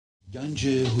گنج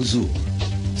حضور،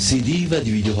 سی دی و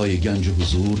دیویدیوهای گنج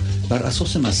حضور بر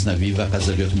اساس مثنوی و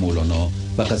غزلیات مولانا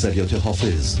و غزلیات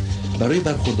حافظ برای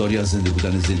برخورداری از زنده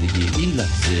بودن زندگی این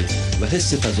لحظه و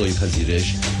حس فضای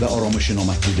پذیرش و آرامش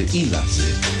نامحدود این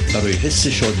لحظه، برای حس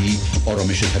شادی،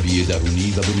 آرامش طبیعی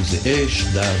درونی و بروز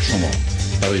عشق در شما،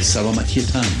 برای سلامتی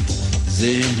تن،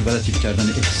 ذهن و لطیف کردن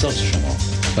احساس شما،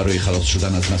 برای خلاص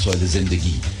شدن از مسائل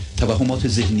زندگی، توهمات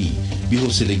ذهنی،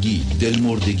 بی‌حوصلگی،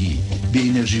 دلمردگی، بی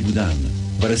انرژی بودن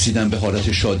و رسیدن به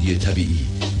حالت شادی طبیعی،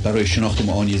 برای شناخت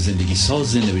معانی زندگی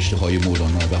ساز نوشته‌های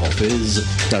مولانا و حافظ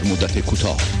در مدت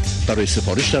کوتاه. برای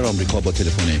سفارش در آمریکا با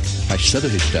تلفن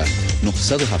 818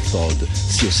 970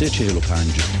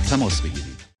 3345 تماس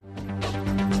بگیرید.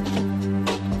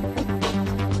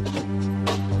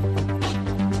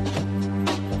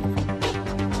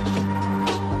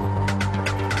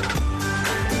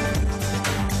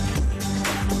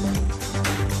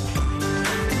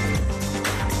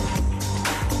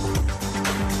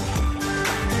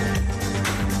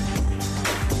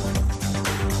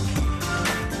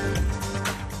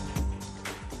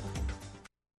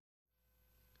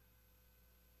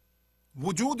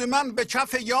 وجود من به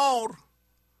کف یار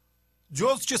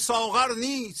جز که ساغر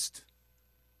نیست.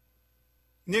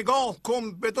 نگاه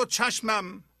کن به دو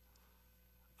چشمم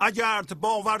اگرت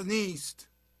باور نیست.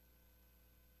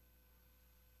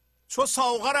 چو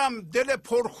ساغرم دل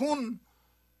پرخون،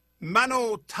 من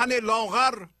و تن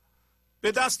لاغر،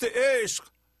 به دست عشق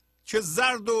که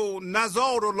زرد و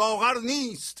نزار و لاغر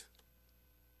نیست.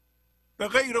 به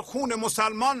غیر خون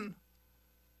مسلمان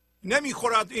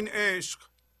نمیخورد این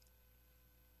عشق.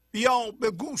 بیا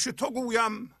به گوش تو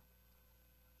گویم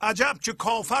عجب که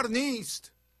کافر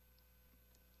نیست.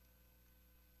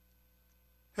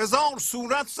 هزار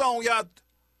صورت زاید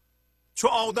چو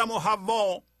آدم و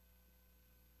حوا،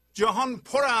 جهان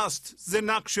پر است ز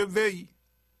نقش وی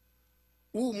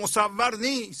او مصور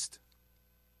نیست.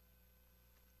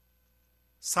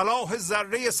 صلاح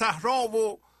ذره صحرا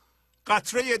و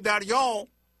قطره دریا،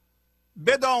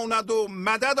 بداند و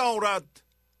مدد آرد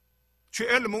که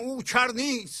علم او کر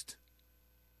نیست.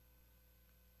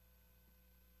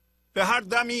 به هر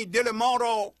دمی دل ما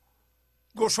را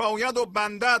گشاید و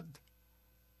بندد،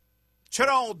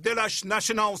 چرا دلش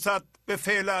نشناسد به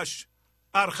فعلش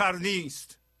ارخر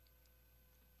نیست.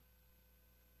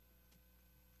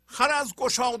 خر از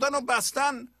گشادن و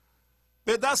بستن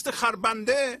به دست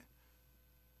خربنده،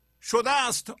 شده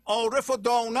است عارف و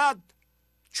داند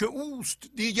که اوست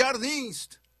دیگر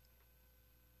نیست.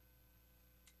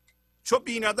 چو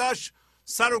بیندش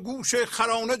سر و گوش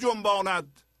خرانه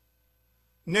جنباند،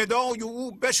 ندای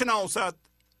او بشناسد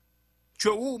که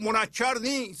او منکر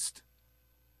نیست.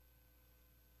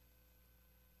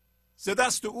 ز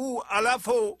دست او علف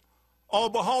و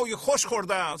آبهای خوش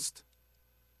خورده است،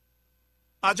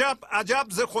 عجب عجب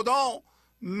ز خدا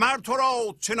مر تو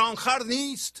را چنان خر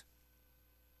نیست.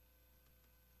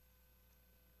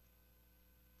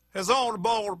 هزار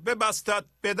بار ببستت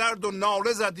به درد و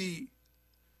ناله زدی،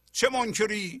 چه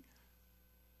منکری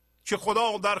که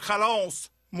خدا در خلاص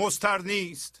مضطر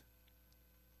نیست.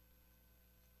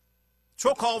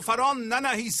 چو کافران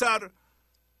ننهی سر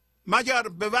مگر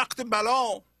به وقت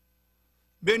بلا،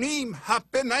 به نیم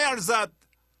حبه نیرزد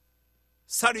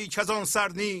سری که از آن سر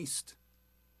نیست.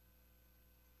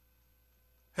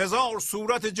 هزار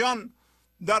صورت جان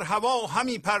در هوا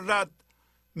همی پرد،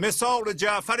 مثال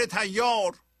جعفر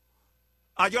طیار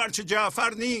اگرچه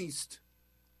جعفر نیست.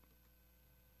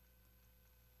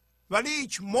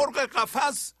 ولیک مرغ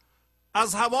قفس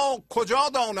از هوا کجا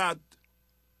داند،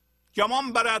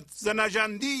 گمان برد ز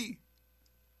نژندی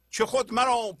که خود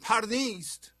مرا پر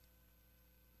نیست.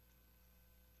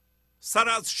 سر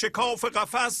از شکاف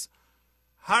قفس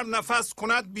هر نفس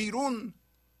کند بیرون،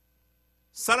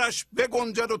 سرش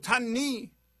بگنجد و تن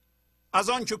نی از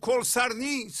آن که کل سر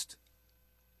نیست.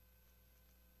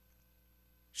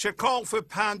 شکاف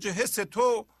پنج حس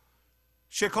تو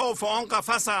شکاف آن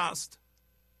قفس است،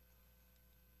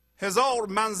 هزار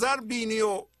منظر بینی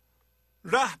و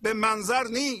ره به منظر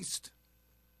نیست.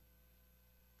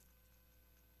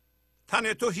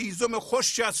 تن تو هیزم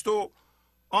خشک است و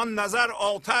آن نظر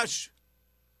آتش،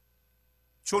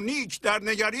 چون نیک در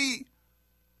نگری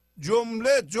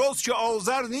جمله جز که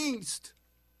آذر نیست.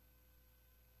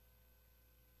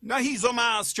 نه هیزم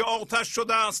است که آتش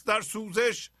شده است در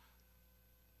سوزش،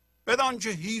 بدان که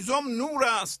هیزم نور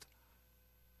است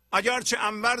اگرچه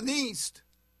انور نیست.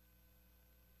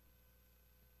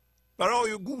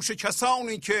 برای گوش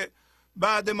کسانی که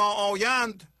بعد ما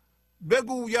آیند،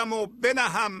 بگویم و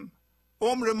بنهم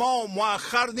عمر ما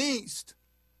مؤخر نیست.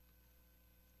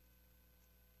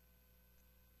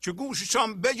 که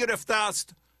گوششان بگرفته است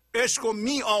عشق و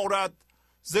می آرد،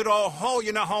 ز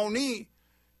راه‌های نهانی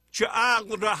که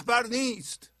عقل رهبر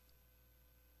نیست.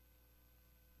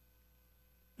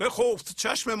 بخفت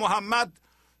چشم محمد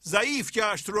ضعیف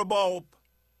گشت رباب،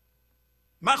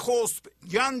 مخسب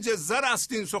گنج زر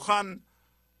است این سخن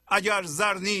اگر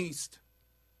زر نیست.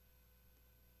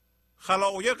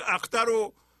 خلایق اختر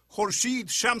و خورشید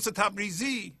شمس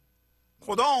تبریزی،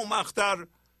 کدام اختر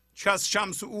که از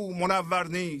شمس او منور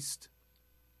نیست.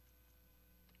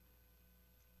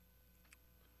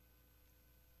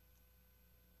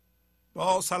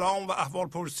 با سلام و احوال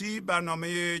پرسی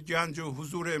برنامه گنج و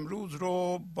حضور امروز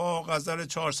رو با غزل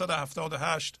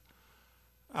 478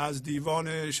 از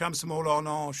دیوان شمس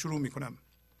مولانا شروع می کنم.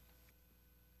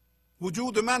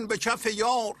 وجود من به کف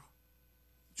یار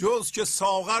جز که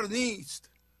ساغر نیست،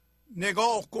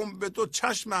 نگاه کن به دو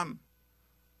چشمم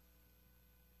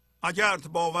اگرت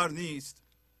باور نیست.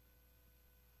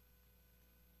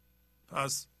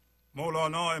 پس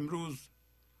مولانا امروز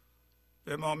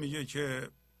به ما میگه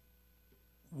که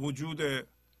وجود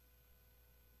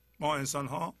ما انسان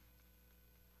ها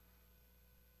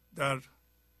در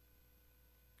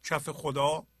کف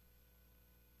خدا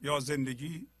یا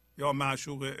زندگی یا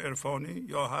معشوق عرفانی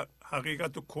یا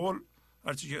حقیقت و کل،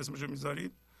 هرچی که اسمشو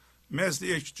میذارید، مثل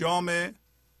یک جام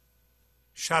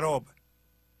شراب.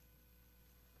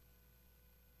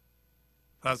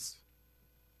 پس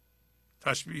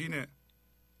تشبیه اینه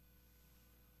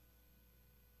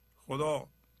خدا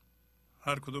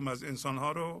هر کدوم از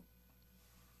انسانها رو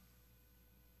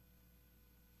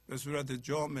به صورت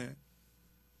جام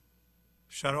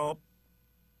شراب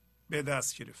به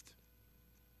دست گرفت.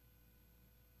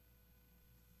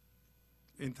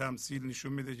 این تمثیل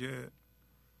نشون میده که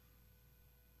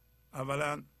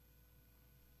اولا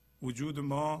وجود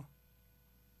ما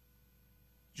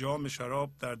جام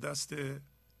شراب در دست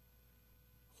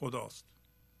خداست.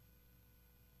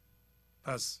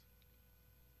 پس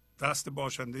دست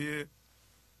باشنده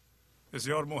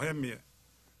بسیار مهمیه.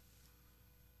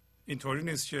 اینطوری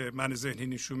نیست که من ذهنی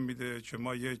نشون میده که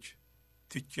ما یک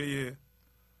تیکه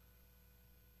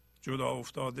جدا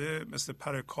افتاده مثل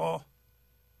پر کاه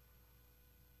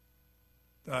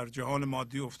در جهان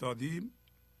مادی افتادیم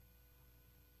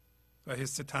و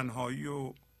حس تنهایی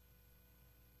و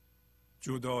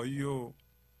جدایی و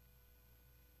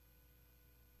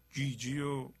گیجی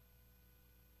و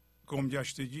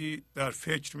گمگشتگی در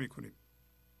فکر میکنیم.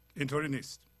 اینطوری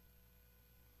نیست.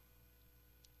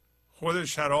 خود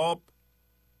شراب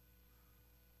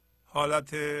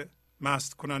حالت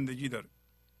مست کنندگی داره.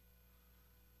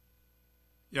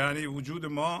 یعنی وجود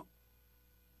ما،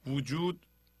 وجود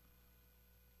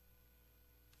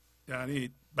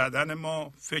یعنی بدن ما،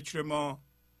 فکر ما،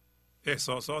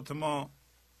 احساسات ما،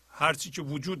 هر چی که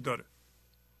وجود داره،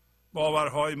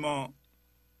 باورهای ما،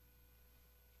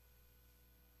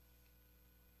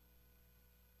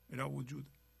 اینا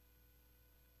وجود.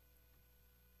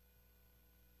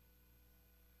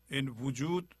 این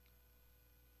وجود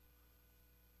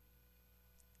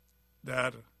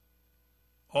در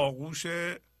آغوش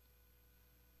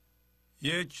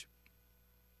یک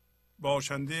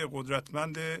باشنده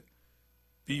قدرتمند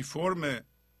بی فرمه،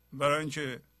 برای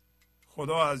اینکه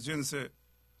خدا از جنس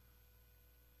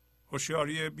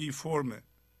هوشیاری بی فرمه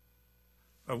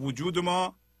و وجود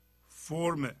ما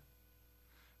فرمه.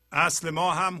 اصل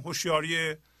ما هم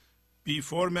هوشیاری بی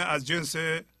فرمه از جنس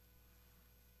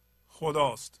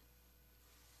خداست.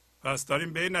 پس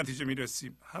داریم به این نتیجه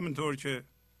میرسیم همونطور که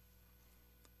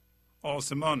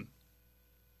آسمان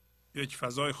یک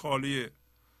فضای خالیه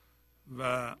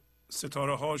و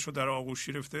ستاره هاشو در آغوش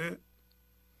گرفته،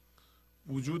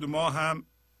 وجود ما هم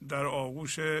در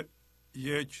آغوش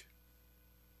یک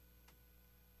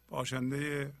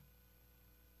باشنده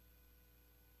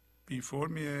بی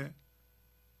فرمیه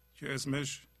که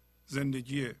اسمش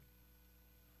زندگیه.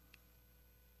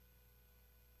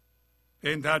 به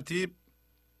این ترتیب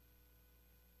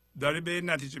داره به این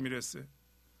نتیجه میرسه.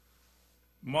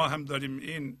 ما هم داریم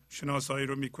این شناسایی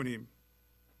رو میکنیم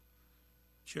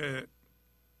که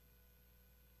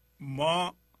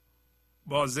ما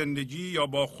با زندگی یا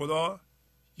با خدا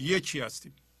یکی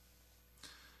هستیم.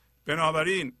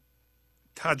 بنابراین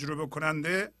تجربه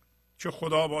کننده که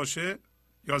خدا باشه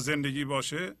یا زندگی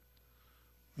باشه،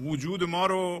 وجود ما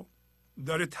رو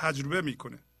داره تجربه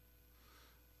میکنه.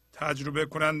 تجربه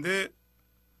کننده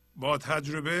با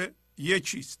تجربه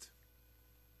یکیست.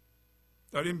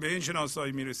 داریم به این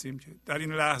شناسایی میرسیم که در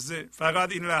این لحظه،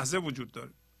 فقط این لحظه وجود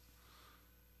داره.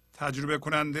 تجربه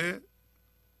کننده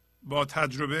با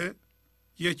تجربه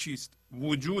یکیست.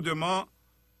 وجود ما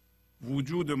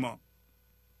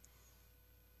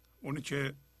اونی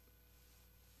که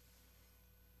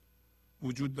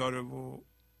وجود داره و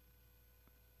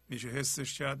میشه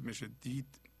حسش کرد، میشه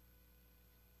دید.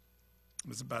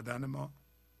 مثل بدن ما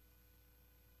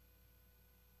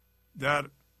در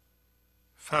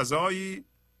فضایی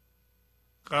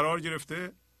قرار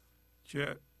گرفته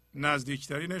که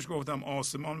نزدیکترینش گفتم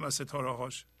آسمان و ستاره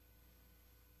هاش.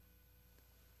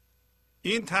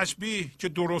 این تشبیه که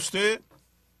درسته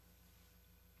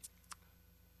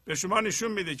به شما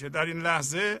نشون میده که در این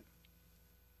لحظه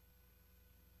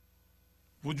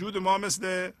وجود ما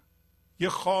مثل یه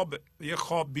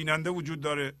خواب بیننده وجود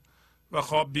داره و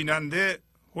خواب بیننده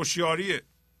هوشیاری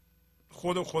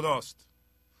خود خداست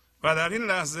و در این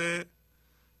لحظه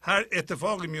هر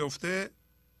اتفاقی میفته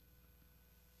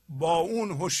با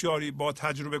اون هوشیاری، با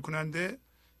تجربه کننده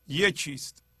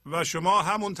یکیست و شما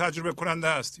همون تجربه کننده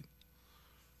هستید.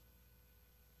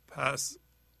 پس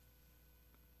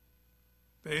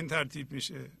به این ترتیب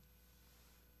میشه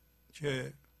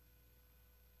که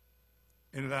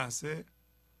این لحظه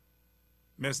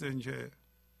مثل اینکه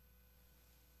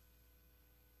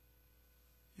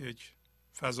یک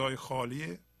فضای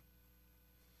خالیه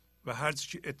و هر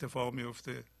چی که اتفاق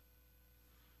میفته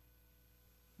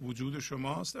وجود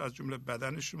شماست، از جمله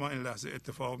بدن شما این لحظه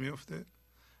اتفاق میفته.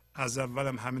 از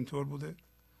اولم همینطور بوده.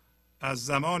 از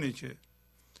زمانی که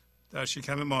در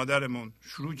شکم مادرمون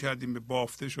شروع کردیم به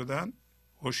بافته شدن،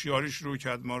 هوشیاری شروع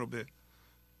کرد ما رو به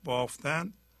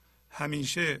بافتن،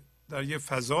 همیشه در یه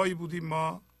فضایی بودیم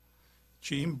ما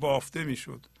که این بافته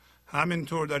میشد.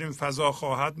 همینطور در این فضا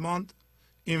خواهد ماند.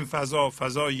 این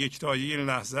فضا یکتایی این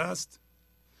لحظه است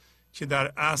که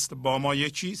در اصل با ما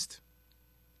یکیست.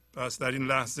 پس در این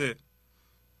لحظه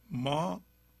ما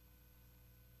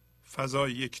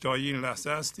فضای یکتایی این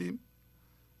لحظه هستیم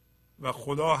و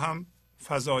خدا هم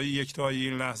فضای یکتایی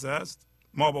این لحظه است.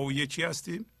 ما با او یکی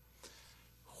هستیم.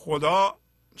 خدا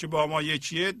که با ما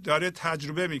یکیه داره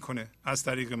تجربه میکنه از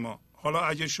طریق ما. حالا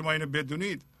اگه شما اینو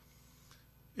بدونید،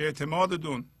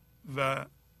 اعتمادتون و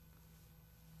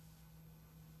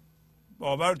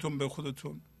باورتون به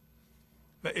خودتون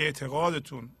و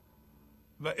اعتقادتون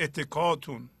و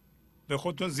اتکاتون به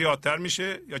خودتون زیادتر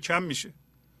میشه یا کم میشه؟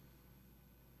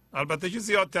 البته که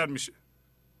زیادتر میشه.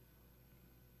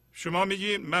 شما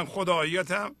میگین من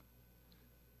خداییتم،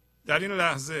 در این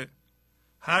لحظه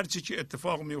هر چی که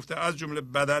اتفاق میفته از جمله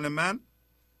بدن من،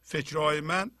 فکرهای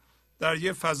من، در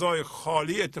یه فضای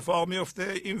خالی اتفاق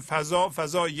میفته. این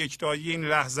فضا یکتایی این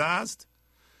لحظه است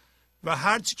و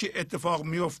هر چی که اتفاق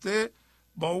میفته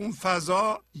با اون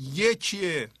فضا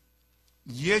یکیه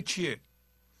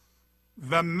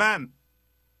و من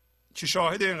که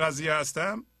شاهد این قضیه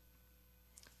هستم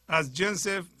از جنس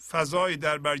فضای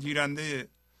در برگیرنده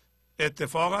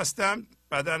اتفاق هستم.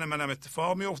 بدن منم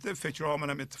اتفاق میفته، فکرها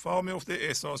منم اتفاق میفته،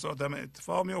 احساساتم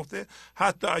اتفاق میفته.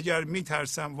 حتی اگر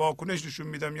میترسم، واکنش نشون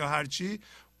میدم یا هرچی،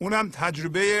 اونم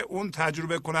تجربه اون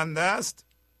تجربه کننده است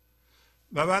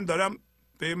و من دارم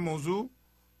به این موضوع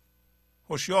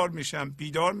هوشیار میشم،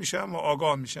 بیدار میشم و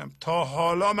آگاه میشم. تا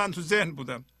حالا من تو ذهن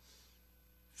بودم،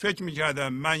 فکر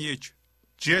میکردم من یک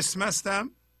جسم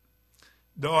هستم،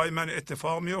 دائما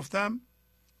اتفاق میفتم،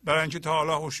 برای اینکه تا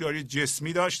حالا هوشیاری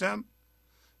جسمی داشتم.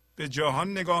 به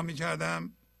جهان نگاه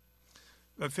میکردم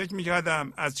و فکر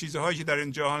میکردم از چیزهایی که در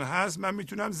این جهان هست من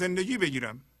میتونم زندگی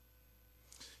بگیرم.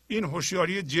 این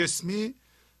هوشیاری جسمی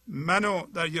منو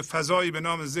در یه فضایی به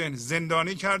نام ذهن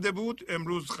زندانی کرده بود.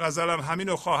 امروز غزلم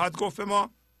همینو خواهد گفت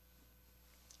ما،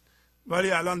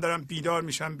 ولی الان دارم بیدار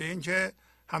میشم به این که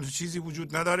همچون چیزی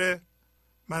وجود نداره.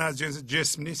 من از جنس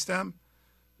جسم نیستم،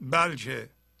 بلکه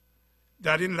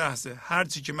در این لحظه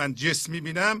هرچی که من جسم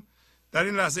میبینم در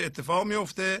این لحظه اتفاق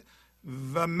میفته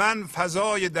و من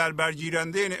فضای در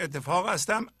برگیرنده این اتفاق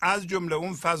هستم. از جمله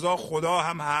اون فضا خدا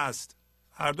هم هست.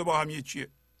 هر دو با هم یکیه.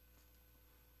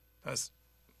 پس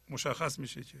مشخص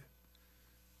میشه که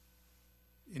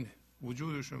این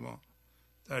وجود شما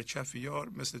در کف یار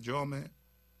مثل جام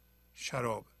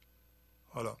شراب.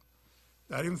 حالا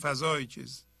در این فضایی که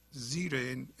زیر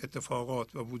این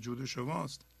اتفاقات و وجود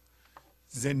شماست،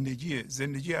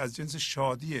 زندگی از جنس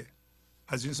شادیه،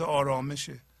 از جنس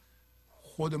آرامشه.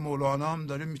 خود مولانا هم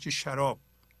داره میگه شراب.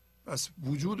 پس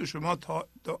وجود شما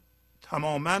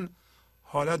تماما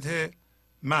حالت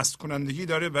مست کنندگی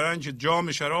داره، برای اینکه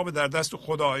جام شراب در دست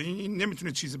خدا. این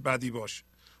نمیتونه چیز بدی باشه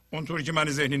اونطوری که من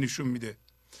ذهنی نشون میده.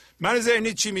 من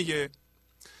ذهنی چی میگه؟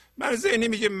 من ذهنی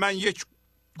میگه من یک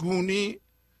گونی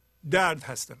درد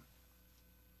هستم،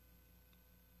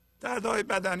 دردهای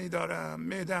بدنی دارم،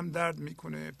 معدم درد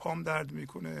میکنه، پام درد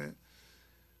میکنه،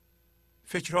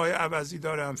 فکرهای عوضی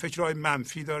دارم، فکرهای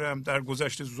منفی دارم. در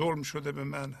گذشته ظلم شده به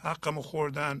من، حقمو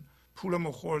خوردن،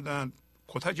 پولمو خوردن،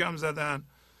 کتکم زدن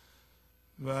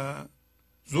و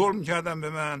ظلم کردن به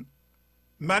من.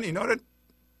 من اینا رو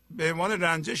به عنوان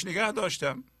رنجش نگه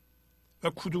داشتم و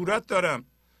کدورت دارم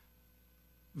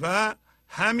و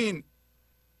همین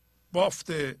بافت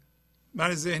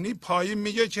من ذهنی پایین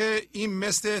میگه که این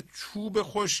مثل چوب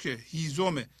خشک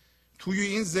هیزمه، توی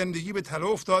این زندگی به تله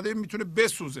افتاده، میتونه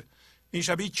بسوزه. این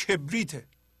شبیه کبریته،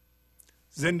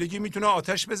 زندگی میتونه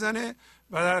آتش بزنه.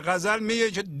 و در غزل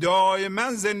میگه که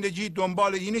دائما زندگی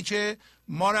دنبال اینه که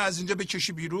ما رو از اینجا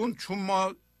بکشی بیرون، چون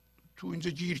ما تو اینجا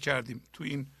گیر کردیم، تو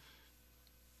این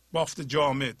بافت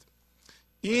جامد.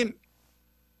 این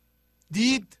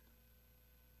دید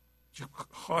که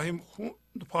خواهیم خوند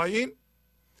پایین،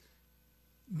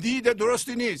 دید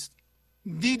درستی نیست،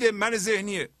 دید من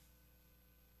ذهنیه.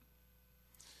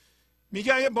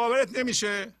 میگه اگه باورت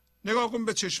نمیشه نگاه کن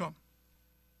به چشمم،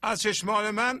 از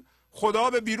چشمان من خدا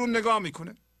به بیرون نگاه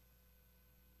میکنه،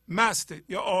 مسته.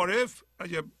 یا عارف،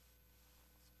 اگه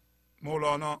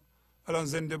مولانا الان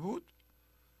زنده بود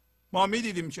ما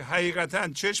میدیدیم که حقیقتا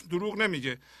چشم دروغ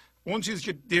نمیگه، اون چیزی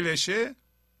که دلشه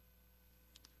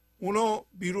اونو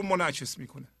بیرون منعکس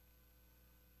میکنه.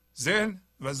 ذهن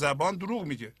و زبان دروغ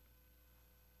میگه،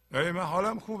 من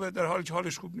حالم خوبه در حالی که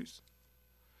حالش خوب نیست.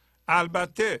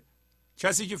 البته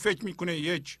کسی که فکر میکنه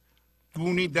یک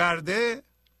دونی درده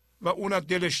و اونا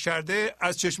دلش کرده،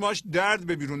 از چشماش درد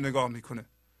به بیرون نگاه میکنه.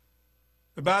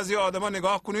 به بعضی آدما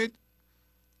نگاه کنید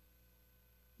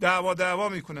دعوا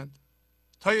میکنند،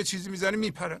 تا یه چیزی میزنه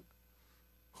میپرن.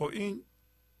 خب این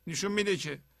نشون میده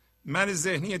که من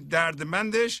ذهنی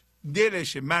دردمندش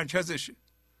دلشه، مرکزشه.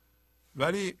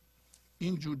 ولی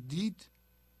اینجور دید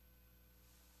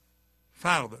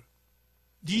فرق داره.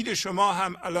 دید شما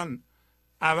هم الان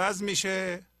عوض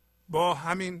میشه با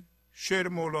همین شعر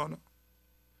مولانا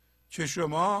که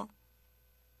شما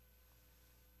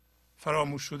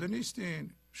فراموش شده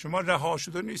نیستین، شما رها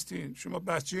شده نیستین، شما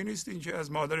بچه نیستین که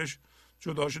از مادرش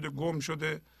جدا شده، گم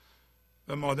شده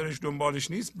و مادرش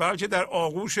دنبالش نیست، بلکه در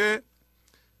آغوش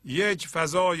یک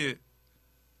فضای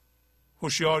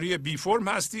هوشیاری بی فرم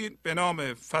هستید به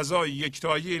نام فضای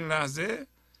یکتایی این لحظه،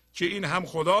 که این هم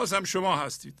خداست هم شما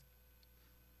هستید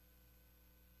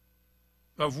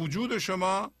و وجود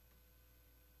شما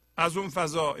از اون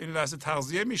فضا این لحظه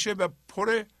تغذیه میشه و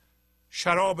پر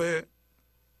شراب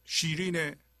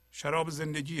شیرین، شراب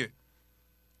زندگیه.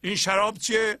 این شراب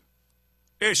چیه؟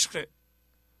 عشق،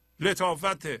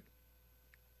 لطافت،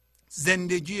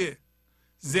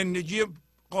 زندگی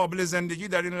قابل زندگی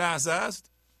در این لحظه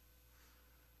است،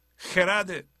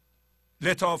 خرد،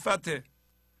 لطافت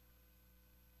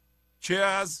که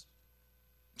از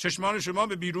چشمان شما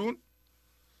به بیرون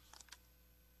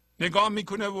نگاه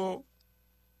میکنه و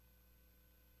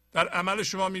در عمل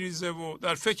شما میریزه و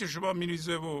در فکر شما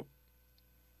میریزه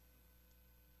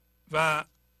و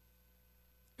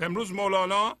امروز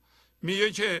مولانا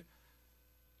میگه که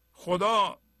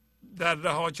خدا در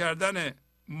رها کردن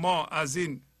ما از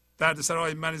این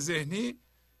دردسرای من ذهنی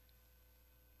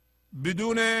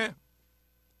بدون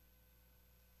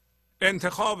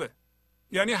انتخابه.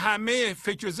 یعنی همه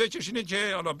فکر و ذکرش اینه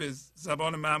که حالا به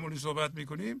زبان معمولی صحبت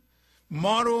میکنیم،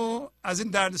 ما رو از این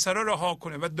دردسرا رها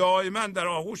کنه و دائما در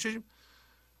آغوشش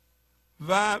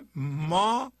و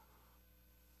ما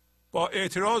با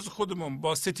اعتراض خودمون،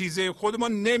 با ستیزه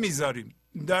خودمون نمیذاریم،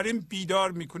 داریم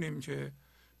بیدار میکنیم که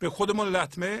به خودمون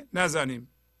لطمه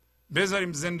نزنیم،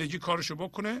 بذاریم زندگی کارشو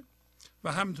بکنه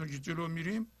و همینطور که جلو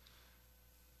میریم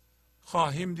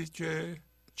خواهیم دید که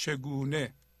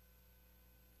چگونه.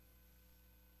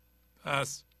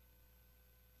 پس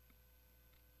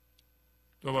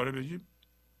دوباره بگیم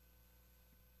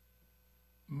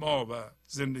ما و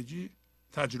زندگی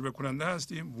تجربه کننده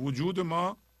هستیم، وجود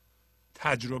ما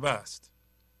تجربه است،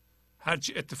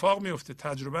 هرچی اتفاق میفته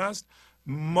تجربه است.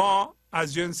 ما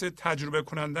از جنس تجربه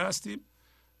کننده هستیم،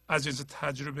 از جنس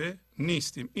تجربه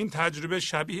نیستیم. این تجربه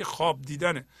شبیه خواب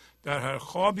دیدنه، در هر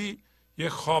خوابی یه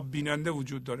خواب بیننده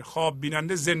وجود داره، خواب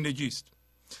بیننده زندگی است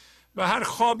و هر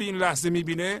خوابی این لحظه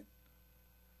میبینه،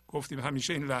 گفتیم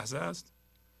همیشه این لحظه است،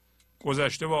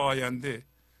 گذشته و آینده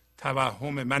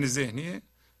توهم من ذهنیه،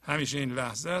 همیشه این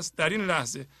لحظه است. در این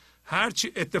لحظه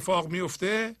هرچی اتفاق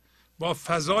میفته با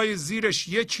فضای زیرش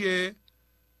یکیه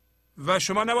و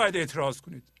شما نباید اعتراض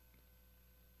کنید.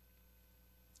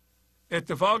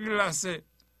 اتفاق این لحظه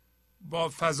با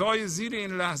فضای زیر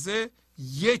این لحظه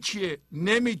یکیه،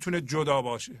 نمیتونه جدا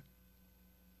باشه.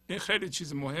 این خیلی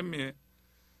چیز مهمیه.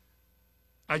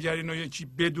 اگر اینو یکی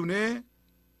بدونه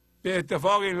به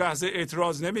اتفاق این لحظه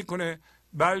اعتراض نمیکنه،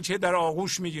 بلکه در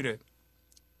آغوش میگیره.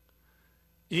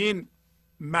 این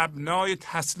مبنای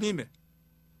تسلیمه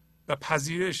و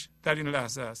پذیرش در این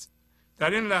لحظه است.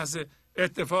 در این لحظه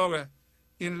اتفاق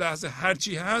این لحظه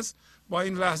هرچی هست با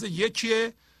این لحظه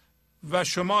یکیه و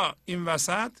شما این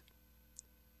وسط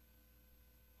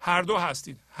هر دو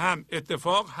هستید، هم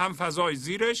اتفاق هم فضای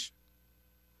زیرش،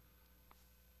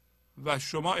 و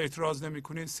شما اعتراض نمی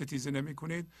کنید، ستیزه نمی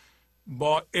کنید.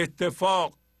 با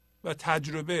اتفاق و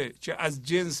تجربه که از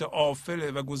جنس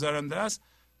آفله و گذرنده است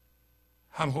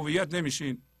هم هویت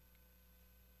نمیشین.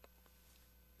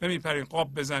 نمیپرین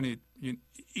قاب بزنید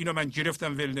اینو من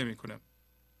گرفتم ول نمی کنم.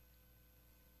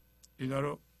 اینا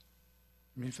رو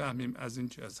میفهمیم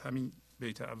از همین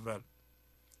بیت اول.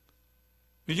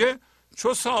 میگه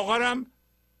چو ساغرم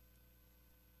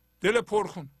دل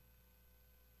پرخون.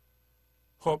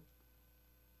 خب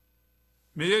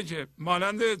میگه که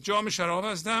مانند جام شراب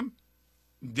هستم،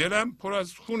 دلم پر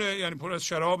از خونه، یعنی پر از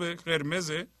شراب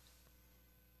قرمزه.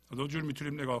 دو جور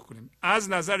میتونیم نگاه کنیم. از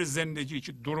نظر زندگی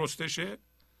که درستشه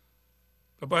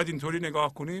و باید اینطوری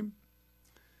نگاه کنیم،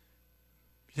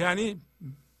 یعنی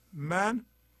من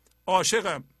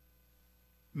عاشقم،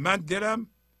 من دلم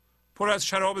پر از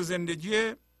شراب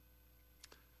زندگیه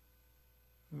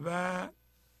و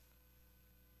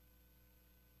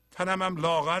تنم هم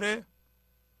لاغره،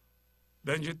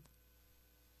 به اینجا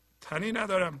تنی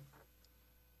ندارم.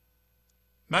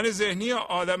 من ذهنی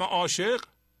آدم عاشق،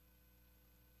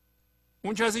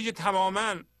 اون کسی که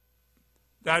تماما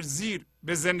در زیر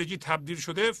به زندگی تبدیل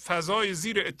شده، فضای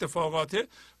زیر اتفاقاته،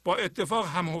 با اتفاق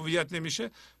هم هویت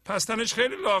نمیشه، پس تنش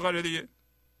خیلی لاغره دیگه.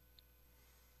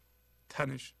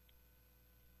 تنش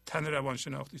تن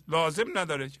روانشناختی لازم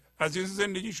نداره که از این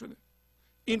زندگی شده،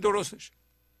 این درستش.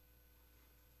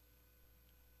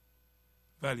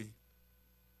 ولی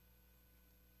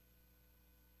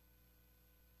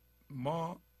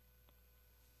ما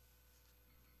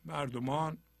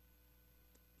مردمان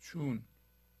چون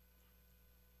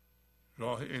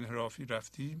راه انحرافی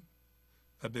رفتیم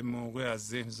و به موقع از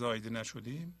ذهن زایده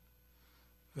نشدیم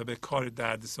و به کار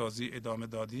دردسازی ادامه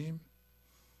دادیم،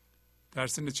 در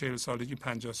سن 40 سالگی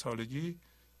 50 سالگی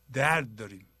درد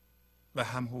داریم و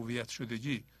هم هویت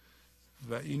شدگی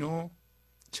و اینو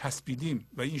چسبیدیم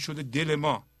و این شده دل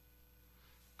ما.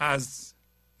 از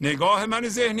نگاه من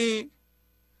ذهنی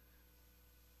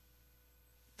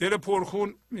دل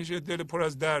پرخون میشه دل پر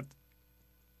از درد.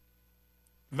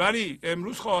 ولی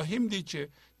امروز خواهیم دید که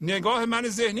نگاه من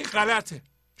ذهنی غلطه.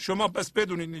 شما پس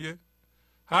بدونید دیگه،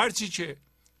 هرچی که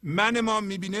من ما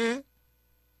میبینه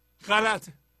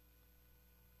غلطه.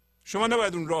 شما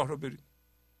نباید اون راه رو برید،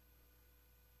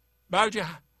 بلکه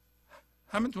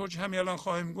همینطور که همین الان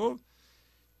خواهیم گفت،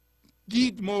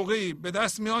 دید موقعی به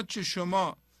دست میاد که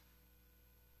شما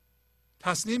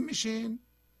تسلیم میشین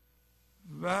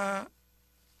و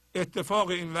اتفاق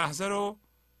این لحظه رو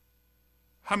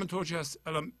همینطور که هست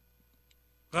الان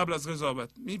قبل از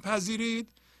قضاوت میپذیرید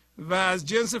و از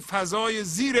جنس فضای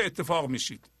زیر اتفاق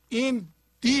میشید. این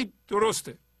دید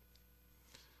درسته.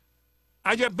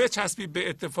 اگر بچسبید به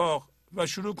اتفاق و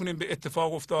شروع کنیم به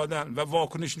اتفاق افتادن و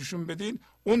واکنش نشون بدین،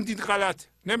 اون دید غلط،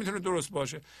 نمیتونه درست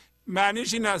باشه.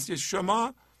 معنیش این است که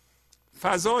شما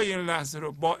فضای این لحظه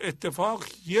رو با اتفاق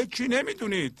یکی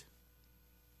نمیدونید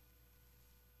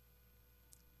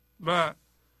و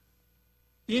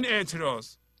این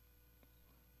اعتراض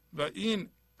و این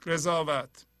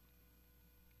قضاوت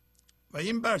و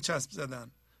این برچسب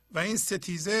زدن و این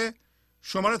ستیزه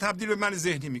شما رو تبدیل به من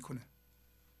ذهنی میکنه.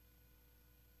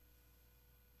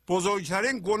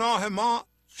 بزرگترین گناه ما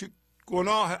که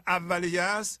گناه اولیه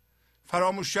است،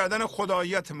 فراموش کردن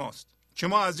خداییت ماست که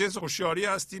ما از جنس هوشیاری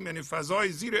هستیم، یعنی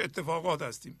فضای زیر اتفاقات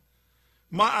هستیم.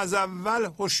 ما از اول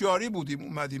هوشیاری بودیم،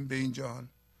 اومدیم به این جهان.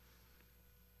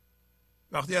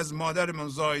 وقتی از مادرمون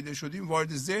زایده شدیم،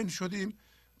 وارد ذهن شدیم،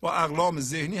 با اقلام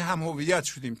ذهنی هم هویت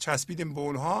شدیم، چسبیدیم به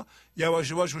اونها، یواش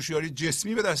یواش هوشیاری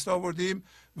جسمی به دست آوردیم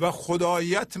و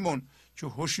خداییتمون که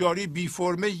هوشیاری بی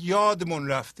فرمه یادمون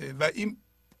رفته و این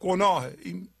گناه،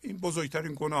 این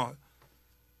بزرگترین گناه.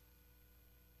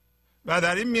 و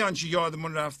در این میان که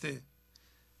یادمون رفته،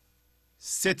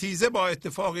 ستیزه با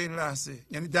اتفاق این لحظه،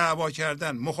 یعنی دعوا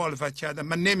کردن، مخالفت کردن،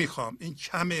 من نمیخوام، این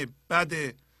کمه،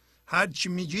 بده، هر چی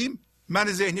میگیم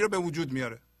من ذهنی رو به وجود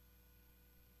میاره.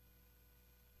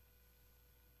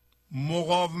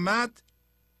 مقاومت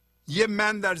یه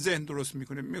من در ذهن درست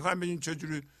میکنه. میخوایم بگیم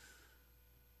چجوری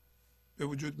به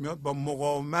وجود میاد؟ با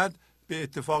مقاومت به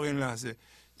اتفاق این لحظه.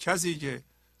 کسی که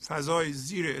فضای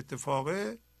زیر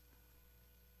اتفاقه،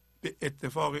 به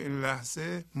اتفاق این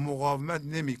لحظه مقاومت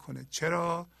نمیکنه.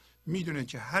 چرا؟ میدونه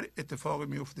که هر اتفاقی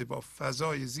میفته با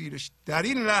فضای زیرش در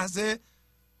این لحظه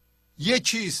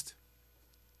یکیست.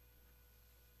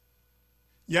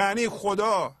 یعنی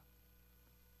خدا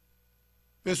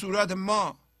به صورت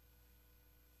ما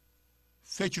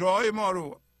فکرهای ما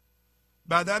رو،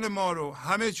 بدن ما رو،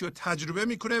 همه چی رو تجربه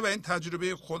میکنه و این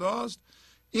تجربه خداست.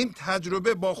 این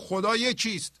تجربه با خدا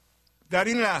یکیست در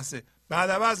این لحظه. بعد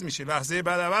عوض میشه، لحظه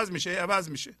بعد عوض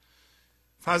میشه.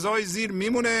 فضای زیر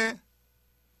میمونه،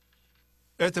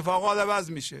 اتفاقات عوض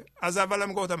میشه. از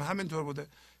اولم گفتم همینطور بوده.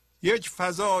 یک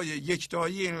فضای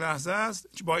یکتایی این لحظه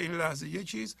است با این لحظه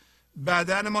یکیست.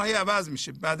 بدن ما هی عوض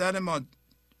میشه. بدن ما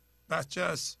بچه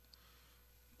است،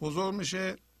 بزرگ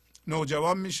میشه،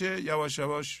 نوجوان میشه، یواش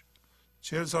یواش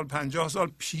 40 سال 50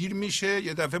 سال پیر میشه،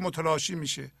 یه دفعه متلاشی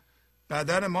میشه.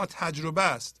 بدن ما تجربه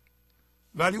است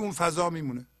ولی اون فضا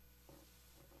میمونه.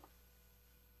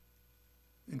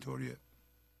 اینطوریه.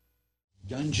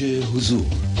 گنج حضور،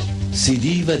 CD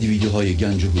و دیویدیوهای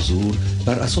گنج حضور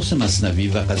بر اساس مثنوی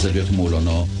و غزلیات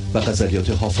مولانا و غزلیات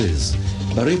حافظ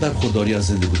برای برخورداری از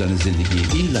زنده بودن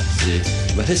زندگی این لحظه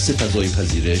و حس فضای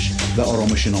پذیرش و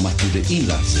آرامش نامحدود این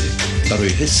لحظه، برای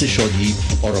حس شادی،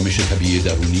 آرامش طبیعی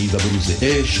درونی و بروز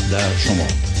عشق در شما،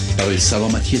 برای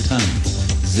سلامتی تن،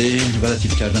 ذهن و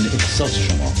لطیف کردن احساس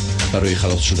شما، برای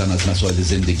خلاص شدن از مسائل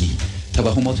زندگی،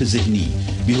 توهمات ذهنی،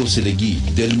 بی‌حوصلگی،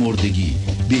 دلمردگی،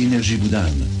 بی انرژی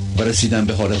بودن و رسیدن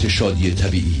به حالت شادی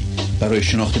طبیعی، برای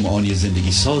شناخت معانی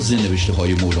زندگی ساز نوشته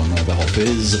های مولانا و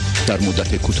حافظ در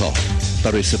مدت کوتاه.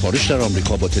 برای سفارش در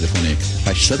آمریکا با تلفن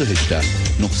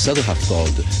 818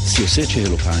 970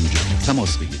 3345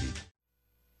 تماس بگیرید.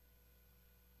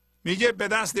 میگه به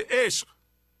دست عشق.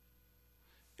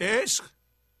 عشق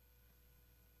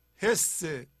حس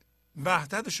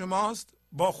وحدت شماست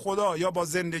با خدا یا با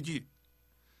زندگی.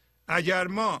 اگر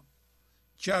ما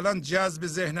که الان جذب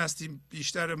ذهن هستیم،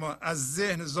 بیشتر ما از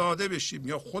ذهن زاده بشیم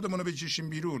یا خودمون رو بکشیم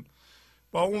بیرون،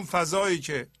 با اون فضایی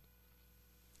که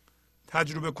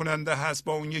تجربه کننده هست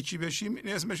با اون یکی بشیم، این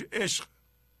اسمش عشق.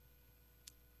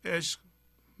 عشق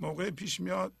موقع پیش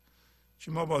میاد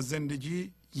که ما با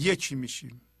زندگی یکی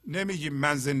میشیم. نمیگیم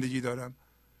من زندگی دارم،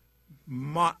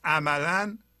 ما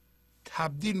عملاً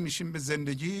تبدیل میشیم به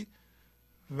زندگی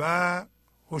و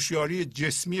هوشیاری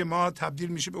جسمی ما تبدیل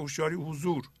میشه به هوشیاری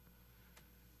حضور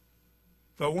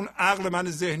و اون عقل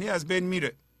من ذهنی از بین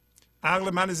میره.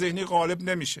 عقل من ذهنی غالب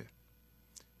نمیشه.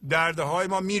 دردهای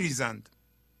ما میریزند.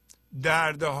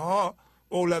 دردها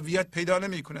اولویت پیدا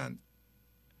نمی کنند.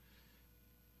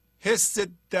 حس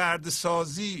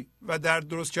دردسازی و درد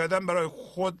درست کردن برای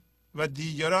خود و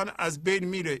دیگران از بین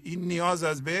میره. این نیاز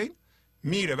از بین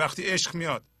میره وقتی عشق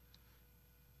میاد.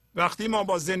 وقتی ما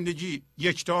با زندگی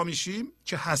یکتا میشیم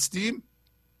که هستیم.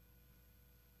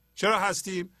 چرا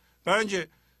هستیم؟ برای اینکه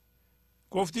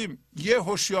گفتیم یه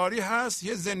هوشیاری هست،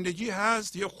 یه زندگی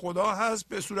هست، یه خدا هست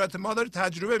به صورت ما داره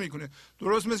تجربه میکنه.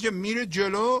 درست مثل که میره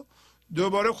جلو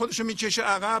دوباره خودشو میکشه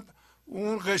عقب،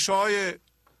 اون غشای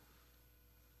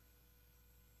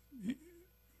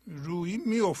روحی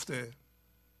میفته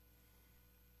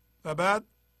و بعد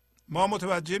ما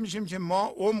متوجه میشیم که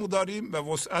ما عمق داریم و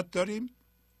وسعت داریم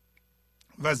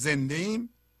و زنده ایم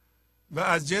و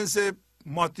از جنس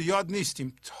مادیات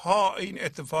نیستیم. تا این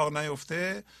اتفاق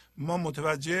نیفته ما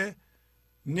متوجه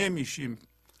نمیشیم.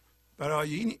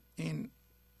 برای این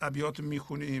ابیات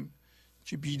میخونیم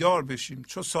که بیدار بشیم.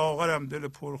 چو ساغرم دل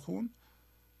پرخون،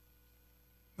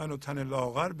 من و تن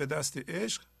لاغر به دست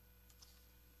عشق.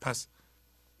 پس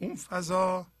اون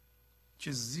فضا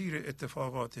که زیر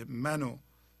اتفاقات من و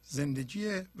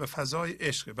زندگیه و فضای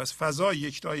عشقه. بس فضای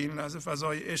یکتای این لحظه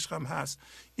فضای عشق هم هست.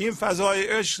 این فضای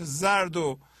عشق زرد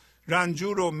و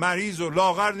رنجور و مریض و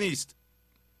لاغر نیست.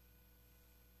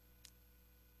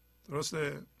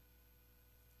 درسته؟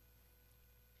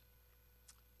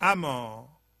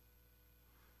 اما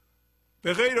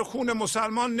به غیر خون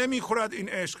مسلمان نمیخورد این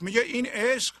عشق. میگه این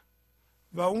عشق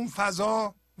و اون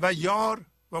فضا و یار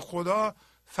و خدا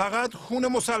فقط خون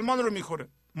مسلمان رو میخوره.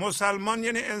 مسلمان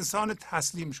یعنی انسان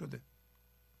تسلیم شده.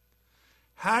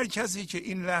 هر کسی که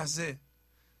این لحظه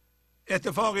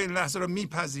اتفاق این لحظه رو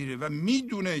میپذیره و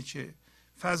میدونه که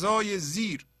فضای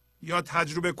زیر یا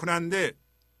تجربه کننده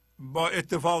با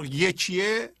اتفاق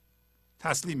یکیه،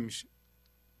 تسلیم میشه.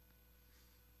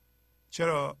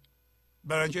 چرا؟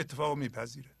 برای اینکه اتفاق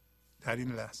میپذیره. در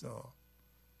این لحظه ها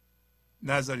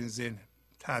نذارین ذهن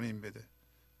تعمیم بده.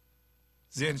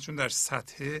 ذهن چون در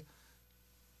سطح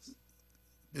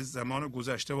به زمان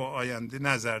گذشته و آینده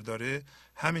نظر داره،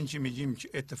 همین که میگیم که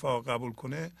اتفاق قبول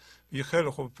کنه، میگه خیلی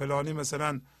خوب فلانی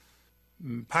مثلا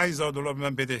 $5,000 به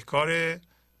من بدهکاره،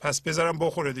 پس بذارم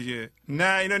بخوره دیگه.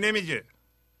 نه، اینو نمیگه.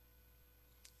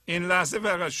 این لحظه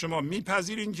فقط شما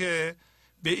میپذیرین که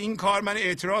به این کار من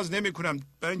اعتراض نمی کنم،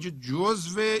 برای اینکه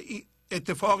جزو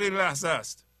اتفاق این لحظه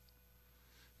است.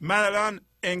 من الان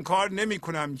انکار نمی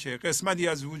کنم که قسمتی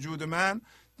از وجود من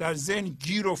در ذهن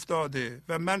گیر افتاده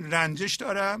و من رنجش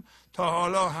دارم. تا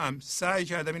حالا هم سعی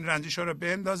کردم این رنجش ها رو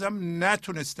بندازم،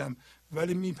 نتونستم،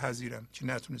 ولی میپذیرم که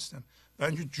نتونستم،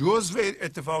 برای اینکه جزو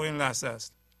اتفاق این لحظه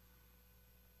است.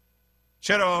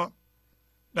 چرا؟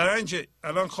 برای اینکه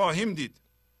الان خواهیم دید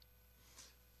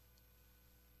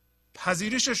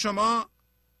پذیرش شما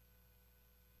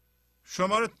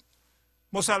رو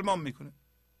مسلمان میکنه.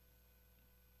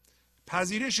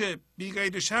 پذیرش بی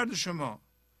قید شرط شما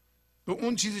به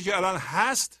اون چیزی که الان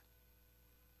هست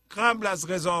قبل از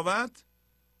قضاوت،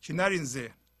 که نرین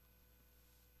ذهن،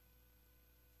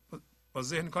 با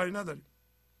ذهن کاری نداریم،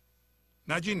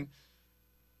 نجین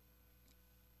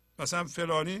مثلا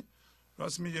فلانی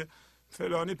راست میگه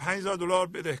فلانی $5000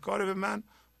 بدهکاره به من.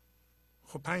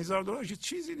 خب $5000 که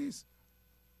چیزی نیست،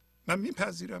 من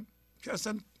میپذیرم که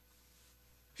اصلا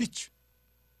هیچ،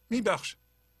 میبخش.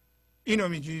 اینو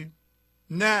میگی؟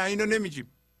 نه اینو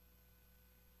نمیگیم.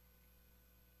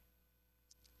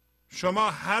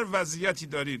 شما هر وضعیتی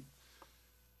دارین،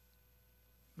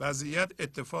 وضعیت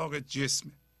اتفاق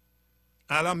جسمه،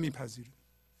 الان میپذیرید،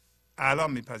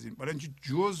 الان میپذیرید، برای اینکه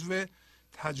جزء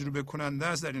تجربه کننده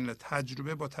است. در این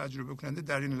تجربه با تجربه کننده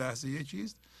در این لحظه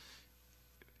یکیست.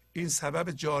 این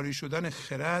سبب جاری شدن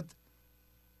خرد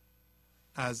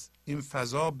از این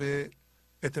فضا به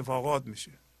اتفاقات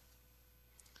میشه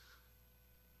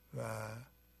و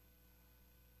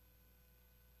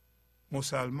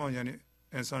مسلمان یعنی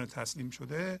انسان تسلیم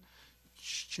شده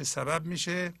چه سبب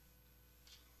میشه؟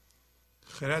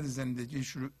 خرد زندگی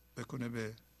شروع بکنه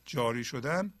به جاری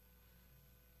شدن،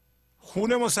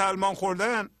 خون مسلمان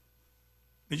خوردن.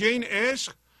 میگه این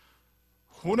عشق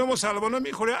خون مسلمان رو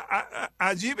میخوره.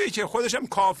 عجیبه که خودش هم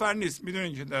کافر نیست.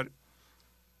 میدونین که در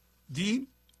دین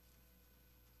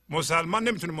مسلمان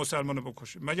نمیتونه مسلمان رو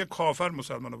بکشه، مگه کافر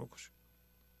مسلمان رو بکشه.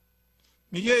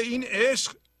 میگه این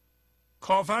عشق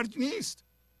کافر نیست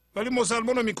ولی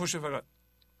مسلمان رو میکشه فقط.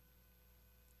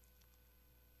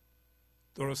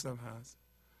 درست هم هست،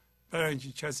 برای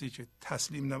اینکه کسی که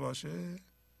تسلیم نباشه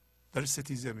داره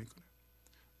ستیزه میکنه.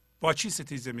 با چی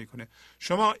ستیزه میکنه؟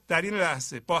 شما در این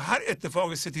لحظه با هر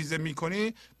اتفاقی ستیزه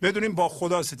میکنی، بدونین با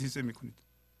خدا ستیزه میکنید.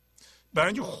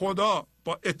 برای اینکه خدا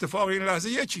با اتفاق این لحظه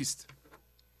یکیست.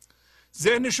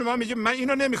 ذهن شما میگه من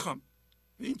اینو نمیخوام.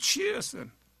 این چیه اصلا؟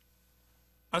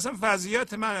 اصلا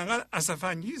وضعیت من انقدر اسف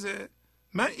انگیزه،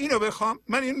 من اینو بخوام،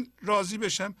 من این راضی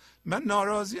بشم، من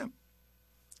ناراضیم،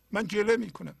 من گله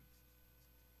میکنم.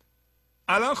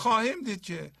 الان خواهیم دید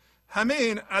که همه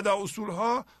این ادا اصول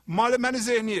ها مال من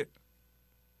ذهنیه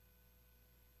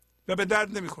و به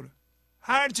درد نمیخوره.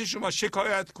 هر چی شما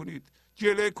شکایت کنید،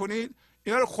 گله کنید،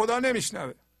 اینا رو خدا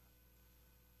نمیشنوه.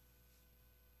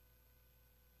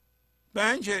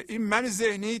 به اینکه این من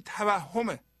ذهنی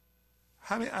توهمه.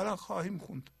 همه الان خواهیم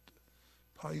خوند،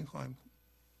 پایین خواهیم خوند.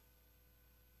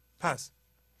 پس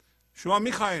شما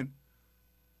میخواین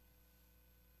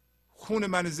خون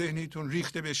من ذهنیتون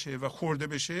ریخته بشه و خورده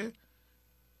بشه،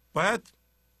 باید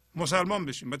مسلمان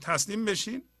بشین و تسلیم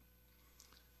بشین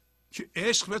که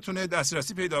عشق بتونه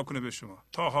دسترسی پیدا کنه به شما.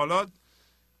 تا حالا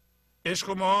عشق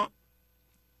ما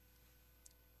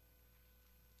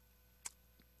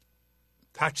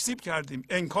تکذیب کردیم،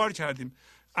 انکار کردیم.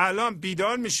 الان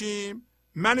بیدار میشیم،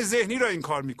 من ذهنی رو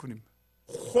انکار میکنیم،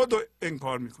 خود رو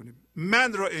انکار میکنیم،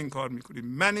 من رو انکار میکنیم،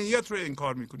 منیت رو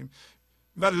انکار میکنیم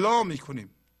و لا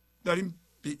میکنیم. داریم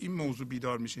به این موضوع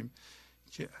بیدار میشیم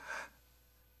که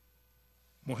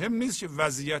مهم نیست که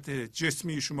وضعیت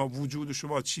جسمی شما، وجود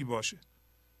شما چی باشه.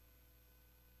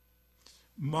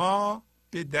 ما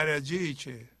به درجه‌ای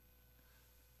که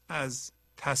از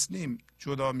تسلیم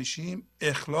جدا میشیم،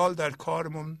 اخلال در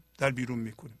کارمون در بیرون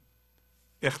میکنیم،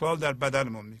 اخلال در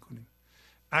بدنمون میکنیم.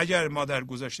 اگر ما در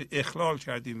گذشته اخلال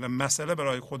کردیم و مسئله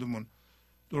برای خودمون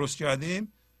درست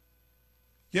کردیم،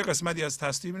 یه قسمتی از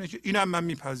تسلیم اینه که اینم من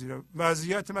میپذیرم،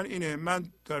 وضعیت من اینه،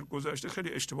 من در گذشته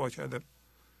خیلی اشتباه کردم،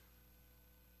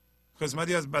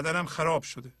 قسمتی از بدنم خراب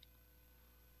شده،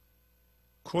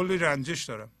 کلی رنجش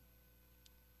دارم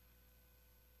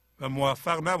و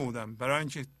موفق نبودم، برای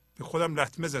اینکه به خودم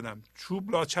لطمه زدم،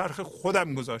 چوب لا چرخ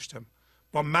خودم گذاشتم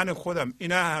با من خودم.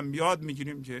 اینا هم یاد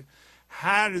میگیریم که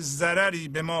هر ضرری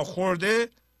به ما خورده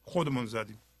خودمون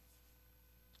زدیم،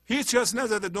 هیچ کس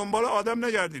نزده. دنبال آدم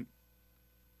نگردین،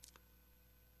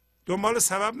 دنبال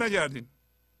سبب نگردین.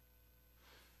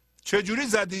 چجوری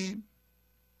زدیم؟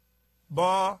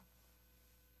 با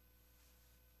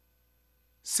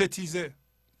ستیزه،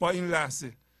 با این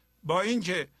لحظه، با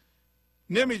اینکه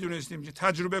نمیدونستیم که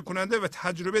تجربه کننده و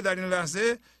تجربه در این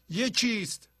لحظه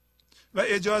یکیست و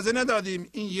اجازه ندادیم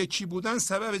این یکی بودن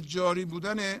سبب جاری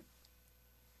بودن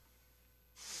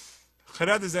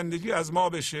خرد زندگی از ما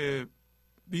بشه.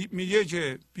 میگه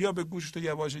که بیا به گوشت و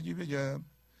یواشکی بگم،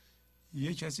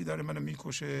 یه کسی داره منو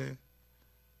میکشه،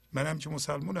 منم که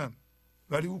مسلمونم،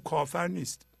 ولی او کافر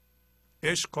نیست.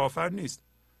 عشق کافر نیست.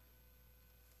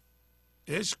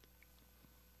 عشق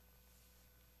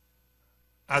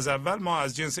از اول ما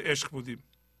از جنس عشق بودیم.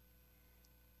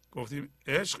 گفتیم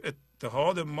عشق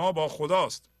اتحاد ما با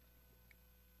خداست.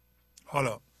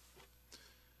 حالا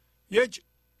یک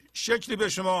شکلی به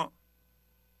شما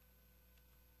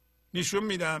نشون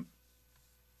میدم،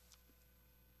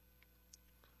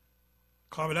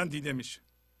 کاملا دیده میشه.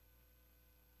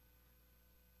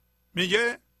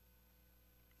 میگه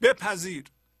بپذیر،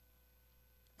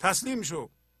 تسلیم شو،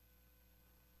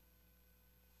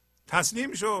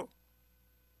 تسلیم شو،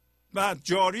 بعد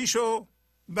جاری شو،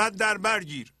 بعد در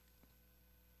برگیر،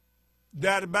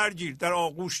 در برگیر، در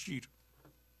آغوش گیر،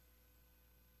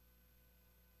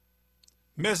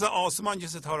 مثل آسمان که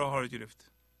ستاره ها رو گرفته.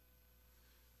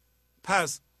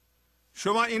 پس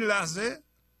شما این لحظه،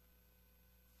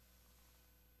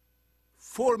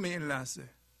 فرم این لحظه،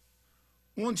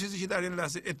 اون چیزی که در این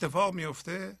لحظه اتفاق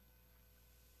میفته،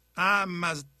 اما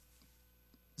از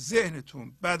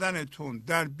ذهنتون، بدنتون،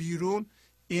 در بیرون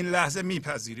این لحظه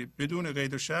میپذیری بدون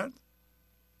قید و شرط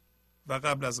و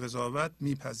قبل از قضاوت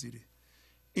میپذیری.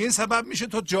 این سبب میشه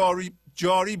تو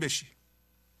جاری بشی،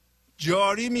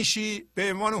 جاری میشی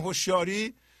به عنوان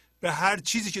هوشیاری به هر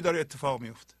چیزی که داره اتفاق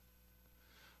میفته.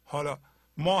 حالا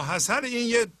ماحصل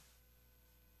این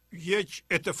یک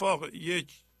اتفاق،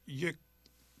 یک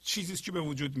چیزیست که به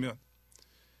وجود میاد.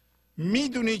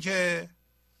 میدونی که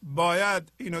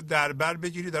باید اینو در بر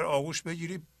بگیری، در آغوش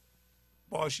بگیری،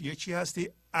 باش یکی هستی،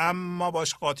 اما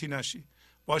باش قاطی نشی،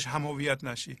 باش هم هویت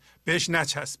نشی، بهش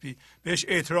نچسبی، بهش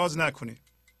اعتراض نکنی.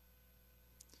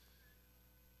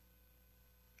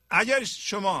 اگر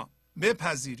شما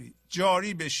بپذیری،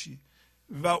 جاری بشی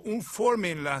و اون فرم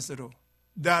این لحظه رو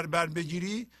در بر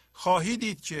بگیری، خواهی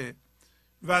دید که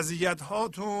وضعیت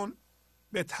هاتون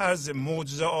به طرز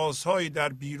معجزه آسایی در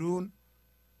بیرون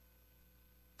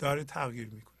داره تغییر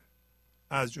میکنه،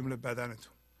 از جمله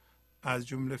بدنتون، از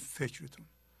جمله فکرتون،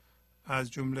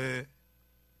 از جمله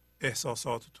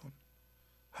احساساتتون،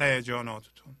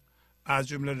 هیجاناتتون، از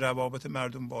جمله روابط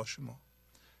مردم با شما،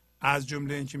 از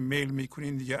جمله اینکه میل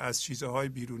میکنین دیگه از چیزهای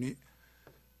بیرونی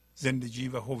زندگی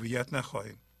و هویت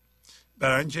نخواهیم.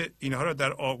 برای اینکه اینها رو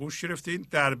در آغوش گرفتین.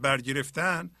 در بر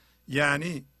گرفتن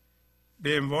یعنی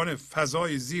به عنوان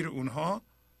فضای زیر اونها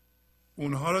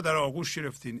رو در آغوش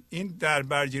گرفتین. این در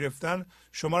بر گرفتن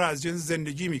شما رو از جنس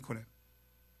زندگی میکنه.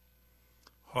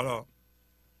 حالا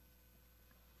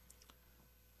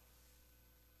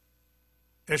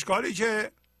اشکالی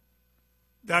که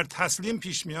در تسلیم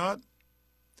پیش میاد،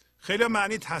 خیلی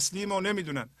معنی تسلیم رو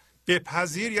نمیدونن.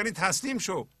 بپذیر یعنی تسلیم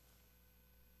شو.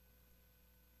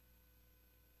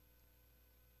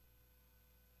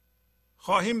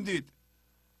 خواهیم دید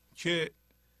که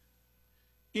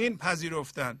این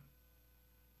پذیرفتن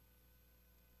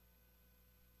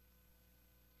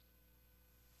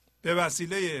به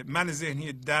وسیله من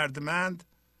ذهنی دردمند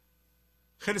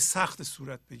خیلی سخت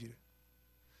صورت بگیره.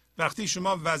 وقتی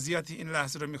شما وضعیت این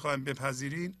لحظه رو میخوایم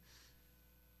بپذیرین،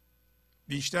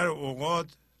 بیشتر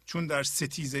اوقات چون در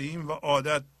ستیزه ایم و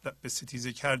عادت به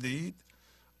ستیزه کرده اید،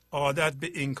 عادت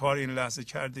به انکار این لحظه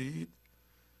کرده اید،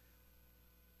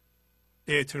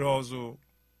 اعتراض و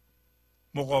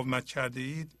مقاومت کرده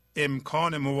اید،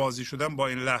 امکان موازی شدن با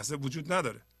این لحظه وجود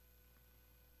نداره.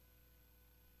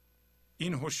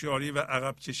 این هوشیاری و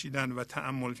عقب کشیدن و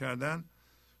تأمل کردن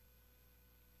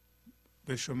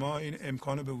به شما این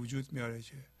امکان به وجود میاره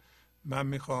که من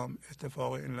میخوام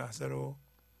اتفاق این لحظه رو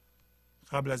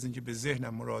قبل از اینکه به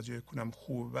ذهنم مراجعه کنم،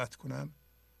 خوبت کنم،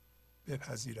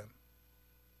 بپذیرم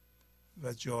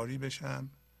و جاری بشم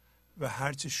و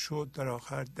هرچه شد در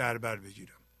آخر در بر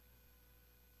بگیرم.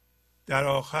 در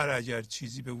آخر اگر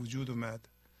چیزی به وجود اومد،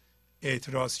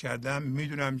 اعتراض کردم،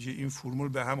 میدونم که این فرمول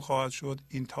به هم خواهد شد،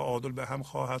 این تعادل به هم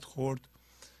خواهد خورد.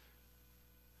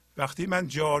 وقتی من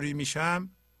جاری میشم،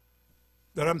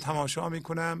 دارم تماشا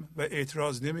میکنم و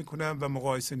اعتراض نمیکنم و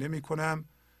مقایسه نمیکنم.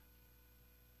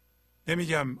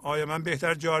 نمیگم آیا من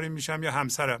بهتر جاری میشم یا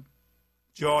همسرم.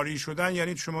 جاری شدن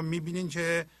یعنی شما میبینین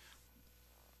که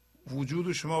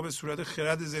وجود شما به صورت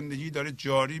خرد زندگی داره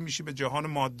جاری میشه به جهان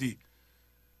مادی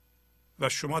و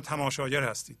شما تماشاگر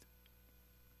هستید.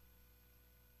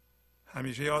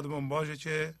 همیشه یادمون باشه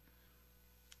که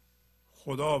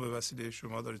خدا به وسیله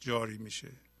شما داره جاری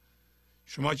میشه.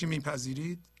 شما که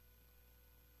میپذیرید،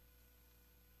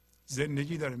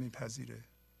 زندگی داره میپذیره.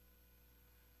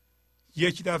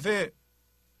 یک دفعه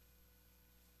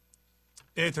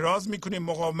اعتراض میکنید،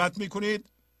 مقاومت میکنید،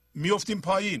 میفتیم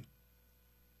پایین.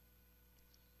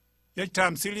 یک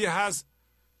تمثیلی هست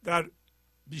در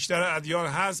بیشتر ادیان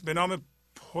هست به نام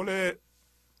پل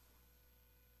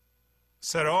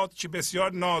صراط که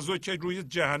بسیار نازک روی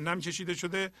جهنم کشیده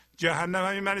شده. جهنم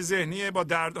همین من ذهنیه با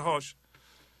دردهاش.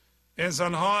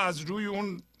 انسان ها از روی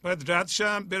اون باید رد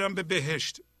شم برم به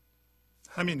بهشت.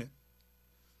 همینه.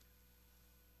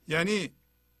 یعنی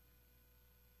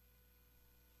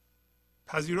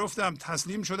پذیرفتم،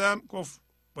 تسلیم شدم، گفت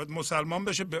باید مسلمان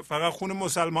بشه، فقط خون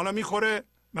مسلمان ها میخوره،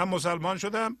 من مسلمان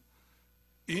شدم.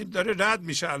 این داره رد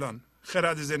میشه الان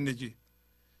خرد زندگی.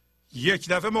 یک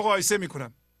دفعه مقایسه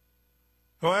میکنم،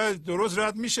 درست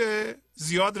رد میشه،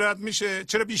 زیاد رد میشه،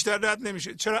 چرا بیشتر رد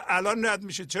نمیشه، چرا الان رد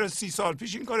میشه، چرا 30 سال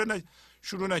پیش این کار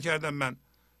شروع نکردم من.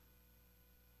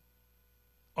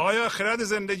 آیا خرد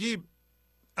زندگی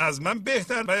از من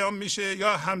بهتر بیان میشه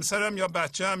یا همسرم یا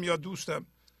بچه‌م یا دوستم؟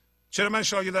 چرا من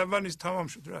شاگرد اول نیست؟ تمام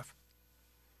شد رفت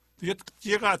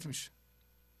دیگه قطع میشه.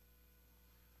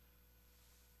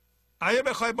 اگه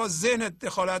بخوای با ذهنت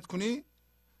دخالت کنی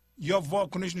یا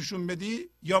واکنش نشون بدی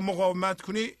یا مقاومت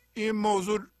کنی، این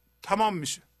موضوع تمام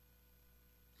میشه،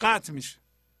 قطع میشه.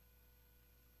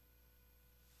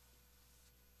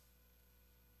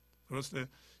 درسته؟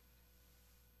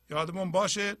 یادمون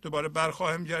باشه، دوباره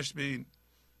برخواهم گشت به این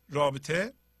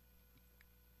رابطه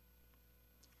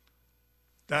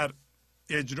در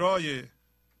اجرای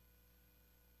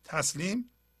تسلیم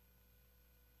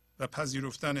و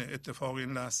پذیرفتن اتفاق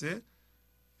این لحظه.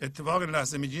 اتفاق این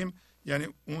لحظه میگیم یعنی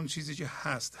اون چیزی که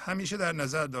هست. همیشه در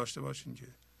نظر داشته باشین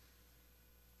که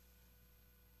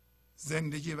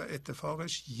زندگی و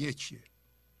اتفاقش یکیه.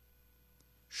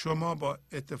 شما با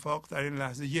اتفاق در این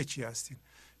لحظه یکی هستین.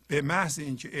 به محض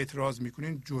اینکه اعتراض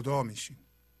میکنین جدا میشین.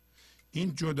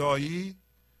 این جدایی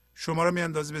شما رو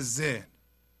میاندازه به ذهن.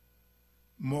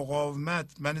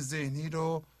 مقاومت من ذهنی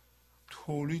رو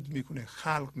تولید میکنه،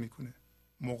 خلق میکنه.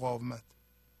 مقاومت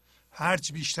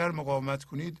هرچی بیشتر مقاومت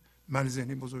کنید من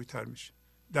ذهنی بزرگتر میشه،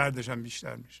 دردش هم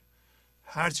بیشتر میشه.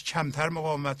 هرچی کمتر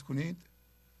مقاومت کنید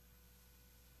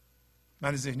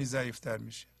من ذهنی ضعیفتر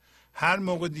میشه. هر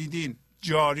موقع دیدین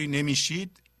جاری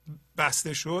نمیشید،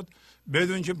 بسته شد،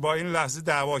 بدون که با این لحظه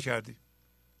دعوا کردی.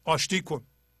 آشتی کن،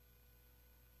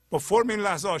 با فرم این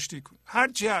لحظه آشتی کن.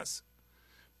 هرچی هست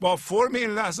با فرم این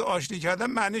لحظه آشتی کردن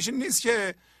معنیش نیست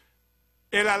که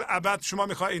الالعبد شما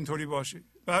میخوای اینطوری باشی.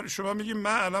 و شما میگیم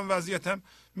من الان وضعیتم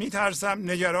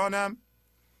میترسم، نگرانم،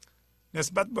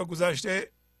 نسبت با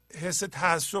گذشته حس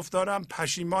تاسف دارم،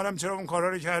 پشیمانم چرا اون کارا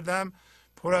رو کردم،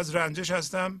 پر از رنجش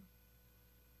هستم،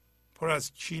 پر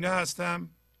از کینه هستم.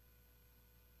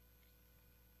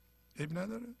 عیب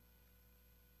نداره،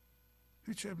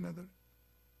 هیچ عیب نداره.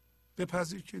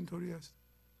 بپذیر که اینطوری است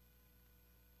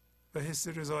و حس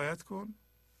رضایت کن،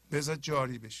 بذار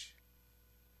جاری بشی.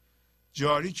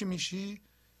 جاری که میشی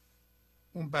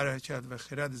اون برکت و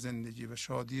خرد زندگی و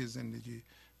شادی زندگی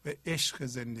و عشق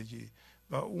زندگی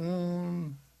و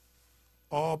اون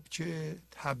آب که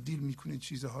تبدیل میکنه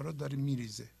چیزها رو داره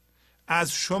میریزه.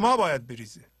 از شما باید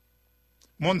بریزه.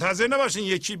 منتظر نباشین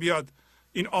یکی بیاد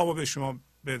این آب به شما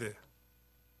بده.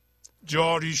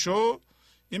 جاری شو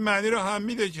این معنی رو هم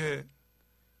میده که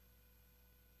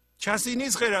کسی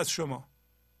نیست غیر از شما.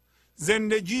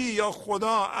 زندگی یا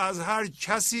خدا از هر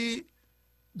کسی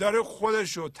داره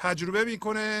خودش رو تجربه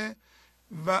میکنه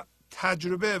و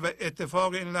تجربه و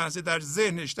اتفاق این لحظه در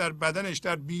ذهنش، در بدنش،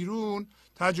 در بیرون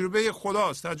تجربه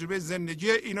خداست، تجربه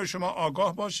زندگی. اینو شما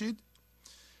آگاه باشید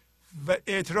و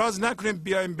اعتراض نکنید.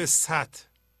 بیایم به سطح.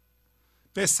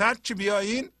 به سطح که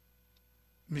بیایین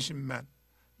میشیم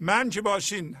من که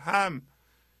باشین هم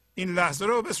این لحظه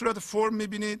رو به صورت فرم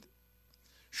میبینید،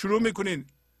 شروع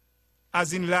میکنید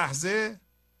از این لحظه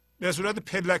به صورت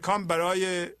پلکان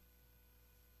برای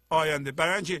آینده.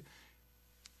 برای اینکه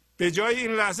به جای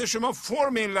این لحظه شما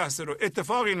فرم این لحظه رو،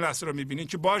 اتفاق این لحظه رو میبینید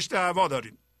که باش دعوا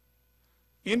دارین.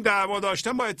 این دعوا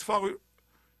داشتن با اتفاق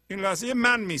این لحظه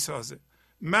من میسازه.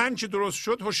 من که درست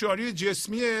شد هوشیاری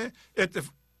جسمی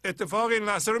اتفاق این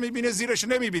لحظه رو میبینه، زیرش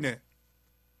نمیبینه.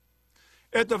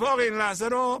 اتفاق این لحظه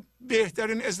رو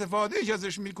بهترین استفاده که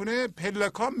ازش میکنه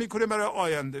پلکان میکنه برای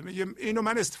آینده. میگه اینو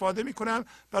من استفاده میکنم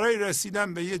برای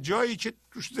رسیدن به یه جایی که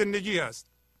توش زندگی هست.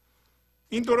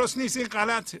 این درست نیست، این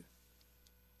غلطه.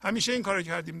 همیشه این کارو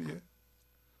کردیم دیگه.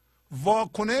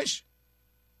 واکنش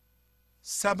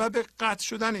سبب قطع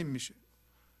شدن این میشه.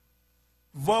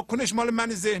 واکنش مال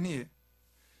من ذهنیه.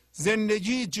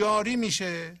 زندگی جاری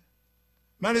میشه،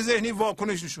 من ذهنی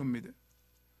واکنش نشون میده.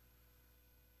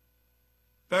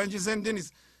 برای اینکه زنده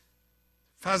نیست.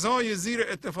 فضای زیر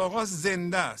اتفاقات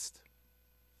زنده است.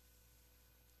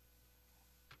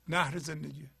 نهر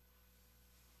زندگی.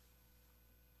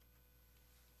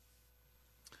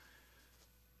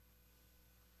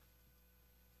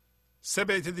 سه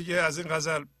بیت دیگه از این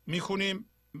غزل میخونیم،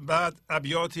 بعد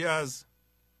ابیاتی از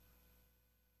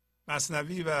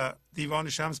مثنوی و دیوان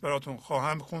شمس براتون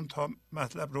خواهم خوند تا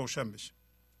مطلب روشن بشه.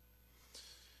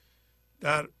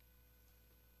 در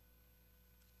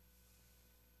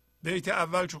بیت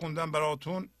اول که خوندم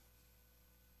براتون،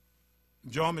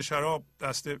 جام شراب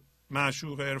دست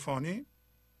معشوق عرفانی،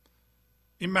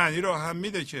 این معنی رو هم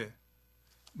میده که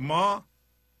ما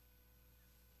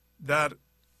در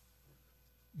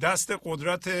دست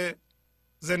قدرت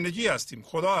زندگی هستیم،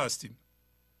 خدا هستیم.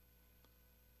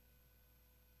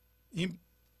 این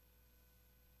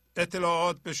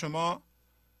اطلاعات به شما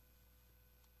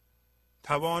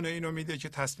توان اینو میده که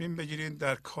تصمیم بگیرید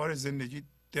در کار زندگی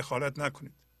دخالت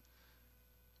نکنید.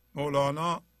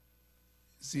 مولانا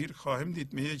زیر خواهیم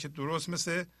دید میگه که درست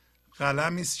مثل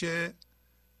قلمی است که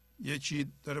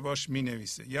یکی داره باش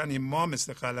مینویسه، یعنی ما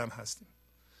مثل قلم هستیم.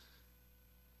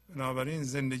 بنابراین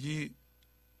زندگی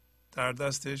در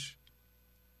دستش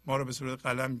ما رو به صورت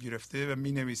قلم گرفته و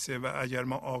مینویسه و اگر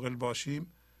ما عاقل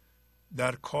باشیم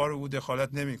در کار او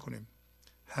دخالت نمی کنیم.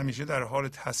 همیشه در حال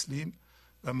تسلیم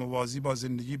و موازی با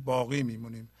زندگی باقی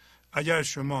میمونیم. اگر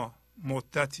شما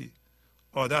مدتی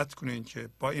عادت کنید که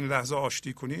با این لحظه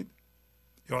آشتی کنید،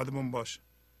 یادمون باشه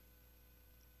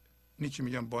اینی که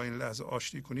میگم با این لحظه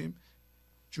آشتی کنیم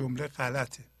جمله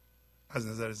غلطه از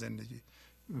نظر زندگی،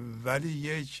 ولی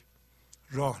یک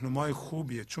راهنمای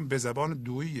خوبیه، چون به زبان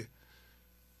دوییه.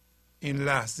 این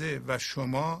لحظه و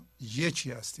شما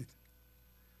یکی هستید.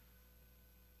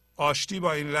 آشتی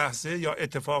با این لحظه یا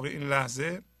اتفاق این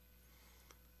لحظه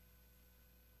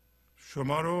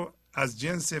شما رو از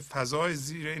جنس فضای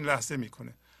زیر این لحظه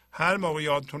میکنه. هر موقع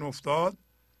یادتون افتاد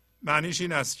معنیش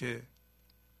این است که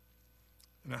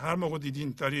هر موقع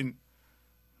دیدین دارین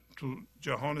تو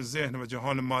جهان ذهن و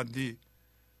جهان مادی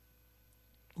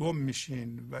گم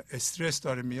میشین و استرس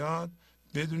داره میاد،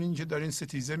 بدونین که دارین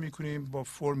ستیزه میکنین با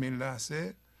فرم این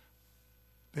لحظه.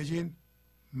 بگین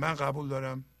من قبول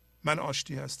دارم، من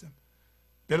آشتی هستم.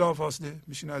 بلافاصله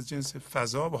میشین از جنس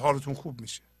فضا و حالتون خوب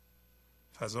میشه.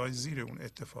 فضای زیر اون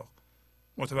اتفاق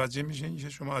متوجه میشین که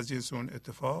شما از جنس اون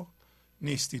اتفاق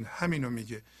نیستین. همینو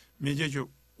میگه که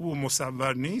او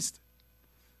مصور نیست،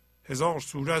 هزار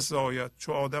صورت زاید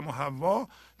چو آدم و حوا،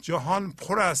 جهان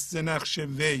پر است ز نقش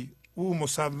وی او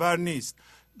مصور نیست.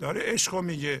 داره عشق رو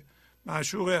میگه،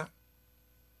 معشوق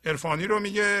عرفانی رو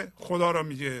میگه، خدا رو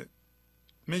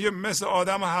میگه مثل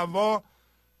آدم و حوا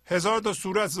هزار تا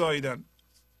صورت زاییدن.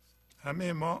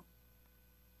 همه ما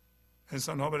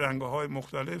انسان ها به رنگ های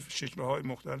مختلف، شکل های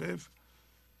مختلف،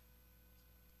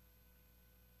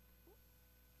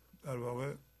 در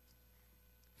واقع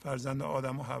فرزند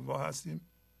آدم و حوا هستیم.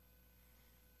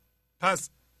 پس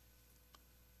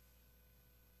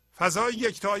فضای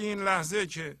یکتایی این لحظه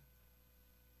که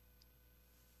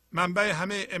منبع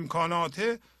همه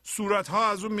امکاناته، صورت ها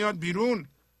از اون میاد بیرون،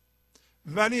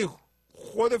 ولی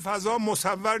خود فضا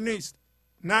مصور نیست،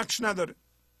 نقش نداره،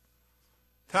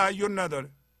 تعین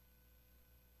نداره.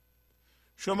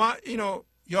 شما اینو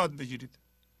یاد بگیرید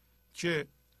که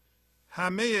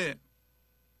همه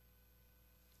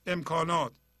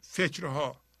امکانات،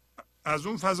 فکرها از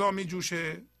اون فضا می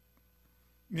جوشه،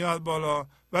 میاد بالا،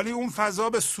 ولی اون فضا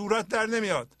به صورت در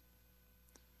نمیاد،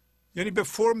 یعنی به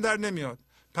فرم در نمیاد.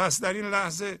 پس در این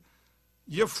لحظه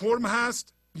یه فرم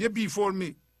هست، یه بی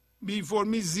فرمی. بی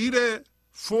فرمی زیر،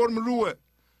 فرم روه.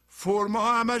 فرم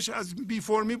ها همش از بی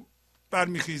فرمی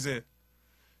برمیخیزه.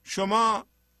 شما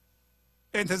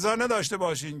انتظار نداشته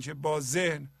باشین که با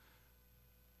ذهن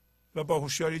و با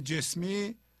هوشیاری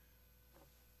جسمی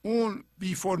اون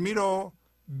بی فرمی رو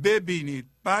ببینید،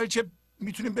 بلکه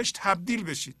میتونید بهش تبدیل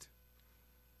بشید.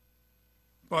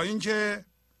 با اینکه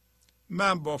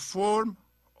من با فرم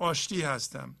آشتی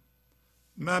هستم،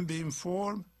 من به این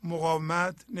فرم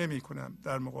مقاومت نمی کنم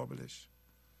در مقابلش.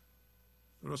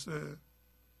 درسته؟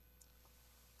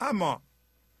 اما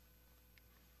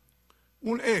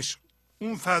اون عشق،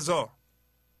 اون فضا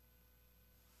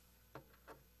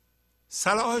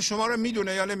صلاح شما رو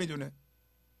میدونه یا نمیدونه؟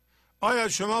 آیا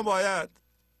شما باید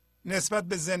نسبت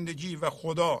به زندگی و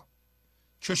خدا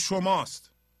که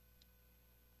شماست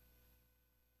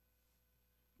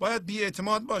باید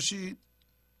بی‌اعتماد باشید؟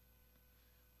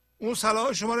 اون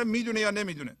صلاح شما رو میدونه یا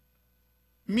نمیدونه؟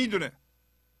 میدونه.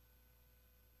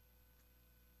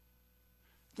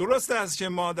 درست است که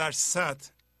ما در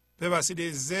سطح به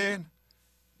وسیله ذهن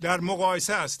در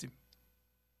مقایسه هستیم.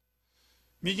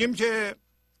 میگیم که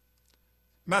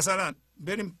مثلا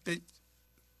بریم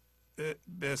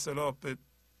به اصطلاح به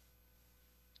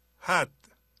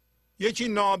حد، یکی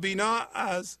نابینا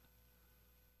از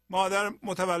مادر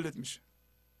متولد میشه،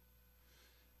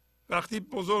 وقتی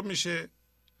بزرگ میشه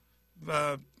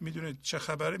و میدونه چه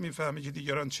خبره، میفهمه که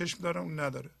دیگران چشم دارن اون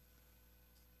نداره.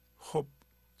 خب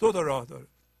دو تا راه داره.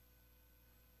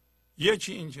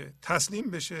 یکی این که تسلیم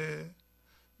بشه،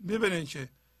 ببینید که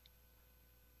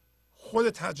خود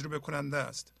تجربه کننده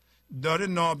است، داره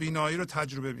نابینایی رو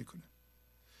تجربه میکنه.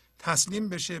 تسلیم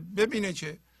بشه، ببینه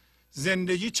که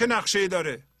زندگی چه نقشه‌ای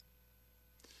داره.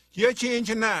 یکی این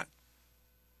که نه،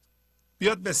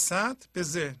 بیاد به سطح، به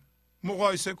ذهن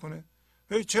مقایسه کنه.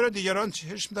 چرا دیگران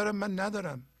چشم دارن من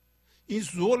ندارم؟ این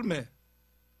ظلمه.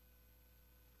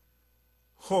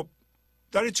 خب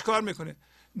داره چیکار میکنه؟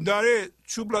 داره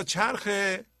چوب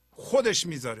چرخ خودش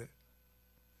میذاره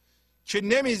که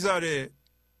نمیذاره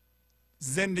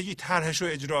زندگی طرحش رو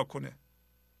اجرا کنه.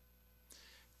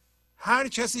 هر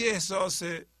کسی احساس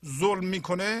ظلم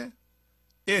میکنه،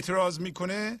 اعتراض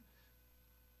میکنه،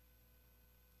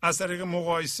 از طریق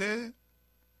مقایسه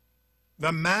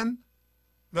و من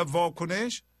و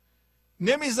واکنش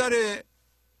نمیذاره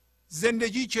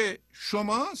زندگی که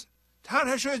شماست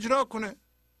طرحش رو اجرا کنه.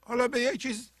 حالا به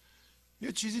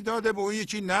یه چیزی داده، به اون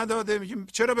یکی نداده. میگیم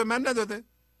چرا به من نداده؟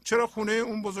 چرا خونه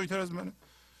اون بزرگتر از منه؟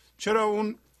 چرا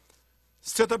اون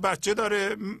 3 تا بچه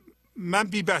داره، من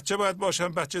بی بچه باید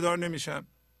باشم، بچه دار نمیشم؟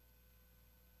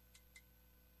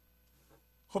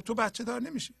 خب تو بچه دار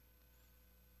نمیشی.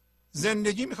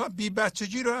 زندگی میخواد بی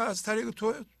بچگی رو از طریق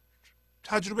تو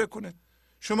تجربه کنه.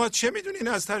 شما چه میدونین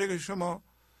از طریق شما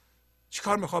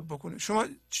چیکار میخواد بکنه؟ شما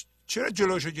چرا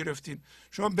جلوشو گرفتین؟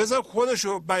 شما بذار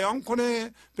خودشو بیان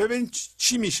کنه، ببین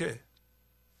چی میشه.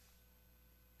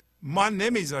 ما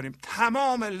نمیذاریم.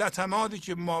 تمام لطماتی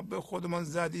که ما به خودمان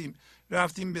زدیم،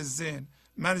 رفتیم به ذهن،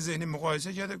 من ذهنی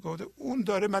مقایسه کرده، گفته اون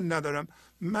داره من ندارم،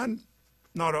 من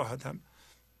ناراحتم،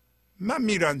 من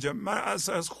میرنجم، من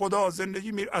از خدا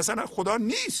زندگی اصلا خدا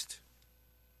نیست.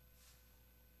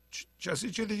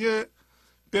 کسی که دیگه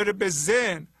بره به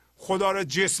ذهن خدا را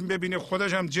جسم ببینه،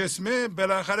 خودش هم جسمه،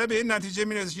 بالاخره به این نتیجه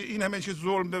میرسه که این همه که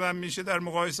ظلم به من میشه در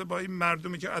مقایسه با این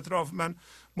مردمی که اطراف من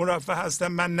مرفه هستن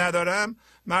من ندارم.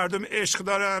 مردم عشق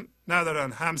دارن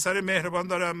ندارن، همسر مهربان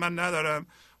دارن من ندارم،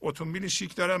 اتومبیل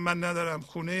شیک دارم من ندارم،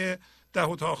 خونه 10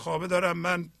 اتاق خوابه دارم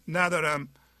من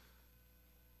ندارم،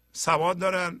 سواد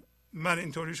دارن من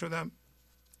اینطوری شدم،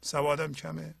 سوادم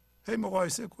کمه. هی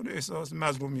مقایسه کنه، احساس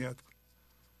مظلومیت کنه.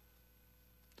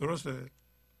 درسته؟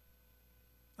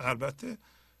 البته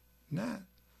نه.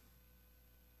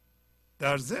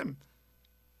 در ضمن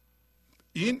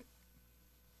این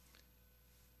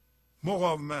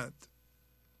مقاومت،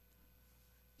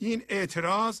 این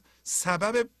اعتراض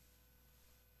سبب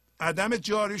عدم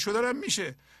جاری شدن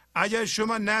میشه. اگر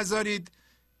شما نذارید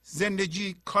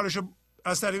زندگی کارشو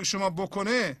از طریق شما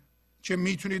بکنه که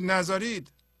میتونید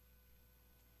نذارید،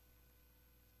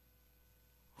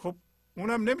 خب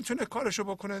اونم نمیتونه کارشو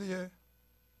بکنه دیگه.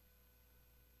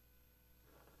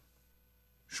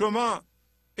 شما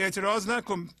اعتراض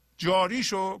نکن، جاری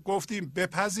شو. گفتیم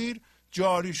بپذیر،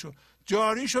 جاری شو.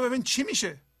 جاری شو ببین چی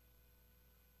میشه.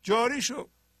 جاری شو.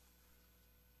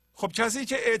 خب کسی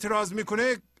که اعتراض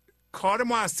میکنه کار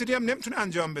موثری هم نمیتونه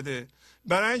انجام بده،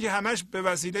 برای اینکه همش به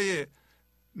وسیله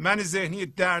من ذهنی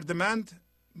دردمند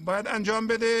باید انجام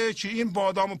بده که این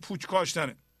بادام و پوچ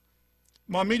کاشتنه.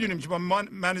 ما میدونیم که با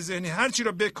من ذهنی هر چی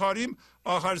رو بکاریم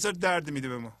آخر سر درد میده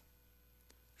به ما.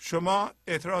 شما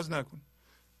اعتراض نکن،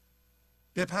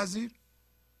 بپذیر،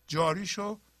 جاری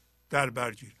شو، در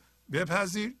برگیر.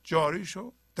 بپذیر، جاری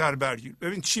شو، در برگیر.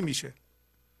 ببین چی میشه.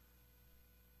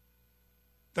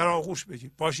 در آغوش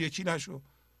بگیر، باش یکی نشو.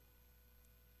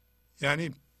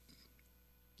 یعنی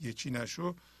یکی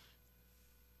نشو،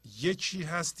 یکی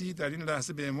هستی در این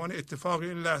لحظه، به عنوان اتفاق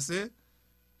این لحظه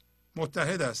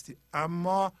متحد هستی،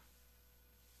 اما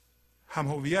هم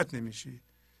هویت نمیشی،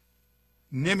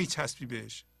 نمیچسبی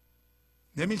بهش.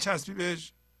 نمیچسبی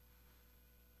بهش.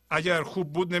 اگر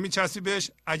خوب بود نمیچسبی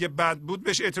بهش، اگه بد بود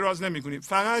بهش اعتراض نمیکنی،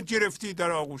 فقط گرفتی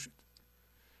در آغوشت.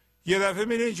 یه دفعه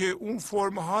میبینی که اون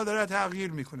فرم ها داره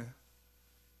تغییر میکنه.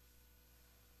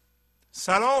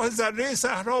 صلاح ذره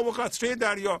صحرا و قطره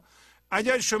دریا.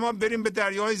 اگر شما بریم به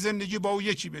دریای زندگی با او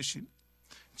یکی بشین،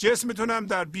 جسمتون هم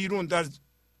در بیرون در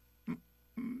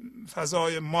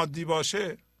فضای مادی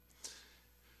باشه،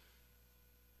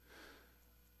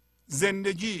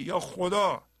 زندگی یا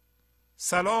خدا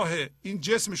صلاح این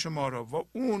جسم شما را و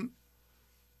اون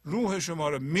روح شما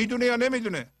را میدونه یا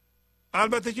نمیدونه؟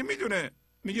 البته که میدونه.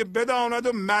 میگه بداند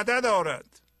و مدد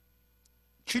آرد.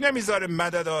 کی نمیذاره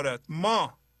مدد آرد؟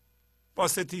 ما با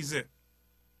ستیزه.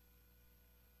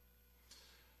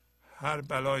 هر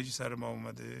بلایی سر ما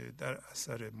اومده در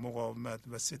اثر مقاومت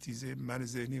و ستیزه من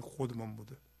ذهنی خودمون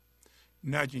بوده.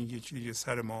 نگین یکی دیگه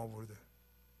سر ما آورده.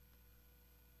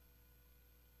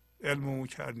 علم او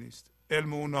کر نیست،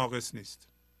 علم او ناقص نیست،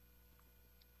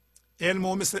 علم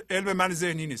او مثل علم من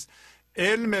ذهنی نیست.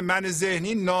 علم من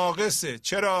ذهنی ناقصه.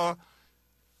 چرا؟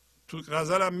 تو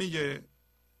غزلم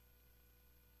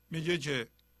میگه که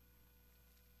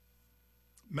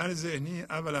من ذهنی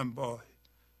اولا با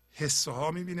حسه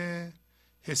ها میبینه،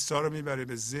 حسه ها رو میبره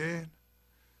به ذهن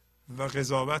و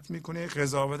قضاوت میکنه.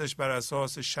 قضاوتش بر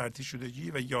اساس شرطی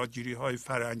شدگی و یادگیری های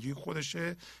فرهنگی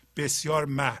خودشه، بسیار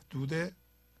محدوده.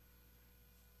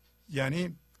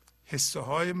 یعنی حسه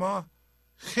های ما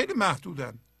خیلی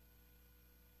محدودن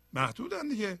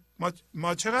دیگه.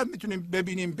 ما چقدر میتونیم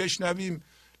ببینیم، بشنویم،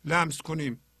 لمس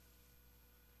کنیم؟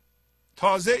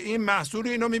 تازه این محصول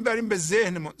اینو میبریم به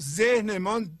ذهنمون.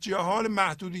 ذهنمون جهان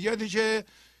محدودیتی که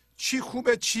چی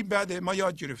خوبه چی بده ما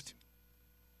یاد گرفتیم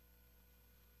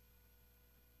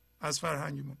از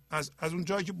فرهنگمون، از اون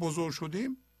جایی که بزرگ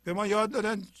شدیم به ما یاد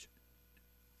دادن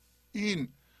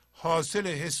این حاصل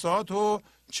حسات رو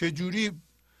چجوری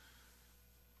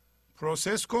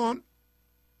پروسس کن،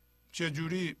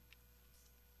 چجوری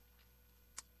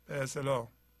به اصطلاح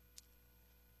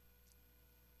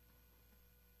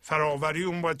فراوری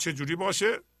اون باید چجوری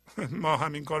باشه. ما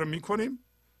همین کارو میکنیم،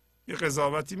 یه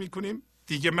قضاوتی میکنیم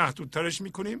دیگه، محدودترش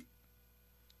میکنیم.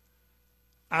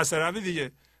 از طرف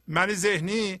دیگه من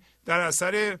ذهنی در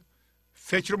اثر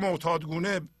فکر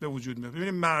معتادگونه به وجود میاد.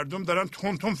 ببینید مردم دارن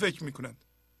تون فکر میکنن،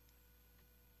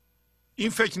 این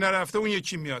فکر نرفته اون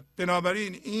یکی میاد.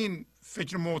 بنابراین این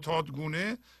فکر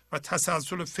معتادگونه و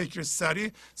تسلسل فکر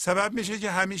سریع سبب میشه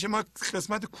که همیشه ما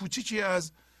قسمت کوچیکی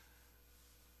از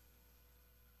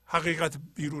حقیقت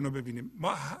بیرون رو ببینیم.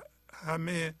 ما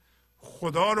همه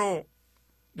خدا رو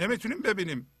نمیتونیم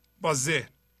ببینیم با ذهن،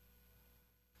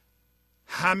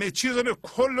 همه چیز رو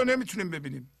کل رو نمیتونیم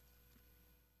ببینیم.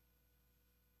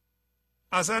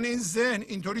 اصلا این ذهن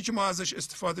اینطوری که ما ازش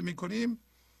استفاده میکنیم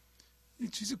این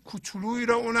چیز کوچولویی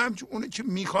رو اون که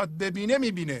میخواد ببینه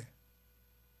میبینه.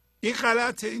 این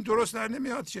غلطه، این درست در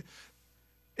نمیاد که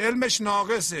علمش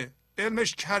ناقصه،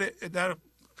 علمش کره. در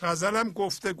غزل هم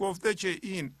گفته که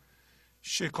این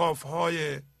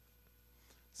شکافهای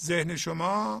ذهن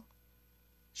شما،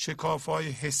 شکافهای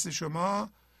حس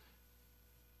شما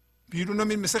بیرون رو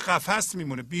مثل قفس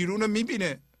میمونه، بیرون رو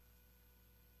میبینه.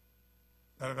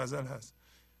 در غزل هست.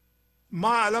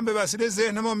 ما الان به وسیله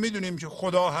ذهن ما میدونیم که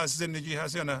خدا هست، زندگی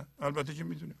هست یا نه؟ البته که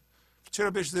میدونیم.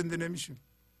 چرا بهش زنده نمیشیم؟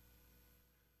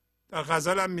 در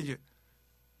غزل هم میگه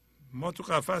ما تو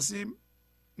قفسیم،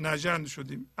 نژند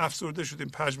شدیم، افسرده شدیم،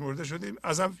 پژمرده شدیم،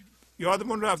 ازم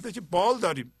یادمون رفته که بال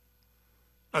داریم،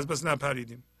 از بس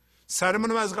نپریدیم، سرمون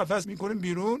رو از قفس میکنیم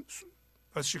بیرون،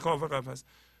 از شکاف قفس.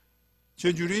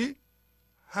 چجوری؟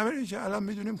 همین که الان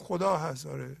میدونیم خدا هست،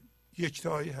 آره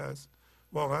یکتایی هست،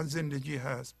 واقعا زندگی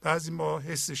هست. بعضی ما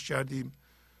حسش کردیم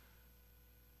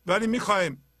ولی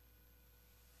میخوایم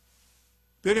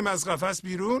بریم از قفس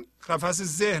بیرون، قفس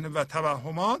ذهن و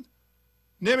توهمات،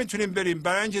 نمیتونیم بریم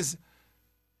برای اینکه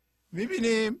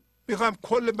میبینیم میخوایم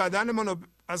کل بدنمون رو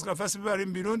از قفس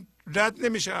ببریم بیرون، رد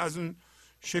نمیشه از اون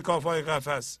شکافهای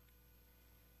قفس.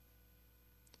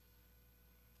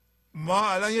 ما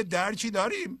الان یه درکی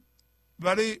داریم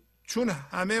ولی چون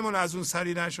همه من از اون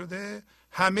سری نشده،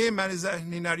 همه من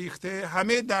ذهنی نریخته،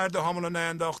 همه درد هامون رو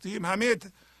نینداختیم، همه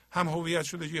هم هویت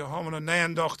شدگی هامون رو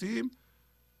نینداختیم،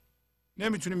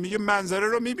 نمیتونیم. میگه منظره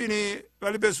رو میبینی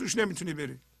ولی به سوش نمیتونی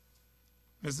بری،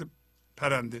 مثل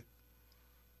پرنده.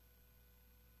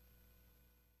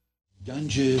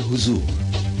 گنج حضور،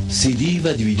 CD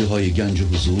و دیویدیوهای گنج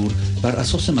حضور بر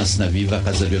اساس مثنوی و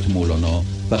غزلیات مولانا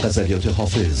و غزلیات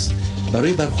حافظ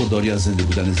برای برخورداری از زنده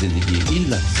بودن زندگی این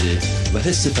لحظه و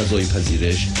حس فضای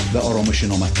پذیرش و آرامش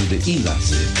نامحدود این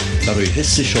لحظه، برای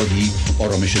حس شادی،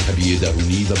 آرامش طبیعی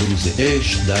درونی و بروز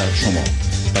عشق در شما،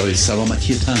 برای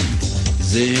سلامتی تن،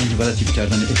 ذهن و لطیف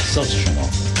کردن احساس شما،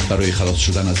 برای خلاص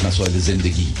شدن از مسائل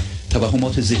زندگی،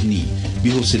 توهمات ذهنی،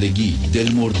 بی‌حوصلگی،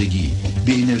 دلمردگی،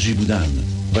 بی انرژی بودن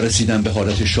و رسیدن به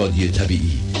حالت شادی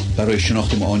طبیعی، برای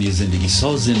شناخت معانی زندگی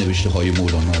ساز نوشته های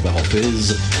مولانا و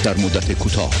حافظ در مدت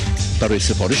کوتاه. برای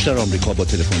سفارش در آمریکا با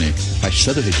تلفن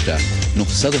 818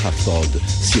 970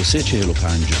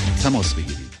 3345 تماس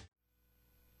بگیرید.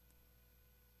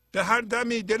 به هر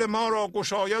دمی دل ما را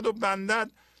گشاید و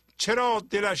بندد، چرا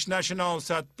دلش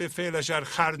نشناسد به فعلش ار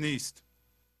خر نیست.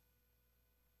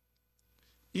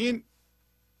 این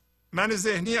من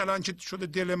ذهنی الان که شده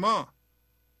دل ما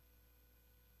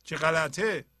که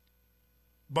غلطه،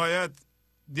 باید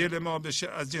دل ما بشه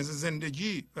از جنس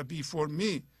زندگی و بی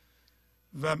فرمی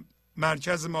و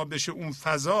مرکز ما بشه اون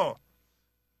فضا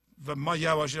و ما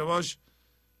یواش یواش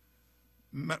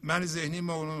من ذهنی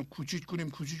ما اونو کوچیک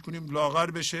کنیم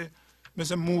لاغر بشه،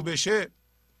 مثل مو بشه.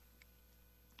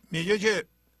 میگه که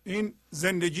این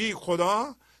زندگی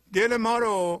خدا دل ما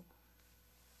رو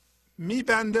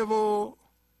میبنده و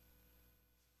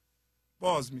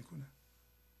باز میکنه،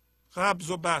 قبض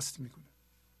و بست میکنه.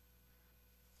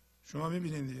 شما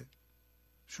میبینید دیگه،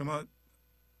 شما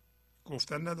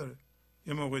گفتن نداره.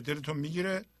 یه موقع دلتون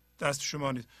میگیره، دست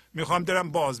شما نیست. میخوام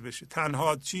دلم باز بشه.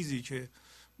 تنها چیزی که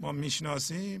ما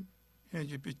میشناسیم اینه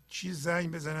که به چیز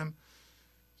زنگ بزنم،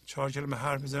 4 کلمه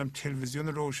حرف بزنم، تلویزیون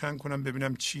رو روشن کنم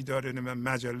ببینم چی داره، من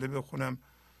مجله بخونم.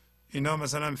 اینا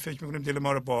مثلا فکر میکنیم دل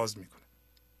ما رو باز میکنه.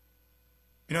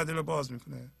 اینا دل رو باز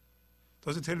میکنه.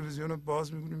 تازه تلویزیون رو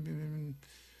باز میکنیم ببینیم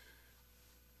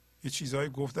یه چیزهایی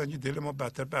گفتن که دل ما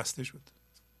بدتر بسته شد.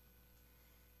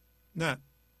 نه،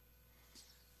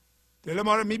 دل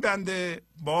ما رو میبنده،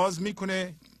 باز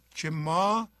میکنه که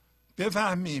ما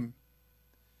بفهمیم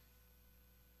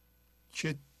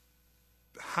که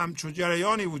همچون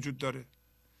جریانی وجود داره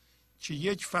که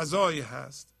یک فضایی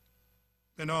هست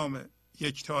به نام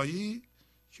یکتایی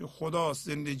که خداست،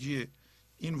 زندگی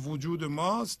این وجود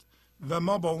ماست و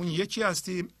ما با اون یکی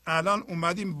هستیم. الان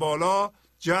اومدیم بالا،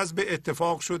 جذب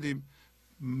اتفاق شدیم،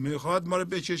 میخواد ما رو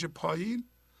بکشه پایین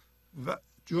و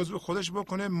جزء خودش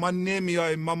بکنه. ما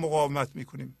نمیاییم، ما مقاومت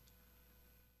میکنیم.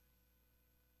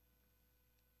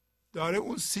 داره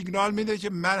اون سیگنال میده که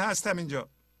من هستم اینجا،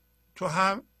 تو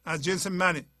هم از جنس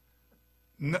منی.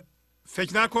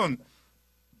 فکر نکن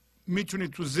میتونی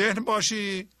تو ذهن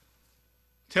باشی،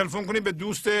 تلفن کنی به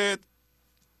دوستت،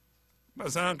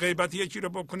 مثلا غیبت یکی رو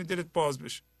بکنی دلت باز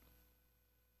بشه.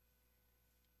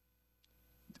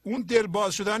 اون دل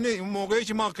باز شدن نه. اون موقعی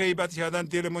که ما غیبت کردن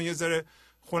دلمون یه ذره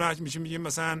خنک میشه، میگیم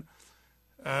مثلا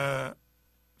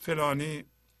فلانی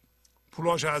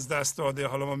پولاش از دست داده،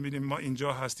 حالا ما میبینیم ما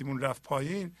اینجا هستیم اون رفت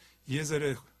پایین، یه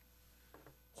ذره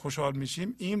خوشحال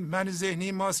میشیم. این من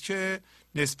ذهنی ماست که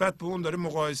نسبت به اون داره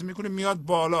مقایسه میکنه، میاد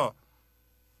بالا،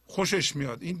 خوشش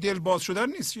میاد. این دل باز شدن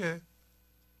نیست که،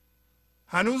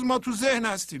 هنوز ما تو ذهن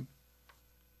هستیم.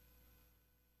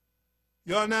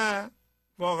 یا نه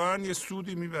واقعا یه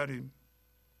سودی میبریم،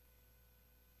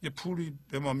 یه پولی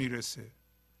به ما میرسه،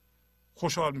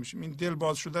 خوشحال میشیم. این دل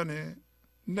باز شدنه؟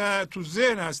 نه، تو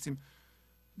ذهن هستیم.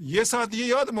 یه ساعت دیگه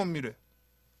یادمون میره.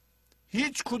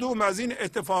 هیچ کدوم از این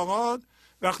اتفاقات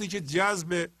وقتی که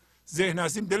جذب ذهن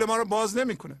هستیم دل ما رو باز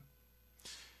نمیکنه.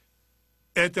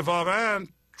 اتفاقا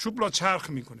چوب را چرخ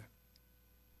میکنه.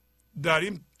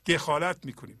 داریم دخالت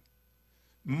میکنیم.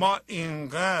 ما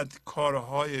اینقدر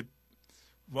کارهای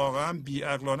واقعا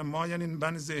بی‌عقلانه، ما یعنی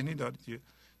من ذهنی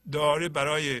داره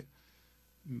برای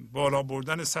بالا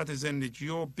بردن سطح زندگی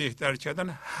و بهتر کردن،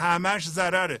 همش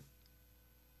ضرره.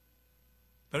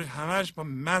 برای همش با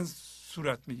من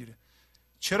صورت میگیره.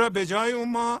 چرا به جای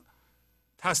اون ما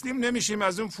تسلیم نمیشیم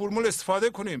از اون فرمول استفاده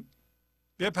کنیم؟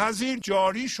 بپذیر،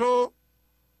 جاری شو،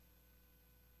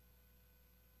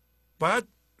 باید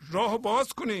راهو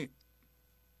باز کنی.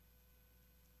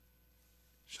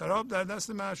 شراب در دست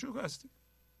معشوق هستی،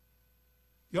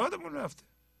 یادمون رفته.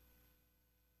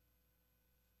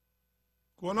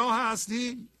 گناه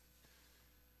اصلی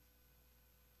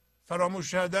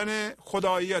فراموش کردن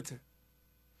خداییته.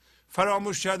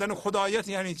 فراموش کردن خداییت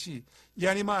یعنی چی؟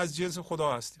 یعنی ما از جنس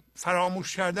خدا هستیم.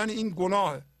 فراموش کردن این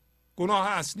گناهه، گناه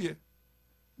اصلیه.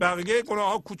 بقیه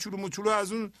گناه ها کوچولو موچولو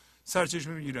از اون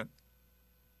سرچشمه میگیرن.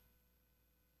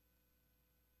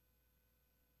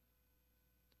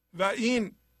 و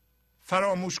این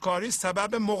فراموشکاری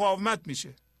سبب مقاومت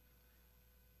میشه.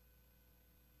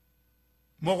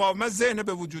 مقاومت ذهن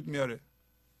به وجود میاره.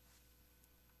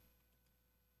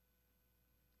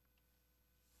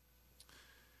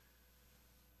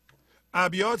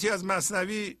 ابیاتی از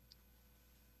مثنوی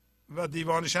و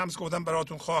دیوان شمس گفتم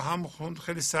براتون خواهم خوند.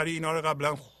 خیلی سریع اینا رو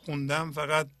قبلا خوندم،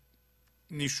 فقط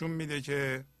نشون میده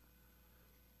که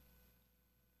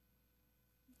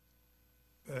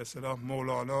به اصطلاح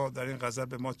مولانا در این غزل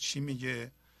به ما چی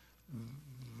میگه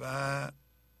و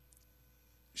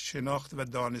شناخت و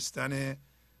دانستن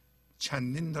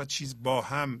چندین تا چیز با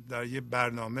هم در یه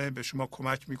برنامه به شما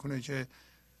کمک میکنه که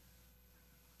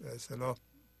به اصطلاح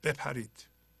بپرید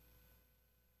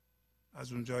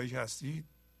از اون جایی که هستید،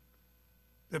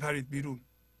 بپرید بیرون.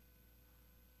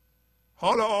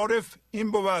 حال عارف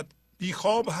این بود بی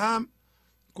خواب هم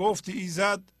گفت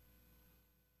ایزد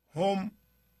هم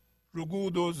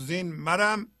رگود و زین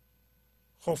مرم،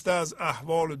 خفته از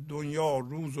احوال دنیا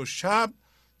روز و شب،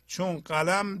 چون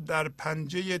قلم در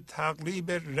پنجه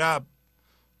تقلیب رب،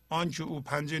 آنچه او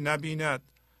پنجه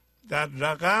نبیند در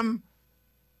رقم،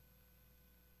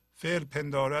 فعل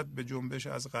پندارد به جنبش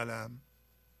از قلم.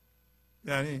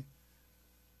 یعنی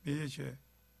میگه که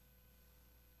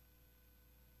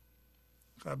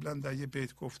قبلا در یه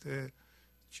بیت گفته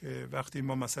که وقتی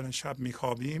ما مثلا شب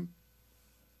میخوابیم،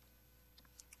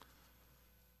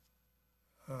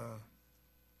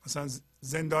 مثلا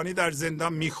زندانی در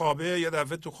زندان میخوابه، یه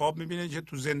دفعه تو خواب میبینه که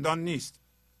تو زندان نیست.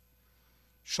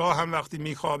 شاه هم وقتی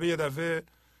میخوابه یه دفعه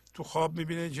تو خواب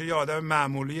میبینه که یه آدم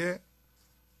معمولیه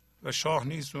و شاه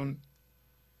نیست، اون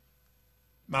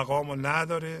مقام رو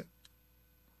نداره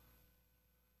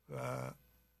و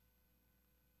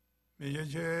میگه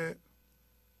که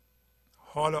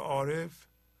حال عارف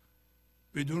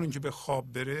بدون اینکه به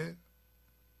خواب بره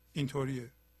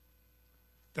اینطوریه.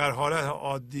 در حالت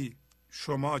عادی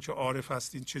شما که عارف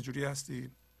هستین چجوری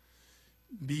هستین؟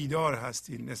 بیدار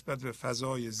هستین نسبت به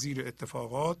فضای زیر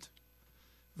اتفاقات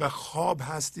و خواب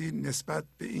هستین نسبت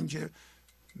به اینکه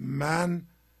من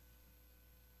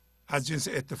از جنس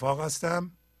اتفاق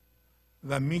هستم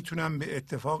و میتونم به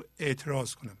اتفاق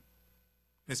اعتراض کنم.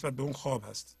 نسبت به اون خواب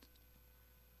هستید.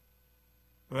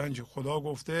 و اینکه خدا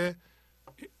گفته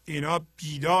اینا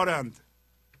بیدارند،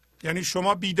 یعنی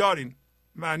شما بیدارین.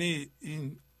 معنی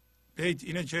این بیت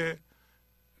اینه که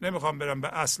نمیخوام برم به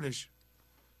اصلش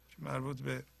که مربوط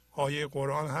به آیه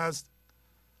قرآن هست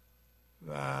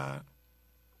و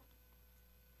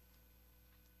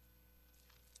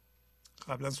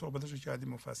قبلا صحبتش رو کردیم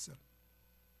مفصل.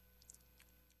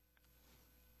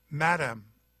 مرم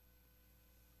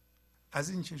از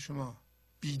این که شما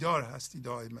بیدار هستی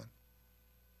دائما،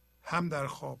 هم در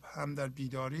خواب هم در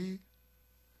بیداری،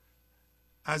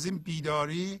 از این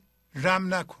بیداری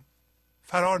رم نکن،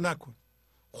 فرار نکن،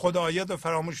 خداییت رو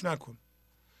فراموش نکن.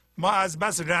 ما از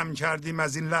بس رم کردیم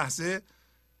از این لحظه.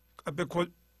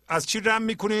 از چی رم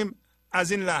میکنیم؟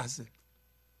 از این لحظه.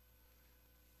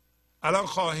 الان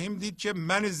خواهیم دید که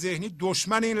من ذهنی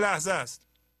دشمن این لحظه است.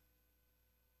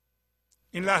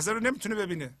 این لحظه رو نمیتونه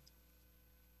ببینه.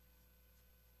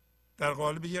 در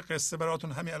قالب یه قصه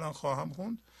براتون همین الان خواهم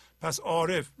خوند. پس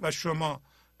عارف و شما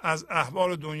از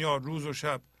احوال دنیا روز و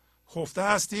شب خفته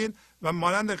هستین و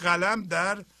مانند قلم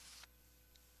در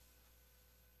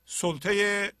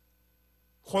سلطه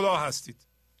خدا هستید.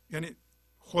 یعنی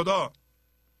خدا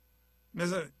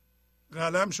مثل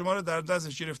قلم شما رو در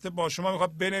دستش گرفته، با شما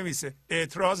میخواد بنویسه.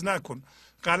 اعتراض نکن.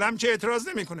 قلم که اعتراض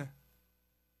نمیکنه.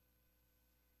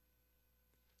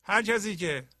 هر کسی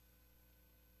که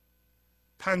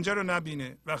پنجه رو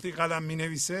نبینه وقتی قلم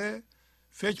مینویسه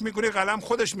فکر میکنه قلم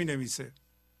خودش مینویسه.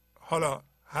 حالا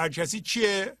هر کسی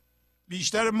چیه؟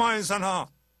 بیشتر ما انسان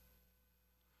ها.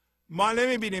 ما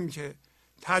نمیبینیم که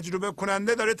تجربه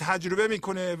کننده داره تجربه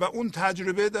میکنه و اون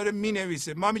تجربه داره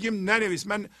مینویسه. ما میگیم ننویس.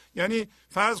 من یعنی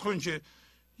فرض کن که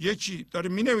یکی داره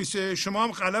مینویسه، شما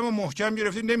هم قلم رو محکم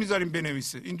گرفتید نمیذاریم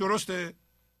بنویسه. این درسته؟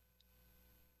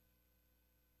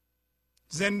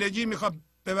 زندگی میخواد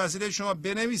به وسیله شما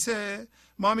بنویسه.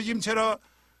 ما میگیم چرا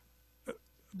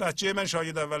بچه من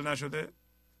شاگرد اول نشده؟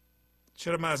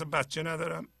 چرا من اصلا بچه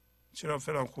ندارم؟ چرا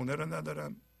فلان خونه رو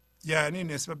ندارم؟ یعنی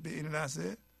نسبت به این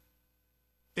لحظه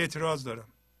اعتراض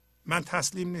دارم. من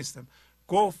تسلیم نیستم.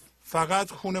 گفت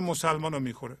فقط خون مسلمان رو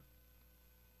میخوره.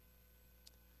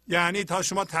 یعنی تا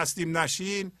شما تسلیم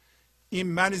نشین این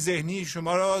من ذهنی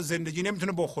شما را زندگی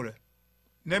نمیتونه بخوره،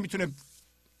 نمیتونه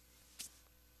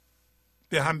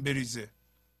به هم بریزه.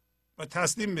 و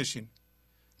تسلیم بشین.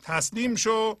 تسلیم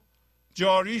شو،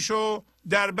 جاری شو،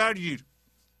 در بر گیر.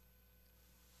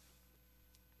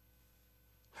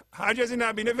 هر کسی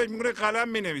نبینه فکر میکنه قلم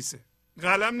مینویسه.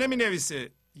 قلم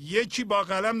نمینویسه. یکی با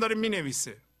قلم داره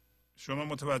مینویسه. شما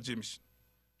متوجه میشین.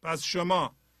 پس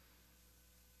شما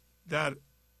در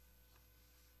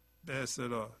به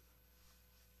اصطلاح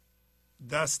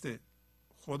دست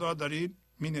خدا دارین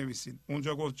مینویسین.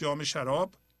 اونجا گفت جام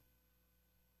شراب.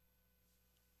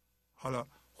 حالا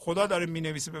خدا داره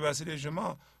مینویسه به وسیله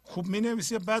شما. خوب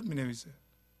مینویسه یا بد مینویسه؟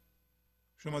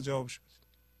 شما جوابش بدید.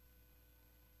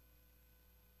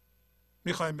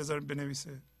 میخوایم بذاریم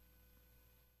بنویسه؟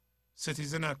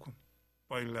 ستیزه نکن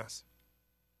با این لحظه.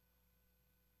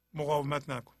 مقاومت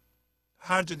نکن.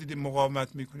 هر جا دیدی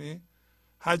مقاومت میکنی،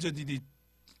 هر جا دیدی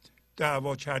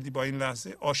دعوا کردی با این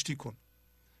لحظه، آشتی کن.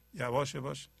 یواش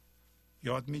یواش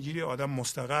یاد میگیری، آدم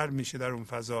مستقر میشه در اون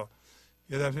فضا.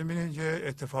 یه دفعه میبینید که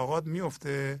اتفاقات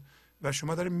میفته و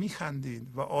شما دارید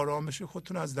میخندین و آرامش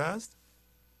خودتون از دست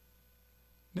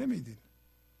نمیدین.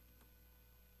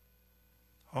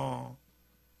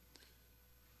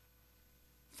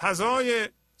 فضای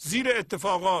زیر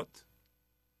اتفاقات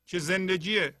که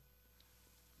زندگیه.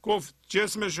 گفت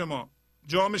جسم شما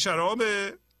جام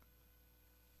شرابه،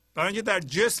 برای اینکه در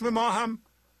جسم ما هم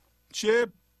چه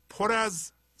پر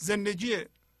از زندگیه،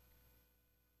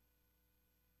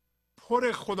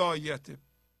 پر خداییته،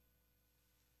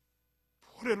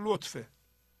 پر لطفه،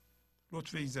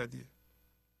 لطف ایزدیه.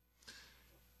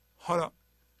 حالا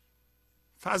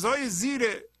فضای زیر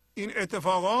این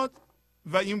اتفاقات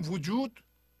و این وجود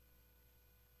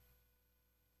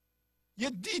یه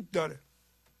دید داره.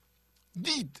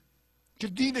 دید که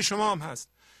دید شما هم هست.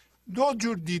 دو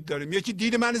جور دید داریم. یکی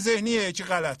دید من ذهنیه، یکی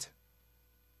غلط.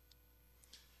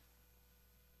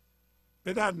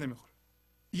 به درد نمیخوره.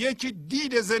 یکی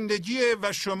دید زندگیه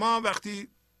و شما وقتی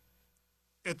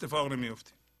اتفاق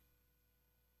نمیفتی.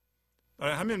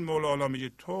 برای همین مولانا میگه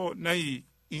تو نه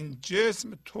این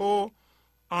جسم، تو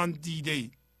آن دیده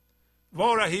ای.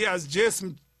 وارهی از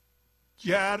جسم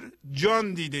گر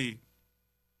جان دیده ای.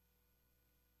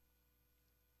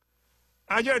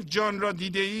 اگر جان را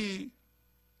دیده ای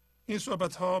این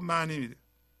صحبت ها معنی میده.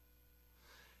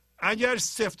 اگر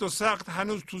سفت و سخت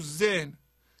هنوز تو ذهن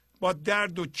با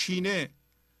درد و کینه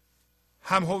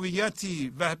هم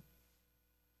هویتی و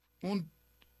اون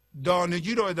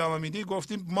دانگی رو ادامه میدی،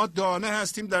 گفتیم ما دانه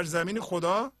هستیم در زمین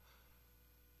خدا.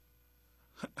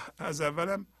 از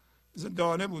اولم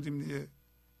دانه بودیم دیگه،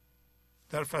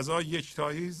 در فضای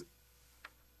یکتایی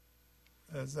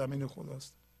زمین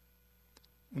خداست.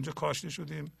 اونجا کاشته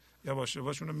شدیم، یواش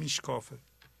یواش اونو میشکافه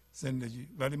زندگی،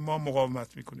 ولی ما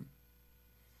مقاومت میکنیم.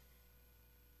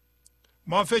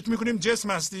 ما فکر میکنیم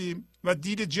جسم هستیم و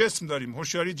دید جسم داریم،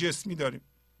 هوشیاری جسمی داریم.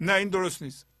 نه، این درست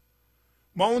نیست.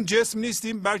 ما اون جسم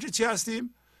نیستیم، بلکه چی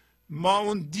هستیم؟ ما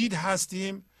اون دید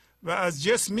هستیم و از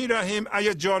جسم میرهیم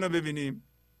اگر جانو ببینیم.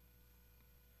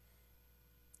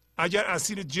 اگر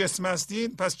اسیر جسم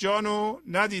هستید پس جانو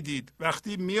ندیدید.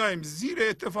 وقتی میایم زیر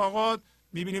اتفاقات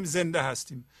میبینیم زنده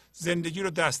هستیم. زندگی رو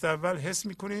دست اول حس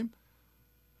میکنیم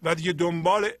و دیگه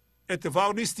دنبال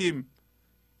اتفاق نیستیم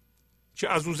که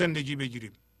از او زندگی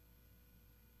بگیریم.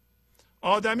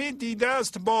 آدمی دیده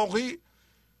است باقی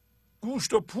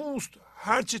گوشت و پوست،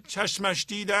 هرچه چشمش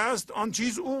دیده است آن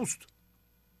چیز اوست.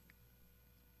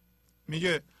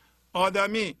 میگه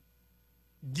آدمی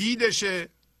دیدشه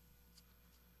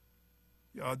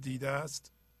یا دیده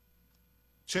است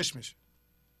چشمشه،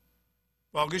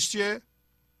 باقیش چیه؟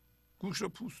 گوشت و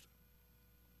پوست.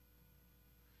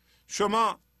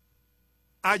 شما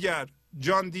اگر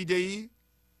جان دیده ای،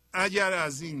 اگر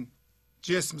از این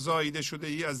جسم زاییده شده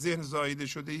ای، از ذهن زاییده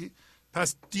شده ای،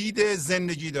 پس دید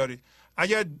زندگی داری.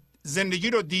 اگر زندگی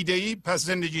رو دیده ای پس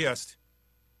زندگی هستی،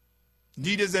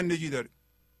 دید زندگی داری.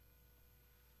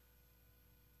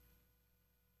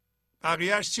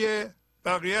 بقیهش چیه؟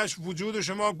 بقیهش وجود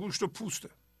شما گوشت و پوسته.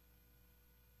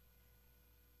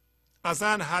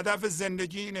 اصلا هدف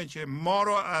زندگی اینه که ما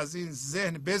رو از این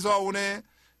ذهن بزاونه،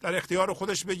 در اختیار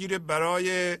خودش بگیره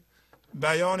برای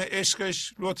بیان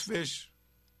عشقش، لطفش،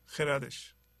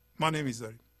 خردش. ما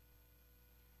نمیذاریم.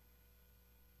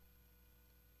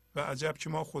 و عجب که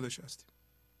ما خودش هستیم.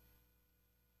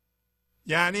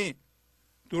 یعنی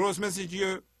درست مثل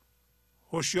که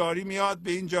هوشیاری میاد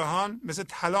به این جهان، مثل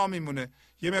طلا میمونه،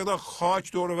 یه مقدار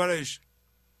خاک دور و برش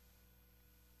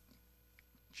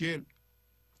گل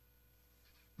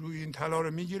روی این طلا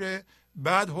رو میگیره،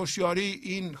 بعد هوشیاری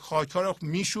این خاک ها رو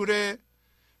میشوره.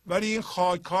 ولی این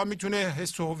خاک ها میتونه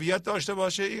حس و هویت داشته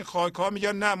باشه. این خاک ها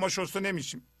میگن نه ما شسته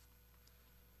نمیشیم،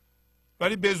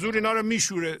 ولی به زور اینا رو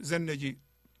میشوره زندگی.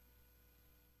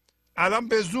 الان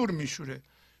به زور میشوره.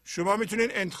 شما میتونین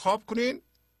انتخاب کنین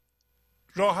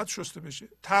راحت شسته بشه.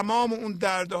 تمام اون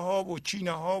دردها و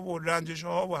کینه ها و رنجش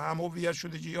ها و هم هویت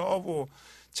شدگی ها و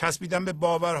چسبیدن به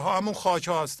باورها همون خاک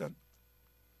ها هستن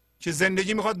که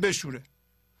زندگی میخواد بشوره.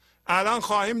 الان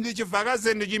خواهیم دید که فقط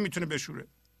زندگی میتونه بشوره.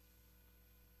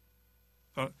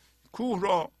 کوه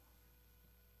را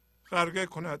غرقه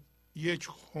کند یک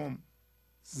خم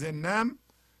زنم،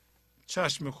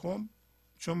 چشم خم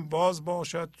چون باز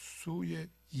باشد سوی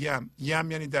یم.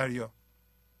 یم یعنی دریا،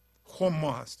 خم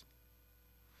ما هست.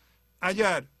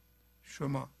 اگر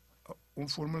شما اون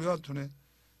فرمول یادتونه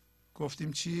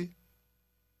گفتیم چی؟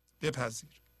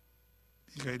 بپذیر،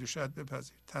 بی غیر شد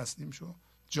بپذیر، تسلیم شو،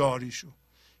 جاری شو.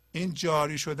 این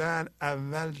جاری شدن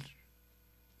اول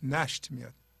نشت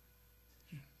میاد،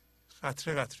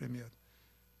 قطره قطره میاد،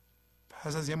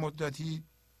 پس از یه مدتی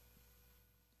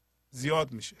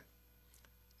زیاد میشه،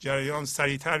 جریان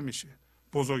سریعتر میشه،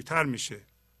 بزرگتر میشه.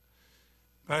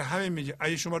 برای همین میگه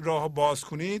اگه شما راه باز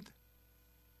کنید،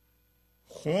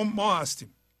 خم ما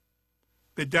هستیم،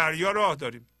 به دریا راه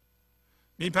داریم.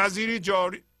 میپذیری،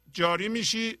 جاری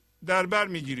میشی، دربر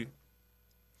میگیری.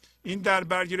 این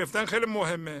دربر گرفتن خیلی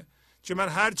مهمه که من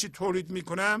هرچی تولید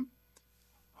میکنم،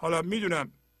 حالا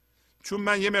میدونم چون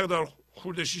من یه مقدار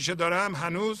خورده شیشه دارم،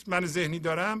 هنوز من ذهنی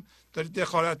دارم، داری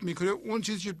دخالت میکنه. اون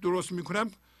چیزی که درست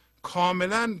میکنم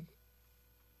کاملا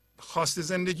خواست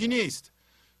زندگی نیست،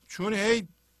 چون هی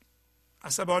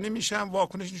عصبانی میشم،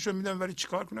 واکنش نشون میدم، ولی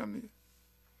چیکار کنم دیگه؟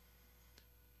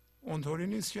 اونطوری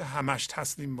نیست که همش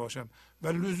تسلیم باشم و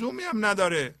لزومی هم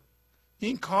نداره.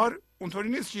 این کار اونطوری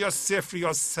نیست که یا 0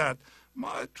 یا 100.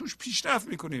 ما توش پیشرفت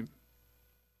میکنیم.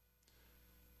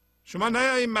 شما نه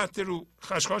این متن رو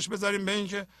خشخاش بذاریم به این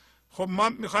که خب ما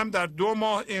میخوایم در 2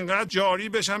 ماه اینقدر جاری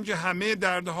بشم که همه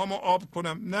دردهامو آب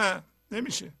کنم. نه،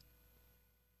 نمیشه.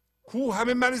 کوه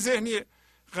همه من ذهنیه،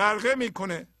 غرقه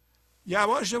میکنه،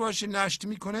 یواش یواش نشت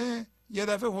میکنه، یه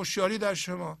دفعه هوشیاری در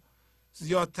شما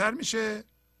زیادتر میشه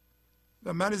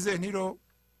و من ذهنی رو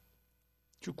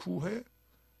که کوه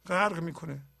غرق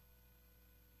میکنه.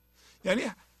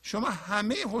 یعنی شما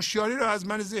همه هوشیاری رو از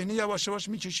من ذهنی یواش یواش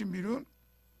میکشین بیرون.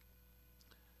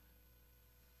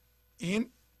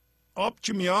 این آب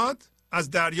که میاد از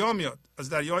دریا میاد، از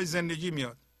دریای زندگی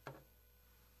میاد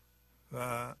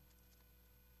و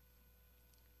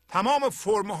تمام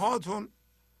فرمهاتون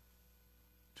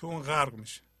تو اون غرق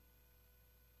میشه.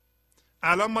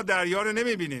 الان ما دریا رو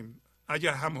نمیبینیم.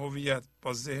 اگر هم هویت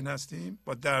با ذهن هستیم،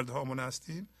 با دردهامون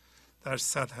هستیم، در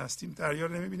سطح هستیم، دریا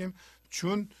رو نمیبینیم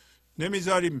چون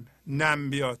نمیذاریم نم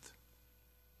بیاد.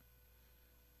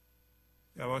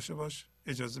 یواش یواش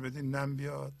اجازه بدین نم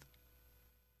بیاد،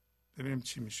 ببینیم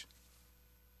چی میشه.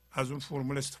 از اون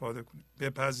فرمول استفاده کنیم.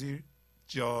 بپذیر،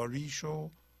 جاری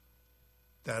شو،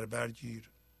 در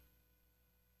برگیر.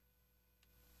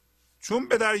 چون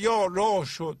به دریا راه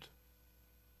شد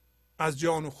از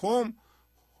جان خم،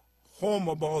 خم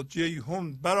و با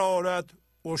جیهون برآرد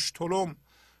اشتلم.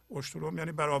 اشتلم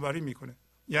یعنی برابری میکنه.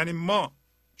 یعنی ما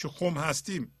که خم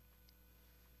هستیم،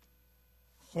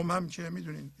 خم هم که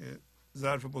میدونین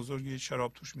ظرف بزرگی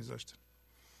شراب توش میذاشتن،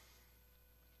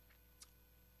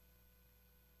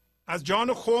 از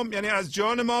جان خم یعنی از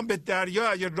جان ما به دریا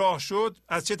اگر راه شد،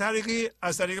 از چه طریقی؟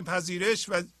 از طریق پذیرش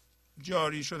و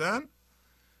جاری شدن.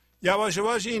 یواش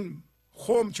یواش این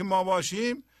خم که ما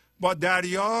باشیم با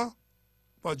دریا،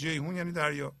 با جیهون یعنی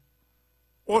دریا،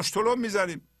 اشتلم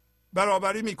میذاریم،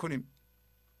 برابری میکنیم.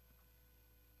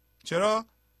 چرا؟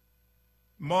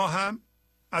 ما هم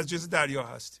از جنس دریا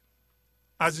هستیم.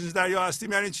 از جنس دریا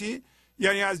هستیم یعنی چی؟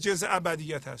 یعنی از جنس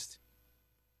ابدیت هستیم،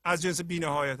 از جنس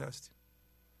بی‌نهایت هستیم.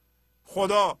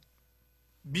 خدا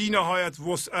بی‌نهایت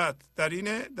وسعت در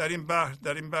اینه، در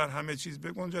این بحر همه چیز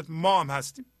بگنجد. ما هم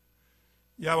هستیم.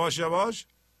 یواش یواش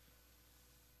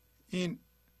این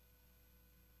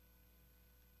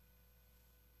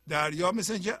دریا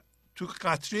مثل اینکه تو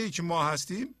قطره‌ای که ما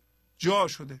هستیم جا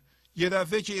شده. یه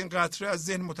دفعه که این قطره از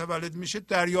ذهن متولد میشه،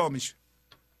 دریا میشه،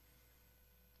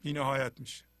 بی‌نهایت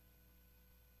میشه.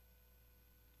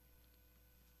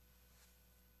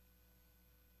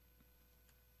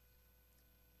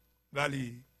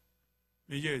 ولی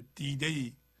میگه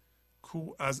دیده‌ای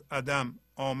کو از عدم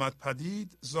آمد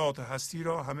پدید، ذات هستی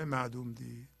را همه معدوم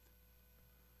دید.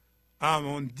 اما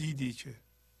اون دیدی که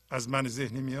از من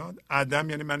ذهنی میاد، عدم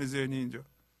یعنی من ذهنی. اینجا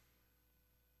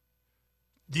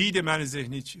دید من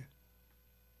ذهنی چیه؟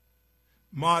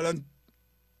 ما الان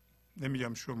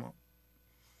نمیگم شما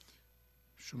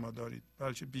دارید،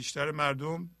 بلکه بیشتر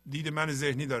مردم دید من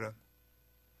ذهنی دارن.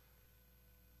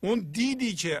 اون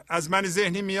دیدی که از من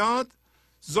ذهنی میاد،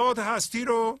 ذات هستی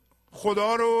رو،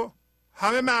 خدا رو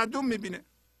همه معدوم میبینه،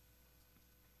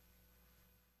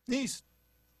 نیست،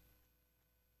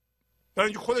 برای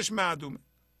اینکه خودش معدومه.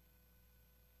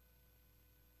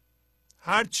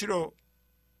 هر چی رو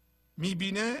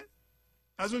میبینه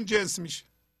از اون جنس میشه.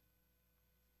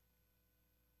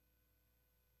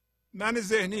 من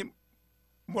ذهنی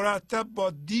مرتب با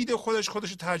دید خودش رو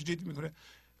تجدید میکنه.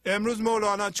 امروز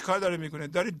مولانا چیکار داره میکنه؟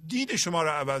 داره دید شما رو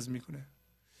عوض میکنه.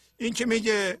 این که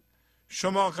میگه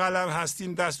شما قلم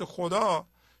هستین دست خدا،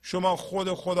 شما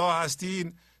خود خدا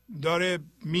هستین، داره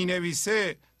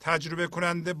مینویسه، تجربه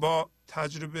کننده با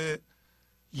تجربه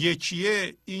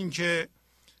یکیه. این که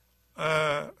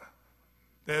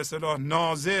به اصطلاح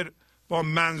ناظر با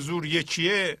منظور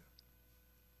یکیه،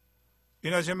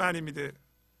 اینا چه معنی میده؟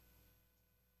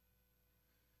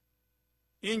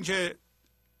 این که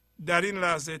در این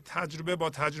لحظه تجربه با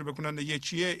تجربه کننده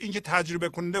یکیه، این که تجربه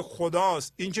کننده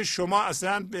خداست، این که شما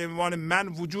اصلا به عنوان من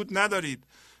وجود ندارید،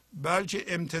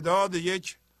 بلکه امتداد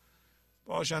یک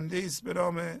باشنده است به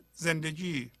نام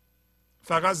زندگی.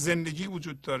 فقط زندگی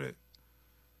وجود داره،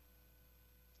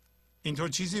 اینطور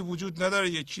چیزی وجود نداره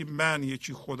یکی من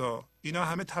یکی خدا. اینا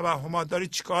همه توهمات. داری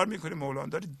چیکار میکنه مولانا؟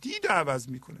 داره دید عوض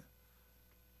میکنه.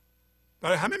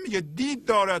 برای همه میگه دید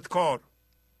دارد کار.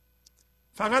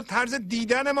 فقط طرز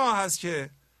دیدن ما هست که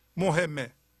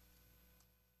مهمه،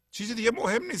 چیزی دیگه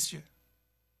مهم نیست. که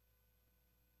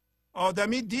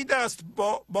آدمی دید است،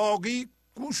 باقی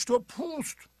گوشت و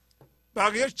پوست،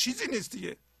 بقیه چیزی نیست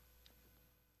دیگه.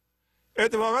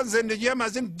 اتفاقا زندگی هم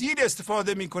از این دید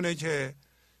استفاده میکنه که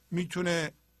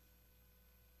میتونه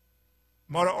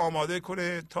ما رو آماده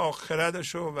کنه تا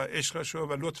خردشو و عشقشو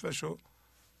و لطفشو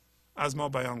از ما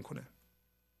بیان کنه.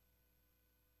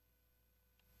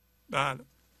 بله.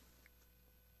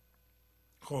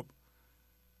 خب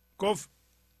گفت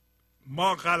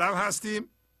ما قلم هستیم،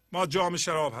 ما جام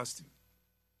شراب هستیم.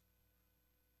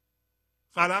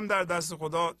 قلم در دست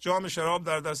خدا، جام شراب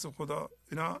در دست خدا،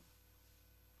 اینا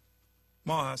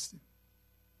ما هستیم.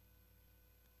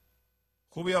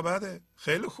 خوبه یا بده؟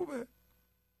 خیلی خوبه.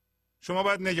 شما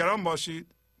باید نگران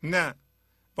باشید؟ نه.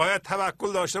 باید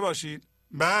توکل داشته باشید؟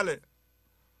 بله.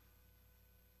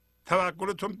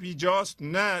 توکلتون بیجاست؟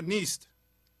 نه، نیست.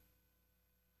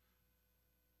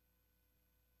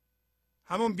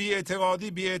 همون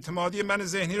بی‌اعتقادی، بی‌اعتمادی من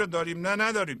ذهنی رو داریم؟ نه،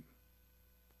 نداریم.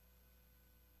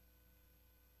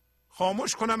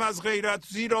 خاموش کنم از غیرت،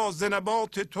 زیرا ز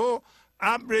نبات تو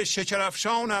ابر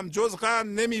شکرافشانم، جز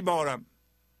قند نمیبارم.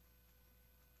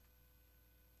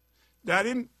 در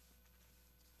این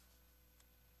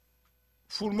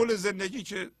فرمول زندگی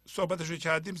که صحبتش رو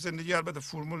کردیم، زندگی البته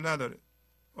فرمول نداره،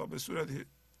 به صورت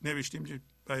نوشتیم که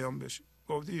بیان بشه.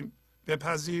 گفتیم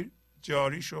بپذیر،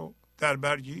 جاری شو، در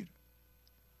برگیر.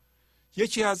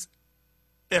 یکی از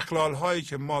اخلال هایی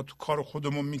که ما تو کار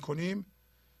خودمون میکنیم،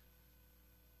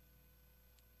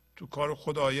 تو کار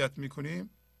خداییت میکنیم،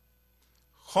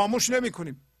 خاموش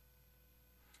نمیکنیم.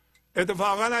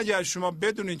 اتفاقا اگر شما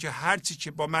بدونید که هرچی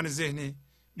که با من ذهنی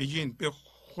میگین به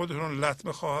خودتون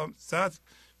لطمه خواهم زد،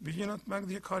 بگین من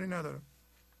دیگه کاری ندارم.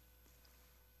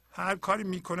 هر کاری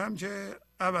میکنم که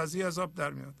عوضی از آب در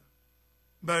میاد.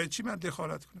 برای چی من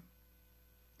دخالت کنم؟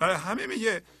 برای همه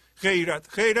میگه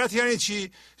غیرت. غیرت یعنی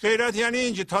چی؟ غیرت یعنی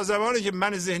اینکه تا زمانی که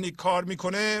من ذهنی کار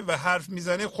میکنه و حرف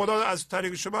میزنه، خدا از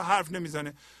طریق شما حرف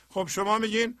نمیزنه. خب شما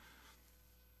میگین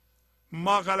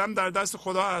ما قلم در دست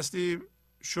خدا هستیم،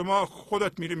 شما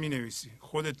خودت میره مینویسی،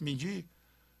 خودت میگی،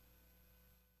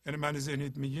 یعنی من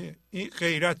ذهنیت میگه. این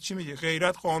غیرت چی میگه؟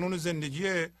 غیرت قانون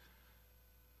زندگیه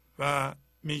و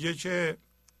میگه که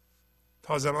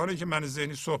تا زمانی که من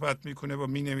ذهنی صحبت میکنه و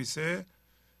مینویسه،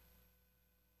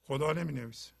 خدا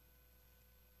نمینویسه.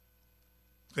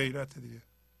 غیرت دیگه.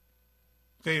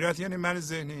 غیرت یعنی من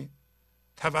ذهنی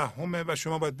توهمه و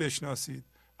شما باید بشناسید.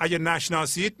 اگه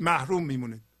نشناسید محروم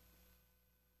میمونید،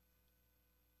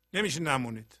 نمیشه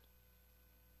نمونید.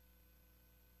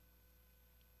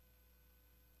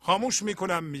 خاموش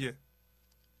میکنم میگه،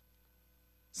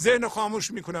 ذهن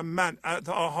خاموش میکنم. من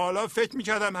تا حالا فکر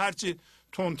میکردم هرچی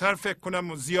تندتر فکر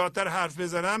کنم و زیادتر حرف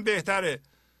بزنم بهتره،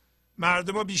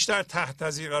 مردم رو بیشتر تحت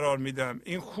تاثیر قرار میدم.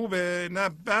 این خوبه؟ نه،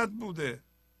 بد بوده.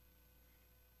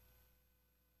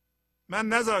 من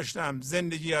نذاشتم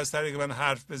زندگی از طریق من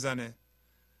حرف بزنه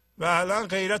و الان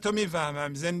غیرت رو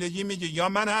میفهمم. زندگی میگه یا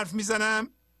من حرف میزنم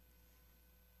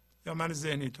یا من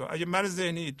ذهنی تو. اگه من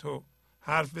ذهنی تو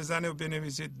حرف بزنه و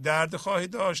بنویسی، درد خواهی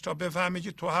داشت تا بفهمی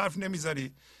که تو حرف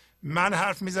نمیزنی. من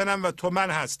حرف میزنم و تو من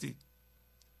هستی.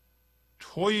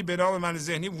 تویی به نام من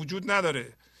ذهنی وجود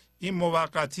نداره. این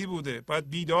موقتی بوده. باید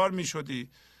بیدار میشدی.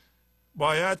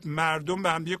 باید مردم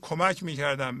به هم دیگه کمک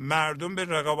میکردن. مردم به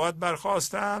رقابت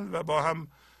برخواستن و با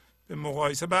هم به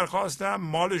مقایسه برخواستن.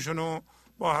 مالشونو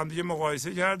با هم دیگه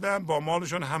مقایسه کردن. با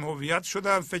مالشون هم هویت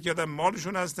شدن. فکر کردن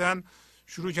مالشون هستن.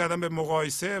 شروع کردن به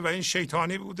مقایسه و این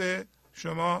شیطانی بوده.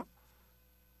 شما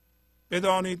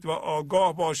بدانید و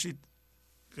آگاه باشید.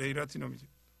 غیرت اینو میگه.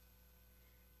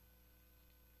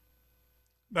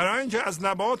 برای اینکه از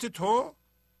نبات تو،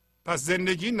 پس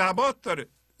زندگی نبات داره.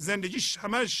 زندگی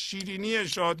همه شیرینی،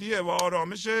 شادیه و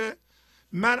آرامشه.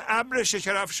 من ابر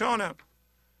شکرافشانم.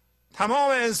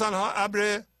 تمام انسان ها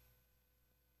ابر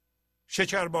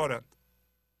شکر بارند،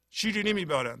 شیرینی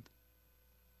میبارند.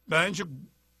 برای اینکه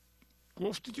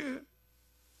گفتی که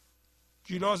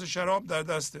گیلاس شراب در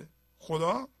دست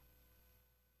خدا،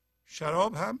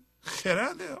 شراب هم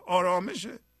خرد،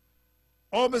 آرامشه،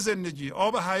 آب زندگی،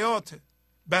 آب حیات،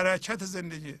 برکت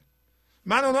زندگی.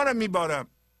 من اونا رو میبارم،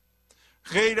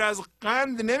 غیر از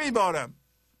قند نمیبارم.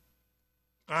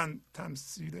 قند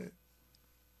تمثیل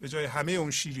به جای همه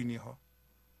اون شیرینی ها،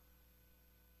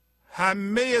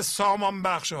 همه سامان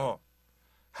بخش ها،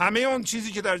 همه اون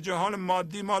چیزی که در جهان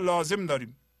مادی ما لازم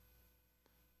داریم.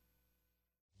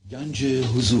 گنج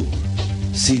حضور،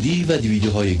 CD و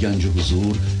دیویدیوهای گنج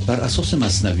حضور بر اساس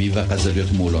مثنوی و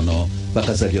غزلیات مولانا و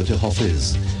غزلیات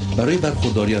حافظ برای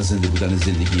برخورداری از زنده بودن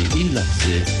زندگی این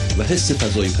لحظه و حس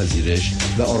فضای پذیرش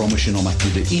و آرامش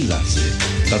نامحدود این لحظه،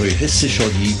 برای حس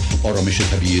شادی، آرامش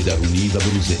طبیعی درونی و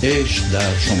بروز عشق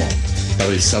در شما،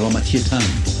 برای سلامتی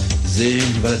تن،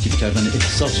 ذهن و لطیف کردن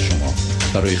احساس شما،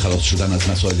 برای خلاص شدن از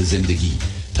مسائل زندگی،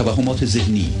 توهمات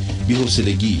ذهنی،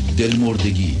 بی‌حوصلگی،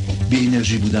 دلمردگی، بی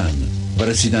انرژی بودن و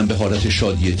رسیدن به حالت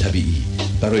شادی طبیعی،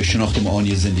 برای شناخت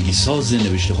معانی زندگی ساز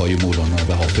نوشته های مولانا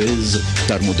و حافظ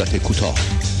در مدت کوتاه.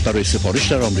 برای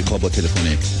سفارش در آمریکا با تلفن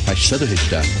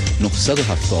 818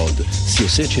 970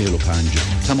 3345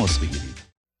 تماس بگیرید.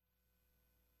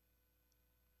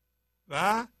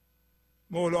 و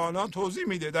مولانا توضیح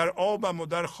میده در آبم و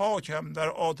در خاکم، در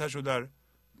آتش و در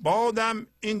بادم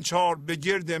این چار به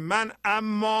گرد من،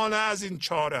 اما نه از این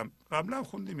چارم. قبلا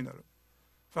خوندیم اینا رو،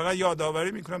 فقط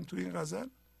یادآوری میکنم توی این غزل.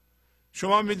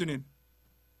 شما میدونین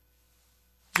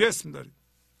جسم دارید،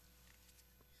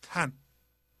 تن،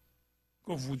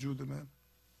 گفت وجود من.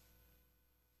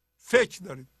 فکر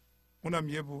دارید، اونم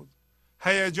یه بود.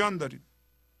 هیجان دارید،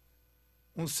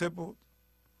 اون سه بود.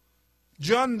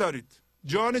 جان دارید،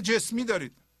 جان جسمی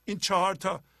دارید، این 4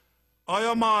 تا.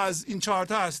 آیا ما از این 4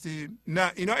 تا هستیم؟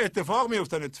 نه، اینا اتفاق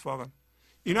میفتن. اتفاقا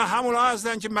اینا همونا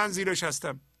هستن که من زیرش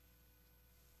هستم،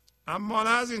 اما نه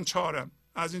از این 4م.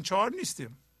 از این 4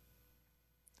 نیستیم.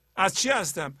 از چی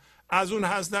هستم؟ از اون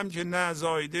هستم که نه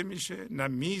زایده میشه، نه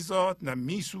میزاد، نه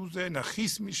میسوزه، نه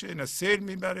خیس میشه، نه سیل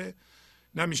میبره،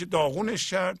 نه میشه داغونش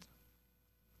کرد.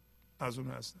 از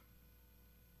اون هستم.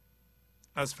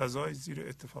 از فضای زیر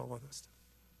اتفاقات هستم.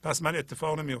 پس من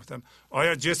اتفاق نمیفتم.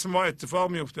 آیا جسم ما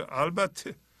اتفاق میفته؟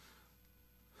 البته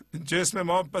جسم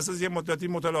ما پس از یه مدتی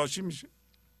متلاشی میشه.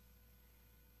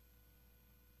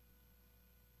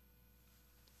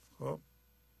 خب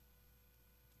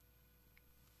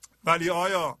ولی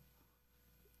آیا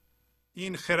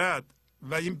این خرد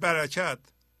و این برکت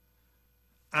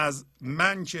از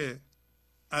من که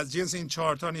از جنس این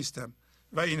 4 تا نیستم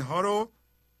و اینها رو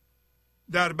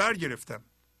در بر گرفتم؟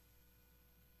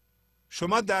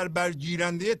 شما در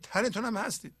برگیرنده تنتون هم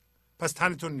هستید، پس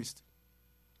تنتون نیست.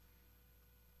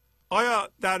 آیا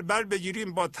در بر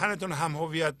بگیریم با تنتون هم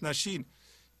هویت نشین،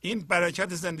 این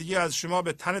برکت زندگی از شما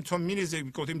به تنتون میریزه؟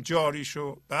 گفتیم جاری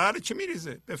شو. بله که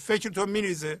میریزه، به فکرتون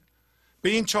میریزه، به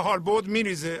این 4 بعد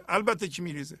میریزه. البته که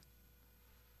میریزه.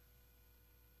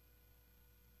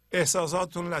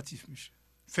 احساساتتون لطیف میشه،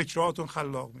 فکراتون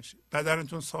خلاق میشه،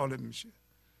 بدنتون سالم میشه،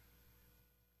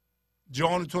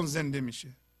 جانتون زنده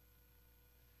میشه.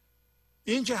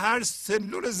 این که هر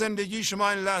سلول زندگی شما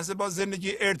این لحظه با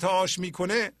زندگی ارتعاش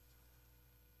میکنه،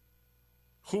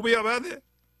 خوبه یا بده؟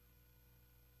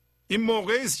 این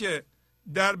موقعی است که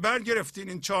در بر گرفتین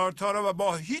این 4 تا را و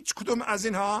با هیچ کدوم از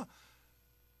اینها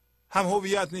هم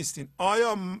هویت نیستین.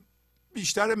 آیا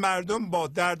بیشتر مردم با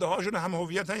دردهاشون هم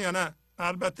هویتن یا نه؟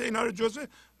 البته اینا رو جزء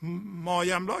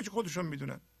مایملاک خودشون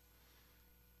میدونن.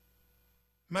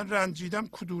 من رنجیدم،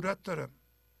 کدورت دارم.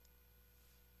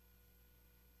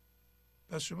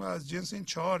 پس شما از جنس این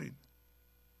 4این.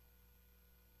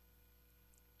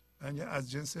 یعنی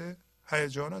از جنس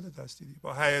هیجاناتت هستیدی،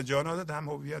 با هیجاناتت هم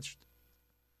هویت شد،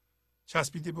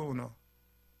 چسبیدی به اونا،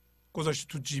 گذاشتی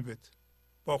تو جیبت،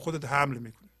 با خودت حمل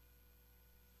میکنی.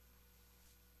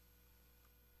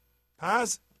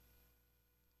 پس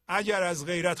اگر از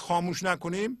غیرت خاموش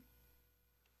نکنیم،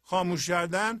 خاموش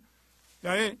کردن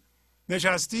یعنی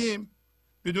نشستیم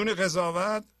بدون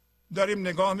قضاوت داریم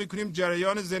نگاه میکنیم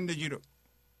جریان زندگی رو.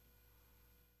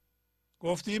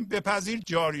 گفتیم بپذیر،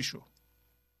 جاری شو.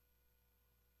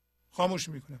 خاموش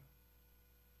میکنم.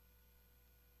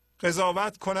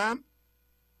 قضاوت کنم،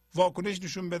 واکنش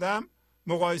نشون بدم،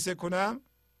 مقایسه کنم،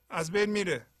 از بین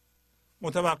میره،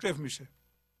 متوقف میشه.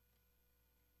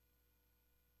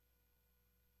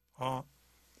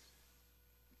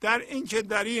 در این که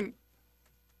در این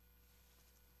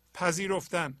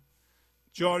پذیرفتن،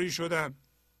 جاری شدن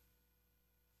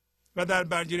و در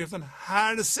بر گرفتن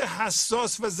هر سه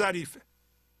حساس و ظریفه.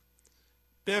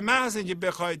 به محض اینکه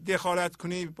بخوای دخالت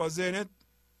کنی با ذهنت،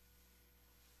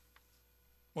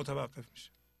 متوقف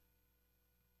میشه.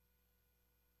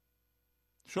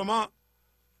 شما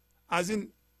از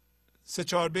این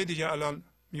 3-4 بیتی که الان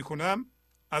میخونم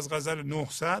از غزل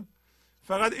 900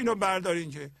 فقط اینو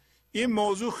بردارین که این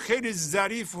موضوع خیلی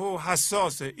ظریف و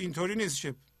حساسه. اینطوری نیست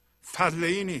که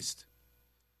فضله‌ای نیست،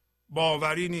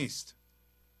 باوری نیست.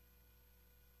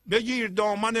 بگیر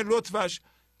دامن لطفش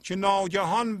که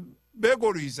ناگهان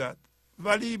بگریزد،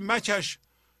 ولی مکش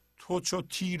تو چو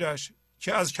تیرش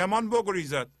که از کمان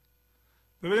بگریزد.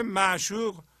 ببینید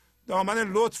معشوق دامن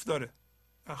لطف داره.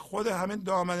 خود همین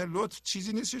دامن لطف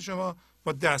چیزی نیست که شما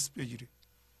با دست بگیری.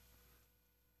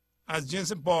 از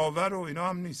جنس باور و اینا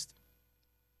هم نیست.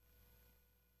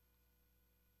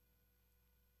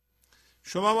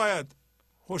 شما باید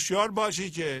هوشیار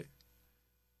باشی که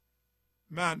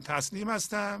من تسلیم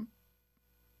هستم،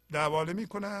 دعوا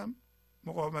نمی‌کنم،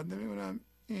 مقاومت نمی‌کنم،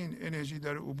 این انرژی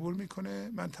داره عبور میکنه،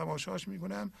 من تماشاش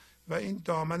میکنم و این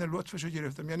دامن لطفشو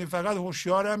گرفتم. یعنی فقط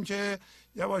هوشیارم که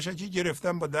یواشکی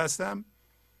گرفتم با دستم،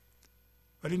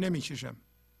 ولی نمیکشم.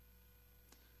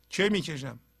 چه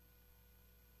میکشم؟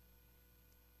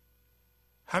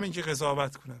 همین که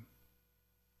قضاوت کنم،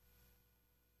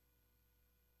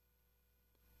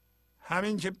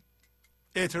 همین که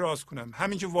اعتراض کنم،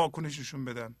 همین که واکنششون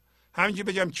بدم، همین که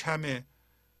بگم کمه،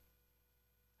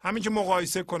 همین که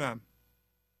مقایسه کنم.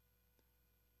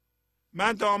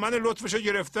 من دامن لطفش رو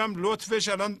گرفتم، لطفش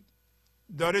الان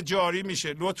داره جاری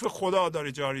میشه، لطف خدا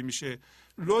داره جاری میشه،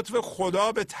 لطف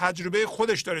خدا به تجربه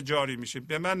خودش داره جاری میشه،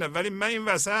 به من نه. ولی من این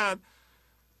وسط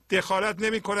دخالت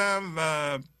نمی کنم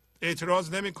و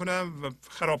اعتراض نمی کنم و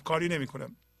خرابکاری نمی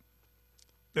کنم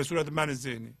به صورت من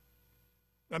ذهنی،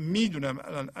 و میدونم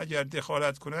الان اگر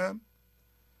دخالت کنم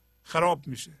خراب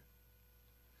میشه.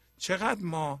 چقدر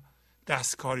ما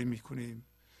دستکاری میکنیم،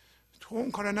 تو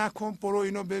اون کار نکن، برو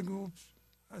اینو بگو.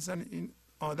 اصلا این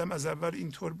آدم از اول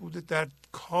اینطور بوده، در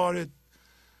کار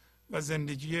و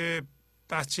زندگی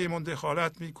بچه‌مون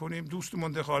دخالت میکنیم،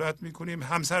 دوستمون دخالت میکنیم،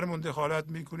 همسرمون دخالت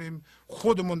میکنیم،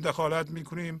 خودمون دخالت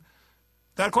میکنیم،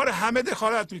 در کار همه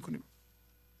دخالت میکنیم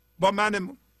با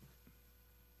منمون.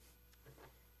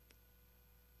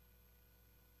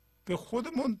 به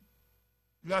خودمون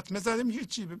لطمه زدیم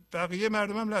هیچی، به بقیه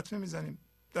مردم هم لطمه میزنیم،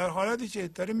 در حالتی که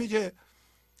داره میگه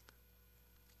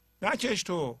نکش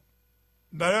تو،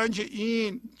 برای اینکه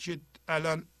این که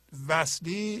الان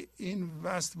وصلی، این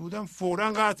وصل بودن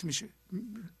فوراً قطع میشه،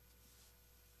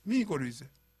 میگریزه.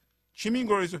 کی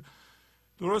میگریزه؟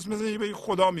 درست مثل اینکه بگی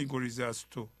خدا میگریزه از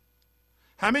تو.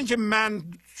 همین که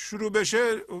من شروع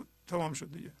بشه تمام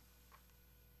شد دیگه.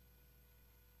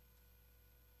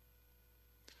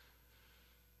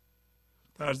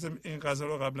 در ضمن این غزل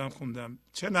رو قبلا خوندم: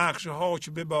 چه نقشه ها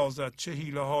که ببازد، چه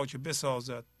حیله ها که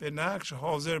بسازد، به نقش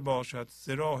حاضر باشد، ز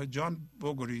راه جان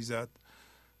بگریزد.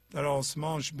 در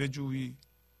آسمانش بجویی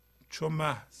چو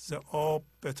مه ز آب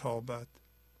بتابد،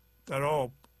 در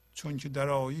آب چون که در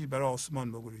آیی بر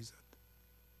آسمان بگریزد.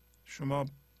 شما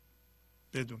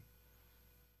بدون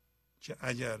که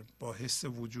اگر با حس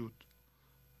وجود،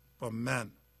 با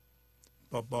من،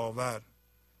 با باور،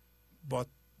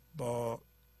 با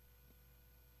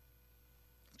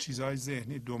چیزهای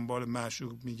ذهنی دنبال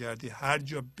معشوق میگردی، هر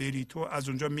جا بری تو از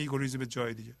اونجا میگریزی به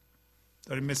جای دیگه.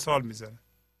 داره مثال میزنه،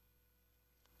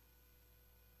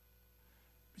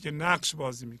 میگه نقش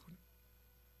بازی میکنه،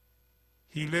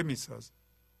 حیله میسازه.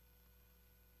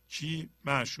 کی؟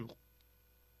 معشوق.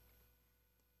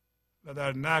 و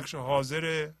در نقش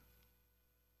حاضره،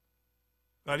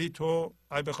 ولی تو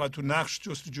اگه بخوای تو نقش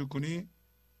جستجو کنی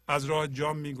از راه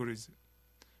جام میگریزی.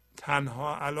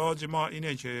 تنها علاج ما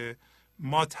اینه که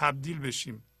ما تبدیل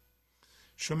بشیم.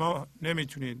 شما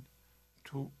نمیتونید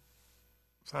تو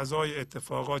فضای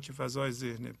اتفاقات که فضای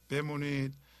ذهنه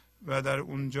بمونید و در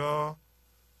اونجا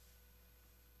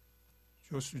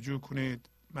جستجو کنید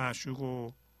معشوق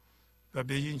و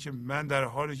بگین که من در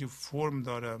حالی که فرم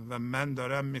دارم و من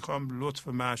دارم میخوام لطف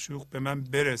معشوق به من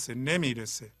برسه.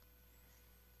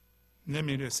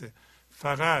 نمیرسه.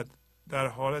 فقط در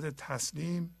حالت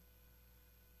تسلیم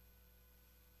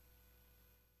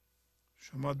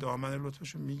شما دامن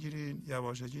لطفشو میگیرین،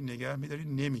 یواشکی نگه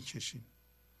میدارین، نمیکشین،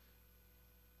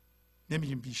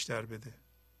 نمیگین بیشتر بده.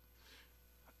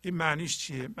 این معنیش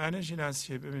چیه؟ معنیش این است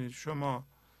که ببینید شما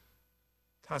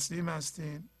تسلیم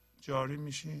هستین، جاری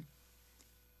میشین،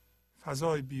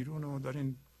 فضای بیرون رو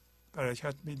دارین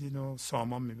برکت میدین و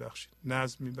سامان میبخشین،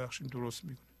 نظم میبخشین، درست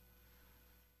میکنین.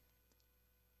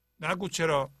 نگو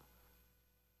چرا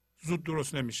زود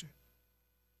درست نمیشه.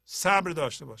 صبر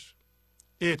داشته باش،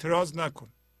 اعتراض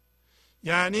نکن.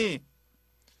 یعنی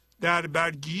در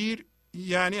برگیر،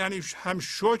 یعنی هم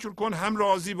شکر کن هم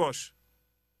راضی باش.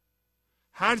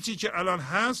 هر چی که الان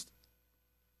هست،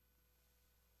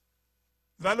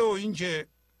 ولو اینکه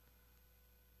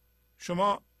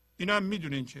شما اینا هم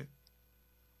میدونین که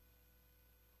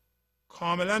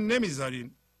کاملا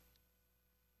نمیذارین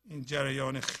این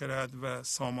جریان خرد و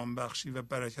سامان بخشی و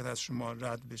برکت از شما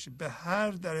رد بشه. به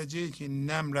هر درجه‌ای که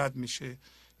نم رد میشه،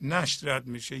 نشت رد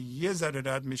میشه، یه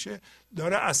ذره رد میشه،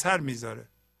 داره اثر میذاره.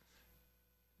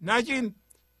 نگین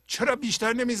چرا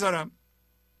بیشتر نمیذارم.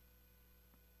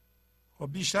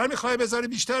 خب بیشتر میخوای بذاری،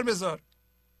 بیشتر بذار.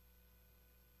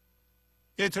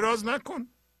 اعتراض نکن،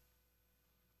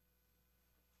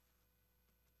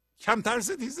 کمتر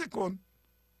ستیزه کن،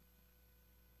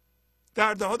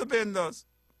 دردها رو بنداز،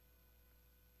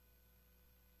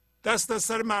 دست از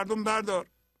سر مردم بردار.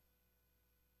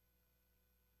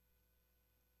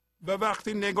 و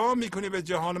وقتی نگاه میکنی به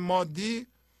جهان مادی،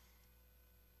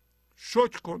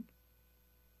 شکر کن،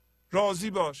 راضی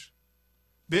باش،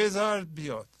 بذار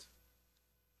بیاد.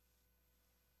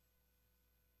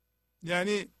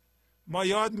 یعنی ما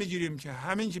یاد میگیریم که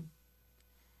همین که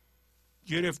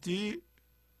گرفتی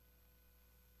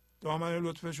دامن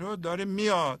لطفشو، داره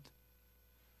میاد.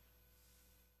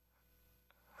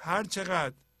 هر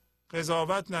چقدر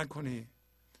قضاوت نکنی،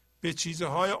 به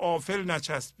چیزهای آفل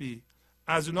نچسبی،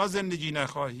 از اونا زندگی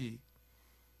نخواهی،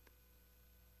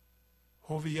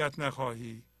 هویت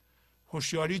نخواهی،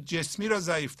 هوشیاری جسمی را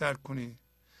ضعیفتر کنی،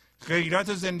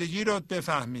 غیرت زندگی رو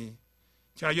بفهمی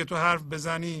که اگه تو حرف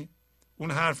بزنی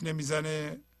اون حرف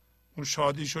نمیزنه، اون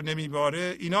شادیشو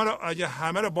نمیباره. اینا رو اگه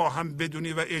همه رو با هم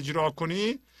بدونی و اجرا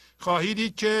کنی، خواهی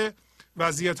دید که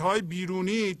وضعیت‌های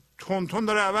بیرونی تون تون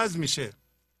داره عوض میشه.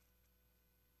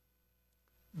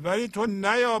 ولی تو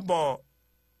نیا با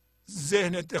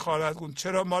ذهنت دخالت کن.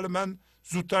 چرا مال من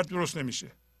زودتر درست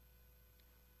نمیشه؟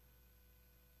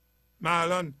 من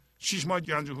الان 6 ماه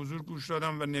گنج حضور گوش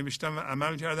دادم و نوشتم و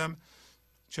عمل کردم،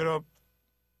 چرا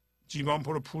جیبام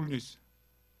پر پول نیست؟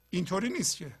 اینطوری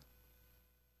نیست که.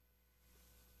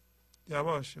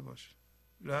 یواش یواش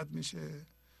رد میشه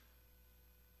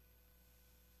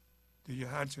دیگه.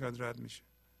 هر چقدر رد میشه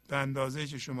به اندازه‌ای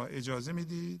که شما اجازه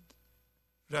میدید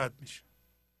رد میشه.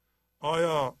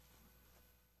 آیا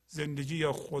زندگی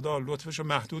یا خدا لطفش رو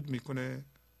محدود میکنه؟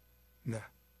 نه.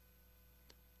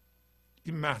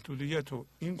 این محدودیت و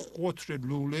این قطر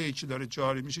لوله‌ای که داره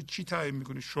جاری میشه کی تعیین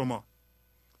میکنه؟ شما.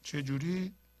 چه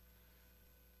جوری؟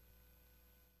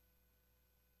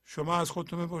 شما از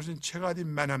خودتون بپرسید چقدر این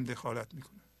منم دخالت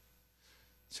میکنه،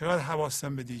 چقدر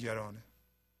حواسم به دیگرانه،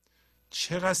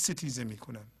 چقدر ستیزه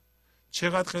میکنم،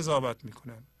 چقدر قضاوت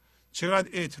میکنم، چقدر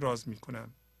اعتراض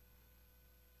میکنم،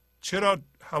 چرا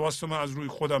حواسم از روی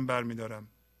خودم برمیدارم،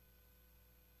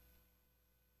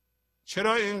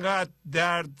 چرا اینقدر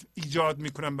درد ایجاد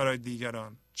میکنم برای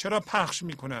دیگران، چرا پخش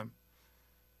میکنم،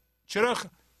 چرا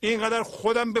اینقدر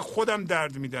خودم به خودم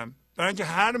درد میدم. برای اینکه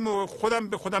هر موقع خودم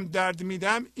به خودم درد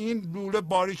میدم این لوله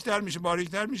باریکتر میشه،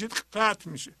 باریکتر میشه، قطع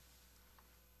میشه.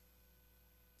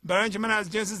 برای اینکه من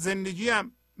از جنس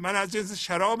زندگیم، من از جنس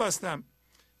شراب هستم.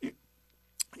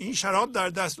 این شراب در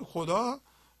دست خدا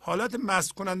حالت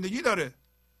مست کنندگی داره.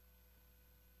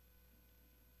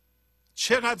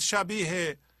 چقدر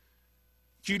شبیه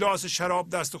گیلاس شراب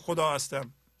دست خدا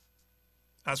هستم؟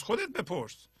 از خودت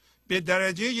بپرس. به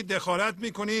درجه که دخالت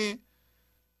میکنی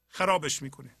خرابش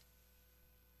میکنی،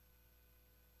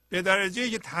 به درجه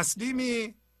که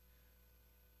تسلیمی،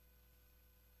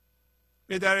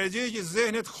 به درجه که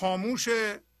ذهنت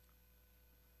خاموشه،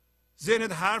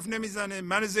 ذهنت حرف نمیزنه،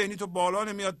 من ذهنی تو بالا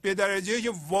نمیاد، به درجه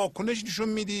که واکنش نشون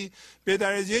میدی، به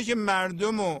درجه که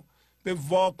مردم رو به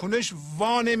واکنش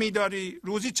وا نمیداری،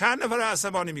 روزی چند نفر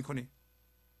عصبانی میکنی؟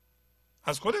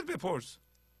 از خودت بپرس.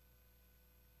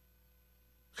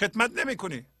 خدمت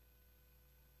نمیکنی،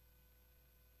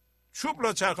 چوب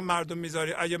لا چرخ مردم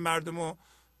میذاری. اگه مردم رو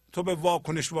تو به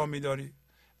واکنش وا میداری،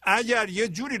 اگر یه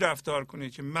جوری رفتار کنی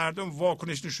که مردم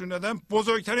واکنش نشون دادن،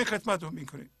 بزرگترین خدمت رو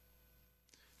میکنی.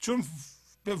 چون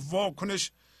به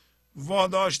واکنش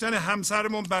واداشتن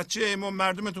همسرمون، بچه ایمون،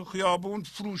 مردم تو خیابون،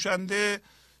 فروشنده،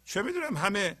 چه میدونم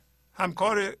همه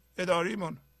همکار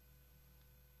اداریمون،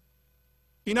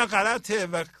 اینا غلطه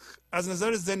و از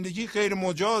نظر زندگی غیر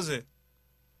مجازه.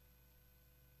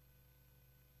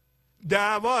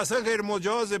 دعوا اصلا غیر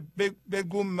مجازه،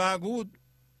 بگو مگو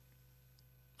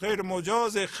غیر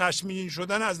مجازه، خشمگین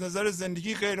شدن از نظر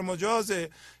زندگی غیر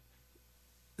مجازه.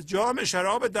 جام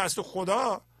شراب دست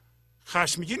خدا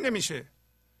خشمگین نمیشه،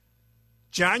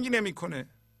 جنگ نمیکنه.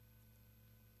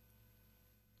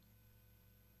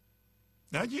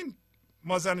 نگین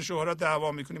ما زن شوهرها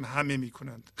دعوا میکنیم، همه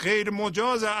میکنند. غیر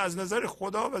مجازه از نظر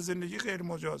خدا و زندگی غیر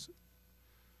مجازه.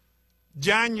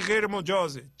 جنگ غیر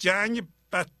مجازه. جنگ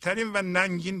بدترین و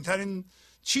ننگین ترین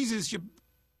چیزی است که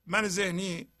من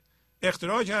ذهنی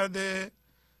اختراع کرده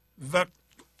و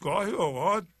گاهی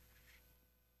اوقات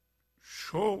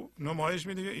شو نمایش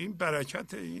میده. این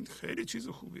برکت، این خیلی چیز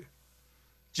خوبیه.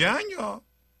 جنگ ها،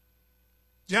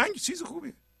 جنگ چیز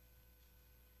خوبیه،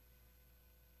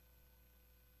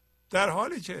 در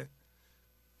حالی که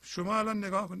شما الان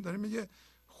نگاه کنید داره میگه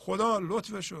خدا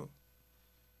لطفشو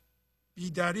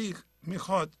بی دریغ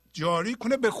میخواد جاری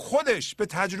کنه به خودش، به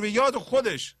تجربیات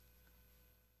خودش.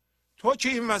 تو که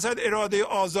این وسط اراده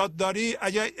آزاد داری،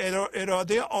 اگر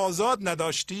اراده آزاد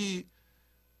نداشتی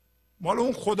مال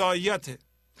اون خداییته،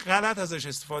 غلط ازش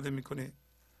استفاده میکنی.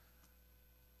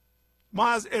 ما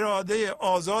از اراده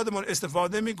آزادمون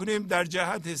استفاده میکنیم در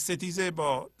جهت ستیزه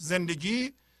با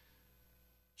زندگی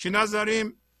که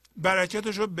نذاریم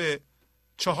برکتش رو به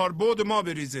 4 بعد ما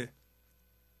بریزه.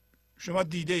 شما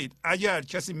دیده اید اگر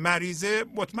کسی مریضه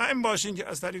مطمئن باشین که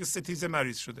از طریق ستیزه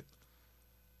مریض شده.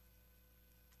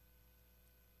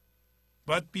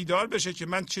 باید بیدار بشه که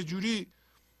من چجوری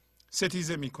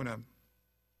ستیزه میکنم.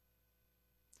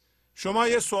 شما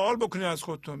یه سوال بکنید از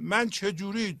خودتون، من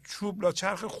چجوری چوب لا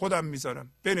چرخ خودم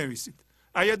میذارم؟ بنویسید.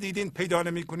 اگر دیدین پیدا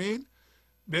نمیکنید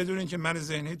بدونین که من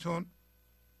ذهنیتون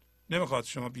نمیخواد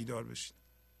شما بیدار بشید.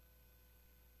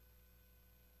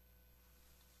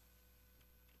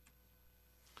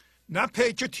 نه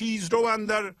پیک تیز رو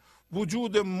اندر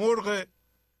وجود مرغ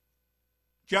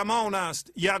گمان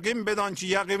است. یقین بدان که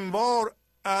یقینوار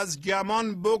از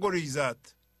گمان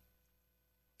بگریزد.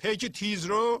 پیک تیز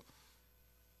رو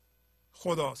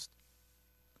خداست.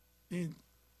 این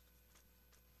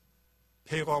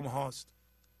پیغام هاست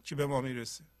که به ما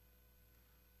میرسه.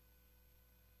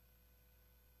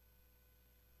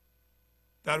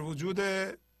 در وجود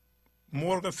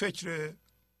مرغ فکر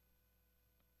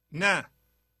نه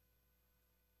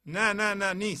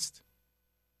نیست.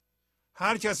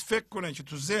 هر کس فکر کنه که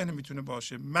تو ذهن میتونه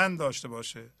باشه، من داشته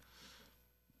باشه،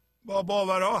 با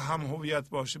باورها هم هویت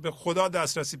باشه، به خدا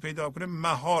دسترسی پیدا کنه،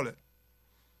 محاله.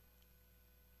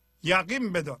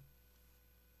 یقین بدان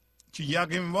که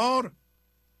یقینوار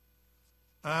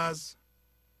از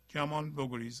گمان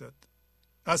بگریزد.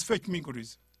 از فکر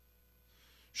میگریزه.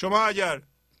 شما اگر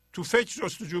تو فکر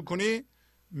جستجو کنی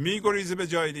میگریزه به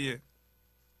جای دیگه،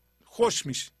 خوش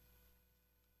میشه.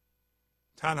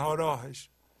 تنها راهش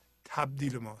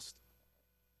تبدیل ماست.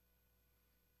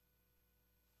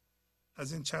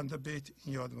 از این چند تا بیت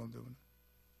این یادمان بمونه.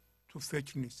 تو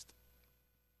فکر نیست،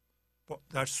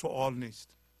 در سوال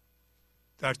نیست،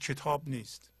 در کتاب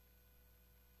نیست.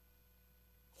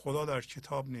 خدا در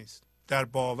کتاب نیست، در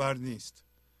باور نیست.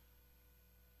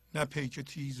 نه پیک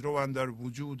تیز رو در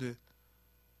وجود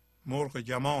مرغ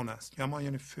گمان است. گمان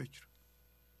یعنی فکر.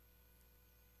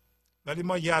 ولی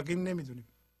ما یقین نمیدونیم.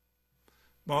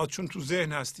 ما چون تو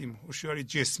ذهن هستیم، هوشیاری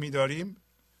جسمی داریم،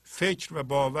 فکر و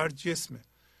باور جسمه.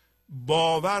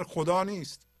 باور خدا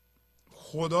نیست.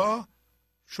 خدا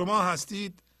شما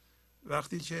هستید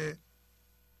وقتی که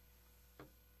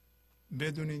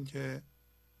بدونین که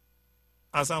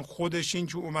اصلا خودش این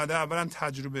که اومده اولا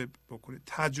تجربه بکنید.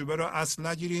 تجربه رو اصل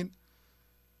نگیرین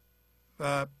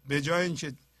و به جای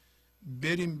اینکه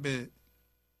بریم به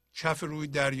کف روی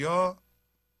دریا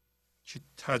که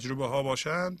تجربه ها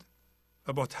باشند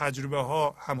و با تجربه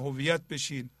ها هم هویت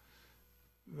بشین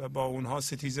و با اونها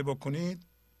ستیزه بکنید،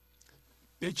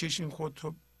 بکشین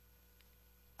خودتو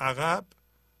عقب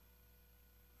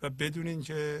و بدونین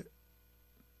که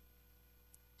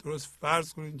درست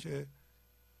فرض کنین که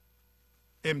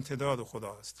امتداد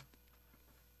خدا هستید.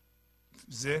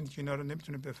 ذهن که اینا رو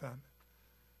نمیتونه بفهمه.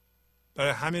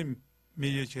 برای همین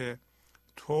میگه که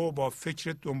تو با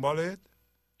فکرت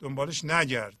دنبالش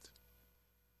نگرد.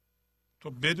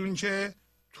 تو بدون که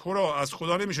تو را از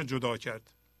خدا نمیشه جدا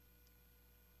کرد.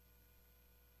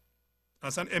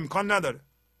 اصلا امکان نداره.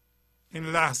 این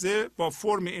لحظه با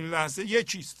فرم این لحظه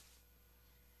یکیست.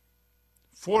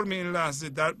 فرم این لحظه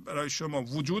برای شما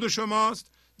وجود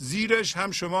شماست، زیرش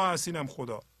هم شما هستین هم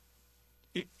خدا.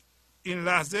 این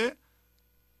لحظه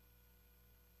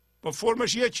با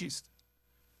فرمش یکیست.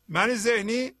 من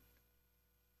ذهنی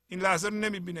این لحظه رو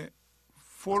نمیبینه،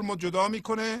 فرم رو جدا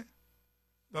میکنه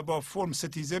و با فرم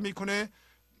ستیزه میکنه،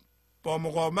 با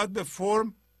مقاومت به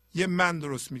فرم یه من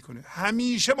درست میکنه.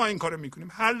 همیشه ما این کارو میکنیم،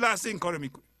 هر لحظه این کارو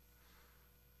میکنیم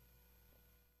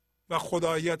و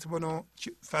خداییتمون رو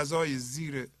که فضای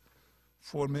زیر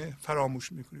فرم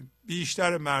فراموش میکنیم.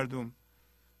 بیشتر مردم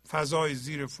فضای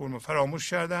زیر فرم فراموش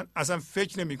کردن، اصلا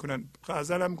فکر نمیکنن.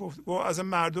 غزل هم گفت و اصلا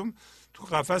مردم تو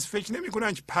قفس فکر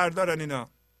نمیکنن که پر دارن. اینا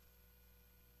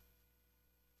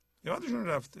یادشون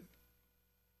رفته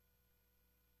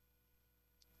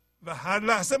و هر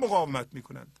لحظه مقاومت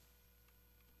میکنند.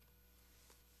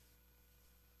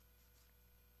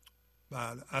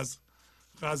 بله، از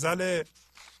غزل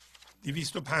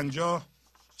 250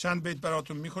 چند بیت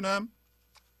براتون میخونم.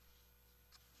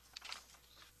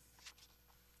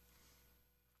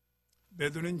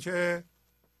 بدونین که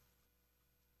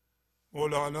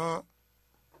مولانا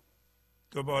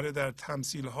دوباره در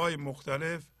تمثیل‌های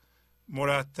مختلف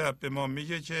مرتب به ما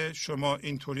میگه که شما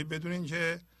اینطوری بدونین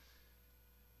که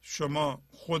شما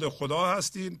خود خدا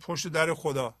هستین، پشت در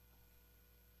خدا.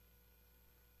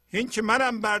 این که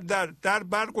منم بر در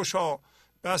برگشا،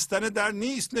 بستن در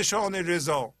نیست نشان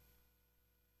رضا.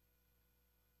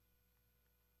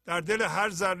 در دل هر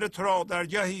ذره تو را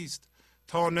درگهی است،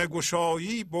 تا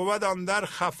نگشایی بود آن در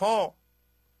خفا.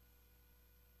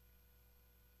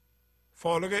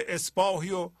 فالق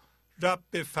اصباحی و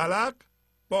رب فلق،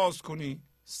 باز کنی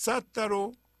 100 در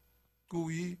و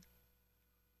گویی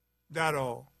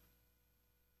درا.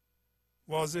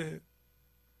 واضح.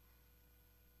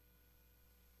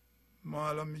 ما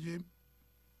الان میگیم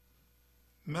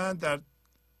من در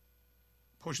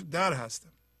پشت در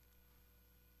هستم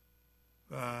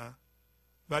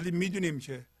ولی میدونیم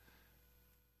که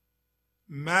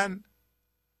من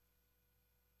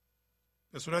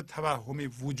به صورت توهمی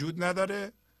وجود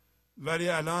نداره، ولی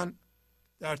الان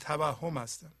در توهم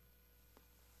هستم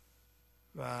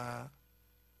و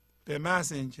به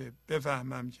محض اینکه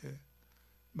بفهمم که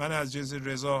من از جنس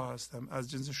رضا هستم،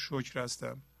 از جنس شکر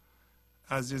هستم،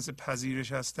 از جنس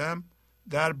پذیرش هستم،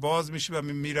 در باز میشه و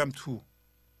میرم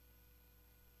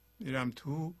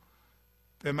تو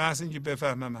به محض اینکه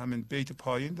بفهمم. همین بیت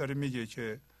پایین داره میگه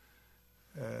که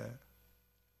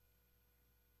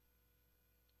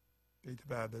بیت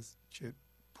بعد از که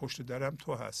پشت درم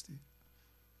تو هستی.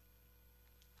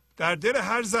 در دل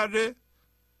هر ذره،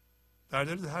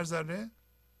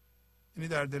 یعنی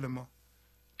در دل ما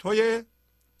توی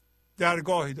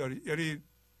درگاهی داری، یعنی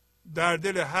در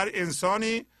دل هر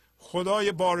انسانی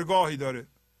خدای بارگاهی داره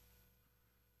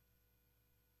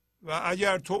و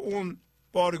اگر تو اون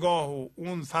بارگاه و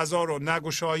اون فضا رو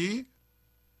نگشایی،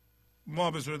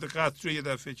 ما به صورت قطره یه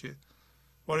دفعه که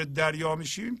وارد دریا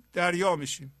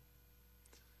میشیم،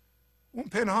 اون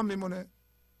پنهان میمونه،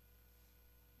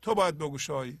 تو باید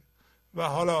بگشایی. و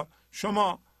حالا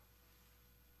شما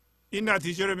این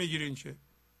نتیجه رو میگیرین که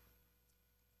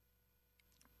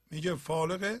میگه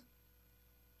فالق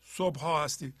صبح ها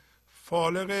هستی.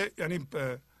 فالق یعنی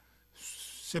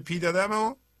سپیددم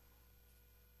رو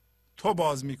تو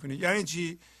باز میکنی. یعنی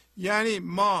چی؟ یعنی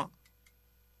ما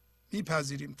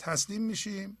میپذیریم، تسلیم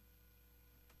میشیم،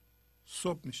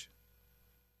 صبح میشه،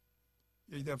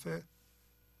 یک دفعه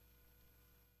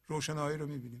روشنایی رو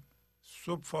میبینیم.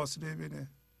 صبح فاصله بین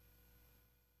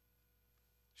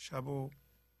شب و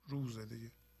روزه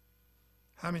دیگه.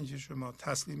 همین که شما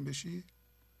تسلیم بشی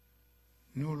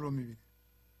نور رو میبینی.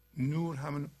 نور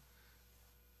همون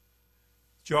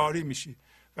جاری میشی.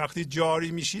 وقتی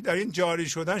جاری میشی، در این جاری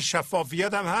شدن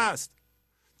شفافیت هم هست.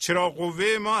 چرا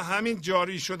قوه ما همین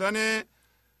جاری شدن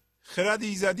خرد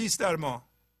ایزدی است در ما.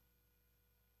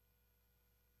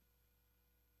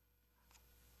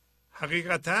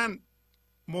 حقیقتا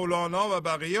مولانا و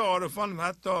بقیه عارفان و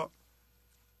حتی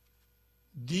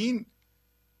دین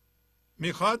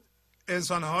میخواد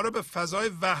انسانها رو به فضای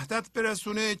وحدت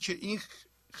برسونه که این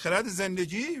خرد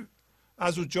زندگی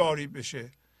از او جاری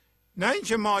بشه. نه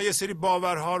اینکه ما یه سری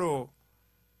باورها رو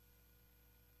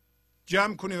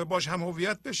جمع کنیم و باش هم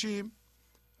هویت بشیم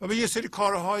و به یه سری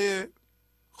کارهای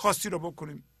خاصی رو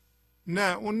بکنیم.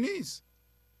 نه، اون نیست.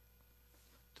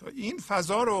 تا این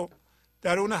فضا رو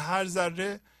درون هر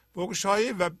ذره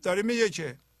بگشایی و داره میگه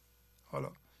که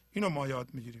حالا اینو ما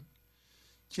یاد میگیریم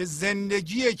که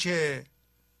زندگیه که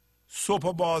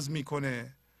صبح باز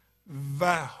میکنه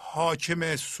و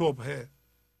حاکم صبحه.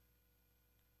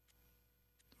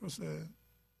 درسته؟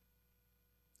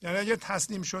 یعنی اگه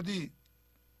تسلیم شدی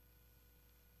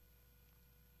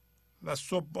و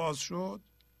صبح باز شد،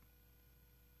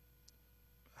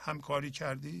 همکاری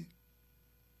کردی،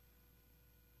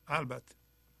 البته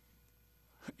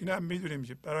این هم میدونیم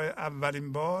که برای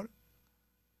اولین بار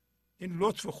این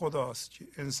لطف خداست که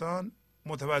انسان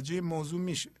متوجه موضوع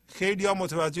میشه. خیلی ها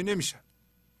متوجه نمیشن.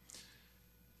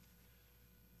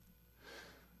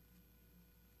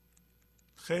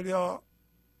 خیلی ها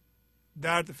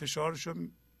درد فشارشو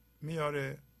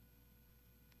میاره.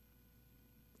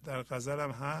 در غزل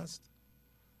هم هست،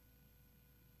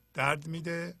 درد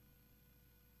میده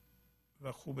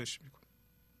و خوبش میکنه.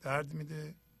 درد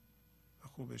میده و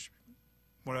خوبش میکنه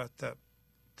مرتب،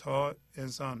 تا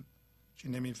انسان که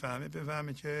نمیفهمه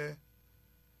بفهمه که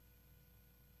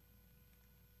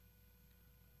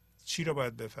چی رو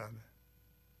باید بفهمه.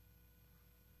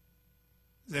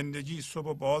 زندگی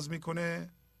صبح باز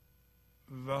میکنه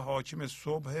و حاکم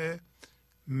صبح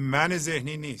من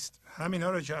ذهنی نیست.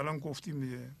 همینا رو که الان گفتیم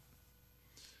دیگه.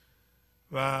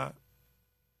 و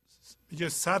میگه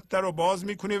 100 در رو باز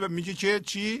میکنه و میگه که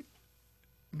چی؟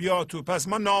 بیا تو. پس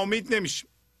ما ناامید نمیشیم.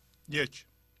 یک،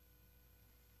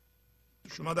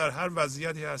 شما در هر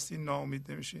وضعیتی هستین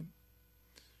ناامید نمیشین.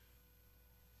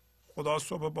 خدا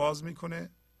صبح باز میکنه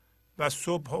و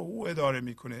صبح او اداره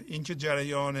میکنه. این که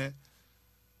جریان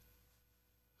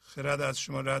خرد از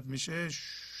شما رد میشه،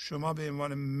 شما به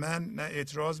عنوان من نه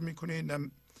اعتراض میکنی،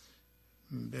 نه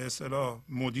به اصطلاح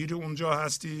مدیر اونجا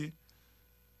هستی،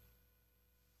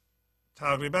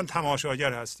 تقریبا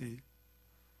تماشاگر هستی.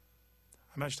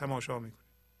 همش تماشا میکنی،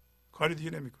 کاری دیگه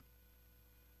نمیکنی.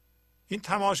 این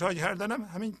تماشا کردن هم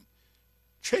همین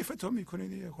کیف تو میکنی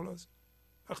دیگه. خلاص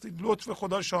وقتی لطف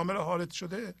خدا شامل حالت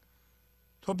شده،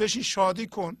 تو بشین شادی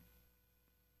کن.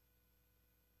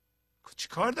 چی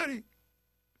کار داری؟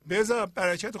 بذار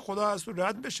برکت خدا از تو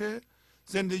رد بشه،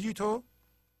 زندگی تو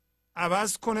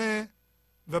عوض کنه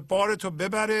و بار تو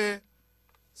ببره.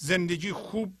 زندگی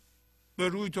خوب به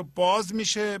روی تو باز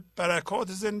میشه،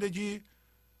 برکات زندگی.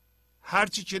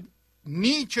 هرچی که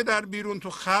نیک در بیرون تو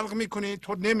خلق میکنی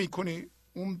تو نمیکنی.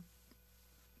 اون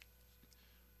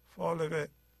فالق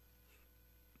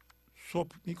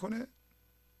صبح میکنه.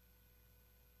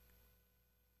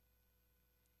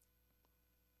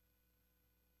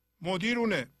 مدیر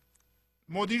اونه،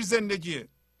 مدیر زندگیه.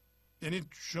 یعنی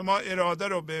شما اراده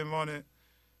رو به عنوان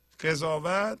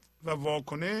قضاوت و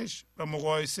واکنش و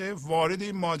مقایسه وارد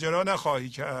این ماجرا نخواهی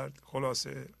کرد.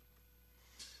 خلاصه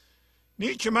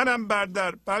نی که منم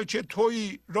بردر، بلکه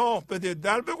توی راه بده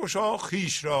در بگشا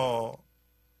خیش را.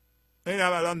 این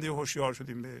هم الان دیگه هوشیار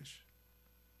شدیم بهش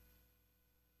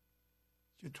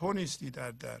که تو نیستی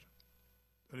در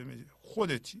داری میگه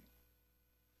خودتی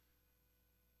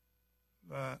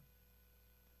و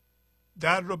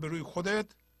در رو به روی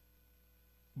خودت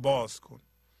باز کن.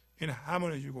 این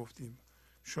همونه که گفتیم.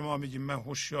 شما میگیم من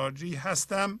هوشیاری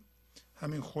هستم،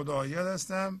 همین خداییت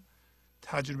هستم،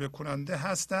 تجربه کننده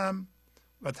هستم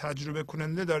و تجربه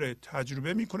کننده داره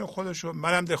تجربه میکنه خودشو،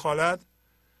 منم دخالت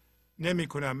نمی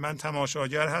کنم، من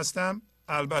تماشاگر هستم.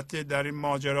 البته در این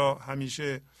ماجرا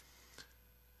همیشه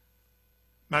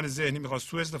من ذهنی میخواد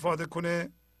سوء استفاده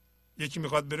کنه، یکی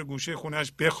میخواد بره گوشه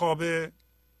خونش بخوابه،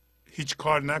 هیچ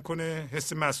کار نکنه،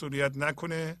 حس مسئولیت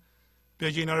نکنه،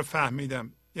 بگه اینا رو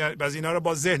فهمیدم. یعنی بعضی اینا رو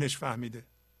با ذهنش فهمیده.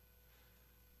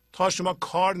 تا شما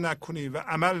کار نکنی و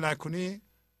عمل نکنی،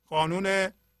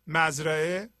 قانون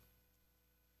مزرعه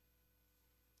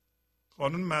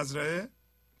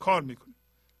کار میکنه.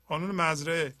 قانون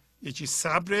مزرعه یکی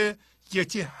صبر،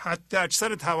 یکی حد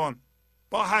اکثر توان.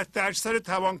 با حد اکثر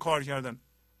توان کار کردن.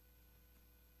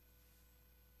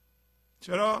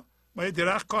 چرا؟ ما یه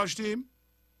درخت کاشتیم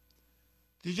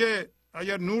دیگه،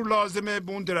 اگر نور لازمه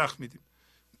به اون درخت میدیم،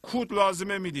 کود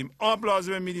لازمه میدیم، آب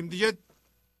لازمه میدیم، دیگه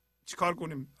چیکار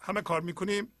کنیم؟ همه کار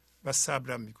میکنیم و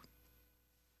صبرم میکنیم.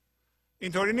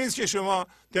 اینطوری نیست که شما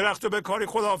درخت رو بکاری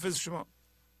خداحافظ شما.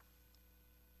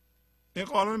 این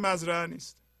قانون مزرعه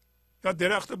نیست. یا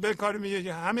درخت رو بکاری میگه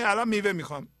که همین الان میوه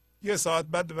میخوام، یه ساعت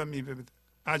بعد به من میوه بده،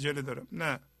 عجله دارم.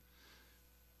 نه،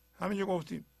 همینجا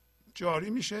گفتیم جاری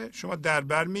میشه، شما در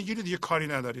بر میگیرید، یه کاری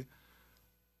نداری،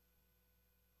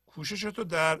 کوششتو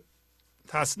در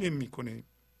تسلیم میکنی.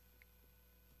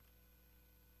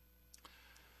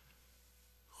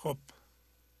 خب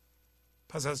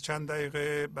پس از چند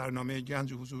دقیقه برنامه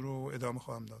گنج حضور رو ادامه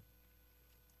خواهم داد.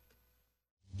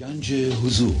 گنج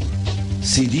حضور،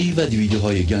 سی دی و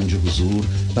دیویدیوهای گنج حضور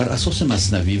بر اساس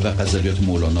مثنوی و غزلیات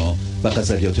مولانا و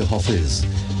غزلیات حافظ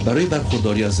برای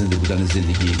برخورداری از زنده بودن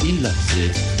زندگی این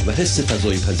لحظه و حس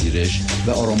فضای پذیرش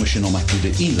و آرامش نامحدود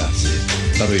این لحظه،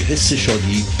 برای حس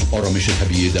شادی، آرامش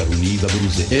طبیعی درونی و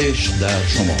بروز عشق در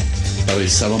شما، برای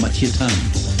سلامتی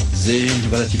تن،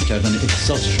 ذهن و لطیف کردن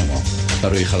احساس شما،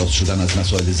 برای خلاص شدن از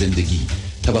مسائل زندگی،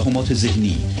 توهمات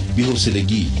ذهنی،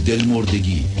 بی‌حوصلگی،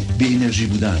 دلمردگی، بی انرژی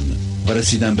بودن و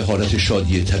رسیدن به حالت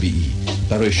شادی طبیعی،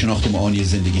 برای شناخت معانی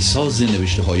زندگی ساز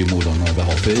نوشته های مولانا و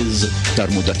حافظ در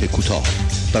مدت کوتاه.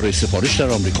 برای سفارش در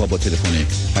آمریکا با تلفن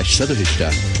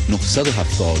 818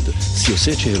 970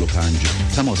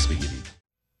 3345 تماس بگیرید.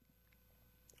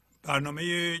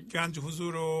 برنامه گنج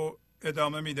حضور رو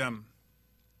ادامه میدم.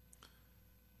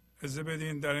 اجازه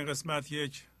بدین در این قسمت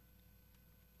یک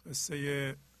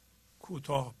قصه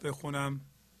کوتاه بخونم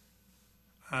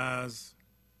از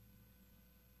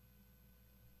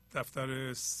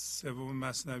دفتر سوم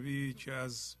مثنوی که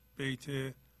از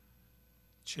بیت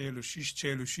 46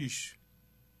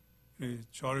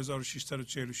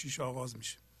 4646 آغاز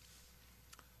میشه.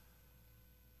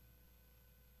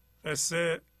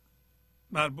 قصه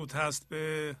مربوط هست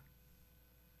به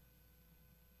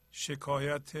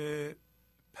شکایت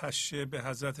پشه به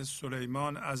حضرت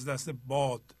سلیمان از دست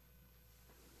باد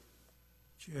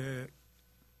که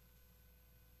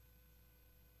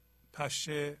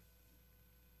پشه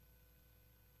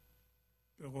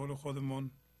به قول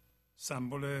خودمون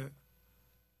سمبل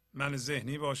من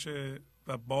ذهنی باشه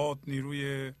و باد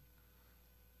نیروی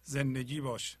زندگی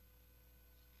باشه.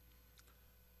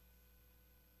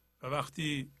 و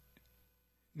وقتی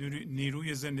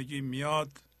نیروی زندگی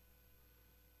میاد،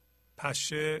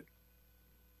 پشه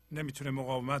نمیتونه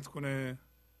مقاومت کنه.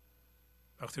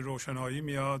 وقتی روشنایی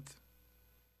میاد،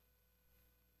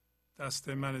 دست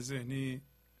من ذهنی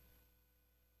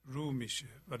رو میشه.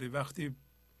 ولی وقتی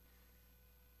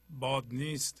باد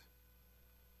نیست،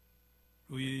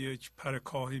 روی یک پر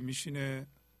کاهی میشینه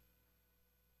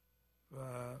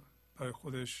و برای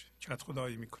خودش کت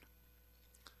خدایی میکنه.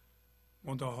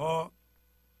 منتها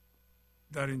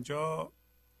در اینجا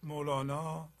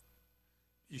مولانا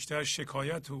بیشتر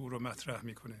شکایت او رو مطرح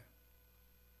میکنه.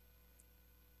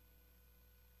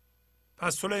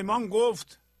 پس سلیمان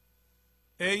گفت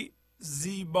ای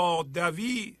زیبا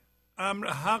دوی، امر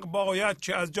حق باید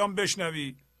که از جان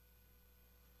بشنوی.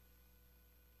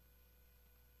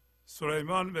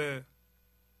 سلیمان به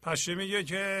پشه میگه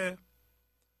که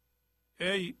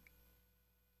ای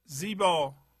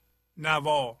زیبا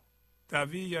نوا،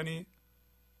 دوی یعنی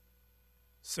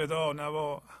صدا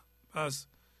نوا. پس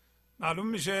معلوم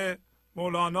میشه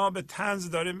مولانا به طنز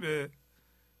داره به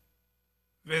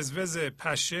وزوز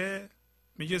پشه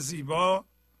میگه زیبا.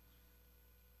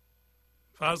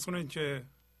 فرض کنید که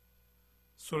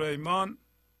سلیمان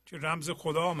که رمز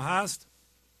خدا هم هست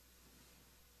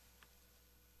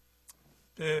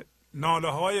به ناله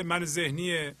های من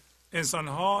ذهنی انسان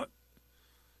ها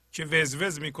که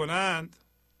وزوز میکنند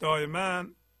دائما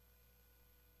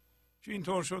که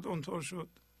اینطور شد اونطور شد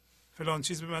فلان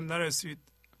چیز به من نرسید،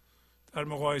 در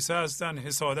مقایسه هستن،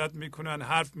 حسادت میکنن،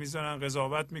 حرف میزنن،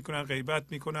 قضاوت میکنن،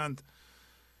 غیبت میکنند،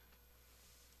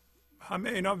 همه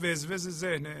اینا وزوز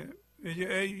ذهنه. میگه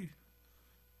ای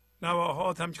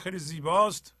نواهات هم که خیلی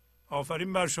زیباست،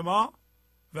 آفرین بر شما،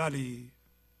 ولی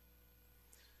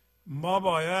ما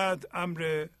باید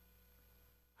امر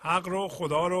حق رو،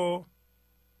 خدا رو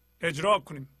اجرا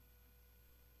کنیم.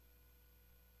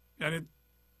 یعنی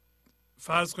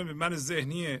فرض کنیم من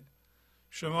ذهنی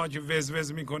شما که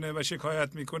وزوز میکنه و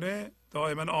شکایت میکنه،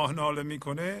 دائما آه ناله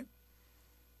میکنه،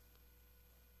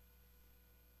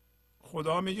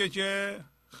 خدا میگه که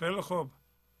خیلی خوب،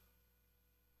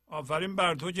 آفرین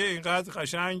بر تو که اینقدر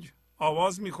قشنگ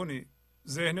آواز میکنی،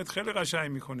 ذهنت خیلی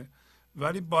قشنگ میکنه،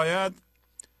 ولی باید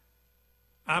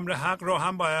امر حق رو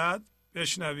هم باید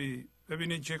بشنوی،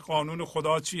 ببینید که قانون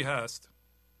خدا چی هست.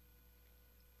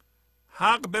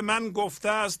 حق به من گفته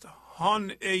است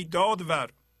هان ای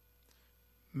دادور،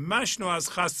 مشنو از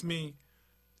خصمی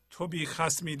تو بی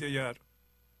خصمی دیگر.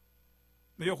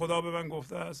 میگه خدا به من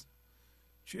گفته است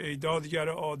که ای دادگر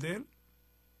عادل،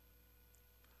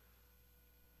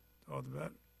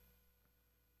 دادور،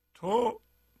 تو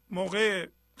موقع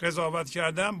قضاوت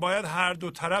کردن باید هر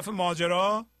دو طرف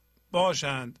ماجرا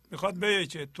باشند. میخواد بگه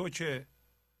که تو که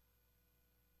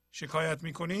شکایت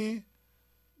میکنی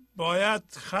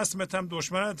باید خصمت هم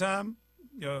دشمنت هم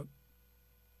یا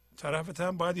طرفت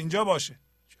هم باید اینجا باشه،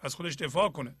 از خودش دفاع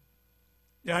کنه.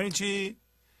 یعنی چی؟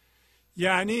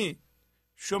 یعنی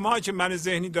شما که من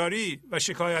ذهنی داری و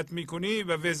شکایت میکنی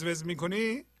و وزوز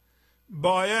میکنی،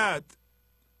 باید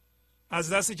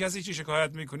از دست کسی که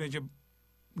شکایت میکنه که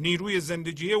نیروی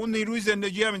زندگیه، اون نیروی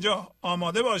زندگی هم اینجا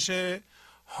آماده باشه.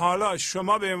 حالا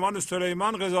شما به عنوان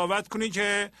سلیمان قضاوت کنی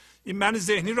که این من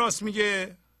ذهنی راست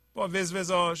میگه با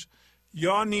وزوزاش،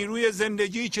 یا نیروی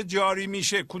زندگی که جاری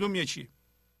میشه، کدوم یکی؟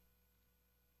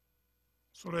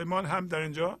 سلیمان هم در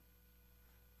اینجا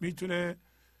میتونه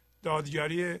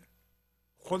دادگری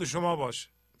خود شما باشه،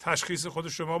 تشخیص خود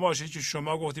شما باشه که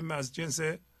شما گفتیم از جنس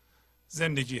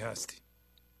زندگی هستی.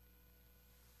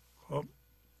 خب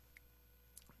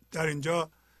در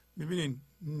اینجا میبینین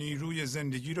نیروی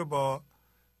زندگی رو با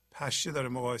پشه داره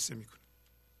مقایسه میکنه،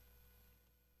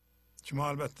 که ما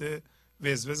البته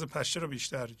وزوز پشه رو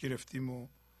بیشتر گرفتیم و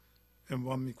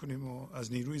عنوان میکنیم و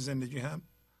از نیروی زندگی هم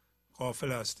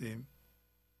غافل هستیم.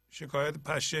 شکایت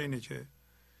پشه اینه که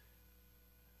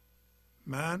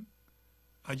من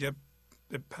اگه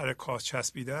به پر کاه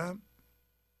چسبیدم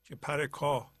که پر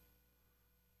کاه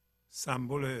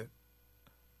سمبل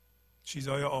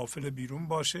چیزهای آفل بیرون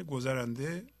باشه،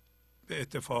 گذرنده، به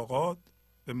اتفاقات،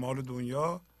 به مال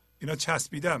دنیا، اینا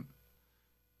چسبیدم،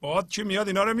 باد که میاد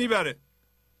اینا رو میبره،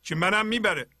 که منم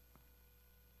میبره.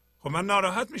 خب من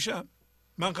ناراحت میشم،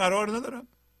 من قرار ندارم،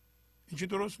 این که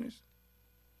درست نیست.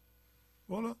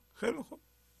 والا خیلی خوب،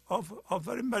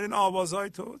 آفرین بر این آوازهای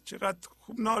تو، چقدر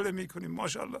خوب ناله میکنیم،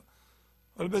 ماشاءالله.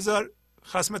 حالا بذار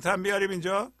خصمت بیاریم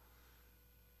اینجا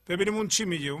ببینیم اون چی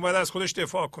میگه، اون باید از خودش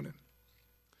دفاع کنه.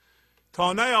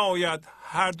 تا نیاید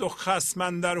هر دو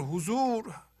خصم در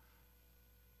حضور،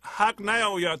 حق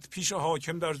نیاید پیش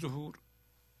حاکم در ظهور.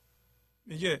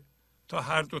 میگه تا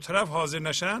هر دو طرف حاضر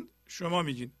نشن، شما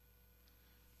میگین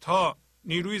تا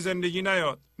نیروی زندگی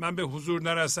نیاد، من به حضور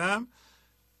نرسم،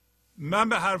 من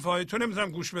به حرفهای تو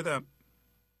نمیتونم گوش بدم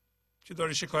که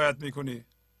داری شکایت میکنی.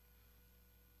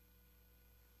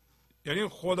 یعنی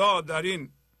خدا در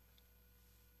این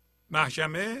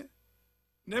محکمه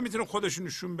نمیتونه خودش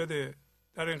نشون بده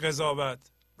در این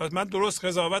قضاوت. پس من درست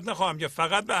قضاوت نخواهم که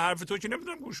فقط به حرف تو که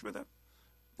نمیتونم گوش بدم،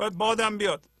 باید بادم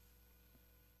بیاد.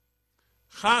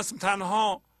 خصم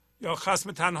تنها یا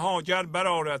خصم تنها گر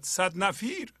برآرد صد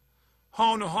نفیر،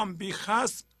 هان و هان بی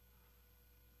خصم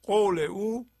قول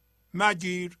او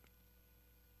مگیر.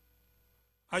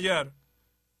 اگر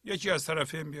یکی از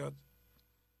طرفین بیاد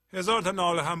 1000 تا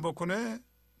ناله هم بکنه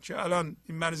که الان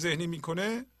این من ذهنی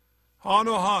میکنه، هان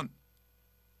و هان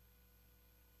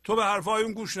تو به حرفای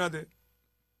اون گوش نده.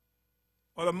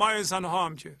 حالا ما انسان ها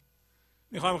هم که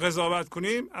میخوایم قضاوت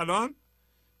کنیم الان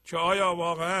که آیا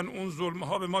واقعا اون ظلم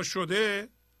ها به ما شده،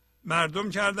 مردم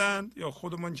کردند یا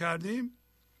خودمون کردیم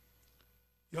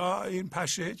یا این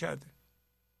پشه کرده.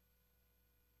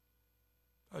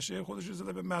 پشه خودش رو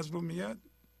زده به مظلومیت،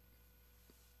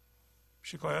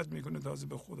 شکایت میکنه تازه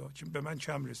به خدا که به من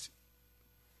کم رسید.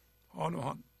 هان و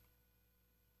هان.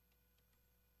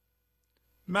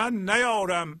 من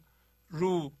نیارم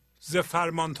رو ز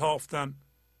فرمان تافتن،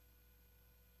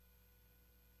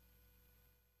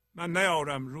 من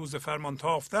نیارم روز فرمان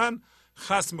تافتن،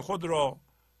 خصم خود را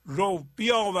رو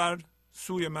بیاور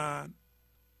سوی من.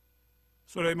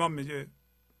 سلیمان میگه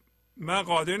من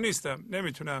قادر نیستم،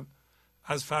 نمیتونم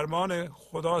از فرمان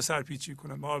خدا سرپیچی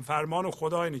کنم. فرمان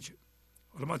خدا اینه که،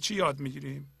 حالا ما چی یاد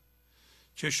میگیریم؟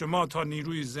 که شما تا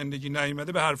نیروی زندگی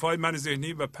نیامده به حرفهای من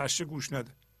ذهنی و پشه گوش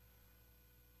نده.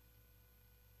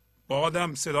 با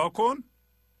آدم صدا کن،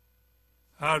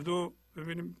 هر دو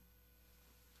ببینیم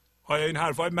آیا این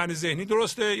حرفهای من ذهنی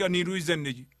درسته یا نیروی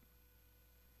زندگی.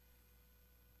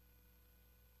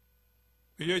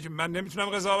 میگه که من نمیتونم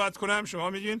قضاوت کنم، شما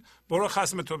میگین برو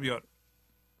خصم تو بیار.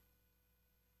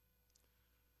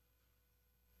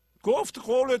 گفت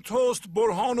قول توست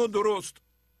برهان و درست،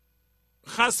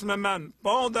 خصم من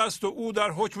با دست و او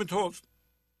در حکم توست.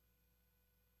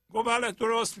 گفت بله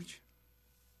درست میگی،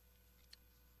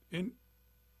 این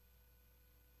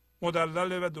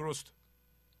مدلله و درست،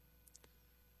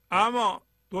 اما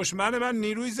دشمن من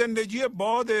نیروی زندگی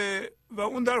باده و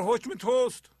اون در حکم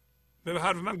توست، به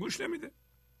حرف من گوش نمیده،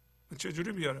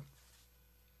 چجوری بیارم؟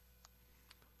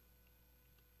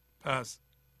 پس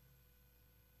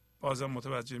بازم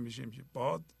متوجه میشیم که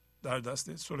باد در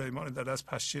دست سلیمان، در دست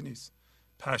پشه نیست.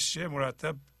 پشه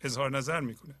مرتب اظهار نظر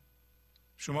میکنه،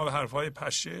 شما به حرفهای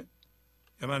پشه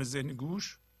یا من ذهنی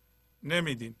گوش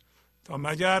نمیدین تا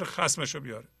مگر خصمشو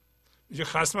بیاره. میگه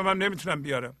خصم من نمیتونم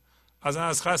بیارم،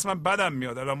 از خصمم بدم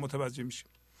میاد. الان متوجه میشیم.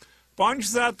 بانگ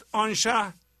زد آن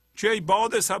شه که ای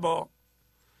باد صبا،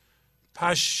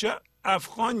 پشه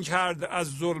افغان کرده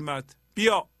از ظلمت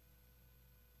بیا.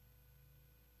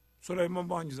 سلیمان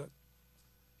بانگ زد.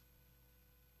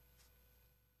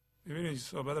 ببینید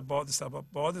صحبت باد صبا،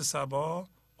 باد صبا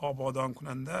آبادان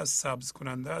کننده است، سبز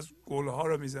کننده است، گلها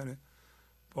رو میزنه،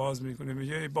 باز میکنه.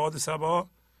 میگه ای باد صبا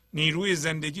نیروی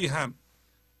زندگی هم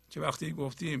که وقتی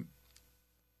گفتیم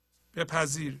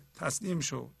بپذیر، تسلیم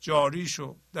شو، جاری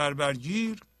شو، در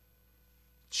برگیر،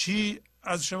 چی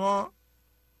از شما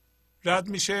رد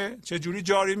میشه؟ چه جوری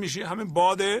جاری میشه؟ همین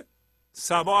باد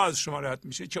صبا از شما رد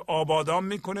میشه که آبادان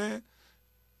میکنه،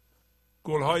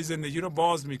 گلهای زندگی رو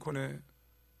باز میکنه.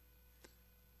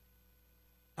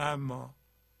 اما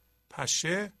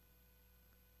پشه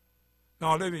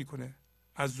ناله میکنه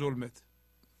از ظلمت،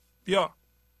 بیا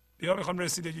میخوام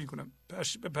رسیدگی کنم.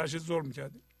 به پشه ظلم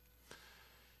کردی.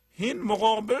 هین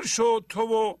مقابل شو تو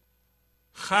و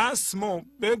خصم و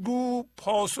بگو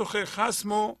پاسخ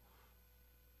خصم و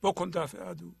بکن دفع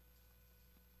عدو.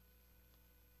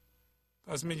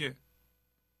 پس میگه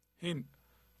هین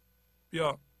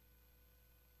بیا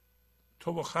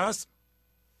تو و خصم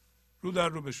رو در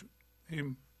رو بشو،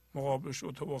 هین مقابل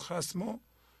شو تو و خصم و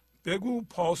بگو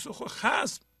پاسخ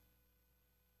خصم،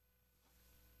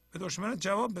 به دشمن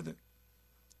جواب بده.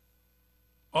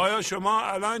 آیا شما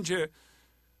الان که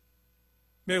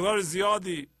مقدار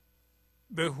زیادی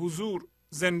به حضور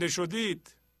زنده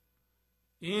شدید،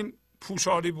 این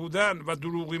پوشالی بودن و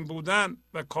دروغین بودن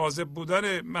و کاذب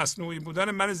بودن، مصنوعی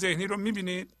بودن من ذهنی رو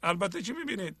میبینید؟ البته که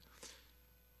میبینید.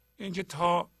 اینکه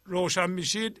تا روشن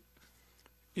میشید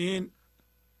این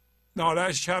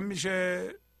نالهش کم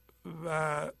میشه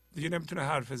و دیگه نمیتونه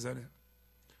حرف بزنه.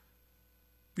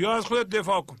 بیا از خودت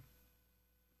دفاع کن.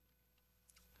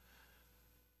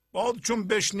 باد چون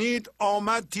بشنید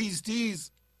آمد تیز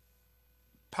تیز،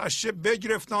 پشه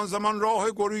بگرفت آن زمان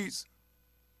راه گریز.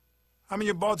 همین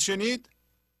یه باد شنید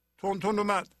تند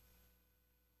اومد.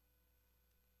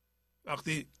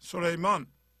 وقتی سلیمان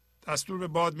دستور به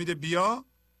باد میده بیا،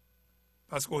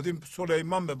 پس گفتیم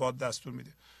سلیمان به باد دستور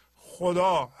میده.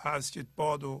 خدا هست که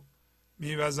بادو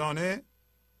میوزانه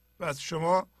و از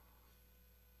شما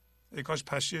ای کاش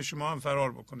پشه شما هم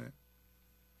فرار بکنه.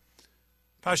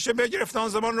 پشه بگرفت آن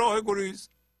زمان راه گریز.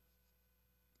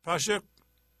 پشه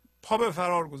پا به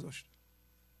فرار گذاشت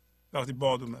وقتی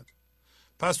باد اومد.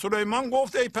 پس سلیمان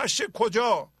گفت ای پشه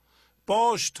کجا،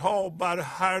 باش تا بر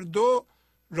هر دو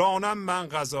رانم من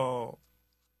قضا.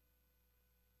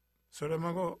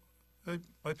 سلیمان گفت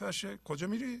ای پشه کجا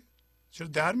میری؟ چرا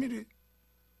در میری؟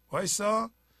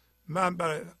 وایسا من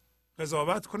برای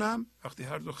قضاوت کنم. وقتی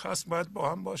هر دو خصم باید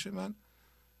با هم باشه من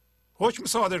حکم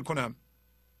صادر کنم.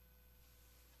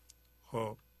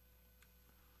 خب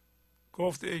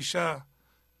گفت ای شه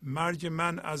مرگ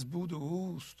من از بود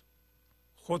اوست،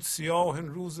 خود سیاه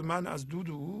روز من از دود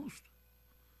اوست.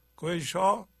 گفت ای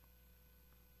شاه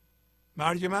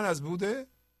مرگ من از بوده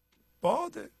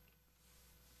باده.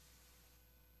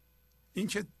 این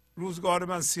که روزگار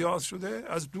من سیاه شده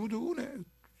از دود اونه.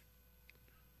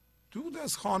 دود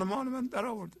از خانمان من در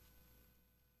آورده.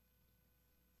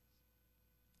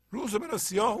 روز من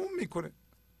سیاه اون میکنه.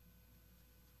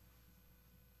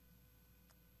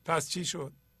 پس چی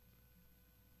شد؟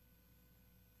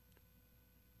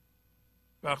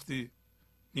 وقتی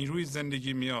نیروی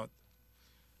زندگی میاد،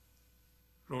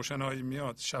 روشنایی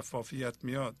میاد، شفافیت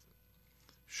میاد،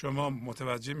 شما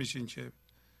متوجه میشین که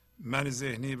من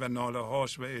ذهنی و ناله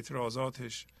هاش و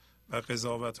اعتراضاتش و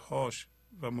قضاوت هاش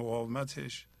و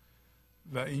مقاومتش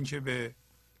و اینکه به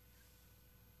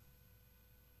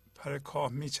پر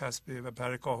کاه میچسبه و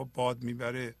پر کاه باد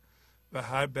میبره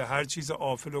و به هر چیز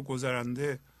آفل و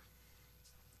گذرنده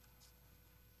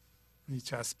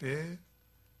میچسبه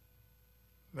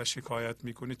و شکایت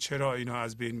میکنه چرا اینا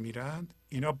از بین میرند،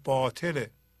 اینا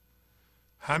باطله.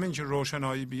 همین که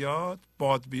روشنایی بیاد،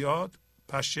 باد بیاد،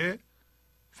 پشه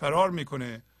فرار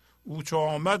میکنه. او چو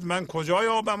آمد من کجا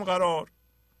یابم قرار،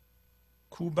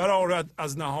 کو برآرد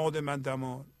از نهاد من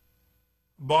دمار.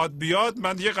 باد بیاد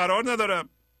من دیگه قرار ندارم.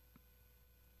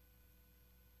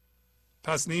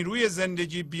 پس نیروی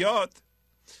زندگی بیاد،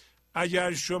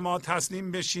 اگر شما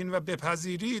تسلیم بشین و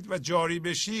بپذیرید و جاری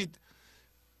بشید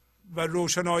و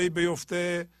روشنایی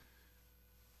بیفته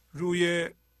روی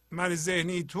من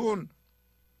ذهنیتون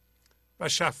و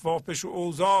شفاف بشه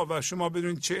اوضاع و شما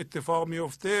بدونید چه اتفاق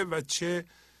میفته و چه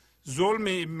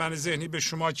ظلمی این من ذهنی به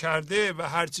شما کرده و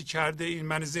هرچی کرده این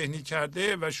من ذهنی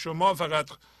کرده و شما فقط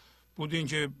بودین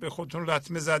که به خودتون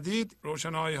لطمه زدید،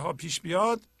 روشنایی ها پیش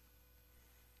بیاد،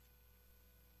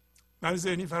 من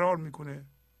ذهنی فرار میکنه.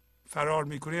 فرار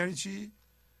میکنه یعنی چی؟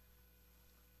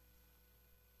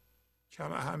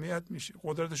 کم اهمیت میشه،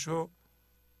 قدرتش رو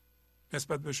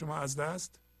نسبت به شما از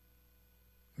دست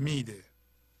میده.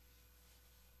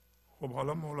 خب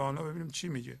حالا مولانا ببینیم چی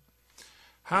میگه.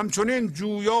 همچنین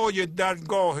جویای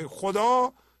درگاه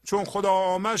خدا، چون خدا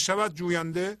آمد شود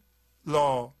جوینده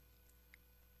لا.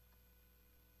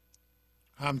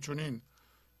 همچنین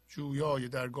جویای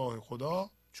درگاه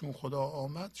خدا، چون خدا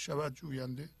آمد شود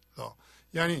جوینده لا.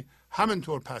 یعنی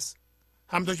همینطور، پس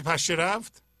همینطور که پشه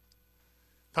رفت،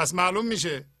 پس معلوم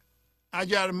میشه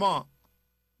اگر ما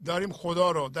داریم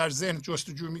خدا رو در ذهن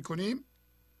جستجو میکنیم،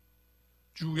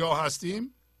 جویا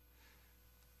هستیم،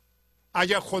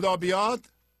 اگر خدا بیاد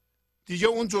دیگه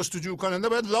اون جستجو کننده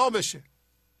باید لا بشه،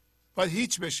 باید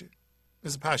هیچ بشه،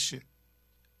 مثل پشه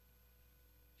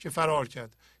که فرار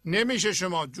کرد. نمیشه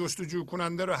شما جستجو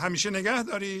کننده رو همیشه نگه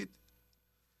دارید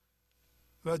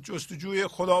و جستجوی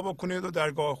خدا بکنید و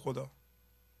درگاه خدا.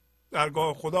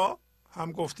 درگاه خدا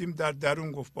هم گفتیم در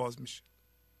درون گفت باز میشه.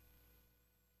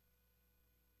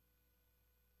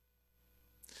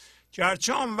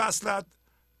 گرچه آن وصلت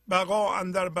بقا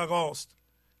اندر بقاست،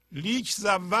 لیک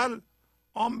زول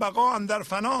آن بقا اندر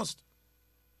فناست.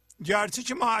 گرچه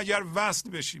که ما اگر وصل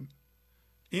بشیم،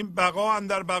 این بقا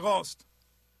اندر بقاست،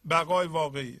 بقای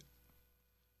واقعی.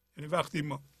 یعنی وقتی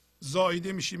ما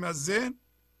زایده میشیم از ذهن،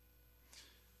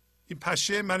 این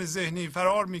پشه من ذهنی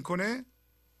فرار میکنه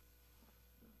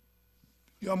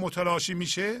یا متلاشی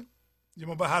میشه، یا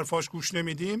ما به حرفاش گوش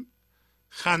نمیدیم،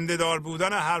 خنده دار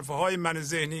بودن حرفهای من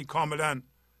ذهنی کاملا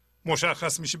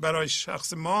مشخص میشه برای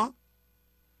شخص ما.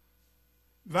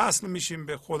 وصل میشیم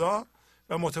به خدا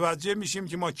و متوجه میشیم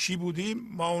که ما کی بودیم.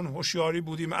 ما اون هوشیاری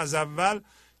بودیم از اول،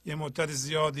 یه مدت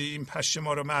زیادی این پشه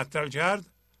ما رو معطل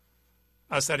کرد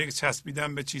از طریق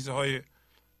چسبیدن به چیزهای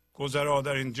گذرا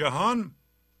در این جهان.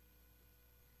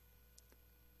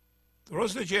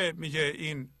 درسته که میگه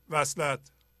این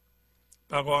وصلت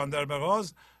بقا اندر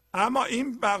بقاست، اما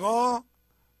این بقا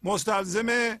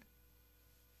مستلزم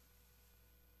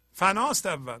فناست.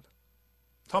 اول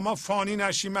تا ما فانی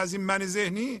نشیم از این من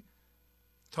ذهنی،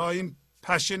 تا این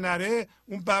پشه نره،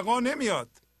 اون بقا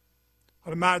نمیاد.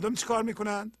 حالا مردم چی کار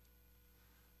میکنند؟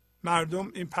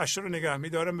 مردم این پشه رو نگه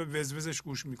میدارن، به وزوزش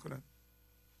گوش میکنن.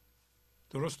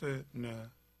 درسته؟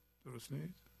 نه، درست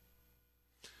نیست.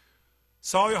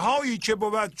 سایه هایی که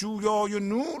بود جویای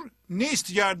نور،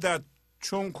 نیست گردد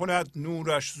چون کند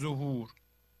نورش ظهور.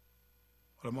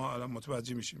 حالا ما الان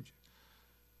متوجه میشیم که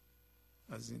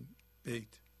از این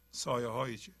بیت سایه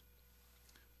هایی که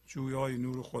جویای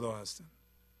نور خدا هستن،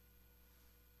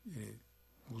 یعنی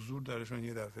حضور درشون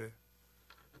یه دفعه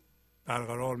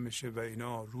برقرار میشه و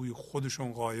اینا روی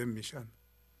خودشون قایم میشن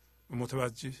و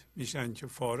متوجه میشن که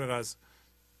فارغ از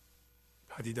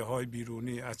پدیده های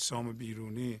بیرونی، اجسام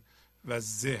بیرونی و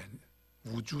ذهن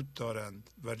وجود دارند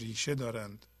و ریشه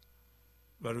دارند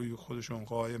و روی خودشون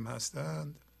قایم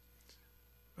هستند.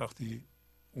 وقتی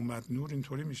اومد نور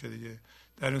اینطوری میشه دیگه.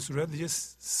 در این صورت دیگه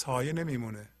سایه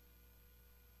نمیمونه،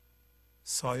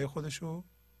 سایه خودشو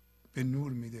به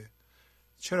نور میده.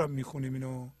 چرا میخونیم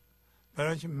اینو؟ برای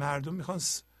اینکه مردم میخوان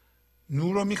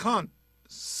نور رو میخوان،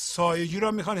 سایگی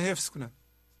رو میخوان حفظ کنن.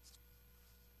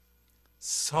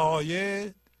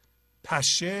 سایه،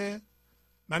 پشه،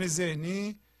 من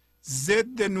ذهنی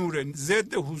ضد نوره،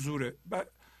 ضد حضوره.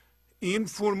 این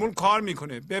فرمول کار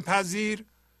میکنه. بپذیر،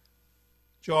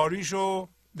 جاریشو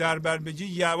در بر بگی،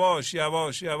 یواش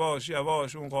یواش یواش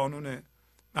یواش اون قانون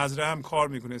مزرعه هم کار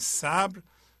میکنه. صبر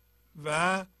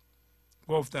و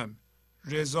گفتم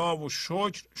رضا و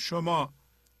شکر. شما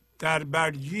در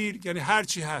برگیر، یعنی هر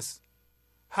چی هست،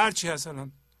 هر چی هست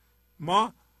الان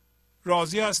ما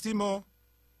راضی هستیم و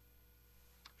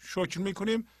شکر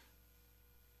میکنیم.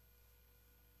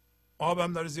 آب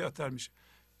هم داره زیادتر میشه.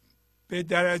 به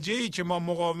درجه ای که ما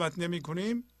مقاومت نمی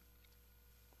کنیم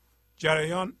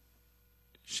جریان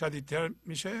شدیدتر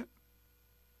میشه،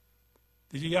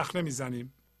 دیگه یخ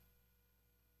نمیزنیم.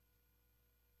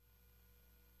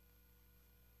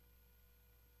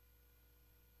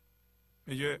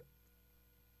 میگه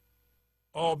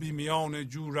آبی میان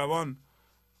جو روان،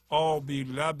 آبی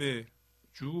لب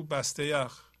جو بسته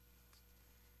یخ.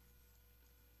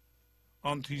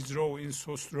 آن تیز رو این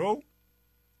سست رو،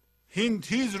 هین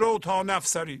تیز رو تا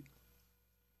نفسری.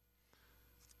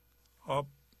 آب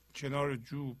کنار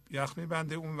جو یخ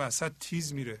میبنده، اون وسط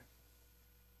تیز میره.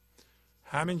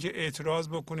 همین که اعتراض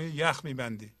بکنی یخ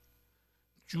میبندی.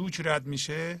 جو که رد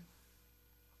میشه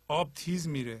آب تیز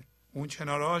میره، اون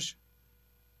کناراش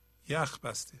یخ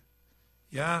بسته.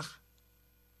 یخ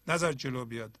نظر جلو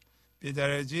بیاد. به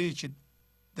درجه ای که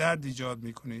درد ایجاد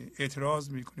میکنه، اعتراض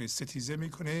میکنه، ستیزه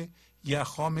میکنه،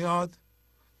 یخها میاد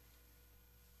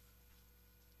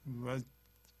و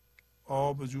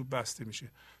آب جو بسته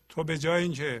میشه. تو به جای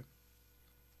اینکه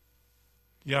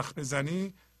یخ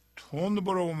بزنی تند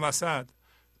برو اون وسط.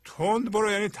 تند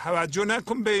برو یعنی توجه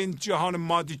نکن به این جهان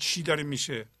مادی چی داره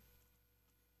میشه.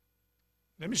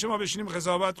 نمیشه ما بشینیم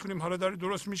قضاوت کنیم حالا داره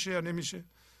درست میشه یا نمیشه.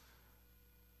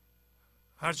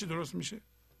 هرچی درست میشه.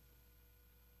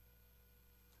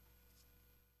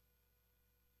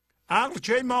 عقل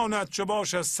کی ماند چو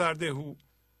باش از سردهو،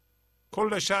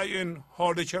 کل شیء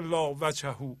حالک لا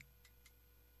وجهه.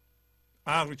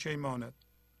 عقل کی ماند؟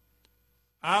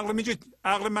 عقل میگه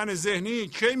عقل من ذهنی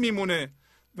کی میمونه؟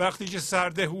 وقتی که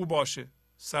سردهو باشه.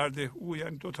 سردهو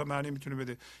یعنی دو تا معنی میتونه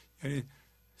بده، یعنی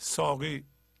ساقی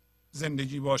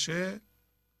زندگی باشه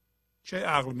کی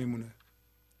عقل میمونه؟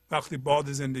 وقتی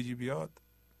باد زندگی بیاد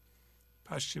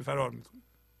پشتی فرار میکنه.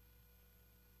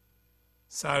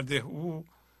 سردهو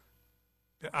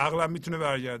به عقل هم میتونه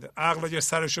برگرده. عقل اگه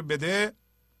سرشو بده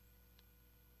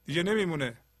دیگه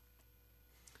نمیمونه.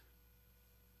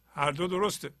 هر دو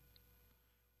درسته.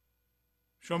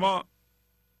 شما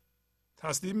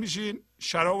تسلیم میشین،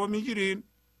 شرابو میگیرین،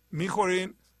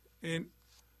 میخورین، این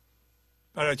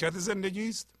برکت زندگی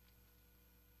است،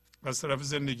 از طرف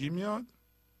زندگی میاد،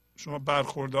 شما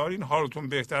برخوردارین، حالتون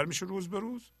بهتر میشه روز به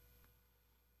روز.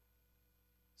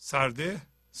 سرده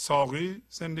ساقی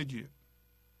زندگیه.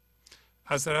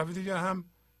 از طرف دیگه هم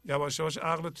یواش یواش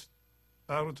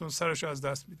عقلتون سرش از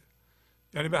دست میده.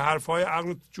 یعنی به حرفهای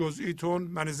عقل جزئیتون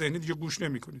من ذهنی دیگه گوش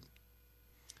نمی کنید.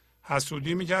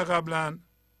 حسودی میکرد قبلا،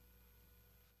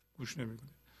 گوش نمی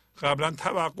کنید. قبلا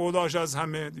توقع داشت از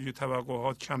همه، دیگه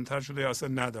توقعات کمتر شده یا اصلا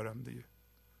ندارم دیگه.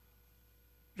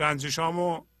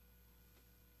 رنجشامو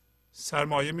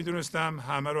سرمایه میدونستم،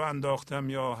 همه رو انداختم،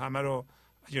 یا همه رو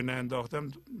اگر نه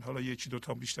انداختم حالا یکی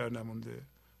دوتا بیشتر نمونده،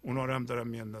 اونا رو هم دارم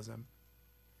میاندازم.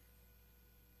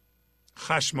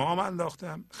 خشمام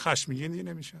انداختم، خشمگین دیگه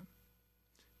نمیشم،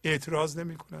 اعتراض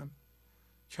نمی کنم،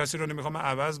 کسی رو نمیخوام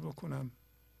عوض بکنم،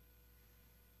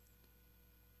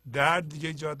 درد دیگه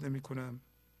ایجاد نمی کنم،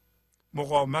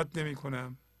 مقاومت نمی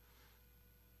کنم،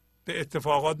 به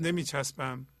اتفاقات نمی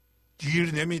چسبم،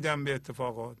 گیر نمیدم به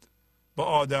اتفاقات، با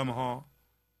آدم ها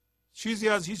چیزی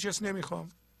از هیچ کس نمیخوام.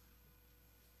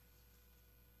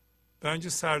 برای اینکه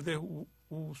سرده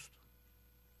اوست.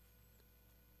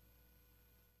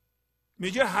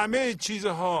 میگه همه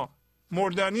چیزها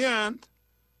مردنی اند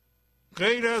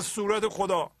غیر از صورت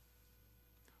خدا.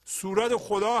 صورت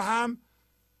خدا هم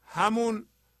همون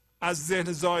از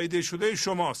ذهن زایده شده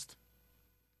شماست.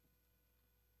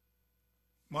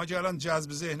 ما که الان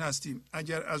جذب ذهن هستیم،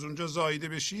 اگر از اونجا زایده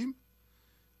بشیم،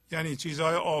 یعنی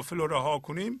چیزهای آفل رو رها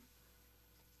کنیم،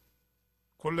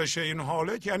 کل شیء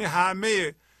حالک، یعنی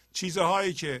همه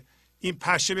چیزهایی که این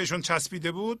پشه بهشون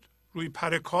چسبیده بود روی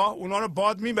پر کاه، اونا رو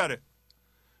باد میبره.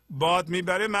 باد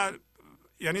میبره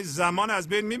یعنی زمان از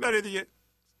بین میبره دیگه.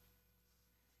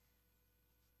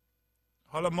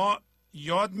 حالا ما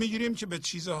یاد میگیریم که به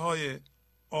چیزهای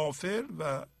آفل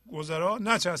و گذرا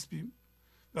نچسبیم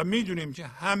و میدونیم که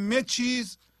همه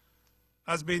چیز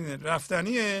از بین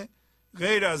رفتنیه.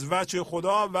 غیر از وجه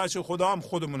خدا هم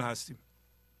خودمون هستیم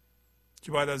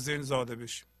که باید از ذهن زاده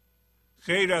بشیم.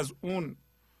 غیر از اون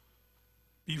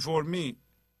بی فرمی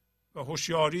و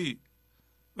هوشیاری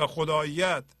و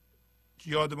خداییت که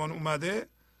یادمان اومده،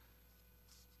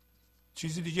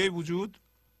 چیزی دیگه وجود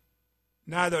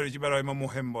نداره که برای ما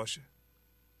مهم باشه.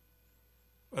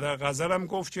 و در غزل هم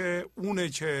گفت که اونه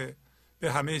که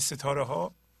به همه ستاره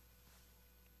ها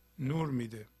نور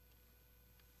میده.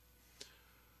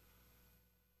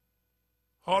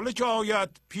 حالا که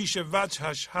آید پیش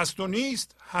وجهش هست و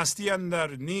نیست، هستی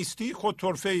اندر نیستی خود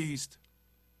طرفه است.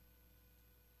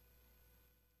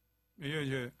 میگه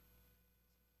که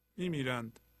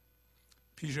میمیرند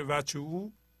پیش وجه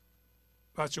او،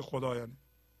 وجه خدا یعنی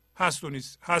هست و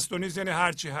نیست. هست و نیست یعنی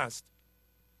هرچی هست،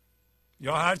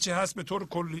 یا هرچی هست به طور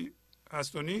کلی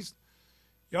هست و نیست،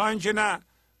 یا اینکه نه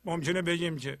ممکنه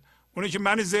بگیم که اونی که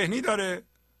من ذهنی داره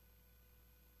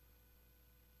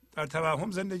در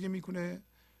توهم زندگی میکنه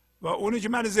و اونی که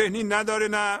من ذهنی نداره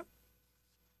نه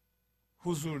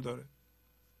حضور داره.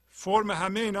 فرم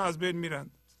همه اینا از بین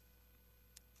میرند.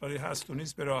 ولی هست و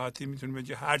نیست به راحتی میتونه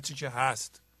بگه هرچی که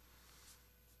هست.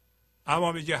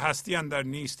 اما بگه هستی اندر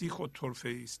نیستی خود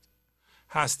طرفه است.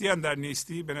 هستی اندر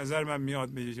نیستی به نظر من میاد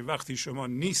میگه که وقتی شما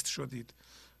نیست شدید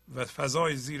و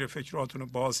فضای زیر فکراتون رو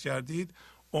باز کردید،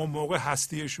 اون موقع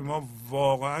هستی شما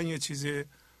واقعا یه چیز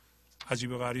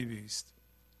عجیب و غریبی است.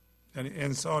 یعنی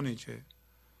انسانی که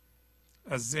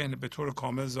از ذهن به طور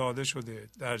کامل زاده شده،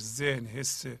 در ذهن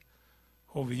حس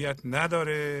هویت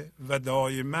نداره و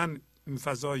دائما این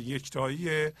فضای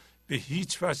یکتاییه، به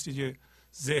هیچ وجه دیگه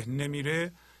ذهن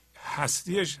نمیره،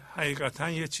 هستیش حقیقتا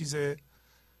یه چیز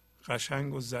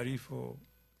قشنگ و ظریف و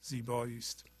زیبایی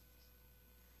است.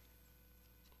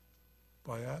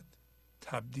 باید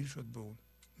تبدیل شد به اون،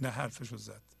 نه حرفشو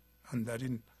زد.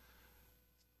 اندرین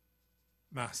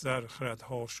محضر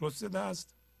خردها شد زده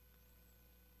است،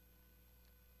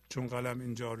 چون قلم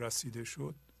اینجا رسیده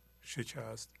شد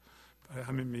شکست. برای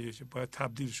همین میگه که باید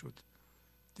تبدیل شد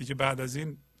دیگه. بعد از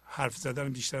این حرف زدن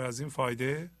بیشتر از این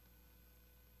فایده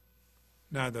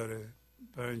نداره.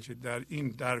 برای اینکه در این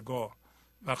درگاه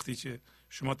وقتی که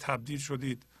شما تبدیل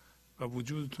شدید و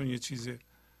وجودتون یه چیز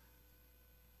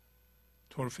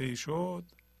طرفه‌ای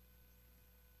شد،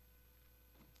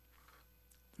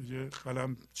 دیگه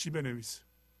قلم چی بنویسه،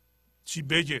 چی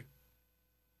بگه،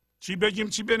 چی بگیم،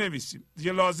 چی بنویسیم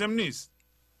دیگه لازم نیست.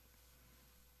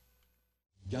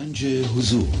 گنج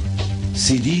حضور،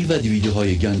 CD و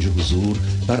دیویدیوهای گنج حضور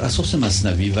بر اساس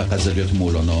مثنوی و غزلیات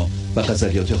مولانا و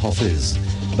غزلیات حافظ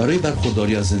برای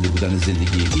برخورداری از زنده بودن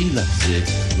زندگی این لحظه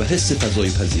و حس فضای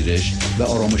پذیرش و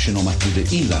آرامش نامحدود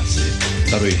این لحظه،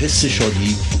 برای حس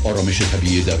شادی، آرامش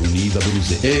طبیعی درونی و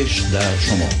بروز عشق در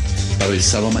شما، برای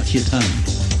سلامتی تن،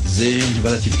 ذهن و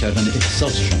لطیف کردن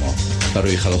احساس شما،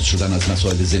 برای خلاص شدن از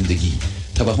مسائل زندگی،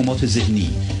 توهمات ذهنی،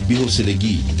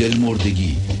 بی‌حوصلگی،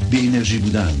 دلمردگی، بی انرژی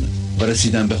بودن و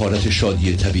رسیدن به حالت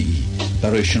شادی طبیعی،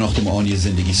 برای شناخت معانی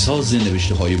زندگی ساز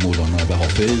نوشته های مولانا و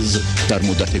حافظ در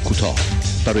مدت کوتاه.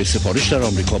 برای سفارش در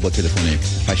آمریکا با تلفن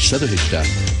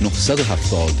 818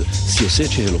 970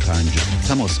 3345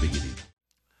 تماس بگیرید.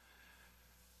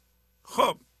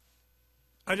 خب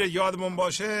اگه یادمون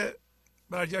باشه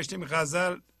برگشتیم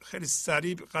غزل، خیلی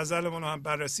سریع غزلمون رو هم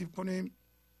بررسی کنیم.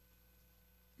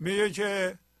 میگه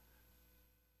که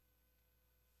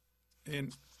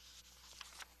این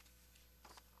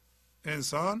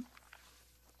انسان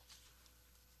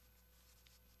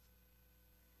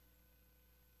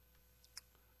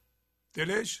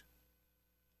دلش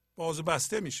باز و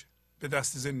بسته میشه به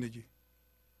دست زندگی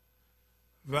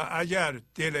و اگر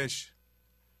دلش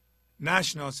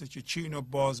نشناسه که کی اینو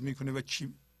باز میکنه و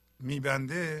کی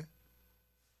میبنده،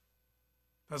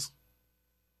 پس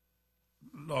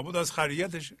لابد از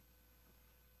خریتشه.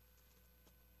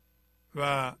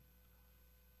 و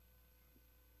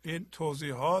این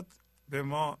توضیحات به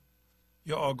ما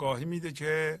یه آگاهی میده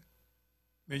که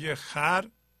میگه خر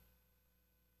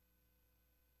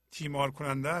تیمار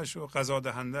کنندهش و غذا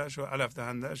دهندهش و علف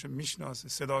دهندهش رو میشناسه،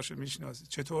 صداش رو میشناسه.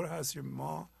 چطور هست که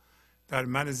ما در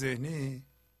من ذهنی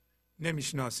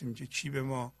نمیشناسیم که کی به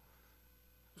ما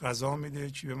غذا میده،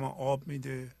 کی به ما آب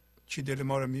میده، کی دل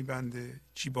ما رو میبنده،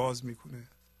 کی باز میکنه.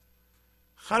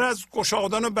 خر از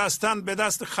گشادن و بستن به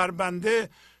دست خربنده،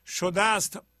 شده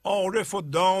است عارف و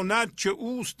داند که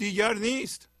اوست دیگر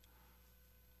نیست.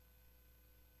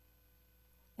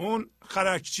 اون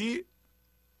خرکچی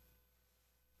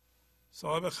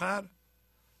صاحب خر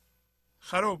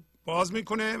رو باز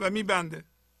میکنه و میبنده،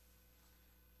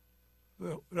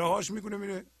 رهاش میکنه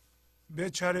میره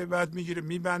بچره، بعد میگیره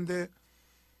میبنده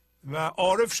و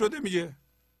عارف شده. میگه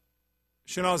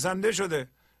شناسنده شده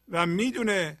و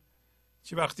میدونه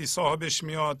که وقتی صاحبش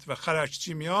میاد و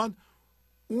خرکچی میاد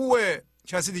اوه،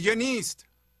 کسی دیگه نیست.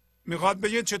 میخواد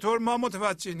بگه چطور ما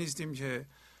متوجه نیستیم که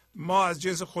ما از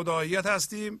جنس خداییت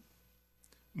هستیم،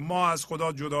 ما از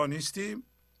خدا جدا نیستیم،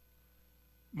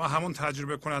 ما همون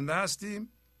تجربه کننده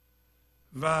هستیم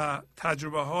و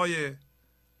تجربه های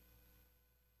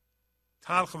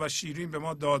تلخ و شیرین به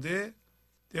ما داده،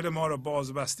 دل ما رو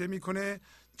باز بسته میکنه.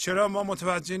 چرا ما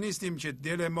متوجه نیستیم که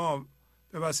دل ما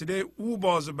به وسیله او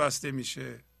باز بسته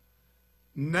میشه،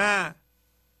 نه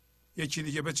یکی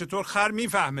دیگه؟ به چطور خر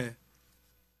میفهمه،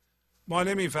 ما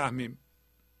نمیفهمیم.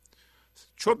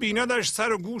 چو بیندش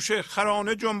سر و گوش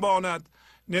خرانه جنباند،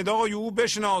 ندای او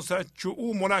بشناسد که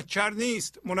او منکر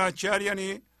نیست. منکر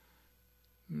یعنی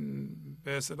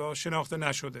به اصطلاح شناخته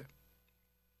نشده،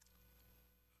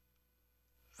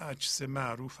 عکس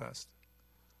معروف است.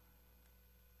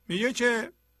 میگه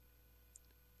که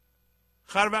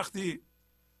خر وقتی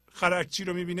خرکچی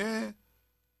رو میبینه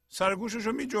سر گوشش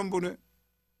رو میجنبونه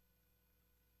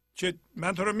که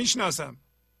من تو رو میشناسم،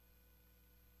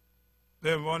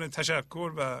 به عنوان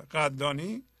تشکر و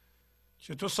قدردانی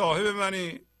که تو صاحب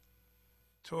منی،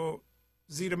 تو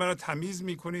زیر من رو تمیز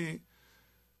میکنی،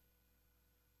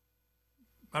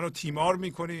 من رو تیمار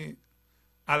میکنی،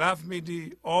 علف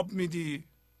میدی، آب میدی،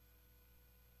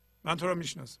 من تو رو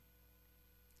میشناسم.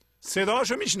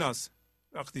 صداشو میشناس،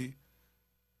 وقتی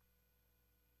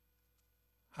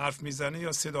حرف میزنه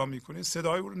یا صدا میکنه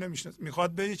صدای او رو نمیشناس.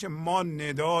 میخواد بگه که ما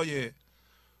ندای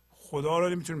خدا رو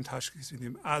نمیتونیم تشخیص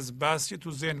بدیم از بس که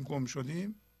تو ذهن گم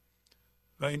شدیم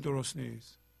و این درست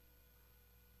نیست.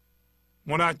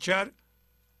 منکر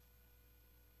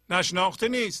نشناخته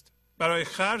نیست، برای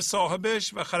خر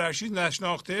صاحبش و خرشی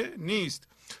نشناخته نیست.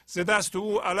 ز دست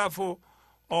او علف و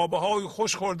آبهای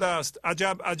خوش خورده است،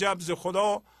 عجب عجب ز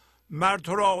خدا مرد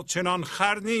تو را چنان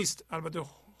خر نیست. البته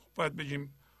باید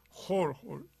بگیم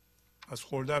خور از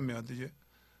خوردن میاد دیگه،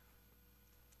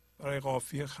 برای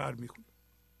قافیه خر میکنه.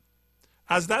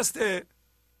 از دست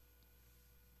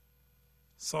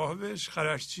صاحبش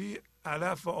خرشچی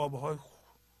علف و آبهای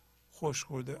خوش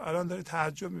خورده. الان داره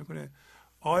تعجب میکنه،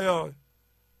 آیا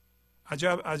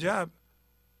عجب عجب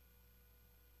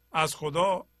از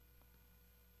خدا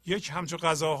یک همچون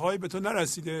غذاهایی به تو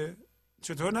نرسیده؟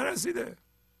 چطور نرسیده؟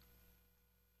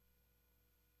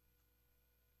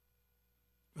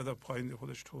 بعد پایین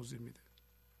خودش توضیح میده.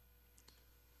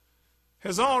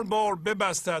 1000 بار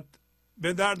ببستد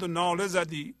به درد و ناله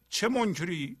زدی، چه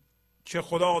منکری که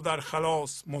خدا در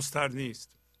خلاص مضطر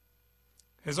نیست.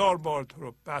 1000 بار تو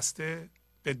رو بسته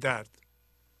به درد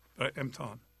برای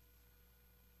امتحان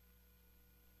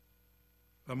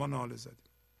و ما ناله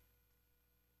زدیم.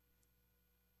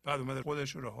 بعد اومده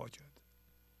خودش رو رها کرد.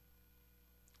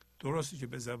 درستی که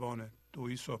به زبان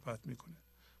دویی صحبت میکنه.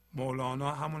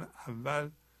 مولانا همون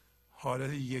اول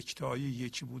حالت یکتایی،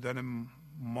 یکی بودن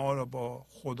ما را با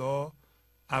خدا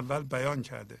اول بیان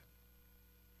کرده.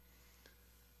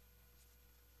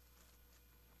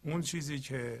 اون چیزی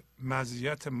که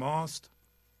مزیت ماست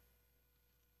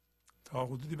تا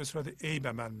حدودی به صورت عیب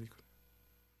عمل میکنه.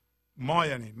 ما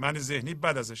یعنی من ذهنی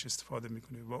بعد ازش استفاده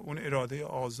میکنه و اون اراده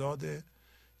آزاده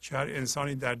که هر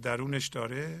انسانی در درونش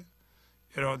داره.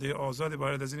 اراده آزاد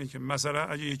عبارت از اینه که مثلا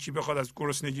اگه یکی بخواد از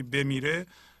گرسنگی بمیره،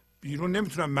 بیرون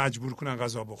نمیتونن مجبور کنن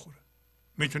غذا بخوره،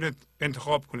 میتونه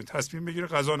انتخاب کنه، تصمیم بگیره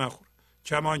غذا نخوره.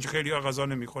 کما اینکه خیلی ها غذا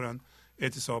نمیخورن،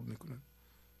 اعتصاب میکنن.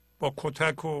 با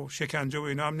کتک و شکنجه و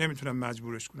اینا هم نمیتونن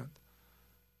مجبورش کنن.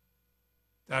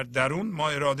 در درون ما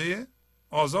اراده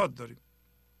آزاد داریم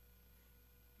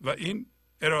و این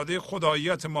اراده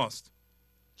خداییت ماست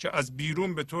که از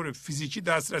بیرون به طور فیزیکی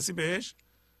دسترسی بهش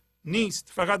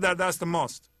نیست، فقط در دست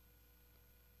ماست.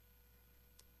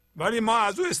 ولی ما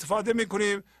از او استفاده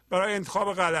میکنیم برای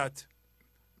انتخاب غلط،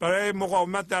 برای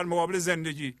مقاومت در مقابل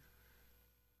زندگی،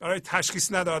 برای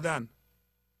تشخیص ندادن.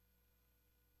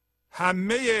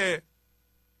 همه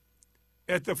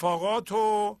اتفاقات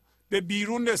رو به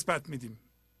بیرون نسبت میدیم.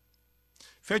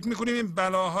 فکر میکنیم این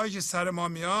بلاهایی که سر ما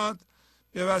میاد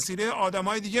به وسیله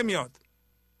آدمای دیگه میاد.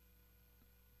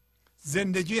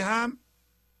 زندگی هم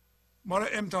ما رو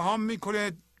امتحان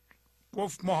میکنه،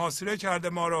 گفت محاصره کرده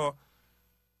ما رو.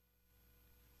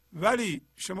 ولی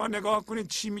شما نگاه کنید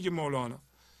چی میگه مولانا.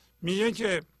 میگه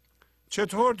که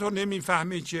چطور تو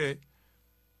نمیفهمی که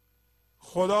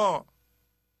خدا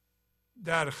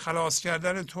در خلاص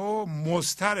کردن تو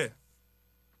مضطره.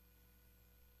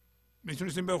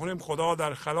 میتونستیم بخونیم خدا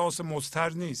در خلاص مضطر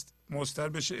نیست، مضطر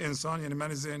بشه انسان یعنی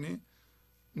من ذهنی.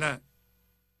 نه،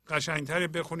 قشنگتری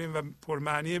بخونیم و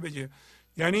پرمعنی بگه.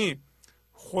 یعنی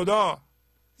خدا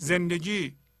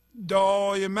زندگی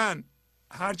دائما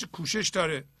هرچی کوشش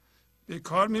داره به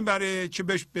کار میبره که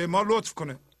به ما لطف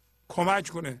کنه، کمک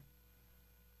کنه،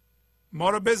 ما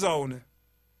رو بزاونه.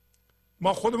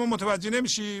 ما خودمون متوجه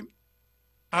نمیشیم.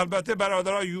 البته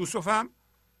برادرای یوسف هم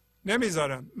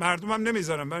نمیذارن، مردم هم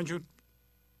نمیذارن، برای اینکه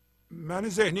من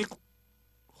ذهنی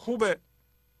خوبه.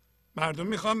 مردم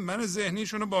میخوام من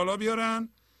ذهنیشون رو بالا بیارن،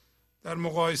 در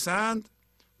مقایسند،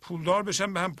 پولدار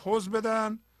بشن، به هم پوز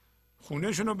بدن،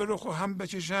 خونهشون رو به رخ هم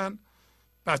بکشن،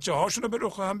 بچه هاشون رو به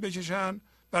رخ هم بکشن،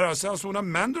 بر اساس اونم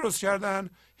من درست کردن،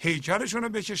 هیکلشون رو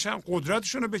بکشن،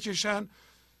 قدرتشون رو بکشن،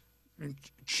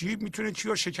 کی میتونه کی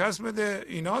رو شکست بده.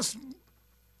 ایناست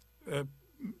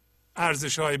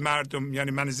ارزش های مردم،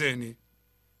 یعنی من ذهنی.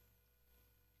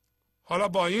 حالا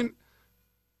با این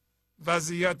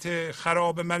وضعیت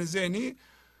خراب من ذهنی،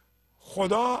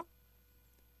 خدا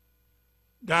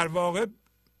در واقع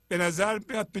به نظر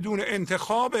میاد بدون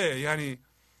انتخابه، یعنی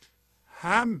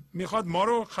هم میخواد ما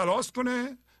رو خلاص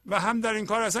کنه و هم در این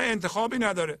کار اصلا انتخابی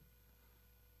نداره.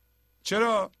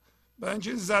 چرا؟ برای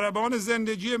اینکه ضربان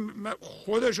زندگی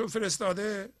خودش رو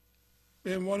فرستاده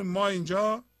به عنوان ما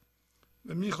اینجا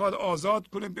و میخواد آزاد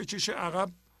کنه، بکشه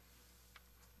عقب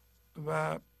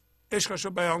و عشقش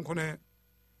رو بیان کنه.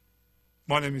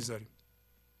 ما نمیذاریم،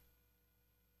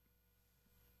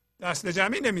 دست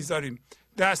جمعی نمیذاریم.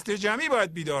 دست جمعی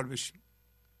باید بیدار بشیم،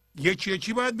 یکی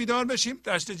یکی باید بیدار بشیم،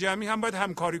 دست جمعی هم باید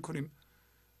همکاری کنیم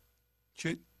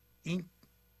که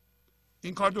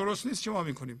این کار درست نیست که ما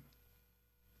میکنیم.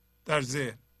 در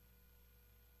ذهن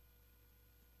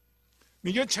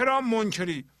میگه چرا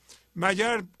منکری؟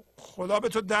 مگر خدا به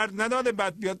تو درد نداده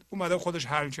بعد بیاد اومده خودش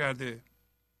حل کرده؟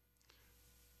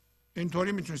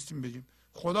 اینطوری میتونستیم بگیم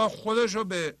خدا خودش رو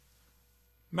به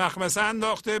مخمسه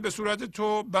انداخته به صورت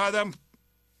تو، بعدم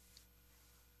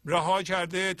رها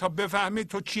کرده تا بفهمی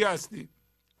تو کی هستی،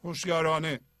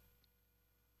 هوشیارانه،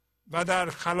 و در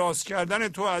خلاص کردن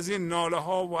تو از این ناله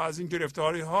ها و از این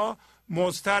گرفتاری ها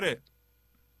مضطره.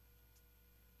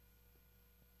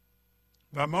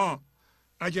 و ما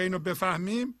اگه اینو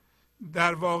بفهمیم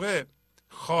در واقع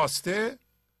خواسته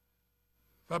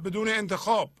و بدون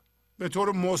انتخاب به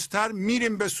طور مضطر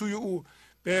میریم به سوی او.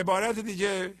 به عبارت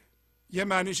دیگه یه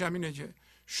معنیش هم اینه که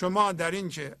شما در این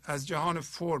که از جهان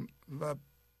فرم و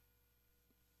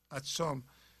اجسام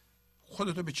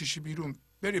خودتو بکشی بیرون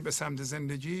بری به سمت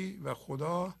زندگی و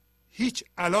خدا، هیچ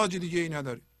علاج دیگه ای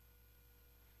نداری.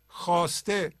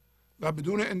 خواسته و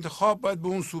بدون انتخاب باید به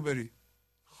اون سو بری.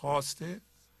 خواسته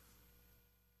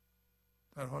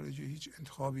در حالی که هیچ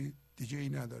انتخابی دیگه ای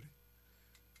نداری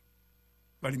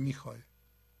ولی میخوای.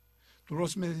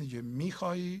 درست میگه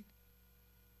میخوایی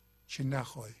که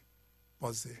نخوایی.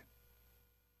 با ذهن،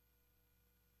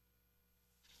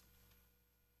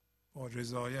 با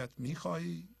رضایت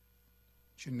میخوایی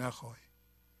که نخوایی.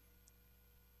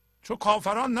 چو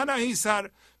کافران ننهی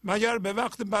سر، مگر به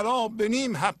وقت بلا به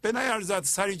نیم حبه نیرزد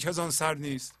سری که از آن سر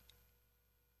نیست.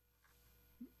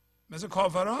 مثل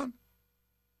کافران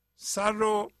سر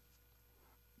رو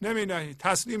نمی نهی،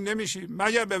 تسلیم نمیشی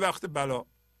مگر به وقت بلا،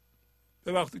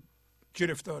 به وقت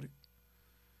گرفتاری.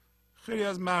 خیلی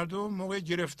از مردم موقع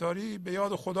گرفتاری به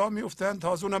یاد خدا میفتن،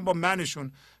 تازه اونم با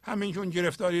منشون. همین که اون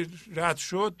گرفتاری رد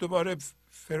شد دوباره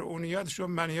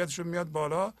فرعونیتشون، منیتشون میاد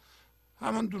بالا.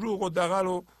 همون دروغ و دغل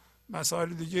و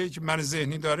مسائل دیگه که من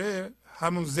ذهنی داره،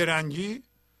 همون زرنگی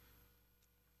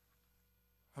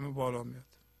همه بالا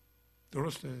میاد.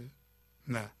 درسته؟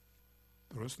 نه،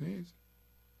 درست نیست.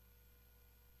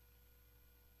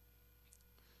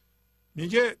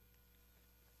 میگه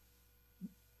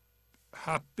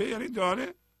حبه یعنی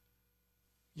دانه،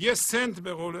 1 سنت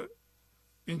به قول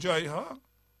این جایی ها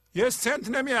 1 سنت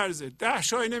نمیارزه، 10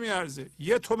 شای نمیارزه،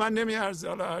 1 تومن نمیارزه.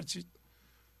 حالا هرچی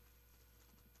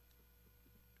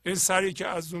این سری که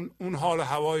از اون حال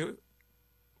هوای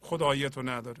خداییت رو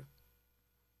نداره.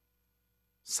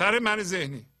 سر من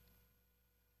ذهنی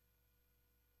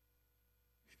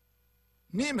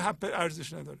نیم حبه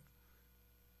ارزش نداره،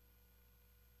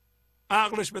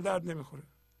 عقلش به درد نمیخوره.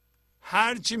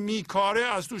 هرچی میکاره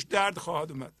از توش درد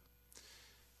خواهد اومد.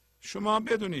 شما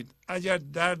بدونید اگر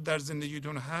درد در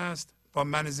زندگیتون هست با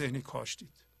من ذهنی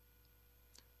کاشتید.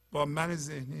 با من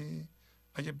ذهنی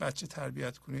اگه بچه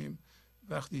تربیت کنیم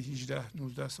وقتی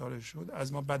 18-19 سالش شد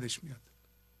از ما بدش میاد.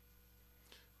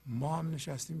 ما هم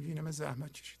نشستیم که اینمه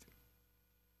زحمت کشیدیم،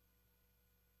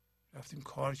 رفتیم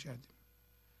کار کردیم،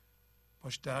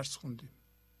 باش درس خوندیم،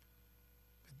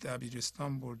 به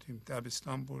دبیرستان بردیم،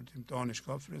 دبستان بردیم،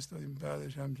 دانشگاه فرستادیم،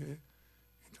 بعدش هم که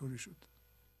اینطوری شد.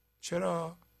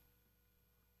 چرا؟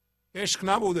 عشق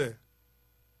نبوده،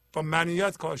 با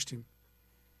منیت کاشتیم.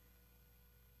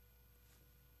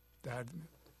 درد میاد.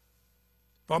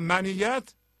 با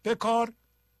منیت به کار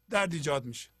درد ایجاد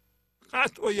میشه.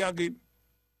 قطع و یقین،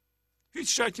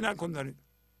 هیچ شکی نکن در این.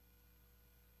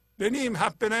 بنیم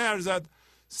حب نیرزد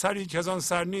سری که از آن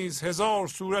سر نیست، هزار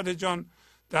صورت جان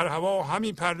در هوا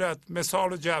همی پرد،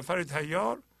 مثال جعفر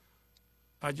طیار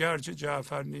اگرچه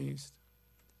جعفر نیست.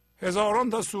 هزاران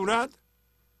تا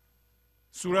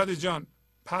صورت جان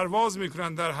پرواز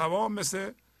میکنن در هوا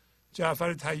مثل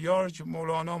جعفر طیار که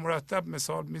مولانا مرتب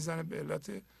مثال میزنه به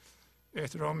علت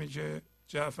احترامی که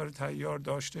جعفر طیار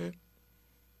داشته.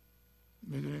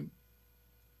 میدونین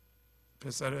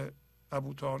پسر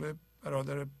ابو طالب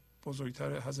برادر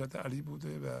بزرگتر حضرت علی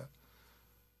بوده و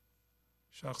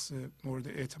شخص مورد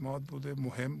اعتماد بوده،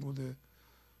 مهم بوده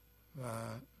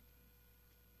و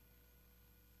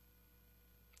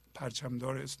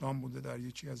پرچمدار اسلام بوده در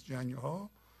یکی از جنگ‌ها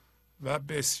و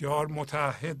بسیار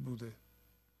متعهد بوده.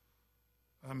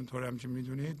 همینطور هم که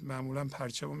میدونید معمولا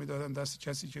پرچم رو میدادن دست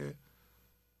کسی که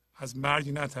از مرگ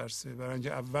نترسه، برای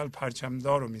اینکه اول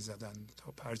پرچمدار رو میزدن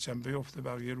تا پرچم بیفته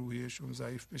بقیه روحیشون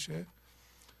ضعیف بشه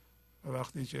و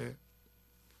وقتی که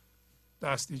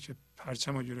دستی که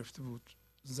پرچم رو گرفته بود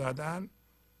زدن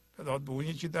داد به اون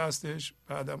یکی دستش،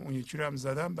 بعدم اون یکی رو هم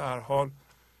زدن، به هر حال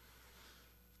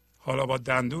حالا با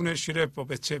دندونش گرفت و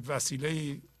به چه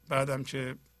وسیله‌ای بعدم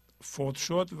که فوت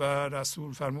شد و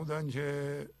رسول فرمودن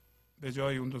که به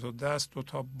جای اون 2 دست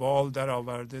 2 بال در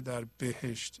آورده در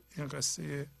بهشت. این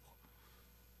قصه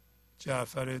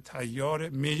جعفر طیار.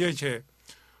 میگه که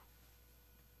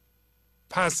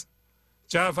پس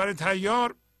جعفر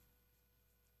طیار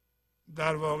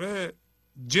در واقع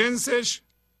جنسش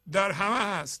در همه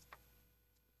هست،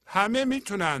 همه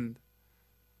میتونند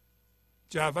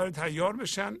جعفر طیار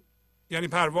بشن، یعنی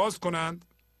پرواز کنند،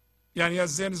 یعنی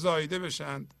از ذهن زایده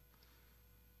بشند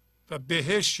و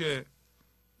بهشت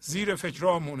زیر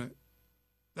فکرامونه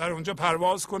در اونجا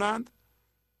پرواز کنند،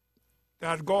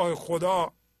 درگاه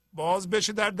خدا باز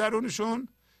بشه در درونشون،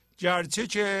 گرچه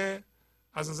که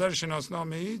از نظر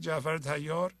شناسنامه‌ای جعفر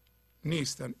طیار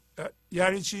نیستن.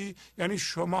 یعنی چی؟ یعنی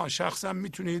شما شخصا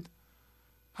میتونید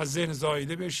از ذهن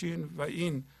زایده بشین و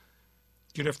این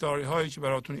گرفتاری هایی که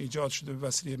براتون ایجاد شده به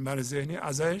وسیله من ذهنی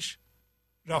ازش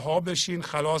رها بشین،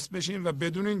 خلاص بشین و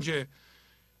بدونین که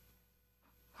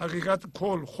حقیقت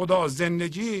کل، خدا،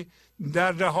 زندگی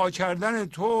در رها کردن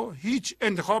تو هیچ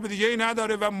انتخاب دیگه ای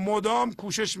نداره و مدام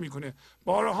کوشش میکنه.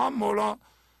 بارها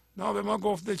مولانا به ما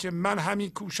گفته که من همی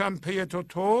کوشم پی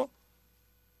تو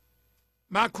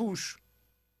مکوش.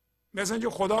 مثلا که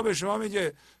خدا به شما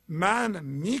میگه من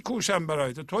میکوشم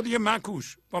برای تو دیگه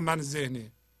مکوش با من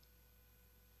ذهنی.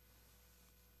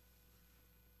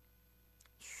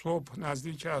 صبح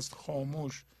نزدیک است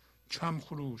خاموش کم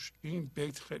خروش. این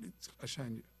بیت خیلی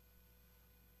قشنگه.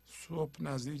 صبح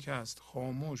نزدیک است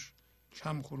خاموش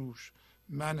کم خروش،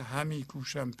 من همی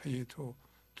کوشم پی تو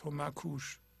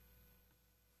مکوش.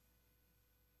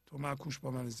 تو مکوش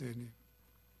با من ذهنی.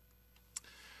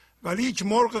 ولیک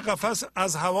مرغ قفس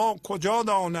از هوا کجا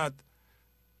داند،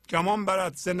 گمان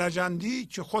برد ز نژندی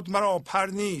که خود مرا پر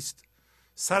نیست.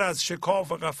 سر از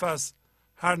شکاف قفس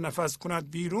هر نفس کند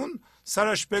بیرون،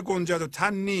 سرش بگنجد و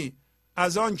تن نی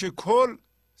از آن که کل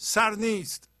سر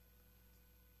نیست.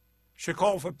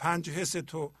 شکاف 5 حس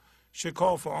تو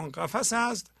شکاف آن قفس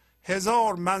است،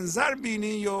 1000 منظر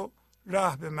بینی و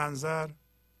ره به منظر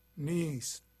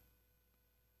نیست.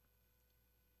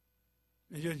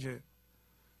 میگه که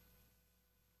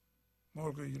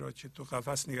مرغی را که تو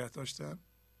قفس نگه داشتن،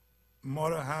 ما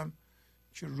را هم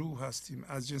که روح هستیم،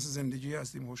 از جنس زندگی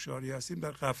هستیم، هوشیاری هستیم،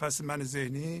 در قفس من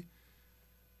ذهنی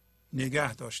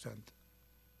نگه داشتند.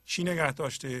 چی نگه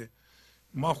داشته؟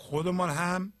 ما خودمان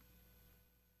هم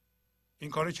این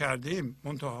کار کردیم،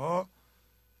 منتها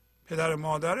پدر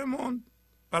مادرمون،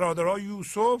 برادرای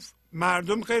یوسف،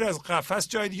 مردم غیر از قفس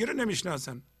جای دیگه رو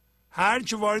نمیشناسن. هر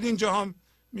کی وارد این جهان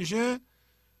میشه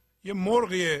یه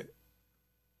مرغ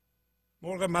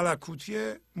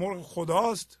ملکوتیه، مرغ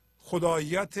خداست،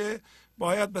 خداییت.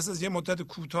 باید بس از یه مدت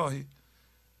کوتاهی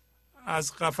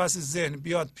از قفس ذهن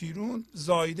بیاد پیرون،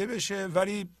 زایده بشه،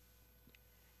 ولی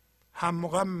هم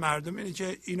موقع مردم اینه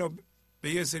که اینو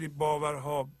به یه سری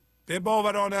باورها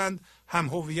بباورانند، هم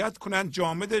هویت کنند،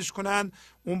 جامدش کنند.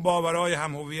 اون باورهای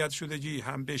هم هویت شدگی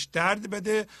هم بهش درد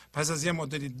بده، پس از یه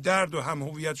مدتی درد و هم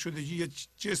هویت شدگی یه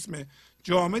جسم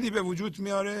جامدی به وجود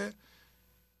میاره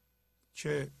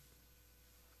که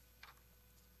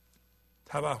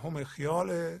توهم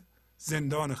خیال،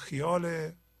 زندان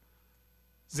خیال،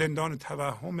 زندان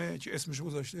توهمه که اسمش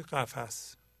گذاشته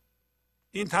قفس.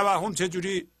 این توهم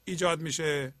چجوری ایجاد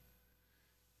میشه؟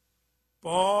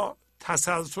 با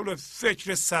تسلسل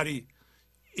فکر سریع.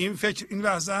 این فکر این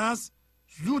لحظه هست،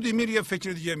 زودی میره یه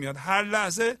فکر دیگه میاد، هر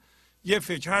لحظه یه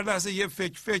فکر، هر لحظه یه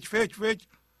فکر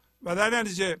و در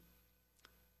نتیجه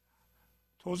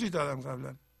توضیح دادم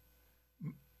قبلا.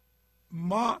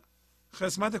 ما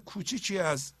قسمت کوچیکی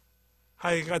از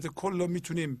حقیقت کل رو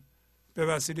میتونیم به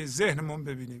وسیله ذهنمون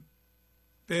ببینیم.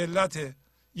 به علت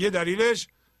یه دلیلش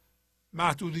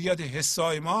محدودیت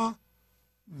حسای ما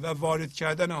و وارد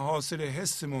کردن حاصل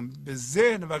حسمون به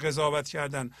ذهن و قضاوت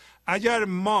کردن. اگر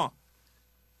ما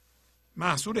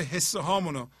محصول حس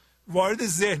هامون رو وارد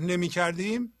ذهن نمی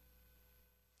کردیم،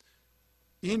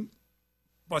 این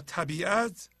با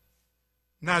طبیعت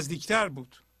نزدیکتر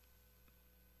بود،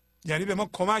 یعنی به ما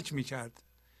کمک میکرد،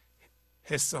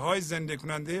 حسه های زنده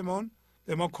کننده من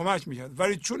به ما کمک میکرد.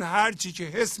 ولی چون هر چی که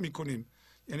حس میکنیم،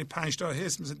 یعنی 5 تا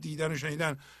حس مثل دیدن و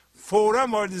شنیدن، فورا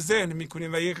وارد ذهن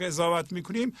میکنیم و یه قضاوت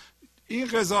میکنیم، این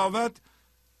قضاوت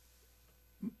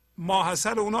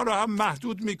ماحصل اونا رو هم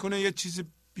محدود میکنه، یه چیز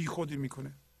بیخودی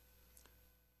میکنه.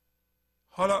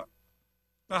 حالا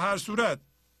به هر صورت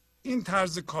این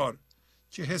طرز کار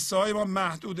که حسه های ما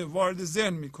محدوده وارد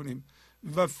ذهن میکنیم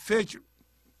و فکر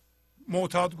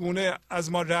معتادگونه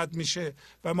از ما رد میشه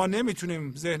و ما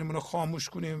نمیتونیم ذهنمون رو خاموش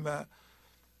کنیم و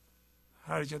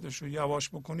حرکتش رو یواش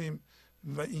بکنیم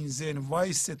و این ذهن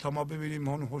وایسته تا ما ببینیم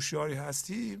اون هوشیاری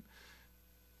هستیم،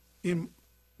 این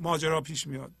ماجرا پیش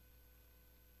میاد.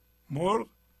 مرغ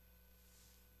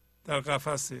در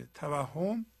قفس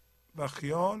توهم و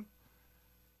خیال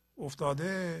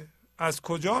افتاده، از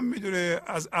کجا میدونه؟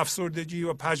 از افسردگی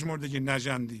و پژمردگی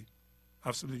نژندی.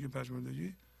 افسردگی و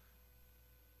پژمردگی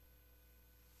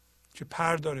که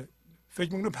پر داره،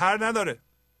 فکر میکنه پر نداره،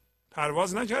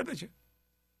 پرواز نکرده که،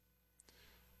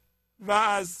 و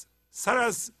از سر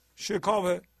از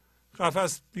شکاف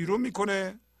قفس بیرون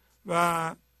میکنه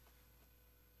و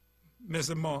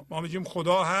مثل ما میگیم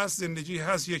خدا هست، زندگی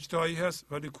هست، یکتایی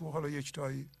هست، ولی کو حالا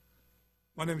یکتایی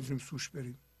ما نمیتونیم سوش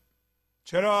بریم.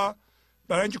 چرا؟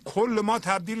 برای اینکه کل ما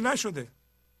تبدیل نشده،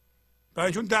 برای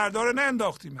اینکه اون دردها رو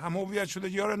نانداختیم، هم هویت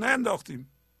شدگی ها رو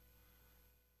نانداختیم.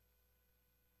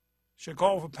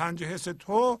 شکاف 5 حس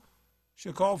تو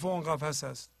شکاف اون قفس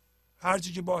است.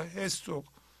 هرچی که با حس و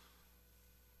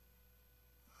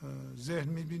ذهن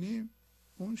میبینیم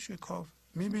اون شکاف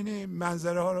میبینیم،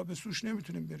 منظره ها رو به سوش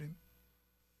نمیتونیم بریم.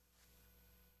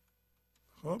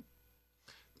 خب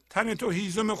تن تو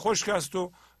هیزم خشک است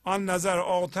و آن نظر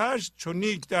آتش، چون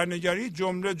نیک در نگری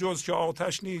جمله جز که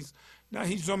آتش نیست. نه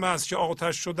هیزم است که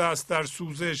آتش شده است در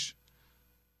سوزش،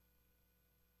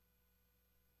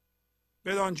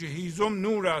 بدان که هیزم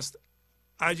نور است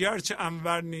اگرچه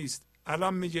انور نیست.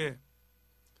 الان میگه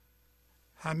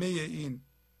همه این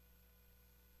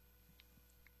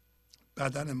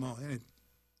بدن ما، یعنی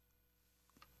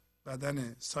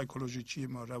بدن سایکولوژیکی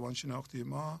ما، روانشناختی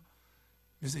ما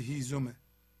مثل هیزمه،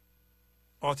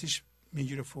 آتش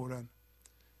میگیره فوراً.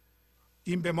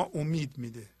 این به ما امید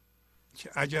میده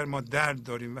که اگر ما درد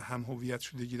داریم و هم هویت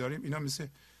شدگی داریم، اینا مثل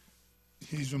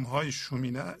هیزم های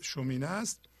شومینه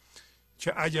است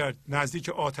که اگر نزدیک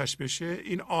آتش بشه،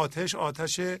 این آتش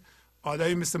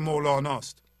آدمی مثل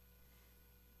مولاناست.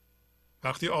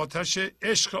 وقتی آتش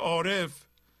عشق عارف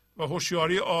و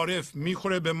هوشیاری عارف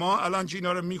میخوره به ما، الان که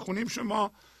اینا رو میخونیم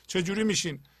شما چجوری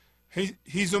میشین؟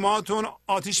 هیزماتون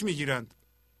آتش میگیرند.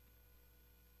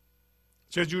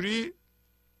 چجوری؟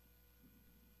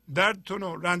 دردتون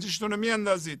و رنجشتون رو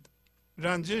میاندازید.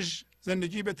 رنجش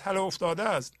زندگی به تله افتاده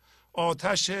است،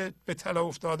 آتش به تله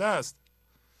افتاده است.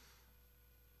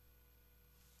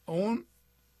 اون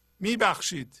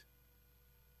میبخشید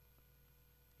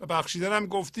و بخشیدن هم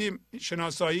گفتیم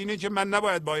شناسایی اینه که من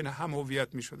نباید با این هم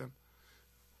هویت میشدم.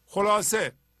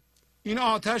 خلاصه این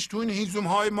آتش تو این هیزم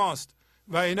های ماست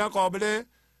و اینا قابل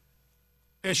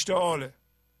اشتعاله.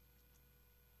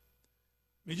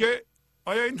 میگه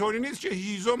آیا اینطوری نیست که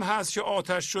هیزم هست که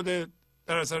آتش شده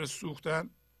در اثر سوختن؟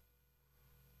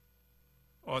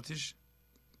 آتش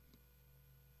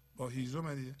با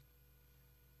هیزم دیگه.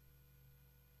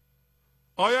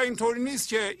 آیا اینطوری نیست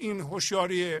که این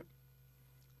هوشیاری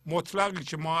مطلقی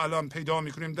که ما الان پیدا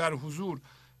میکنیم در حضور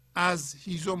از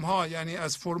هیزم ها، یعنی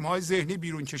از فرم های ذهنی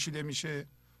بیرون کشیده میشه؟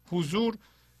 حضور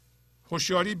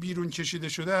هوشیاری بیرون کشیده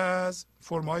شده از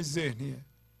فرم های ذهنیه.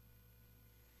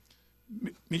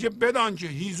 میگه بدان که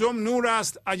هیزم نور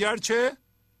است اگرچه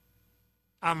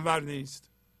انور نیست.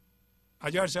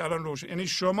 اگرچه الان روشن، یعنی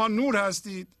شما نور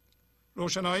هستید،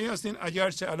 روشنایی هستین،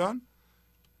 اگرچه الان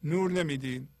نور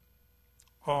نمیدین.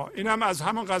 اینم از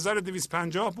همون غزل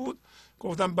 250 بود،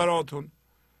 گفتم براتون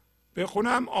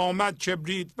بخونم. آمد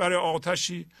کبریت بر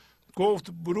آتشی،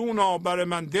 گفت برون بر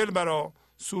من دل برا.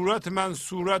 صورت من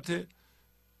صورت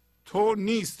تو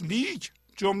نیست لیک،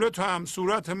 جمله تو هم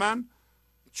صورت من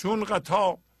چون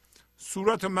قطا.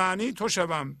 صورت معنی تو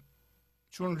شوم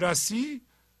چون رسی،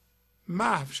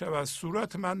 محو شود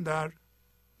صورت من در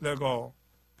لقا.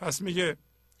 پس میگه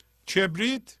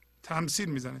کبریت، تمثیل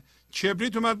میزنه،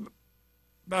 کبریت اومد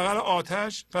بغل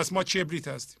آتش، پس ما کبریت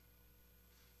هستیم.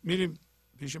 میریم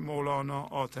پیش مولانا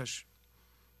آتش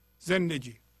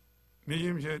زندگی،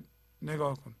 میگیم که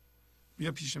نگاه کن،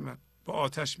 بیا پیش من. با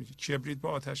آتش میگه، کبریت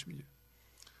با آتش میگه.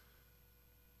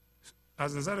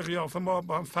 از نظر قیافه ما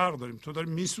با هم فرق داریم. تو داری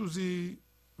میسوزی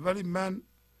ولی من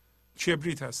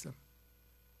کبریت هستم.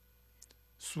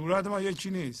 صورت ما یکی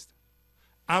نیست،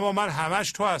 اما من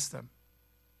همش تو هستم.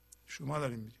 شما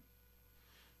داریم میگین،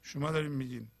 شما داریم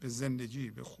میگین به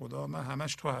زندگی، به خدا، من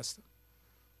همش تو هستم،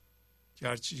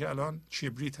 گرچه که الان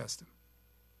کبریت هستم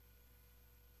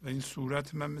و این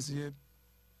صورت من مثل یه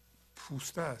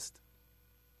پوسته است.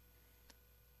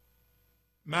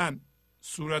 من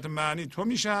صورت معنی تو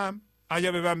میشم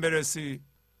اگه به من برسی.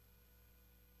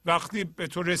 وقتی به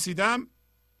تو رسیدم،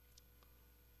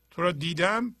 تو را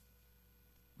دیدم،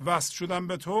 وصل شدم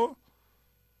به تو،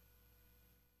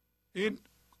 این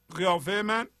قیافه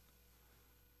من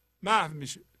محو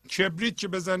میشه. کبریت که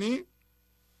بزنی،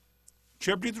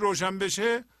 کبریت روشن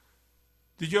بشه،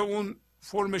 دیگه اون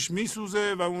فرمش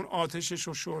میسوزه و اون آتشش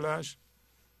و شعلهش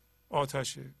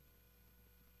آتشه.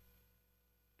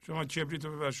 شما کبریت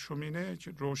رو ببر شومینه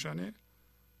که روشنه،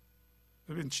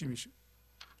 ببین چی میشه.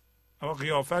 اما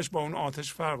قیافهش با اون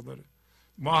آتش فرق داره.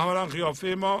 ما اولا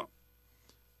قیافه ما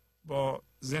با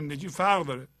زندگی فرق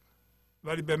داره،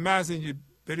 ولی به محض اینکه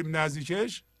بریم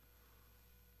نزدیکش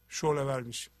شعله ور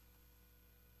میشیم.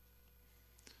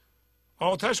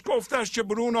 آتش گفتش که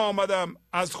برون آمدم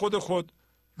از خود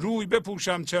روی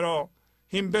بپوشم چرا،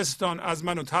 هین بستان از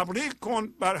منو تبلیغ کن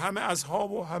بر همه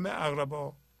اصحاب و همه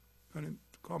اقربا. یعنی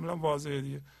کاملا واضحه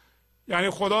دیگه. یعنی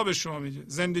خدا به شما میگه،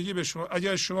 زندگی به شما،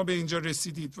 اگر شما به اینجا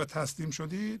رسیدید و تسلیم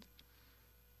شدید،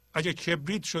 اگر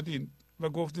کبریت شدید و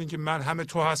گفتین که من همه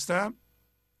تو هستم،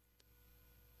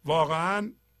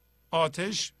 واقعا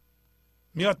آتش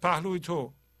میاد پهلوی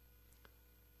تو.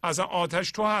 از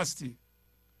آتش تو هستی،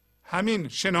 همین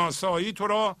شناسایی تو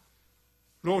را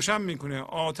روشن میکنه.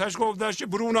 آتش گفتش که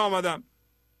برون آمدم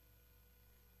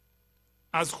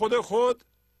از خود،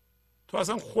 تو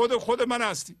اصلا خود من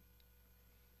هستی،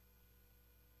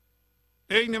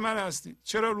 عین من هستی،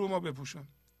 چرا رو ما بپوشم؟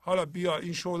 حالا بیا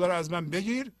این شعله رو از من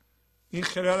بگیر، این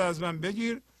خرد از من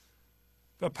بگیر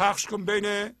و پخش کن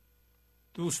بین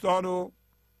دوستان و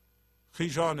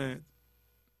خویشان،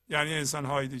 یعنی انسان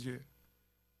های دیگه.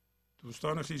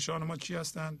 دوستان و خویشان ما کی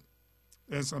هستند؟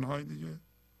 انسان های دیگه،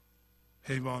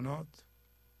 حیوانات،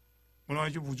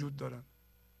 اونایی که وجود دارن.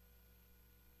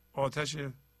 آتش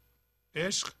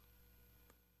عشق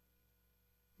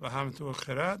و همینطور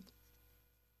خرد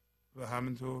و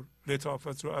همینطور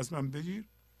لطافت رو از من بگیر،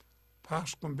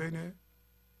 پخش کن بین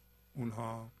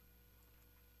اونها.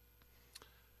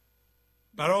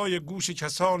 برای گوش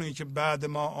کسانی که بعد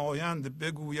ما آیند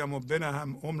بگویم و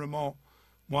بنهم، عمر ما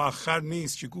مؤخر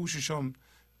نیست که گوششون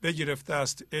بگرفته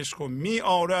است عشق و می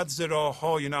آرد ز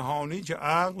راه‌های نهانی که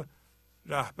عقل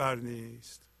رهبر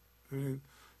نیست.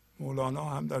 مولانا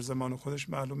هم در زمان خودش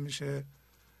معلوم میشه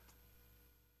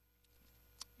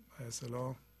به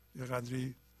اصطلاح یه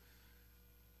قدری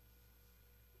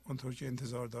اونطور که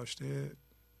انتظار داشته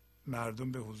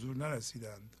مردم به حضور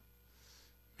نرسیدند.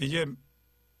 میگه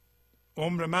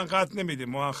عمر من قطع نمیده،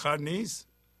 مؤخر نیست،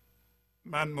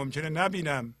 من ممکنه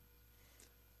نبینم.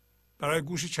 برای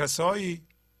گوش کسایی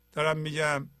دارم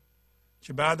میگم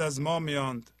که بعد از ما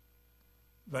میاند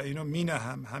و اینو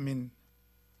مینهم، همین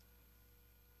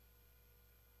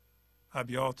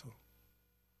ابیاتو.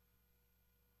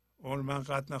 عمر من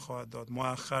قطع نخواهد داد،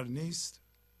 مؤخر نیست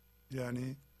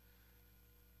یعنی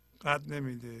قطع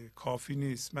نمیده، کافی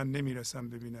نیست، من نمیرسم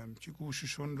ببینم که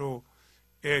گوششون رو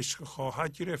عشق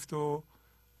خواهد گرفت و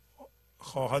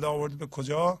خواهد آورد به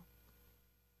کجا؟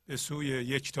 به سوی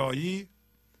یکتایی،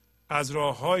 از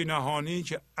راه‌های نهانی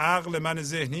که عقل من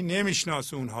ذهنی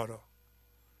نمیشناسه اونها را.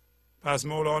 پس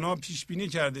مولانا پیش بینی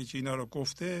کرده که اینا رو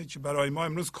گفته که برای ما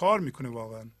امروز کار میکنه.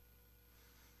 واقعا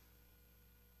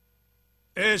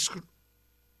عشق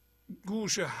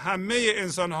گوش همه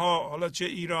انسان ها، حالا چه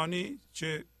ایرانی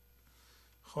چه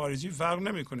خارجی فرق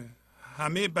نمیکنه،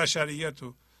 همه بشریت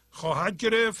رو خواهد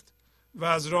گرفت و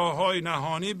از راه‌های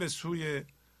نهانی به سوی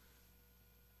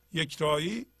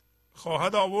یکتایی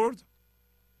خواهد آورد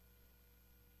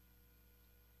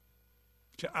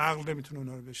که عقل نمیتونه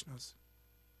اونا رو بشناسه.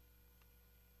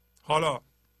 حالا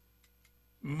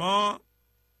ما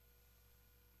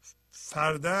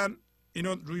فرداً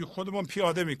اینو روی خودمون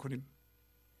پیاده میکنیم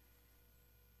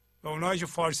و اونایی که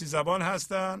فارسی زبان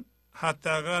هستن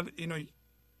حداقل اینو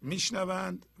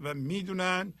میشنوند و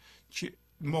میدونن که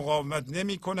مقاومت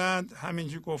نمی کنند. همین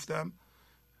که گفتم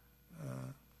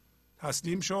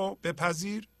تسلیم شو،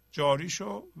 بپذیر جاری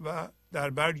شو و در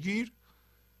برگیر،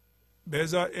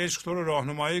 بذار عشق تو رو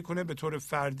راهنمایی کنه به طور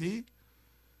فردی.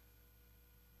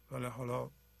 ولی حالا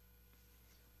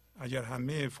اگر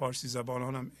همه فارسی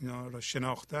زبانان هم اینا را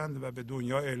شناختند و به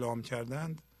دنیا اعلام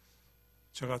کردند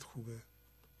چقدر خوبه.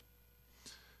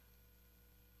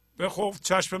 بخفت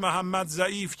چشم محمد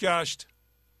ضعیف گشت،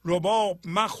 رباب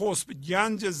مخسب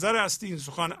گنج زر است این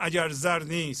سخن اگر زر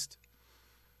نیست.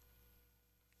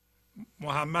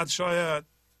 محمد شاید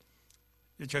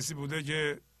یک کسی بوده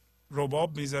که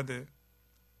رباب میزده،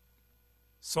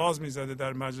 ساز میزده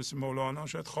در مجلس مولانا،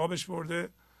 شاید خوابش برده،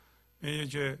 میگه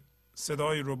که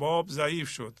صدای رباب ضعیف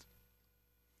شد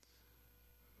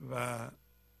و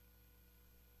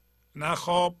نه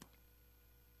خواب،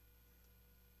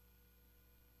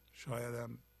 شاید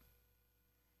هم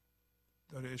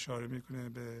داره اشاره میکنه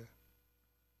به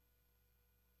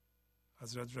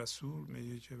حضرت رسول،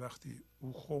 میگه که وقتی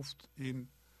او خفت این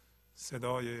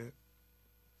صدای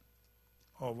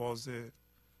آواز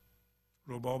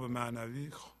رباب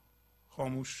معنوی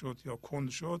خاموش شد یا کند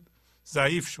شد،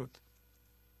 ضعیف شد.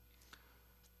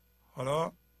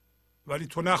 حالا ولی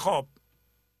تو نخواب،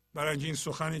 برای اینکه این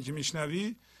سخنی که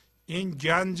میشنوی این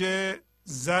گنج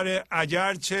زر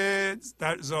اگرچه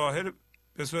در ظاهر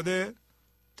به صورت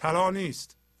طلا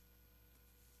نیست،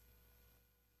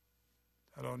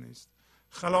 طلا نیست.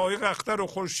 خلایق اختر و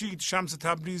خورشید شمس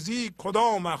تبریزی،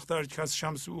 کدام اختر که از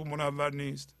شمس او منور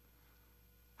نیست.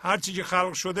 هر چی که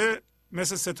خلق شده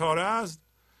مثل ستاره است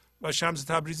و شمس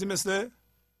تبریزی مثل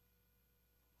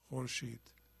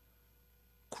خورشید.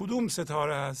 کدوم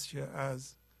ستاره هست که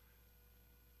از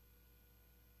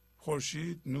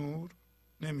خورشید نور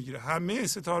نمیگیره؟ همه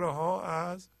ستاره ها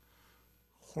از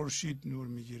خورشید نور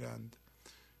میگیرند.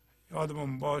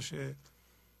 یادمون باشه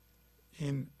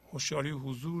این هوشیاری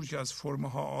حضور که از فرم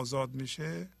ها آزاد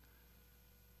میشه،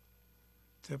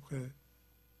 طبق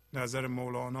نظر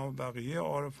مولانا و بقیه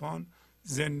عارفان،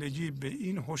 زندگی به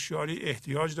این هوشیاری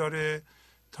احتیاج داره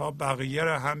تا بقیه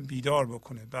را هم بیدار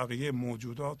بکنه، بقیه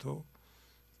موجودات رو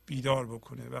بیدار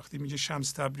بکنه. وقتی میگه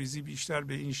شمس تبریزی بیشتر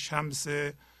به این شمس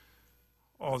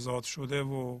آزاد شده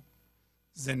و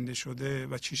زنده شده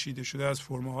و چشیده شده از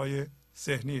فرم‌های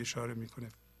ذهنی اشاره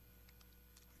میکنه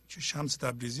که شمس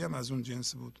تبریزی هم از اون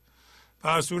جنس بود. به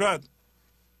هر صورت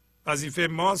وظیفه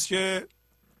ماست که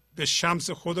به شمس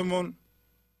خودمون،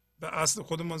 به اصل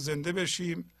خودمون زنده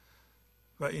بشیم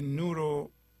و این نور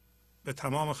رو به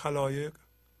تمام خلایق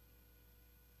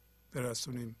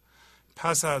برسونیم.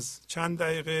 پس از چند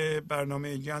دقیقه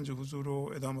برنامه گنج حضور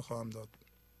رو ادامه خواهم داد.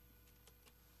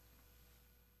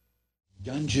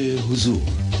 گنج حضور،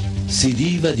 سی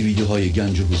دی و دیویدیوهای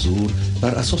گنج حضور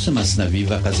بر اساس مثنوی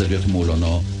و غزلیات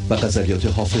مولانا و غزلیات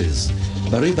حافظ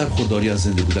برای برخورداری از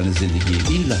زنده بودن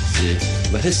زندگی این لحظه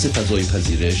و حس فضای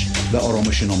پذیرش و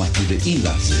آرامش نامحدود این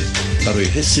لحظه، برای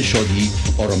حس شادی،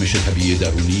 آرامش طبیعی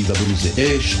درونی و بروز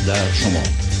عشق در شما،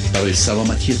 برای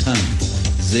سلامتی تن،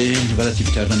 ذهن و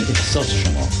لطیف کردن احساس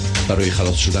شما، برای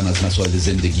خلاص شدن از مسائل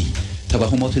زندگی،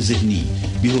 توهمات ذهنی،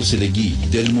 بی‌حوصلگی،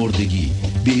 دلمردگی،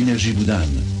 بی انرژی بودن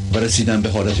و رسیدن به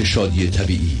حالت شادی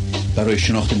طبیعی، برای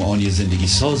شناخت معانی زندگی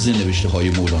ساز نوشته های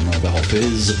مولانا و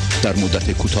حافظ در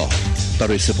مدت کوتاه.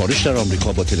 برای سفارش در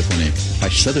آمریکا با تلفن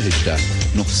 818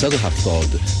 970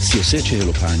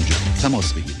 3345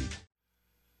 تماس بگیرید.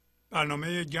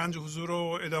 برنامه گنج حضور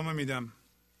رو ادامه میدم.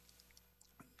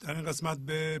 در این قسمت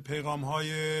به پیغام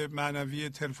های معنوی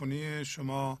تلفنی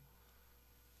شما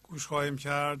گوش خواهیم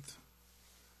کرد.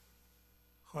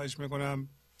 خواهش میکنم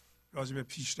راجع به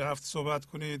پیشرفت صحبت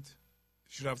کنید،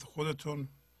 پیشرفت خودتون،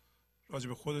 راجع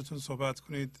به خودتون صحبت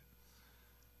کنید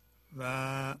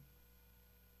و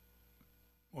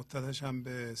مدتش هم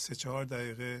به 3-4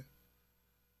 دقیقه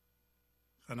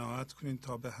قناعت کنید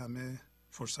تا به همه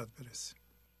فرصت برسیم.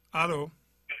 الو.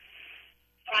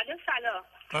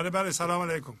 سلام. بله سلام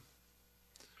علیکم.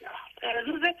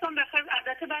 روزتون بخیر.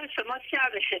 البته برای شما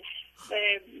شبشه.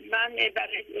 من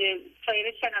برای سایر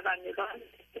شنوندگان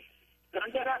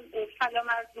دارم سلام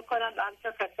عرض میکنم به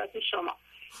همچنین خدمت شما.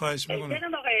 خواهش میکنم.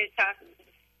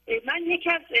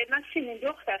 من سینین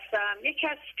دخت هستم. یکی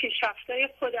از پیشرفت‌های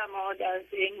خودم در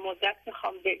این مدت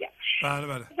میخوام بگم.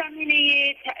 بله.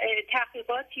 زمینه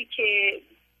تحقیقاتی که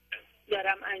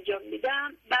دارم انجام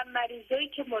میدم و مریضایی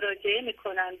که مراجعه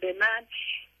میکنن به من،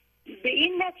 به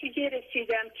این نتیجه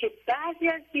رسیدم که بعضی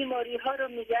از بیماری ها رو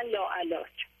میگن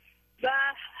لاعلاج و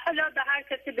حالا به هر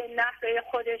کسی به نحوه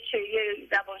خودش یه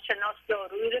روانشناس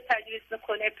دارویی رو تجویز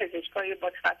میکنه، پزشکای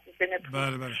متخصص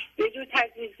بله. یه جور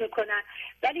تجویز میکنن،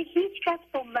 ولی هیچ کس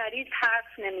با مریض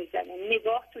حرف نمیزنه،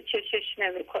 نگاه تو چشش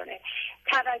نمیکنه،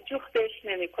 توجه بهش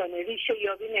نمیکنه، ریشه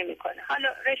یابی نمیکنه. حالا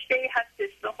رشته هست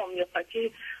اسم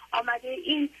هومیوپاتی آمده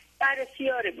این بررسی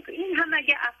ها رو میکنه. این هم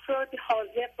اگه افراد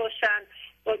حاضر باشن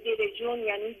با دل جون،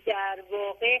 یعنی در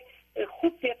واقع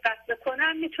خوب دقت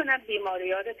بکنن، میتونن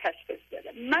بیماری ها رو تشخیص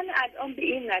بدن. من الان به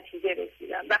این نتیجه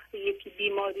رسیدم وقتی یکی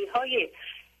بیماری های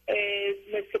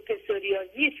مثل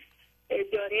پسوریازیس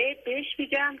داره، بهش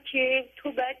میگم که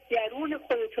تو باید درون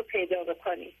خودتو پیدا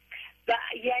بکنی و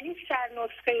یعنی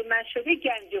سرنسخه من شده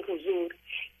گنج حضور.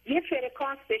 یه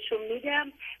فرکانس بهشون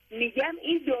میگم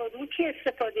این دارو که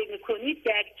استفاده میکنید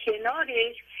در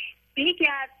کنارش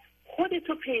بگرد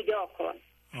خودتو پیدا کن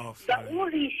و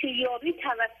اون ریشه یابی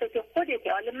توسط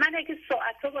خودته. حالا من اگه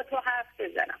ساعتها با تو حرف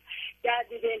بزنم،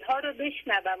 درد دلها رو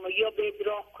بشنوم و یا به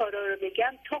راهکارا رو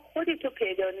بگم، تا خودتو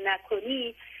پیدا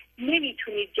نکنی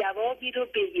نمیتونی جوابی رو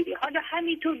بگیری. حالا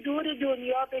همینطور دور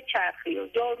دنیا به چرخی و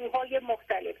داروهای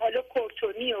مختلف، حالا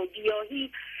کورتونی و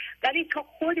گیاهی، ولی تا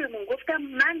خودمون گفتم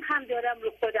من هم دارم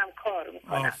رو خودم کار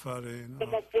میکنم. آفرین.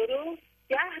 شما برو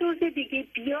 10 روز دیگه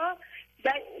بیا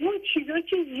و اون چیزایی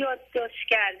که یادداشت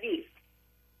کردی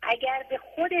اگر به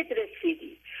خودت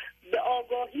رسیدی، به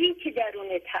آگاهی که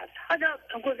درونت هست، حالا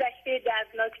گذشته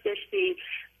دردناک داشتی،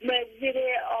 زیر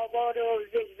آوار و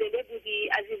زلزله بودی،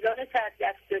 عزیزانت از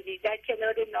دست دادی، در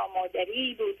کنار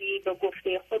نامادری بودی به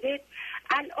گفته خودت،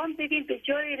 الان ببین به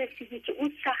جای رسیدی که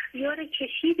اون سختی‌ها رو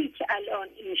کشیدی که الان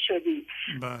این شدی.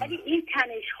 ولی این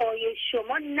تنش‌های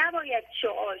شما نباید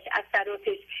شعاعش،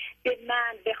 اثراتش به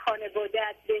من، به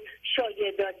خانواده‌ات، به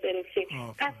شاگردات برسه.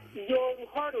 پس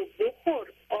داروها رو بخور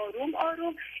آروم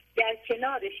آروم، در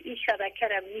کنارش این شبکه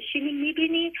رو میشینی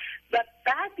میبینی و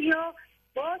بعد یا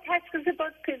با تشخیص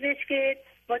باز پزشک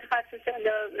متخصص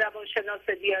روانشناس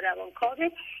یا روانکاو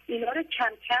اینا رو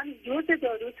کم کم دوز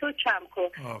دارو تو کم کن.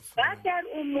 بعد در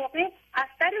اون موقع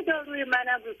اثر داروی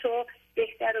منم رو تو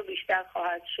بهتر و بیشتر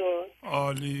خواهد شد.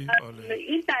 عالی.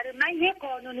 این برای من یه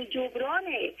قانون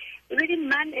جبرانه. ببینید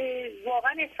من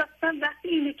واقعا احساس کنم وقتی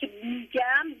اینو که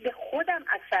میگم به خودم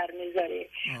اثر میذاره.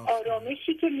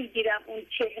 آرامشی که میگیرم، اون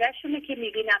چهرهشونه که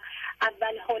میبینم،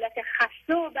 اول حالت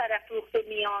خسته و برافروخته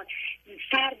میان،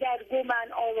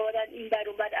 سردرگمن، آوارن این بر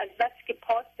اون بر، از بس که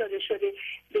پاس داده شده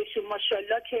بهشون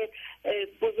ماشاءالله که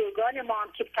بزرگان ما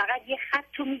هم که فقط یه خط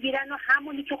تو میگیرن و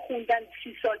همونی که خوندن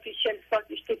 30 سال پیش 40 سال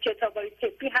پیش تو کتابای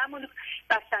طبی همون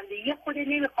بسنده. یه خود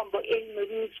نمیخوام با علم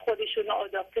روز خودشون رو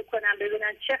آداپته کنن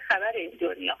ببینن چه خبر این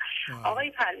دنیا. آقای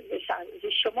پرویز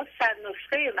شما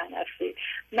سرنسخه من هستی.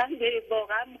 من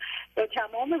واقعا با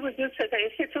تمام وجود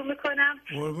ستایشتون میکنم.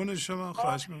 قربون شما،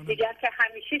 خواهش میکنم. دیگر که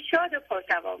همیشه شاد و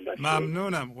پرتوان باشید.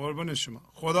 ممنونم، قربون شما.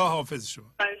 خدا حافظ شما.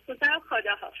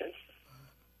 خدا حافظ.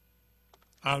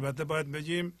 البته باید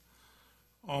بگیم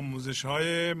آموزش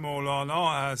های مولانا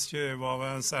هست که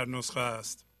واقعا سرنسخه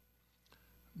است.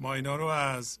 ما اینا رو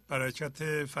از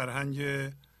برکت فرهنگ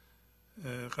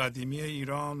قدیمی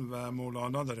ایران و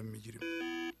مولانا داریم میگیریم.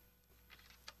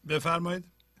 بفرمایید.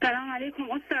 سلام علیکم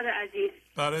استاد عزیز.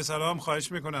 بله سلام،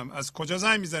 خواهش میکنم. از کجا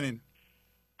زنگ میزنین؟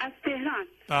 از تهران.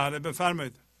 بله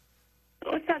بفرمایید.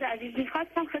 استاد عزیز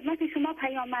میخواستم خدمت شما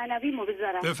پیام معنوی مو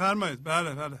بذارم. بفرمایید.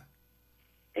 بله بله.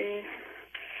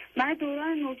 من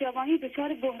دوران نوجوانی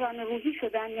دچار بحران روحی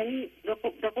شدم، یعنی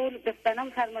به قول بنام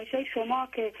فرمایش‌های شما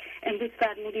که امروز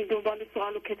فرمودین دنبال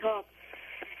سوال و کتاب،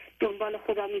 دنبال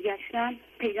خدا میگشتم،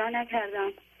 پیدا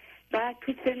نکردم. بعد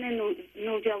تو سن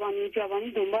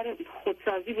جوانی دنبال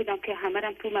خودسازی بودم که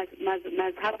همرم تو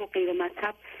مذهب و غیر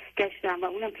مذهب گشتم و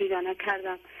اونم پیدا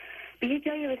نکردم. به یه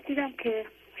جایی رسیدم که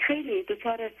خیلی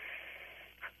دچار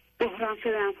بحران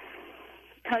شدم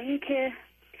تا اینکه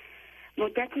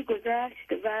مدتی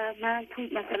گذشت و من تو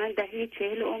مثلا دهه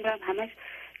 40 عمرم همش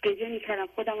گریه میکردم،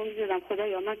 خودم رو میزدم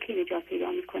خدایا من کی نجات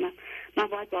پیدا میکنم، من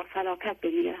باید با فلاکت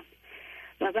بمیرم.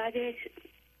 و بعدش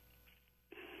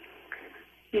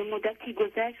یه مدتی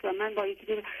گذشت و من با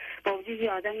وجود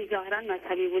یه آدمی ظاهرا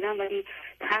مذهبی بودم ولی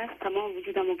ترس تمام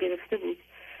وجودم رو گرفته بود.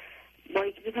 با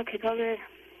یکی دو تا کتاب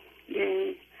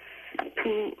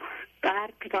تو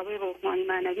غرب، کتاب روحانی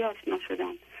معنوی آشنا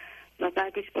شدم و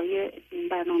بعدش با یه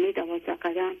برنامه 12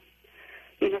 قدم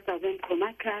یه مقدار بهم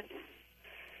کمک کرد.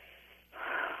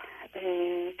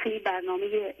 توی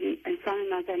برنامه انسان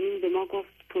نازنین به ما گفت،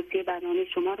 توصیه برنامه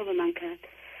شما رو به من کرد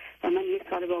و من یه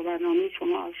سال با برنامه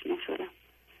شما آشنا شدم.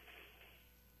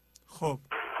 خب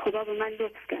خدا به من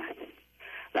لطف کرد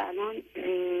و الان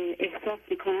احساس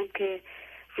میکنم که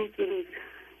روز به روز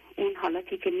اون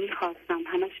حالتی که میخواستم،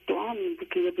 همش دعا این بود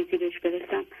که یه روزی بهش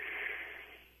برسم،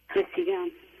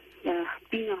 رسیدم و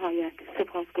بی نهایت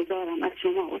سپاسگزارم از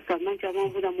شما استاد. من جوان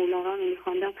بودم، مولانا رو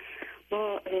میخواندم،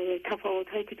 با تفاوت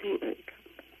هایی که تو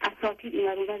اساتید این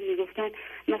رو میگفتن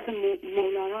مثل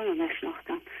مولانا رو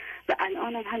نشناختم و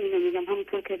الان هم همین رو میگم،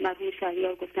 همونطور که مرحوم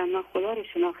شهریار گفتن من خدا رو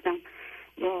شناختم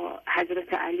با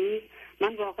حضرت علی،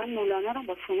 من واقعا مولانا رو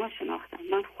با شما شناختم.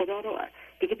 من خدا رو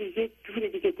دیگه به یه جور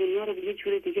دیگه، دنیا رو به یه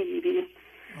جور دیگه میبینم.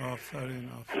 آفرین.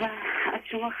 و از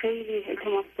شما خیلی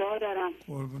التماس دعا دارم.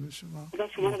 قربون شما. خدا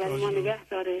شما رو برای ما نگه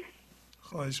داره.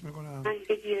 خواهش میکنم. من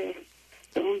بگیره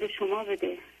به اون به شما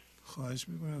بده. خواهش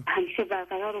میکنم. همیشه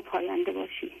برقرار و پاینده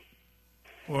باشی.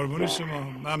 قربون شما.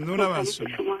 ممنونم از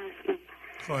شما. شما هستم.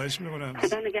 خواهش میکنم.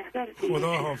 خدا نگهدارتون. خدا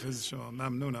حافظ شما.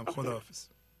 ممنونم. خدا حافظ.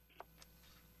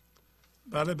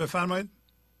 بله بفرمایید.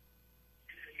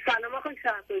 سلام آقای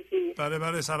شهبازی.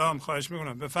 بله سلام. خواهش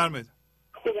میکنم بفرمایید.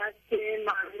 خوب هستین؟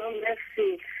 ممنون،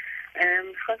 مرسی.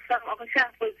 خواستم آقای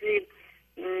شهبازی،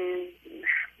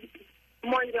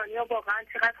 ما ایرانی ها واقعا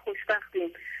چقدر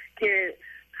خوشبختیم که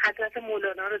حضرت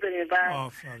مولانا رو داریم و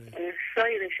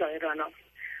سایر شاعران ها.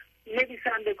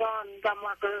 نویسندگان و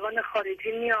محققان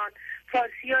خارجی میان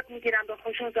فارسی یاد میگیرن، به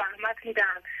خودشون زحمت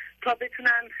میدن تا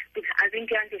بتونن از این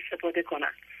گنج استفاده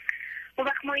کنن. اون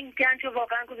وقت ما این گنج رو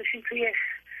واقعا گذاشتیم توی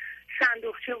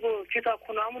صندوقچه و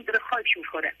کتابخونه هامون داره خاک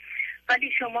میخوره.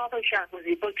 ولی شما آقای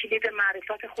شهبازی با کلید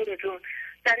معرفت خودتون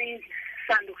در این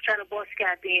صندوقچه رو باز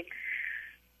کردین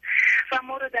و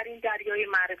ما رو در این دریای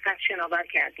معرفت شناور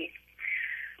کردین.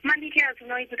 من یکی از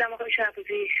اونایی بودم آقای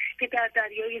شهبازی که در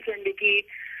دریای زندگی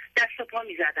دست و پا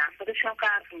میزدم و داشتم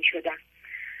غرق میشدم.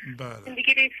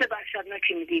 زندگی ریس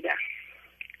وحشتناکی میدیدم،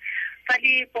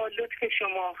 ولی با لطف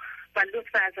شما و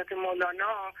لطف حضرت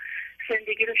مولانا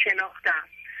زندگی رو شناختم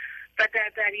و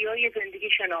در دریای زندگی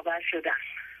شناور شدم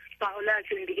و حالا از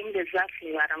زندگیم لذت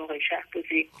میبرم آقای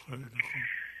شهبازی.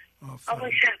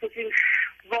 آقای شهبازی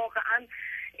واقعا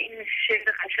این شعر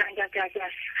قشنگ که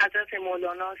از حضرت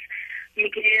مولاناست،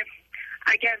 میگه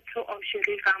اگر تو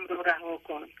عاشقی غم رو رها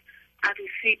کن،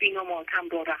 عروسی بین و ماتم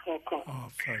رو رها کن.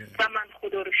 و من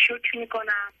خدا رو شکر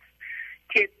میکنم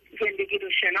که زندگی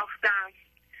رو شناختم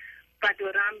و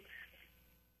دارم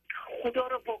خدا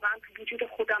رو واقعا تو وجود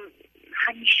خودم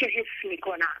همیشه حس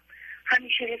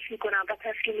میکنم و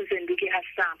تسلیم زندگی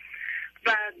هستم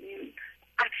و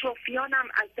اطرافیانم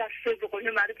از دست به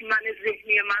قول معروف من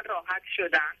ذهنی من راحت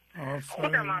شدن.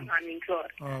 خودم هم همینطور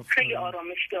خیلی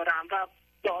آرامش دارم و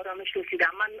به آرامش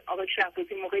رسیدم. من آقای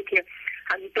شهبازی موقعی که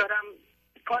دارم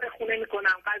کار خونه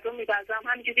میکنم، غذا میبزم،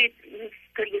 همینجوری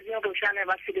تلویزیون روشنه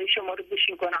و صدای شما رو گوش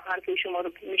میکنم، حرفای شما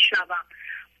رو میشنوم.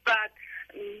 بعد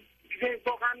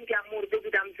واقعا میگم مرده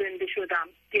بودم زنده شدم،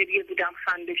 گریه بودم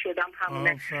خنده شدم،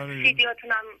 همونه.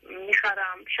 سیدیاتونم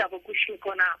میخرم، شب و گوش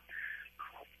میکنم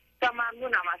و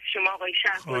ممنونم از شما آقای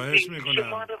شهبازی.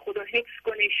 شما رو خدا حفظ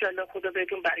کنه، انشالله خدا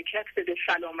بهتون برکت بده،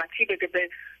 سلامتی بده به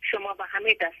شما و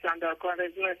همه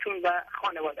دستاندارکارتون و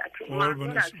خانوادتون.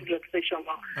 ممنون از لطف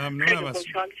شما. خیلی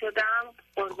خوشحال شدم.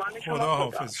 قربان شما. خدا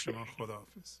حافظ شما. خدا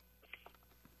حافظ.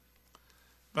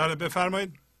 بله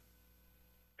بفرمایید.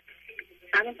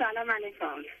 سلام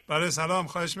علیکم. بله سلام.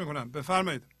 خواهش میکنم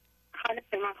بفرمایید.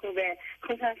 حالت من خوبه؟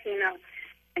 خوب هستین؟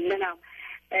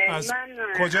 از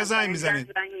کجا زنگ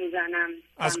میزنید؟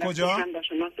 از کجا؟ با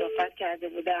شما صحبت کرده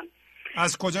بودم.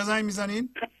 از کجا زنگ میزنید؟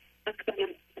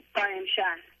 قایم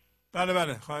شهر.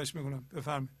 بله خواهش میکنم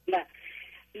بفرمایید.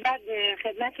 بعد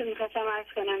خدمتتون میخواستم عرض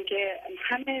کنم که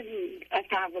همه از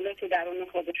تحولات درون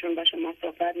خودشون با شما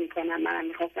صحبت میکنم. من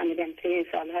میخواستم بگم طی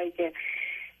سالهایی که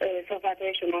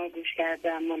صحبتهای شما رو گوش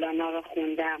کردم، مولانا رو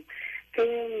خوندم،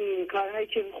 طی کارهایی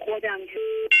که خودم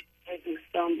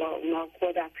دوستان با اونا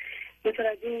خودم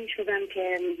متوجه این شدم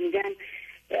که میگن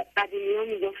قدیمی ها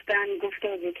میگفتن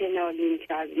گفتازه که نالین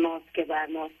که از ماست که بر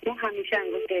ماست. ما همیشه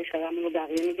انگفت اشارمون رو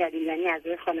بقیه میکردیم، یعنی از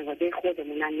خانواده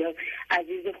خودمونن یا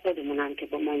عزیز خودمونن که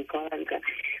با ما این کار میکنن،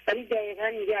 ولی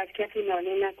دقیقا میگه از کسی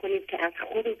نالین نکنید که از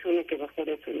خودتونه که به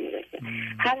خودتون میرسه.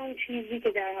 هر اون چیزی که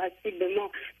در هستی به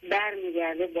ما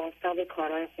برمیگرده با حساب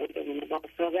کارهای خودمونه، با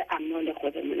حساب اعمال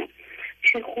خودمونه،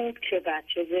 چه خوب چه بد،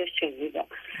 چه زشت چه زیبا.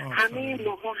 همه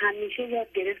ماها همیشه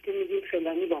یاد گرفتیم میگیم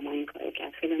فلانی با ما این کارو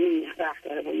کرد، فلانی این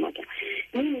رفتار با ما کرد.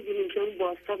 نمیدونیم که اون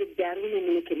بازتاب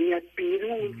درونمونه که میاد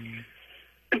بیرون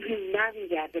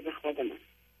برمیگرده به خودمون.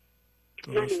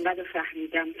 من اینقدر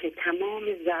فهمیدم که تمام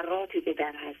ذراتی که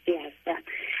در هستی هستن،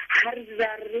 هر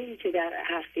ذره‌ای که در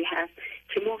هستی هست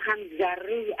که ما هم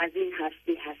ذره‌ای از این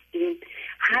هستی هستیم،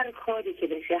 هر کاری که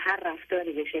بشه، هر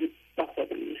رفتاری بشه با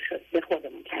خودمون شد، به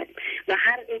خودمون کردیم و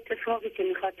هر اتفاقی که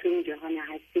میخواد تو این جهان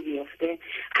هستی بیفته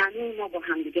همه ما با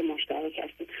همدیگه مشترک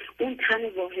هستیم. اون تن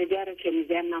واحده رو که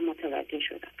میگم من متوجه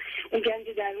شدم. اون گنج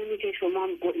درونی که شما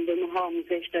به ما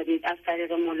آموزش دادید، از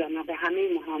طریق مولانا به همه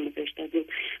ما آموزش دادید،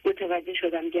 متوجه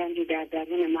شدم گنجی در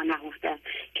درون ما نهفته است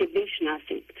که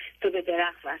بشناسید. تو به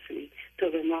درخت وصلی، تو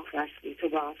به ماه وصلی، تو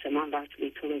به آسمان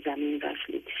وصلی، تو به زمین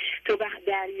وصلی، تو به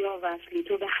دریا وصلی،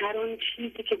 تو به هر آن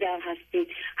چیزی که در هستی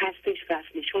هستش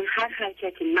وصلی چون هر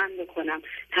حرکتی من بکنم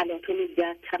تلاطمی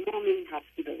در تمام این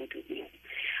هستی به وجود میاد.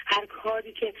 هر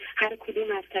کاری که هر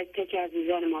کدوم از تک تک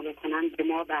عزیزان ما بکنن به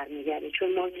ما برمیگرده،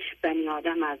 چون ما بنی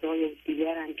آدم اعضای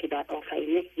دیگرن که در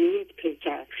آفرینش یک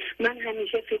پیکر. من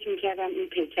همیشه فکر میکردم این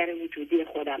پیکر وجودی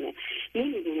خودمه،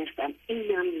 نمیدونستم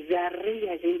اینم ذره‌ای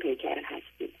از این پیکر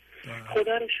هستی.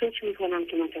 خدا رو شکر میکنم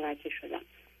که متوجه شدم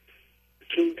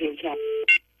که این پیکر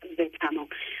به تمام.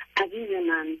 عزیز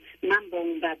من با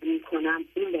اون بد میکنم،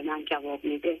 اون به من جواب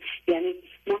میده. یعنی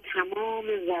ما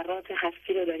تمام ذرات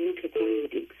هستی رو داریم تکون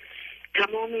میدیم.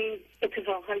 تمام این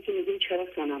اتفاقهایی که میگیم چرا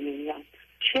سونامی میاد،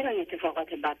 چرا این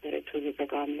اتفاقات بد داره تو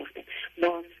روزگار میفته،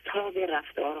 با تاب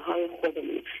رفتارهای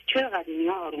خودمون. چرا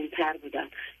قدیمی‌ها آرومتر بودن؟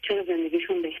 چرا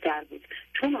زندگیشون بهتر بود؟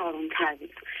 چون آرومتر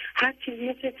بود. هر چیز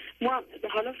مثل ما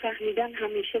حالا فهمیدن،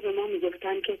 همیشه به ما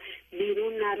میگفتن که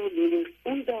بیرون نرو بیرون.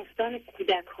 اون داستان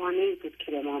کودکانه‌ای بود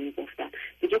که به ما میگفتن.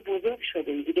 دیگه بزرگ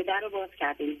شدیم، دیگه در رو باز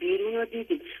کردیم، بیرون رو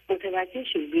دیدیم، متوجه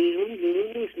شیم بیرون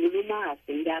نیست، بیرون ما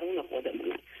هستیم، درون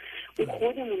خودمونه. اون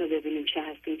خودمون رو ببینیم چه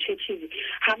هستیم، چه چیزی.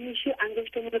 همیشه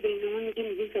انگشتمون رو بینمون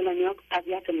میگیم فلانیا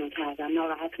اذیتمون کردن،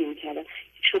 ناراحتمون کردن.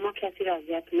 شما کسی رو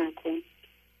اذیت نکن،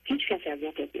 هیچ کس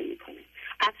اذیتت نمیکنه.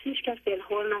 از هیچ کس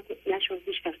دلخور نشو،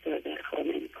 هیچ کس رو دلخور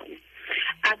نمیکنه.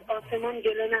 از آسمان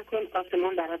گله نکن،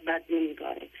 آسمان برات بد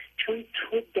نمیگاره، چون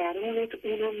تو درونت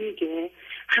اونو میگه.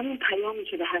 همون پیامی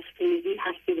که به هستی میدی،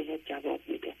 هستی بهت جواب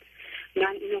میده.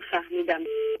 من اینو فهمیدم.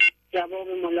 جواب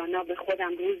مولانا به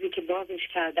خودم روزی که بازش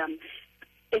کردم،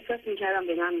 احساس میکردم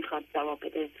به من میخواد جواب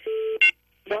بده.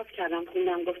 باز کردم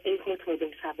خوندم، گفت این خود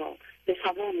به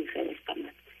سبا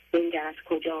میفرستمت، بنگر از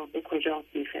کجا به کجا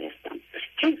میفرستم.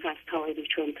 کیف از تایری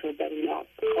چون تو در این آب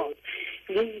خواد،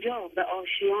 اینجا به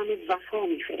آشیان وفا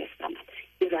میفرستمت.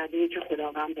 این وعده‌ای که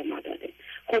خداوند به ما داده.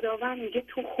 خداوند میگه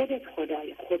تو خودت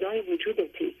خدای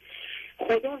وجودتی.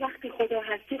 خدا وقتی خدا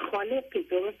هستی خالقی،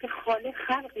 درست؟ خالق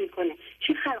خلق میکنه.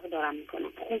 چی خلق دارم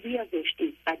میکنم؟ خوبی یا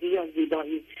زشتی، بدی یا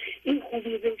زیبایی. این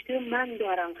خوبی زشتی من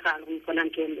دارم خلق میکنم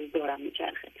که امروز دارم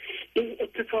میچرخه. این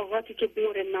اتفاقاتی که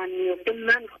دور من میفته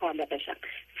من خالقشم.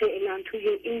 فعلا توی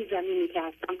این زمینی که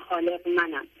هستم خالق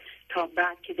منم. تا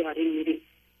بعد که داریم میریم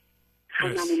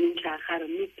هممون این چرخه رو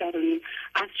میگذرونیم.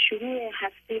 از شروع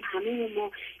هستی همه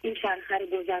ما این چرخه رو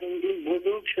گذروندیم،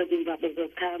 بزرگ شدیم و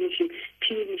بزرگتر میشیم،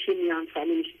 پیر میشیم،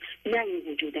 میانسالی میشیم. نه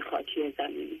این وجود خاکی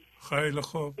زمینی. خیلی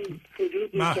خوب،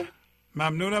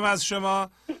 ممنونم از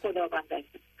شما. خدا بخیر.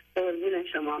 قربون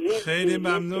شما. خیلی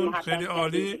ممنون، خیلی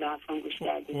عالی.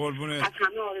 قربونت. از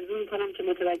همه آرزو میکنم که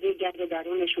متوجه گرد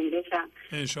درونشون بشن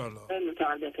انشالله.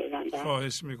 متعال بپیوندن.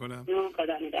 خواهش میکنم.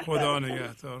 خدا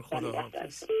نگهدار. خدا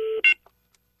حافظ.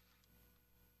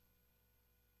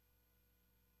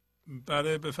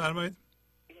 بله بفرمایید.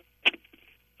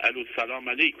 الو سلام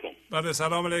علیکم. بله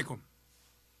سلام علیکم.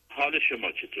 حال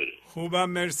شما چطوره؟ خوبم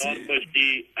مرسی.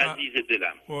 باشی عزیز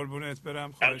دلم. قربونت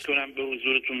برم. عرض کنم به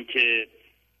حضورتون که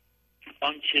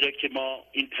آنچه را که ما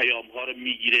این پیام ها رو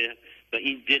میگیره و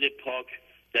این دل پاک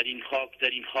در این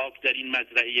خاک در این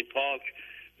مزرعه پاک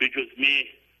به جز مهر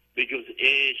به جز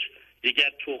عشق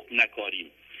دیگر تخم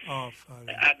نکاریم.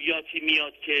 ابیاتی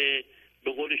میاد که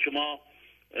به قول شما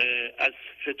از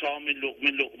فتام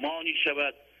لقمه لقمانی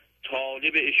شود،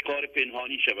 طالب اشکار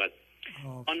پنهانی شود.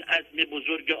 آن عزم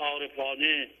بزرگ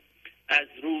عارفانه از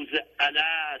روز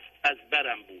الست از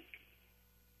برم بود.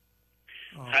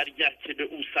 هرگه که به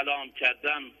او سلام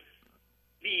کردم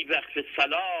بی وقف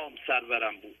سلام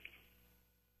سرورم بود.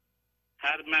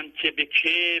 هر من که به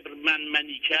کبر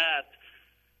منی کرد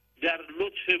در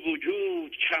لطف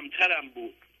وجود کمترم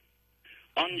بود.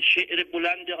 آن شعر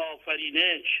بلند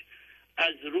آفرینش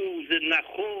از روز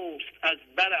نخست از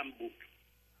برم بود.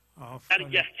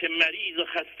 هرگه که مریض و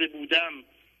خسته بودم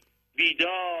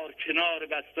بیدار کنار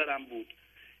بسترم بود.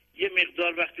 یه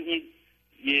مقدار وقتی اون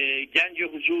گنج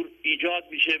حضور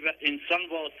ایجاد میشه و انسان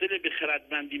واصل به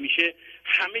خردمندی میشه،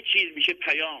 همه چیز میشه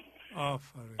پیام.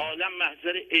 عالم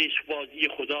محضر عشقبازی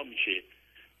خدا میشه.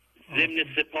 ضمن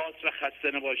سپاس و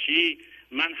خسته نباشی،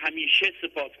 من همیشه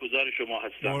سپاسگزار شما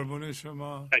هستم. قربون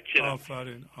شما.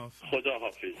 آفرین. خدا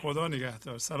حافظ. خدا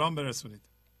نگهدار. سلام برسونید.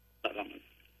 سلام.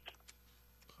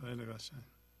 خیلی قشنگ.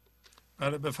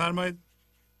 بله بفرمایید.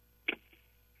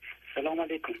 سلام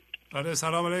علیکم. بله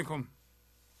سلام علیکم.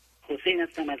 حسین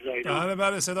هستم از زایدان.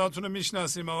 بله صداتون رو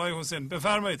میشناسیم آقای حسین.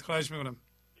 بفرمایید خواهش میکنم.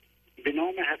 به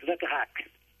نام حضرت حق.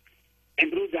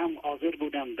 امروز هم حاضر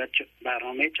بودم در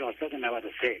برنامه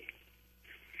 493.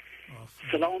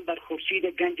 سلام بر خورشید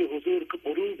گنج حضور که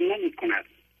غروب نمی کند.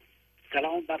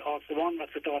 سلام بر آسمان و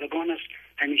ستارگانش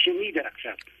همیشه می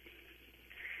درخشد.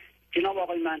 جناب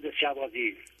آقای مهندس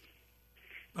شهبازی،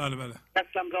 بله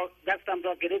دستم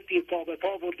را گرفتی، پا به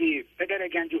پا بردی، پدر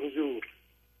گنج حضور.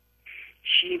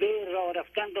 شیوه راه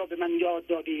رفتن را به من یاد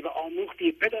دادی و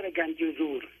آموختی پدر گنج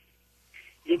حضور.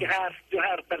 یک حرف دو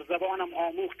حرف بر زبانم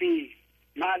آموختی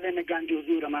معلم گنج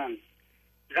حضور من.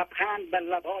 لبخند بر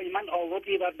لبهای من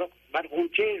آوردی بر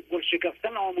غنچه گل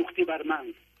شکفتن آموختی بر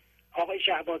من. آقای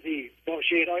شهبازی با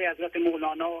شعرهای حضرت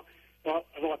مولانا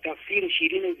و تفسیر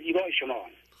شیرین زیبای شما.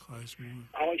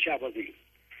 آقای شهبازی،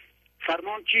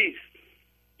 فرمان چیست؟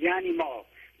 یعنی ما.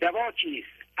 دوا چیست؟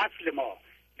 اصل ما.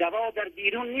 دوا در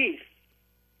بیرون نیست.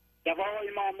 دوای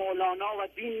ما مولانا و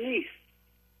دین نیست،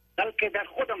 بلکه در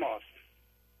خود ماست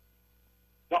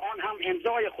و آن هم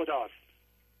امضای خداست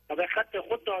و به خط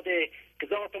خود داده که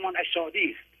ذاتمان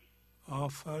اشادی است.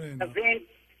 آفرین.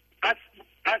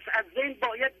 از ذهن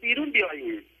باید بیرون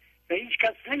بیاییم و هیچ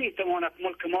کس نمیتواند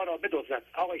ملک ما را بدزدد.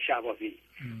 آقای شهبازی،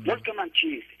 ملک من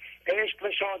چیست؟ عشق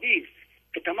و شادی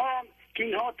است که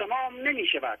اینها تمام نمی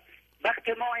شود. وقت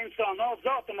ما انسان ها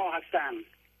ذات ما هستند،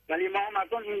 ولی ما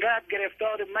مردم اینقدر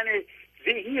گرفتار من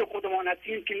ذهنی خودمان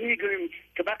هستیم که میگوییم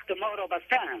که وقت ما را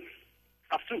بستند.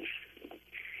 افسوس.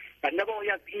 و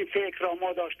نباید این فکر را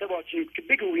ما داشته باشیم که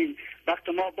بگوییم وقت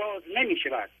ما باز نمی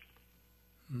شود.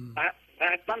 و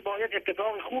حتما باید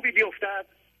اتفاق خوبی بیفتد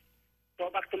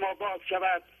تا وقت ما باز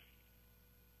شود،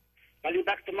 ولی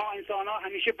وقت ما انسان ها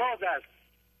همیشه باز است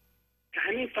که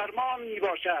همین فرمان می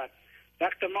باشد.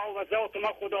 وقت ما و ذات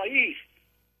ما خدایی است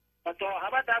و تا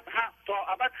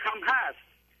ابد هم هست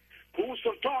که او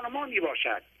سلطان ما می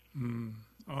باشد.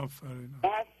 آفرین.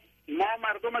 ما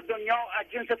مردم دنیا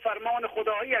از جنس فرمان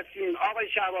خدایی هستیم.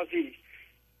 آقای شهبازی،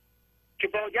 که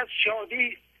باید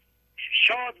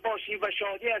شاد باشیم و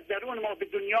شادی از درون ما به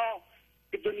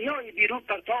دنیای بیرون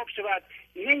پرتاب شود،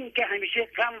 نه اینکه همیشه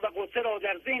غم و غصه را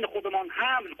در ذهن خودمان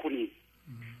حمل کنیم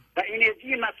و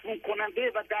انرژی مسموم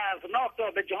کننده و دردناک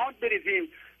را به جهان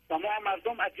بریزیم و ما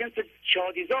مردم از جنس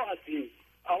شادیزا هستیم.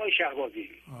 آقای شهبازی،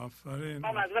 آفرین.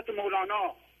 حضرت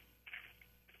مولانا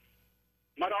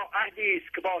مرا عهدی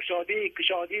است که با شادی که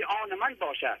شادی آن من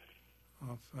باشد.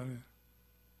 آفرین.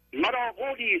 مرا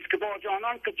قولی است که با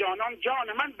جانان که جانان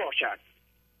جان من باشد.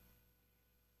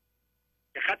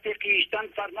 به خط خویشتن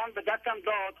فرمان به دستم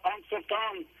داد آن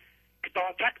سلطان که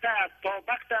تا تخت است تا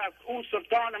بخت است او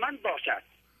سلطان من باشد.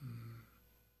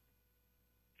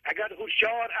 اگر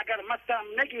هوشیار اگر مستم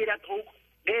نگیرد او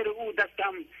غیر او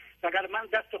دستم، اگر من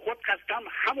دست خود خستم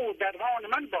همو درمان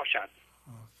من باشد.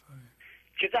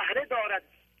 که زهره دارد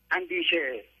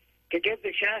اندیشه که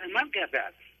گرد شهر من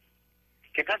گردد،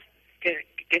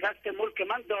 که قصد ملک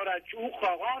من دارد که او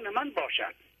خاقان من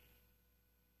باشد.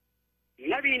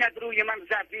 نبیند روی من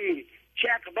زردی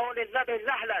که اقبال لب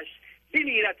زهلش،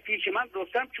 بمیرد پیش من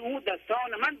رستم که او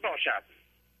دستان من باشد.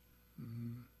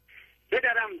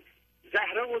 بدرم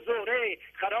زهره و زهره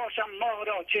خراشم ماه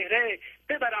را چهره،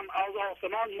 ببرم از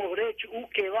آسمان مهره که او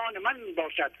کیوان من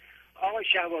باشد. آقای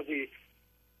شهبازی،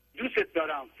 دوست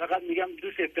دارم، فقط میگم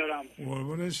دوست دارم.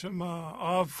 قربون شما.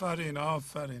 آفرین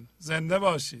آفرین، زنده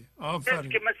باشی.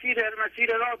 آفرین. که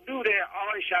مسیر را دوره.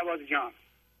 آقای شهبازی جان،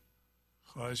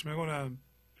 خواهش میکنم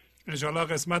انشالله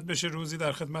قسمت بشه روزی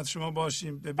در خدمت شما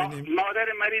باشیم ببینیم.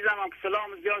 مادر مریضم هم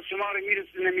سلام زیاد شما رو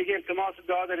میرسونه، میگه التماس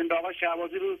دعا داریم به آقای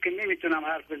شهبازی رو که نمیتونم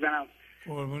حرف بزنم.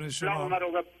 قربون شما.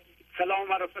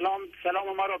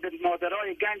 سلام ما رو به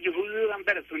مادرای گنج حضورم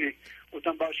برسونید.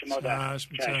 گفتم باشه مادر.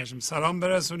 چشم. سلام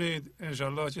برسونید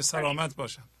انشالله که سلامت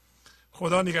باشن.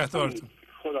 خدا نگهدارتون.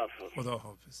 خدا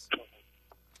حافظ.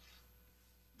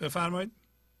 بفرمایید.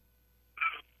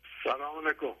 سلام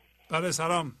علیکم. بله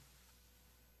سلام.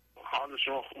 حال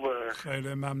شما خوبه؟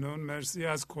 خیلی ممنون مرسی.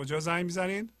 از کجا زنگ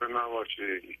میزنید؟ به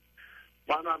نواشی.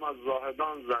 من هم از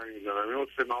زاهدان زنگ میزنم. این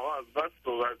حسین آقا از بس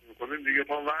صحبت میکنیم دیگه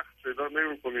ما وقت پیدا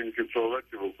نمیکنیم که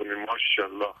صحبتی بکنیم.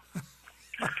 ماشاءالله.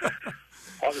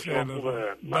 حال شما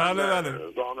خوبه؟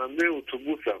 بله. راننده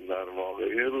اتوبوسم در واقع.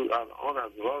 یه روز الان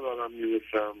از راه دارم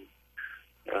میرسم.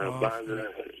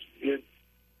 بعد یه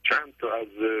چند تا از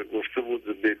گفته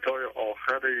بود بیتای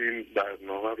آخر این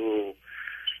برنامه رو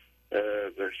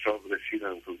به حساب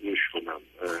رسیدم که گوش کنم.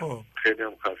 خیلی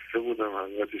هم خسته بودم.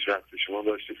 حضرتش وقتی شما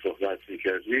داشتی صحبت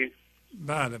میکردی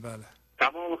بله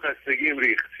تمام خستگیم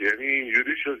ریخت. یعنی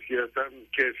اینجوری شد که اصلا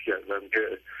کیف کردم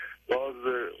که باز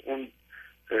اون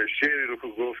شعری رو که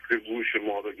گفت که گوش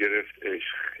ما رو گرفت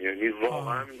عشق، یعنی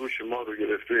واقعا گوش ما رو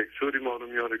گرفت و یک طوری ما رو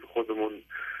میاره که خودمون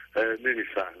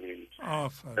نمیفهمیم.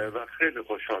 و خیلی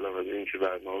خوشحالم از این که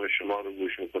برنامه شما رو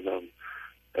گوش میکنم.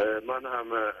 من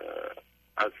هم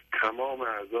از تمام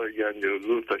اعضای گنج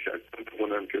حضور تشکر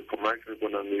کنم که کمک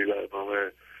میکنم به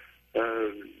برنامه.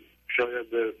 شاید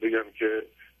بگم که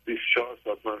 24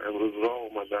 ساعت من امروز راه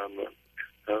اومدم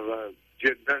و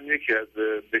جدا یکی از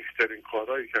بهترین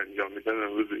کارهایی که انجام میدم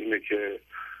امروز اینه که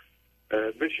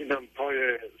بشینم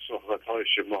پای صحبت‌های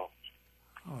شما.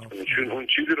 چون اون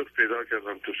چیزی رو پیدا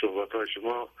کردم تو صحبت‌های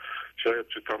شما شاید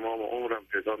تو تمام عمرم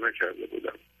پیدا نکرده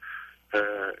بودم.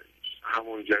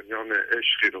 همون جریان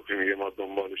عشقی رو که میگه ما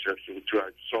دنبالش هستیم تو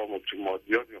اجسام و تو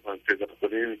مادیات میخوایم پیدا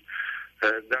کنیم،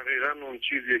 دقیقا اون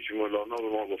چیزیه که مولانا به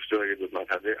ما گفته اگه به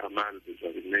مرحله عمل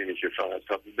بذاریم، نه اینه که فقط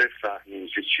تا بفهمیم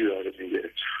که چی داره میگه.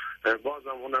 بازم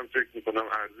اونم فکر میکنم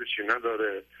ارزشی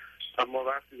نداره، اما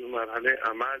وقتی به مرحله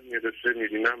عمل میرسه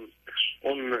میبینم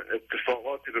اون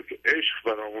اتفاقاتی رو که عشق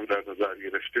برامون در نظر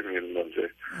گرفته میندازه.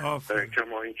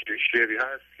 کما این که شعری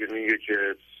هست که میگه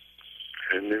که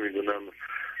نمیدونم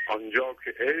آنجا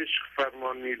که عشق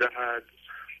فرمان میدهد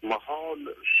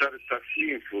محال سر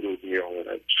تسلیم فرود می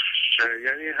آورد.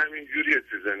 یعنی همین جوریه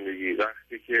تو زندگی،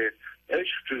 وقتی که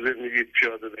عشق تو زندگی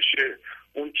پیاده بشه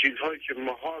اون چیزهایی که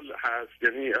محال هست،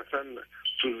 یعنی اصلا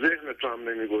تو ذهن تو هم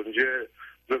نمی گنجه،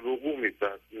 به وقوع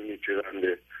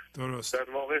میپیونده. درست. در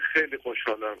واقع خیلی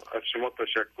خوشحالم، از شما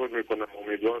تشکر میکنم.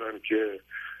 امیدوارم که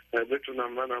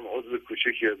بتونم منم عضو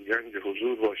کوچکی از گنج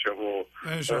حضور باشم و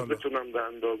بتونم به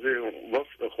اندازه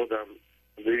وسع خودم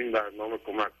به این برنامه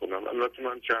کمک کنم. البته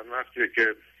من چند وقتیه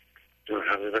که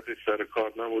حقیقتش سر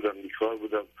کار نبودم، بیکار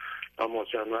بودم، اما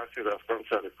چند وقتی رفتم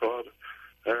سر کار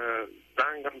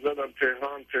زنگم زدم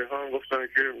تهران گفتن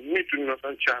که میتونیم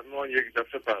مثلا چند ماه یک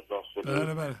دفعه پرداخت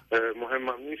کنیم. بله.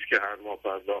 مهمم نیست که هر ماه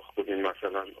پرداخت کنیم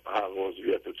مثلا هر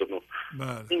عضویتتون رو.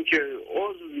 بله. این که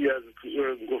عضوی از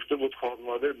گفته بود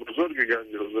خانواده بزرگ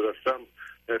گنج حضور هستم،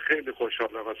 خیلی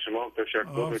خوشحالم. از شما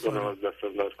تشکر میکنم، از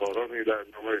دستاندرکاران این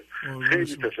برنامه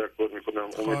خیلی تشکر میکنم.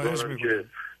 امیدوارم که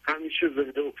همیشه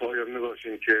زنده و پایانه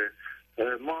باشین که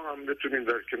ما هم بتونیم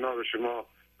در کنار شما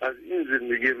از این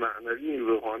زندگی معنوی، این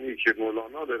روحانی که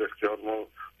مولانا در اختیار ما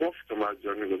مفت و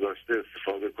مجانی گذاشته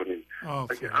استفاده کنیم.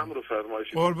 اگه امر و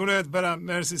فرمایش قربونت برم.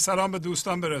 مرسی. سلام به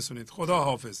دوستان برسونید. خدا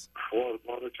حافظ.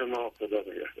 قربان شما. خدا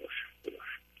نگهدار.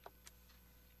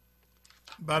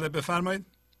 بله بفرمایید.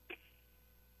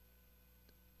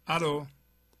 الو.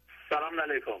 سلام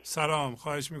علیکم. سلام.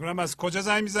 خواهش میکنم. از کجا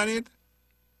زنگ میزنید؟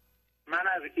 من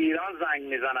از ایران زنگ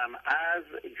میزنم، از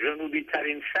جنوبی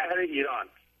ترین شهر ایران.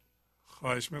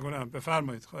 خواهش میکنم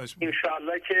بفرمایید. خواهش میکنم.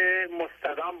 انشالله که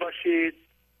مستدام باشید،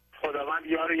 خداوند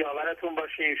یار یاورتون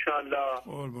باشه انشالله.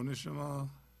 قربون شما.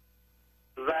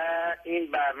 و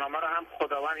این برنامه رو هم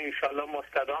خداوند انشالله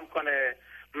مستدام کنه.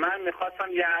 من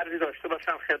میخواستم یه عرضی داشته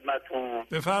باشم خدمتون.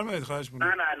 بفرمایید. خواهش میکنم.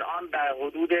 من الان در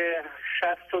حدود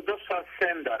 62 سال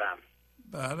سن دارم.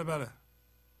 بله بله.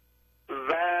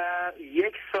 و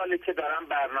 1 ساله که دارم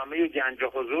برنامه گنج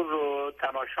حضور رو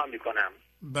تماشا میکنم.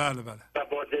 بله بله. و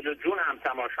با دل و جون هم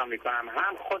تماشا میکنم،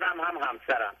 هم خودم هم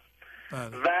همسرم.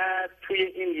 بله. و توی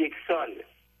این 1 سال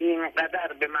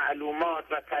اینقدر به معلومات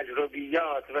و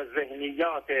تجربیات و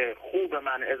ذهنیات خوب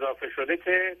من اضافه شده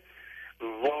که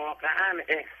واقعا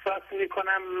احساس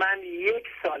میکنم من 1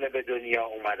 ساله به دنیا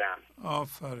اومدم.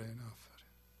 آفرین.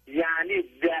 یعنی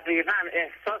دقیقا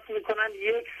احساس میکنم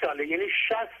 1 ساله، یعنی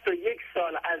 61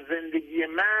 سال از زندگی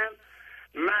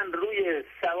من روی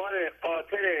سوار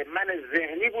قاطر من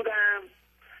ذهنی بودم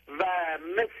و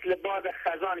مثل باد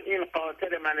خزان این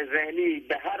قاطر من ذهنی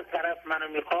به هر طرف منو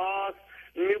میخواست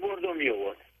میبرد و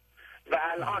میورد. و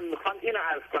الان میخوام اینو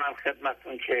عرض کنم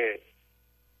خدمتون که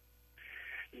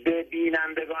به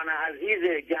بینندگان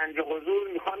عزیز گنج حضور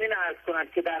میخوام اینو عرض کنم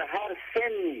که در هر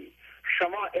سنی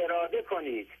شما اراده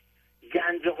کنید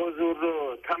گنج حضور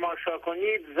رو تماشا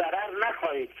کنید، ضرر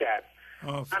نخواهید کرد.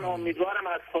 من امیدوارم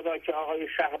از خدا که آقای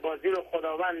شهبازی رو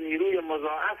خداوند نیروی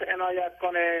مضاعف عنایت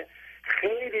کنه،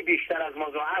 خیلی بیشتر از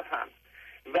مضاعف هم،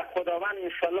 و خداوند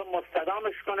انشالله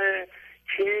مستدامش کنه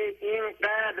که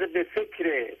اینقدر به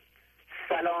فکر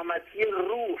سلامتی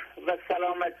روح و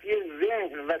سلامتی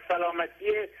ذهن و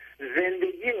سلامتی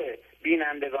زندگی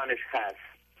بینندگانش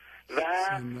هست. و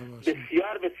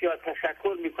بسیار بسیار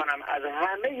تشکر میکنم از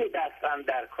همه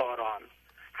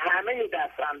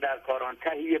دستاندرکاران،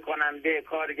 تهیه کننده،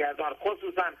 کارگردان،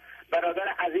 خصوصا برادر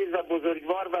عزیز و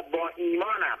بزرگوار و با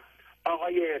ایمانم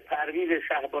آقای پرویز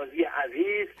شهبازی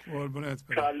عزیز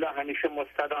که الله همیشه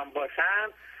مستدام باشن.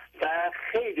 و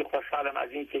خیلی خوشحالم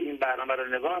از این که این برنامه رو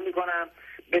نگاه میکنم.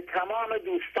 به تمام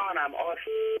دوستانم،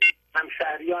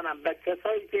 همشهریانم و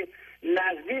کسایی که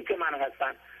نزدیک من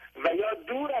هستن و یا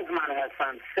دور از من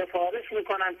هستن سفارش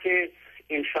میکنم که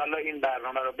انشالله این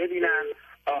برنامه رو ببینن.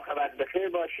 عاقبت بخیر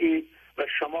باشید و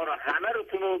شما رو همه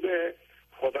رو به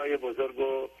خدای بزرگ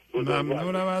و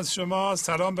ممنونم از شما.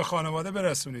 سلام به خانواده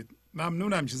برسونید.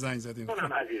 ممنونم که زنگ زدید.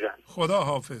 ممنونم عزیزم. خدا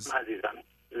حافظ. عزیزم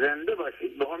زنده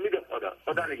باشید. به امید خدا.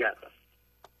 خدا نگهدار.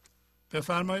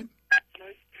 بفرمایید.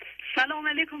 سلام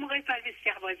علیکم آقای پرویز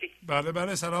شهبازی. بله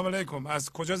بله سلام علیکم.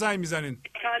 از کجا زنگ میزنین؟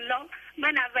 سلام،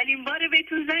 من اولین بار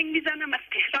بهتون زنگ میزنم از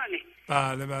تهرانه.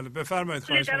 بله بله بفرمایید.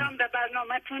 خواهش می‌کنم. دارم به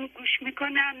برنامه‌تون گوش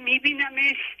میکنم،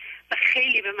 میبینمش و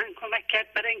خیلی به من کمک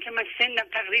کرد، برای اینکه من سنم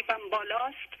تقریبا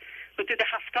بالاست، حدود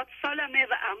 70 سالمه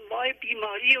و انواع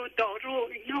بیماری و دارو و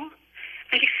اینا،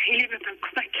 ولی خیلی به من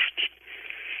کمک کردید.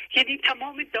 یعنی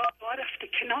تمام داروها رفته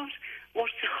کنار.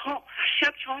 قرص خواب هر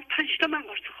شب 4-5 تا من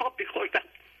قرص خواب میخوردم.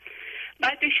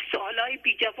 بعدش سوالای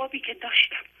بی جوابی که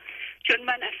داشتم، چون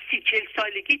من از 30-40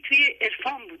 سالگی توی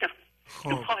عرفان بودم،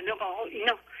 تو خانقاه ها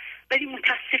اینا، ولی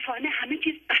متاسفانه همه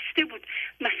چیز بسته بود.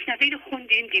 مثنوی رو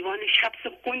خوندیم، دیوان شمس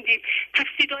رو خوندیم،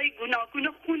 تفسیرهای گوناگون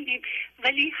رو خوندیم،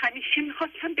 ولی همیشه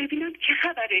میخواستم ببینم چه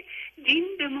خبره، دین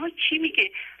به ما چی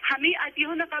میگه. همه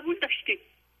ادیان قبول داشتیم،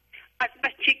 از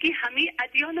بچگی همه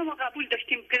ادیان ما قبول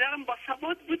داشتیم. پدرم با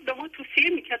سواد بود، به ما توصیه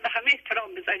میکرد و همه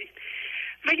احترام بذارید.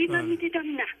 ولی من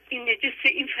میدیدم نه، این نجسه،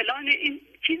 این فلان، این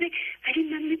چیزه. ولی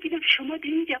من میبینم شما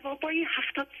این جوابای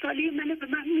 70 سالی منو به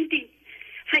من میدین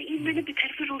و این منو به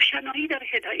طرف روشنایی داره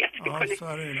هدایت میکنه.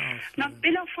 من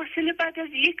بلا فاصله بعد از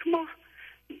 1 ماه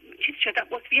چیز شدم،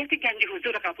 عضویت گنج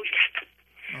حضور قبول کردم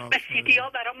و سیدی ها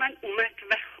برای من اومد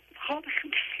و خواب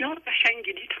بسیار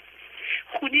قشنگی دیدم.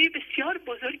 خونه بسیار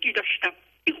بزرگی داشتم.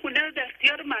 این خونه رو در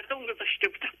اختیار مردم گذاشته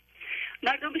بودم.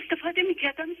 مردم استفاده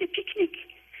میکردم مثل پیکنیک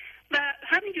و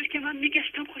همینجور که من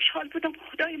میگشتم خوشحال بودم.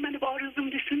 خدای من به آرزوم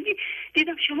رسوندی.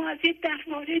 دیدم شما از یه در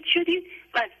وارد شدین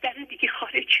و از در دیگه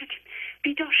خارج شدین.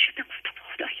 بیدار شدم، گفتم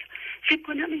خدایا فکر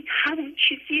کنم این همون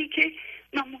چیزیه که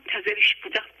من منتظرش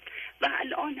بودم. و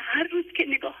الان هر روز که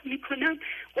نگاه میکنم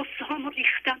قصه هامو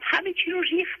ریختم، همه چی رو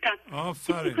ریختم.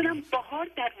 فکر کنم بهار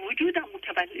در وجودم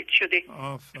متولد شده.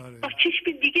 با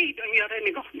چشم دیگه ای دنیا رو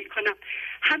نگاه میکنم،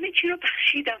 همه چی رو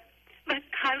بخشیدم و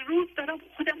هر روز دارم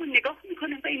خودم رو نگاه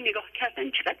میکنم و این نگاه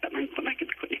کردن چقدر به من کمک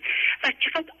میکنه و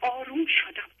چقدر آروم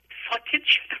شدم، ساکت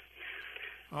شدم.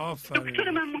 دکتر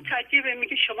من متعجبه،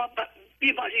 میگه شما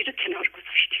بیماری رو کنار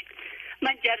گذاشتید.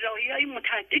 من جراحی های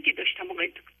متعددی داشتم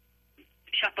آقای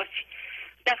شهبازی،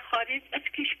 در خارج از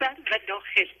کشور و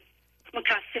داخل.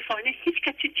 متاسفانه هیچ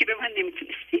کسی چی به من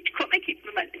نمیتونست، هیچ کمکی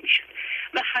به من نمیشد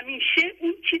و همیشه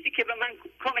اون چیزی که به من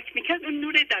کمک میکرد اون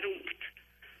نور درون بود.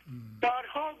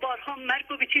 بارها مرگ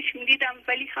رو به چشم دیدم،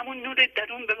 ولی همون نور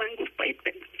درون به من گفت باید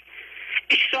بمونی.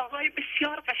 اشراقای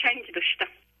بسیار قشنگی داشتم،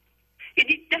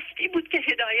 یعنی دستی بود که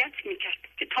هدایت میکرد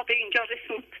که تا به اینجا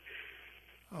رسوند.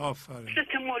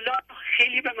 حضرت مولا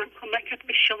خیلی به من کمک کرد،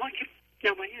 به شما که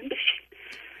نمایندشید.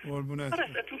 قربونت.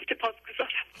 ازتون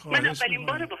سپاسگزارم. من اولین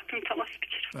بار باهاتون تماس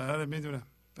میگیرم. بله میدونم.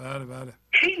 بله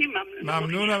خیلی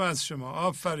ممنونم از شما.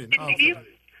 آفرین.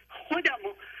 خودم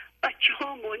و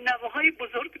بچه‌هام و نوه‌های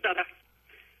بزرگ دارم.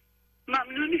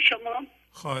 ممنون شما.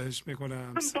 خواهش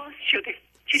میکنم. باز شده،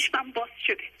 چشمم باز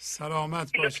شده.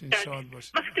 سلامت باشین، شاد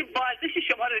باشین. وقتی با ارزش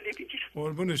شما رو نمیگیرم.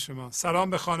 قربون شما. سلام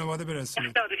به خانواده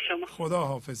برسونید. خدا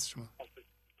حافظ شما.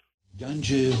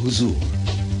 گنج حضور،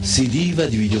 CD و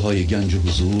دیویدیوهای گنج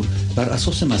حضور بر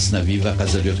اساس مثنوی و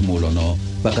غزلیات مولانا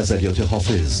و غزلیات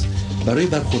حافظ برای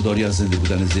برخورداری از زنده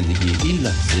بودن زندگی این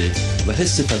لحظه و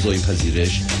حس فضای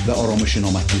پذیرش و آرامش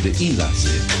نامحدود این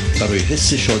لحظه، برای حس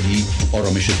شادی،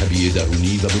 آرامش طبیعی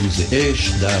درونی و بروز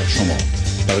عشق در شما،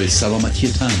 برای سلامتی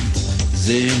تن،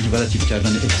 ذهن و لطیف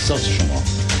کردن احساس شما،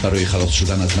 برای خلاص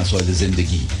شدن از مسائل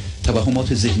زندگی، توهمات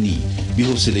ذهنی،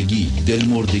 بی‌حوصلگی،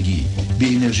 دلمردگی، بی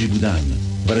انرژی بودن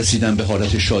و رسیدن به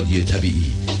حالت شادی طبیعی،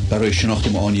 برای شناخت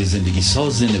معانی زندگی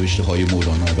ساز نوشته های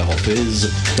مولانا و حافظ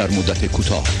در مدت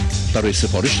کوتاه. برای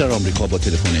سفارش در آمریکا با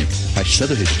تلفن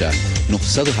 818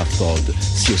 970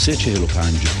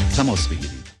 3345 تماس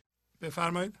بگیرید.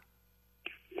 بفرمایید.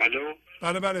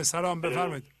 الو. بله سلام،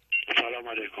 بفرمایید. سلام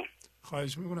علیکم.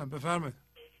 خواهش میکنم، بفرمایید.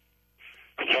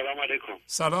 سلام علیکم.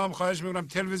 سلام، خواهش میکنم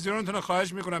تلویزیونتون رو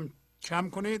خواهش میکنم کم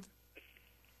کنید.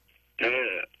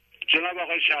 جناب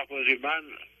آقای شهبازی، من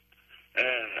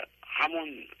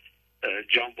همون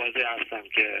جانبازی هستم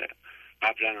که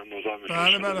قبلا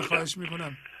مزاحم بله خواهش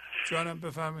میکنم جانم،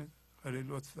 بفرمایید. خیلی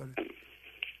لطف دارید.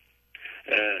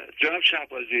 جناب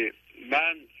شهبازی،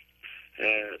 من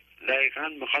دقیقا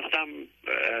میخواستم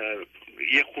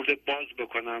یه خورده باز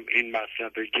بکنم این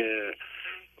مسئله که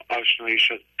آشنایی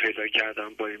شد پیدا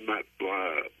کردم با این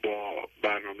با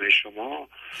برنامه شما.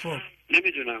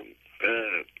 نمیدونم،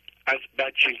 از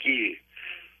بچگی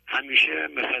همیشه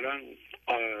مثلا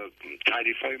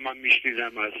تعریف های من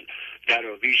میشنیدم از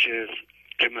دراویش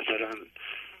که مثلا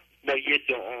با یه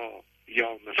دعا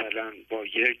یا مثلا با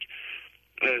یک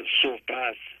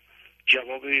صحبت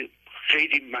جواب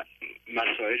خیلی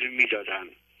مسائل میدادن،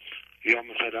 یا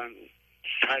مثلا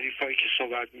تعریف هایی که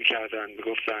صحبت میکردن،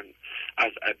 میگفتن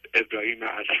از ابراهیم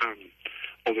ادهم،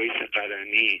 اویس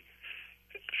قرنی،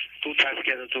 تو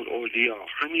تذکرة الاولیا،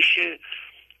 همیشه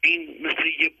این مثل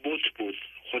یه بت بود.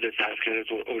 خود تذکرة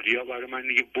الاولیا برای من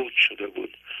یه بت شده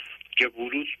بود که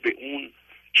ورود به اون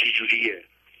چجوریه،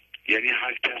 یعنی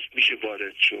هر کس میشه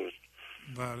وارد شد.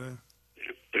 بله.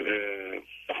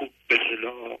 خوب به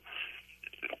اصطلاح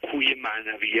کوی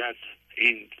معنویت،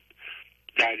 این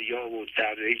دریا و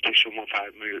دره‌ای که شما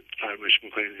فرمایش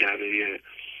میکنید دره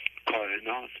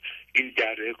کائنات، این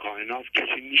دره کائنات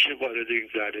کسی میشه وارد این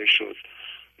دره شد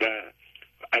و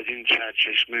از این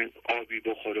سرچشمه آبی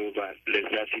بخوره و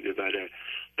لذتی ببره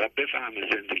و بفهمه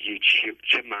زندگی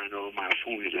چه معنا و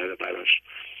مفهومی داره براش.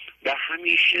 و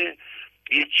همیشه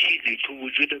یه چیزی تو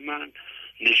وجود من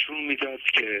نشون میداد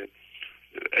که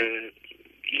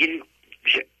یه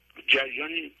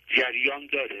جریان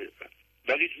داره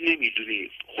ولی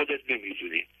نمیدونی، خودت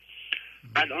نمیدونی.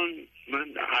 الان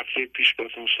من هفته پیش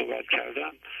باتون صحبت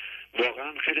کردم،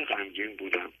 واقعا خیلی غمگین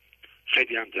بودم،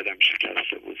 خیلی هم دلم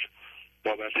شکسته بود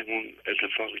بابت اون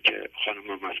اتفاقی که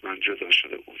خانمم از من جدا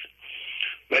شده بود،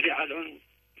 ولی الان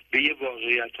به یه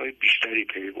واقعیت های بیشتری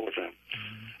پی بردم.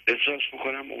 احساس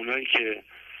میکنم اونایی که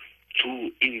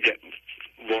تو این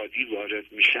وادی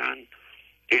وارد میشن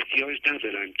احتیاج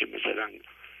ندارن که مثلا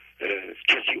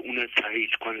کسی اون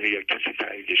تایید کنه یا کسی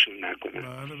تاییدشون نکنه.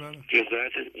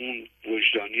 رضایت اون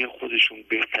وجدانی خودشون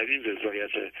بهترین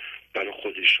رضایت برای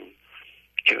خودشون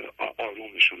که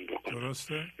آرومشون بکنه.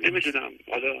 درسته؟ نمیدونم،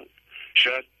 حالا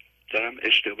شاید دارم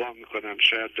اشتباه میکنم،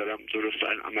 شاید دارم درست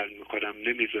عمل میکنم،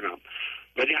 نمیدونم،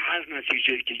 ولی هر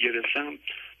نتیجه که گرفتم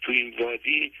تو این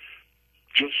وادی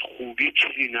جز خوبی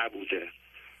چیزی نبوده.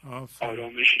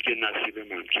 آرامشی که نصیب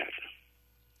من کردم.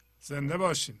 زنده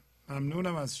باشین.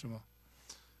 ممنونم از شما.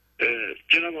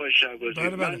 جناب آقای شهبازی،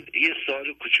 من یه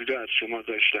سوال کوچولو از شما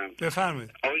داشتم.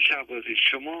 بفرمایید. آقای شهبازی،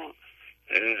 شما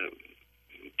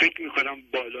فکر میکنم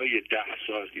بالای 10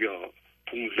 سال یا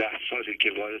 15 سالی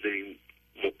که وارد این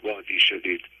وادی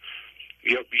شدید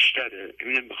یا بیشتره؟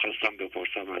 اینو میخواستم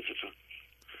بپرسم ازتون.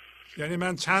 یعنی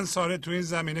من چند ساله تو این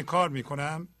زمینه کار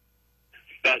میکنم؟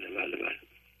 بله بله بله.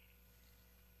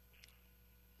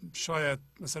 شاید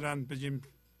مثلا بگیم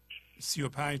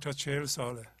 35 تا 40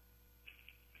 ساله.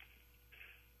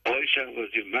 آقای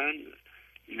شهبازی، من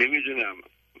نمیدونم،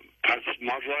 پس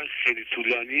ما راه خیلی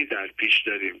طولانی در پیش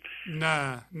داریم.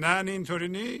 نه اینطوری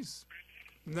نیست.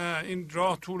 نه، این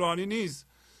راه طولانی نیست.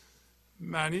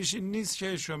 معنیش این نیست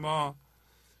که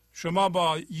شما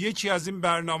با یکی از این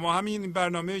برنامه، همین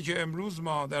برنامه‌ای که امروز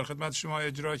ما در خدمت شما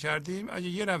اجرا کردیم، اگه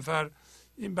یه نفر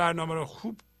این برنامه رو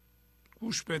خوب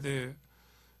گوش بده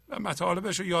و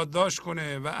مطالبش رو یادداشت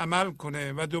کنه و عمل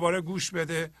کنه و دوباره گوش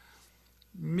بده،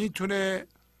 میتونه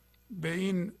به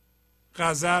این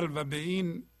غزل و به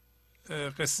این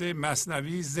قصه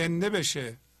مثنوی زنده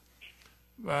بشه.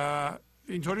 و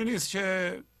اینطوری نیست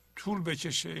که طول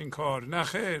بکشه این کار، نه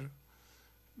خیر.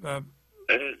 و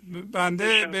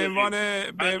بنده به عنوان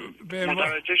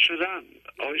متوجه شدم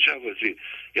آقای شهبازی،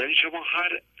 یعنی شما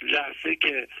هر لحظه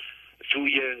که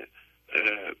توی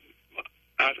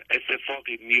هر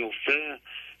اتفاقی میفته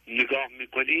نگاه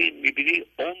میکنی، میبینی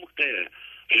عمق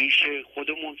ریشه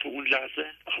خودمون تو اون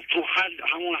لحظه، تو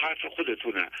همون حرف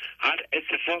خودتونه. هر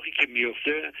اتفاقی که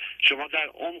میفته شما در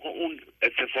عمق اون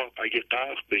اتفاق اگه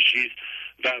غرق بشید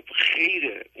و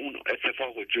خیر اون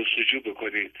اتفاق رو جستجو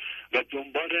بکنید و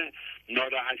دنبال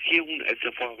ناراحتی اون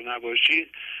اتفاق نباشید،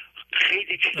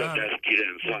 خیلی چیزا دستگیر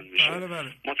انسان میشه.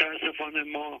 متاسفانه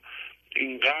ما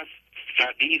اینقدر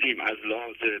فقیریم از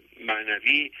لحاظ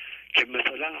معنوی که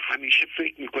مثلا همیشه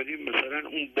فکر میکنیم مثلا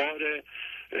اون بار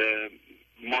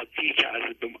مادی که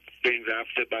از بین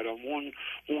رفته برامون،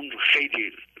 اون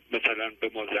خیلی مثلا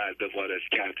به ما ضربه وارد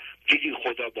کرد. دیدی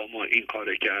خدا با ما این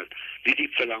کار کرد، دیدی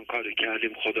فلان کار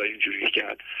کردیم خدا اینجوری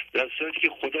کرد، در صورتی که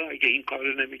خدا اگه این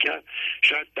کار نمیکرد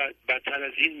شاید بدتر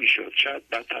از این میشد، شاید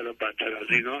بدتر از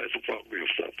اینا اتفاق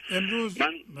میافتاد.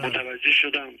 من متوجه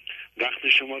شدم، وقت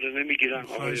شما رو نمیگیرم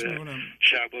آقای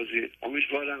شهبازی.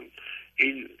 امیدوارم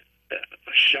این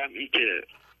شمعی که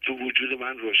تو وجود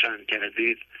من روشن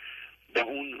کردید و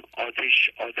اون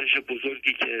آتش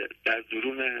بزرگی که در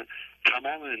درون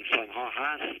تمام انسان ها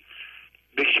هست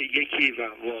بشه یکی و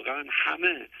واقعا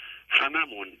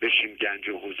هممون بشیم گنج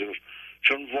و حضور،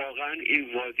 چون واقعا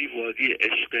این وادی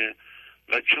عشقه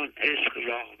و چون عشق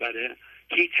راهبره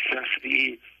هیچ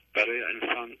سختی برای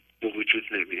انسان به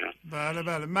وجود نمیاد.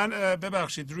 بله من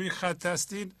ببخشید روی خط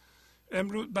هستید.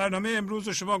 برنامه امروز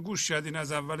رو شما گوش کردین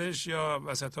از اولش یا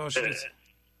وسطاش؟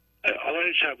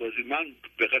 آقای شهبازی، من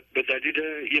به دلیل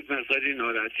یک مقداری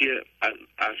ناراحتی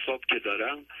اعصاب که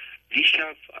دارم،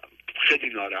 دیشب خیلی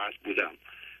ناراحت بودم،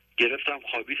 گرفتم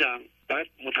خوابیدم. بعد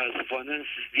متاسفانه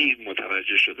دیر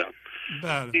متوجه شدم.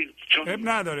 بله اب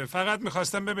نداره، فقط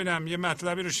میخواستم ببینم یه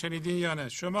مطلبی رو شنیدین یا نه.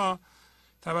 شما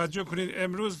توجه کنید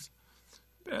امروز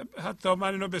حتی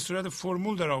من اینو به صورت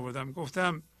فرمول در آوردم،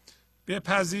 گفتم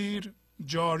بپذیر،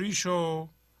 جاری شو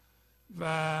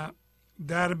و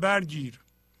در برگیر.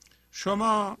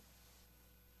 شما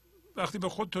وقتی به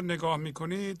خودتون نگاه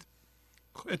میکنید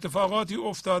اتفاقاتی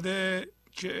افتاده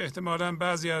که احتمالاً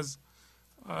بعضی از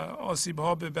آسیب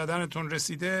ها به بدنتون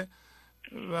رسیده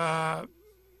و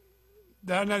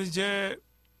در نتیجه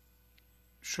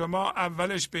شما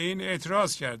اولش به این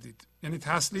اعتراض کردید، یعنی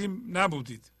تسلیم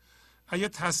نبودید. اگه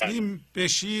تسلیم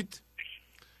بشید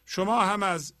شما هم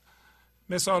از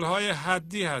مثال های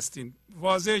حدی هستین.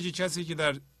 واضحه که کسی که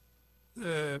در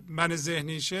من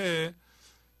ذهنیشه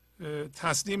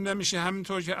تسلیم نمیشه،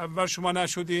 همینطور که اول شما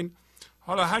نشدین.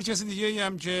 حالا هر کسی دیگه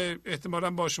هم که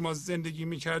احتمالاً با شما زندگی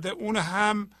میکرده اون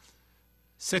هم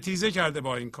ستیزه کرده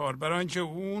با این کار، برای اینکه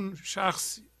اون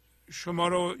شخص شما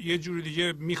رو یه جور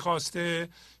دیگه میخواسته،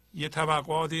 یه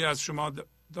توقعاتی از شما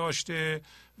داشته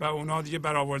و اونا دیگه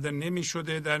برآورده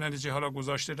نمیشده، در نتیجه حالا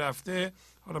گذاشته رفته.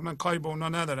 حالا من کاری با اونا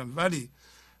ندارم، ولی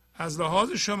از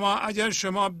لحاظ شما اگر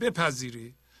شما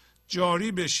بپذیری،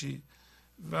 جاری بشی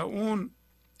و اون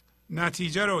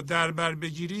نتیجه رو در بر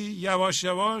بگیری، یواش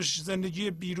یواش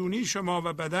زندگی بیرونی شما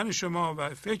و بدن شما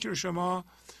و فکر شما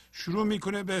شروع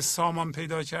میکنه به سامان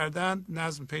پیدا کردن،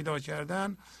 نظم پیدا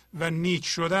کردن و نیک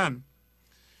شدن.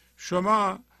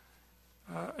 شما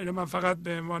اینو من فقط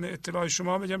به عنوان اطلاع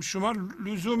شما بگم، شما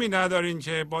لزومی ندارین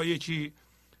که با یکی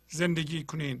زندگی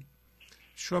کنین.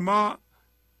 شما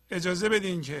اجازه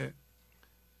بدین که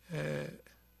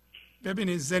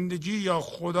ببینید زندگی یا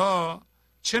خدا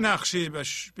چه نقشه‌ای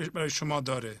برای شما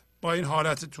داره. با این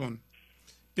حالتتون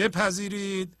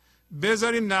بپذیرید،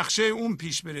 بذارید نقشه اون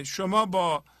پیش بره. شما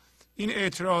با این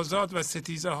اعتراضات و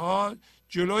ستیزه ها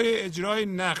جلوی اجرای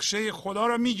نقشه خدا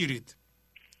رو میگیرید.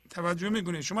 توجه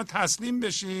میکنید؟ شما تسلیم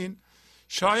بشین،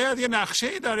 شاید یه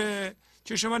نقشه‌ای داره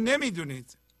که شما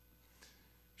نمیدونید.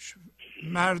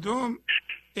 مردم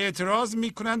اعتراض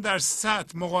میکنن، در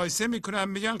سطح مقایسه میکنن،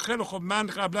 میگن خیلی خب من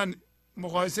قبلا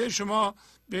مقایسه شما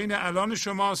بین الان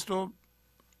شماست و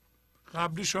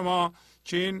قبل شما،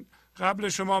 که این قبل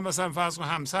شما مثلا فرض کن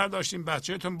همسر داشتین،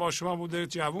 بچه‌تون با شما بوده،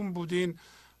 جوون بودین،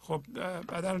 خب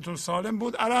بدنتون سالم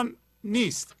بود، الان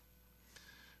نیست.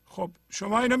 خب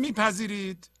شما اینو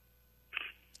میپذیرید،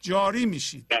 جاری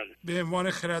میشید به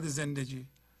عنوان خرد زندگی.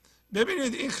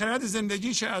 ببینید این خرد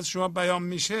زندگی که از شما بیان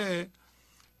میشه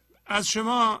از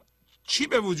شما چی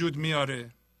به وجود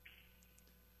میاره؟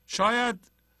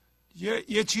 شاید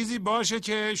یه چیزی باشه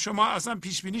که شما اصلا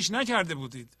پیش بینیش نکرده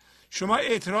بودید. شما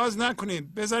اعتراض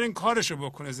نکنید، بذارین کارشو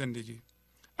بکنه زندگی.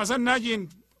 اصلا نگین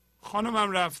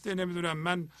خانمم رفته، نمیدونم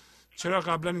من چرا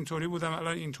قبلا اینطوری بودم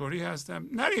الان اینطوری هستم.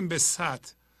 نریم به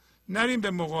سطح، نریم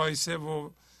به مقایسه و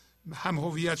هم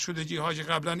هویت شدگی ها که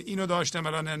قبلا اینو داشتم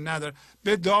الان ندارم.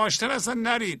 به داشتن اصلا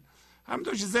نرین.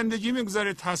 همونطور که زندگی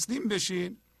میگذاره تسلیم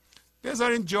بشین،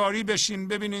 بذارین جاری بشین،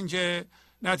 ببینین که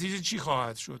نتیجه چی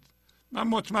خواهد شد. من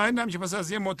مطمئنم که پس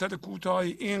از یه مدت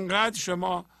کوتاهی اینقدر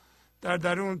شما در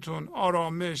درونتون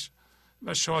آرامش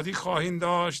و شادی خواهید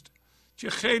داشت که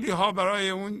خیلی ها برای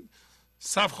اون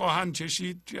صف خواهند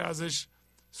کشید که ازش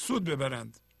سود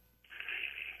ببرند.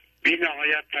 بی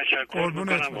نهایت تشکر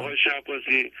میکنم آقای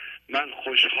شهبازی. من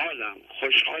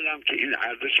خوشحالم که این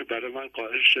ارزش برای من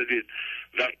قائل شدید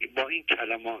و با این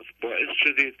کلمات باعث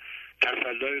شدید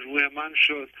تسلای روح من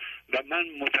شد و من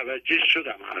متوجه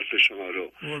شدم حرف شما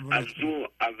رو. از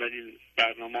دو اولین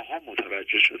برنامه ها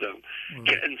متوجه شدم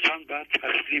که انسان باید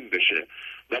تسلیم بشه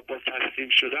و با تسلیم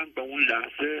شدن به اون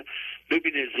لحظه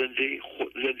ببینه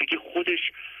زندگی خودش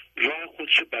راه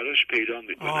خودش براش پیدا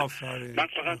میکنه. من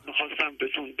فقط میخواستم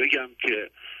بهتون بگم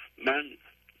که من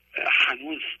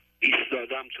هنوز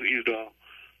ایستادم تو این راه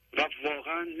و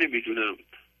واقعا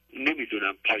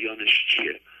نمیدونم پایانش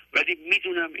چیه، ولی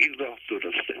میدونم این راه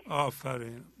درسته.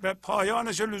 آفرین. به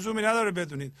پایانش لزومی نداره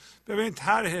بدونید. ببینید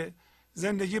طرح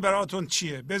زندگی براتون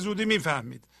چیه به زودی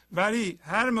میفهمید، ولی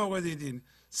هر موقع دیدین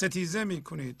ستیزه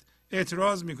میکنید،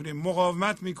 اعتراض میکنید،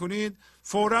 مقاومت میکنید،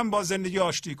 فوراً با زندگی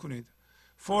آشتی کنید،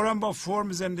 فوراً با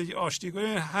فرم زندگی آشتی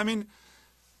کنید. همین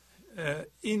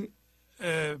این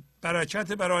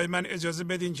برکت برای من اجازه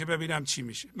بدین که ببینم چی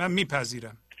میشه. من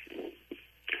میپذیرم.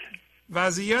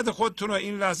 وضعیت خودتون رو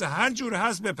این لحظه هر جور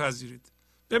هست بپذیرید،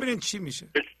 ببینید چی میشه.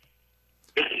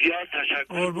 بسیار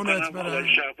تشکر میکنم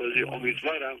آقای شهبازی.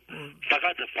 امیدوارم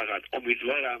فقط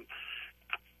امیدوارم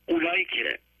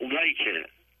اونایی که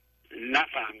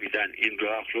نفهمیدن این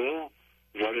راه رو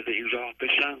وارد این راه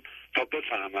بشن تا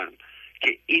بفهمن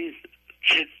که این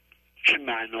چه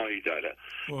معنایی داره.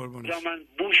 من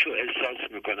بوش رو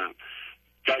احساس میکنم،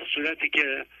 در صورتی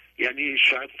که یعنی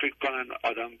شاید فکر کنن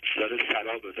آدم داره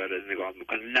سراب داره نگاه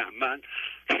میکنه. نه، من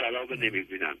سراب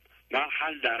نمیبینم. من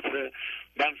هر لحظه،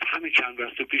 من همین چند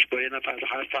وقت پیش با یه نفر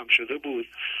حرفم شده بود،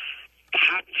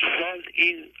 7 سال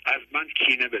این از من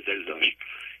کینه به دل داشت.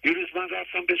 یه روز من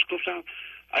رفتم بهش گفتم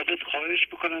ازت خواهش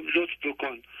میکنم لطف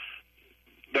بکن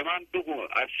به من بگو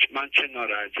از من چه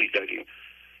ناراحتی داری.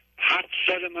 7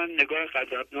 سال من نگاه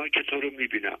غضبناک تو رو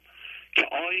میبینم که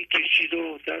آهی کشید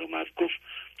و در اومد گفت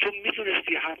تو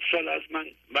میدونستی 7 سال از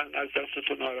من از دست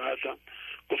تو ناراحتم؟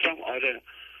 گفتم آره،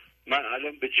 من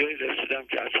الان به جای رسیدم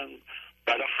که اصلا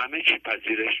برای همه چی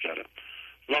پذیرش دارم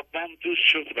و بام دوست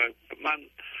شد و من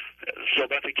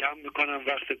صحبت کم میکنم،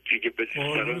 وقت دیگه به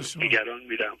دیگران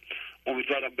میدم.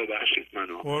 امیدوارم ببخشید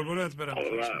منو. قربونت برم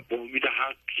و به امید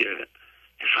حق که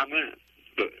همه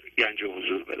به گنج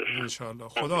حضور برسن انشاءالله.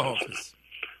 خدا حافظ.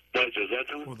 با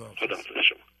اجازهتون خدا حافظ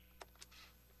شما.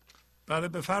 بله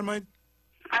بفرمایید.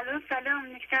 الو سلام،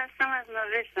 نیستچو هستم از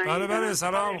نوشته. بله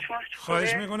سلام،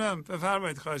 خواهش میکنم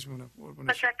بفرمایید. خواهش میکنم.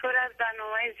 تشکر از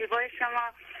برنامه زیبای شما.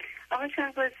 آقا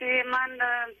شهبازی، من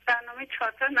برنامه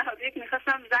 491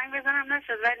 میخواستم زنگ بزنم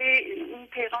نشد، ولی این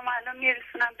پیغام الان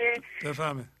میرسونم به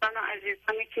بنا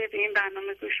عزیزانی که به این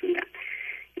برنامه گوش میدن.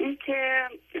 این که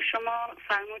شما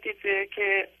فرمودید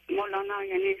که مولانا،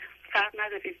 یعنی فرق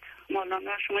ندارید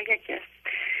مولانا شما یکی است،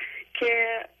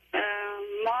 که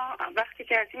ما وقتی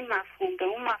که از این مفهوم به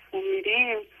اون مفهوم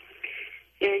میریم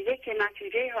یک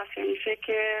نتیجه حاصل میشه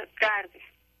که درده.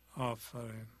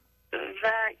 آفرین.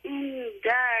 و این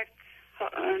درد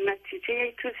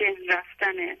نتیجه تو ذهن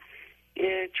رفتنه،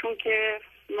 چون که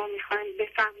ما میخوایم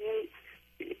بفهمیم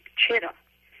چرا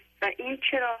و این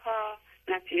چراها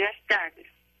نتیجهش درده.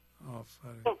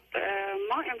 آفرین. خب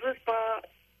ما امروز با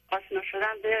آشنا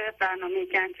شدن به برنامه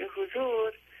گنج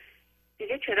حضور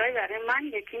دیگه چرایی برای من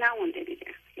یکی نمونده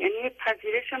دیگه، یعنی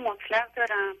پذیرش مطلق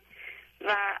دارم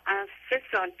و از 3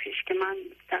 سال پیش که من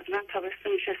تقریبا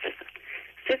تابستون میشه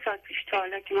 3 سال پیش تا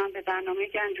حالا که من به برنامه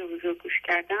گنج حضور گوش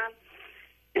کردم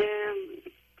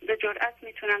به جرئت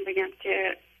میتونم بگم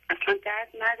که اصلا درد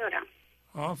ندارم.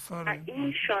 آفرین. و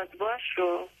این شادباش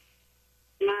رو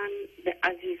من به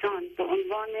عزیزان به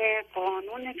عنوان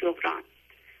قانون جبران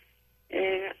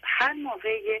هر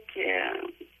موقع یک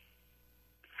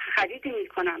خریدی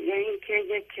میکنم یا اینکه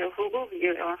یک حقوقی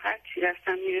یا هر چی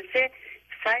دستم میرسه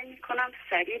سعی میکنم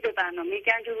سریع به برنامه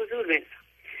گنج حضور برسم.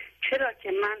 چرا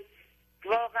که من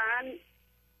واقعا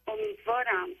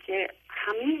امیدوارم که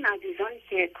همین عزیزانی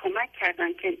که کمک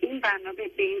کردن که این برنامه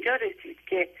به اینجا رسید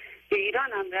که به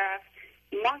ایران هم رفت،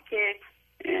 ما که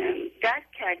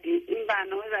درک کردیم این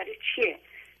برنامه برای چیه،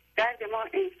 درد ما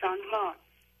انسان ها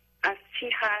از چی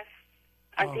هست،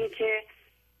 از اینکه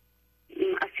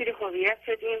اسیر هویت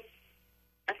شدیم،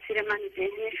 اسیر من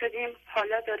ذهنی شدیم،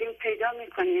 حالا داریم پیدا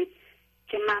میکنیم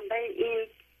که منبع این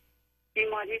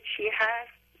بیماری چی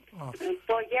هست.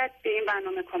 باید به این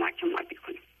برنامه کمک ما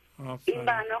بکنیم. این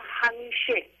برنامه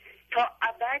همیشه تا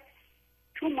ابد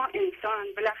تو ما انسان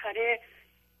بالاخره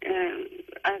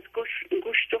از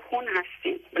گوشت و خون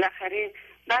هستیم. بالاخره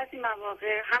بعضی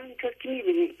مواقع همینطور که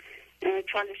میبینیم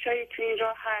چالش هایی تو این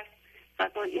راه هست و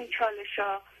با این چالش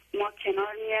ها ما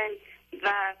کنار میایم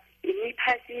و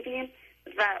میپذیریم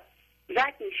و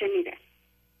رد میشه میره.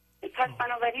 پس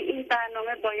بنابراین این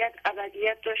برنامه باید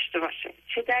ابدیت داشته باشه،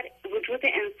 چه در وجود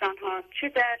انسان ها، چه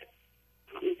در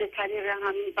به طریق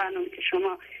همین برنامه که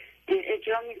شما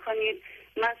اجرا میکنید.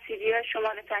 من CD های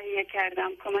شما رو تهیه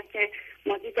کردم، کمک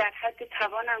مادی در حد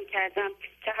توانم کردم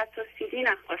که حتی CD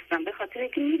نخواستم، به خاطر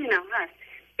اینکه میبینم هست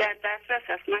در دسترس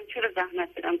هست. من چرا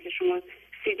زحمت بدم که شما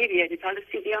CD بیارید؟ حالا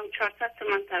CD هم 400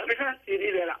 تومن تقریبا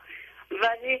CD دارم،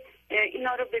 ولی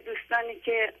اینا رو به دوستانی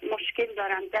که مشکل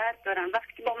دارن، درد دارن،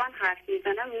 وقتی با من حرف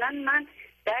میزنم من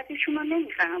دردشون رو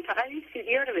نمیخرم، فقط این CD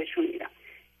ها رو بهشون میدم،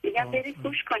 میگم برید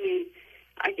گوش کنین،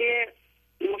 اگه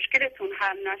مشکلتون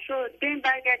حل نشد بین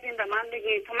برگردین به من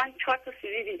بگید تا من 4 تا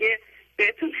CD دیگه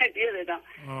بهتون هدیه بدم.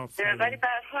 ولی به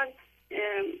هر حال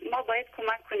ما باید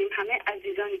کمک کنیم همه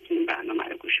عزیزانی که این برنامه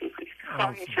رو گوش میکنید.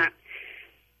 خواهشم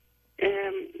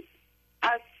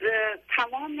از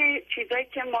تمام چیزایی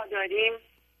که ما داریم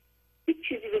هیچ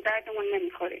چیزی به دردمون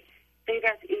نمیخوره غیر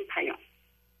از این پیام.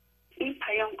 این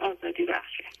پیام آزادی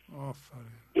بخشه.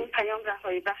 این پیام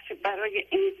رهایی بخشه برای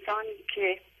انسانی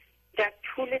که در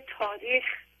طول تاریخ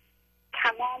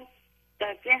تمام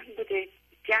در ذهن بوده،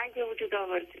 جنگ وجود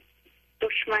آورده،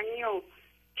 دشمنی و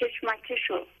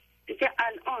کشمکش و دیگه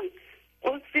الان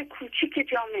عضو کوچیک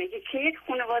جامعه که یک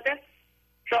خانواده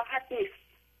راحت نیست.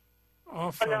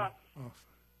 حالا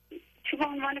چه به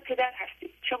عنوان پدر هستیم،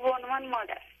 چه به عنوان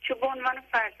مادر، چه به عنوان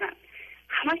فرزند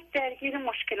همش درگیر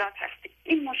مشکلات هستیم.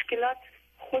 این مشکلات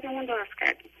خودمون درست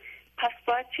کردیم، پس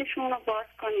باید چشمون رو باز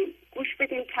کنیم، گوش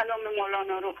بدیم کلام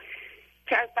مولانا رو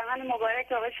که از دهن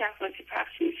مبارک آقای شهبازی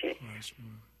پخش میشه.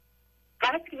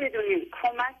 قدر بدونیم،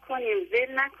 کمک کنیم،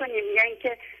 ول نکنیم، یعنی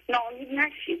که ناامید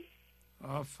نشیم.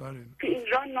 آفرین. تو این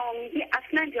راه ناامیدی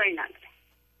اصلا جایی نداره.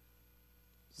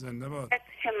 زنده باد.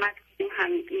 همت کنیم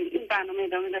همگی. این برنامه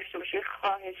ادامه داشته باشه.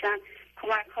 خواهشاً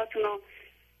کمک هاتون رو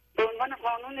به عنوان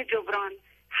قانون جبران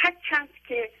هر چند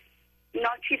که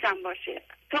ناچیزم باشه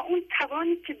تا اون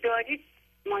توانی که دارید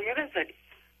مایه بذارید.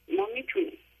 ما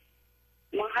میتونیم.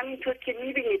 ما همینطور که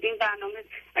میبینید این برنامه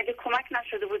اگه کمک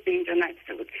نشده بود به اینجا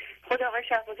نرسیده بود. خود آقای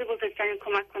شهبازی بزرگترین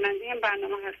کمک کننده این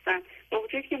برنامه هستن. با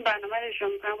وجودی که این برنامه رو اجرا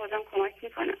میکنم بازم کمک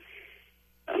میکنم.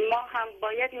 ما هم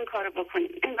باید این کارو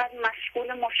بکنیم. اینقدر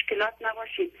مشغول مشکلات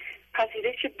نباشیم.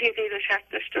 پذیرش بی غیر و شرط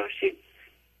داشته باشیم.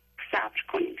 صبر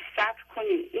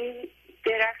کنیم. این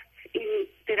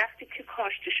درختی که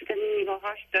کاشته شده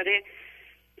میوه‌هاش داره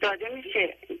داده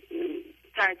میشه.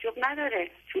 تعجب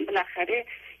نداره، چون بالاخره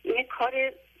این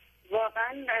کار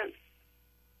واقعا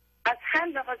از هر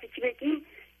لحاظی که بگیم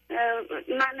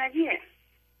معنویه.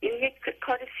 این یک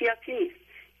کار سیاسی نیست،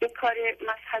 یک کار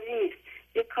مذهبی نیست،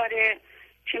 یک کار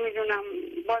چه میدونم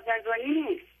بازرگانی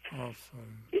نیست.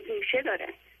 ریشه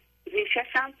داره، ریشه‌ش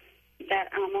هم در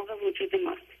اعماق وجود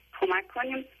ماست. کمک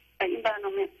کنیم و این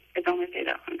برنامه ادامه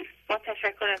پیدا کنه. با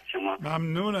تشکر از شما.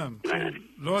 ممنونم،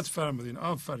 لطف فرمودین.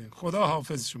 آفرین. خدا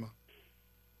حافظ شما.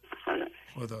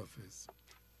 خدا حافظ.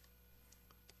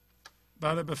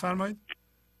 بله بفرمایید.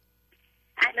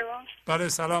 الو. بله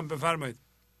سلام بفرمایید.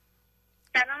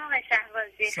 سلام آقای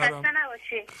شهبازی. خسته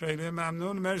نباشید. خیلی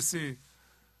ممنون، مرسی.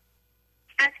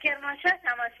 از کرمانشاه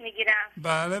تماس میگیرم.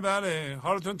 بله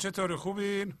حالتون چطوره؟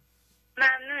 خوبین؟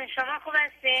 ممنون. شما خوب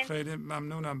هستین؟ خیلی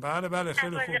ممنونم. بله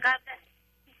خیلی خوب.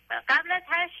 قبل از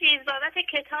هر چیز بابت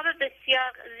کتاب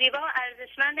بسیار زیبا و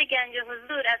ارزشمند گنج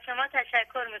حضور از شما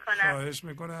تشکر میکنم. خواهش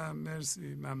میکنم.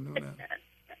 مرسی، ممنونم.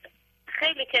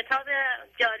 خیلی کتاب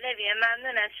جالبیه.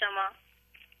 ممنون از شما.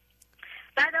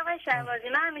 بعد آقای شهبازی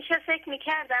من همیشه فکر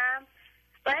میکردم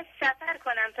باید سفر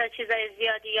کنم تا چیزای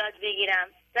زیادی یاد بگیرم.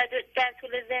 در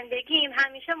طول زندگیم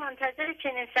همیشه منتظر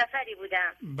چنین سفری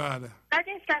بودم. بله. بعد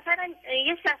این سفر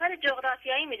یه سفر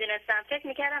جغرافیایی میدونستم. فکر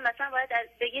میکردم مثلا باید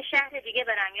به یه شهر دیگه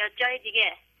برم یا جای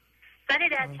دیگه. ولی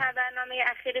در چند برنامه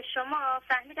اخیر شما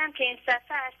فهمیدم که این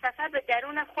سفر به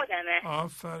درون خودمه.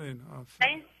 آفرین.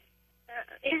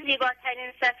 این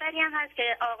زیباترین سفری هم هست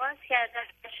که آغاز کردم.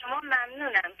 شما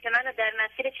ممنونم که منو در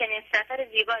مسیر چنین سفر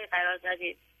زیبایی قرار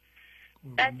دادید.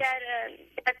 و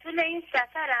در طول این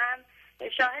سفرم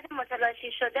شاهد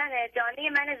متلاشی شدن دانه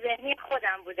من ذهنی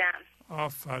خودم بودم.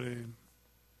 آفرین.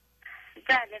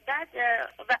 بله. بعد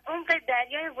و عمق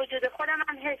دریای وجود خودم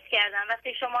هم حس کردم.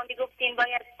 وقتی شما میگفتین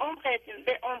باید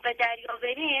به عمق دریا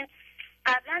بریم،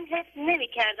 قبلا حس نمی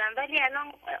کردم، ولی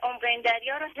الان عمق این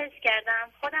دریا رو حس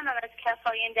کردم. خودم هم از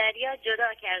کفای این دریا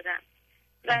جدا کردم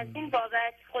و از این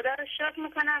بابت خدا رو شکر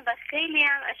میکنم و خیلی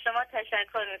هم از شما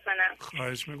تشکر میکنم.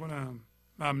 خواهش میکنم.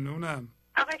 ممنونم.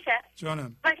 آقای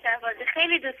جانم. آقای شهبازی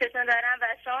خیلی دوستتون دارم و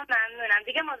از شما ممنونم.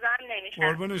 دیگه مزاحم نمیشم.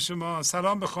 قربان شما.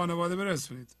 سلام به خانواده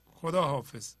برسونید. خدا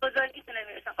حافظ. بزرگیتون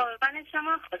نمیرسم. قربان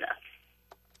شما. خدا.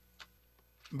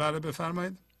 بله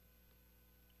بفرمایید.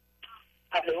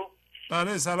 الو.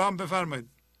 بله سلام بفرمایید.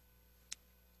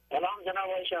 سلام جناب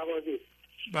آقای شهبازی.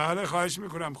 بله خواهش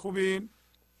میکنم. خوبین؟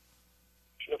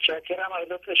 متشکرم از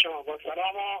لطف شما. با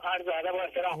سلام و عرض ادب و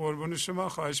احترام. قربون شما.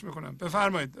 خواهش میکنم.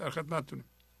 بفرمایید، در خدمتتونیم.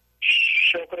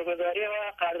 شکرگزاری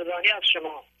و قدردانی از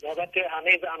شما بابت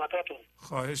همه زحمتاتون.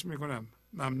 خواهش میکنم.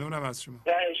 ممنونم از شما.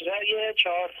 و اجرای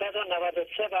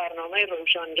 493 برنامه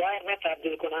روشنگر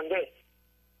تبدیل کننده.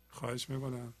 خواهش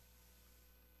میکنم.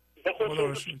 به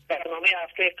خصوص برنامه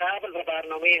هفته قبل و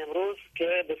برنامه امروز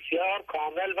که بسیار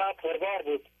کامل و پربار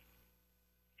بود.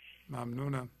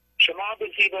 ممنونم. شما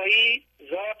به زیبایی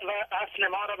ذات و اصل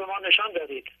ما را به ما نشان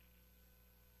دادید.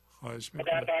 خواهش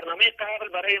میکنم. در برنامه قبل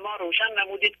برای ما روشن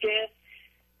نمودید که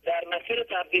در مسیر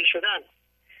تبدیل شدن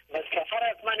و سفر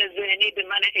از من ذهنی به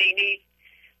من عینی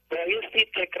بایستی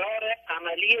تکرار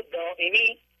عملی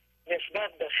دائمی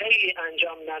نسبت به خیلی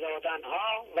انجام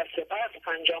ندادنها و سپس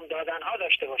انجام دادنها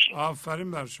داشته باشیم.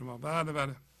 آفرین بر شما.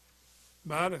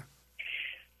 بله.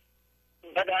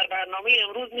 و در برنامه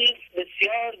امروز نیز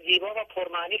بسیار زیبا و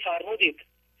پرمعنی فرمودید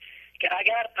که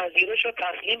اگر پذیرش و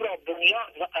تسلیم را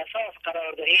بنیاد و اساس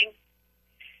قرار دهیم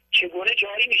چگونه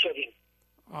جاری می شدیم.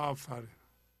 آفرین.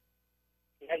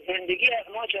 و زندگی از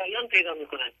ما جریان پیدا می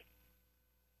کند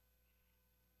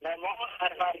و ما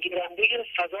هر برگیرنده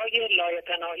فضای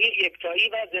لایتناهی یکتایی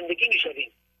و زندگی می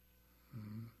شدیم.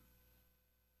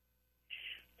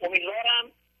 امیدوارم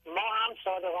ما هم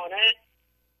صادقانه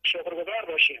شکرگزار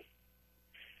باشیم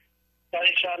و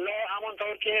انشالله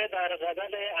همونطور که در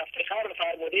غزل افتخار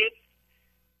فرمودید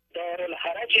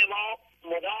دارالحرج ما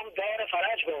مدام دار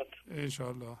فرج بود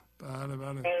انشالله. بله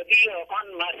بله. بیا آن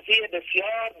مستی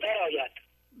بسیار درآید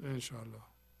انشالله.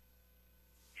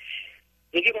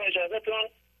 دیگه با اجازهتون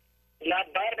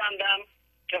لب بربندم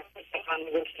که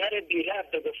سخن گفتر بی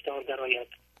لب به گفتار درآید.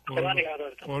 خدا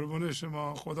نگهدارتون. قربون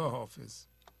شما. خدا حافظ.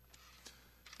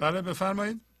 بله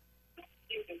بفرمایید.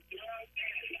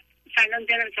 سلام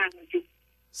جناب شهبازی.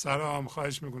 سلام.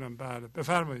 خواهش میکنم. بله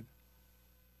بفرمایید.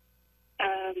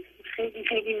 خیلی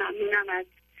خیلی ممنونم از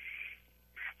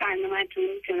برنامه‌تون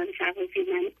جناب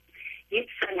شهبازی. من 1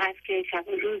 سال هست که شب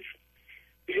و روز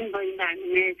با این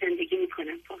برنامه زندگی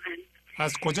میکنم. واقعا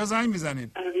از کجا زنگ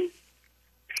میزنید؟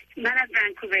 من از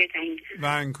ونکوور زنگ میزنم.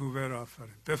 ونکوور.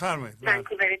 آفرین. بفرمایید.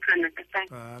 ونکوور کانادا.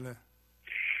 بله.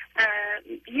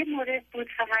 یه مورد بود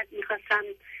فقط میخواستم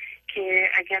که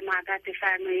اگر محبت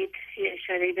بفرمایید یه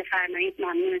اشاره بفرمایید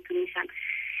ممنونتون میشم.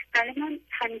 برای من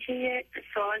همیشه یه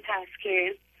سوال هست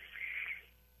که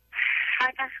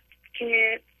هر وقت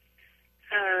که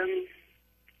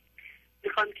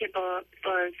میخوام که با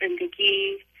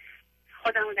زندگی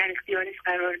خودم رو در اختیارش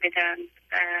قرار بدم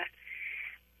و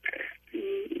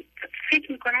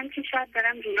فکر میکنم که شاید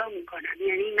دارم ریا میکنم.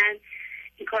 یعنی من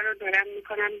این کار رو دارم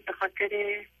میکنم به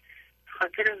خاطر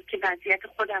که وضعیت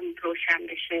خودم روشن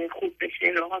بشه، خوب بشه،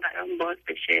 راه‌ها برام باز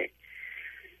بشه،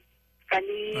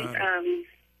 ولی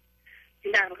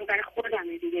این در واقع برای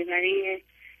خودمه دیگه، برای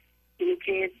اینی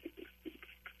که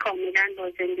کاملا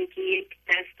با زندگی یک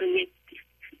دست و یک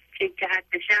جهت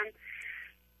بشم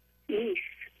نیست.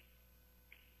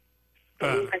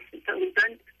 اون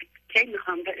کی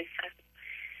میخوام برسم؟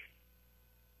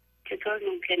 چطور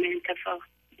ممکنه اتفاق؟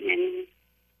 یعنی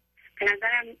به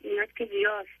نظرم میاد که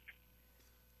ریاست.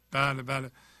 بله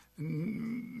بله.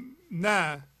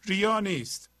 نه ریا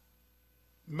نیست.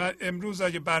 من امروز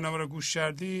اگه برنامه رو گوش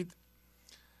کردید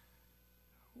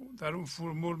در اون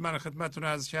فرمول من خدمتتون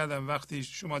عرض کردم وقتی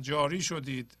شما جاری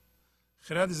شدید،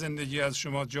 خرد زندگی از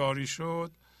شما جاری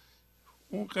شد،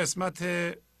 اون قسمت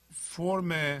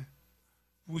فرم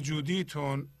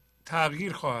وجودیتون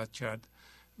تغییر خواهد کرد،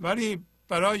 ولی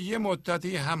برای یه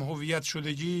مدتی هم هویت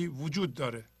شدگی وجود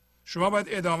داره. شما باید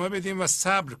ادامه بدین و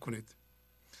صبر کنید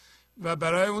و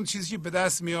برای اون چیزی که به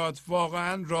دست میاد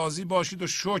واقعا راضی باشید و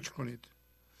شکر کنید.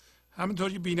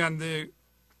 همونطور که بیننده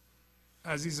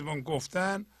عزیزمون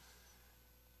گفتن،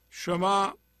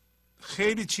 شما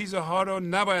خیلی چیزها رو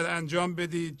نباید انجام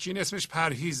بدید که این اسمش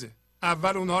پرهیزه.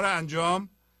 اول اونها رو انجام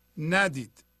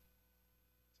ندید،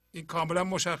 این کاملا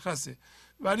مشخصه،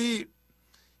 ولی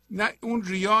نه اون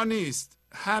ریا نیست.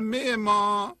 همه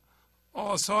ما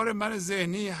آثار من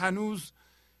ذهنی هنوز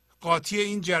قاطی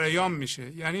این جریان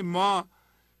میشه. یعنی ما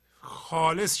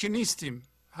خالص که نیستیم،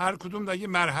 هر کدوم در یه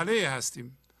مرحله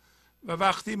هستیم و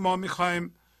وقتی ما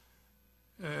میخوایم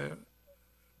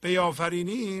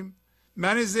بیافرینیم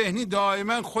من ذهنی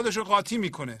دائما خودش رو قاطی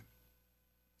میکنه.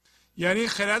 یعنی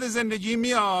خرد زندگی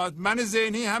میاد، من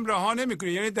ذهنی هم رها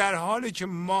نمیکنه. یعنی در حالی که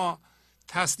ما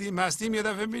تسلیم هستیم یه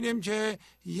دفعه میبینیم که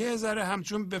یه ذره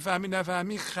همچون بفهمی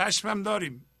نفهمی خشمم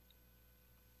داریم،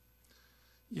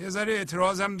 یه ذره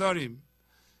اعتراضم داریم،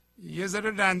 یه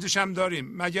ذره رنجشم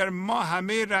داریم. مگر ما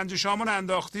همه رنجشامون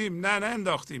انداختیم؟ نه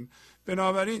انداختیم.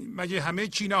 بنابراین مگه همه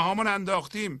کینه هامون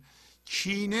انداختیم؟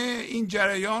 کینه این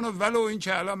جریان و ولو این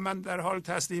که الان من در حال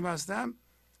تسلیم هستم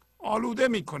آلوده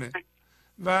میکنه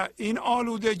و این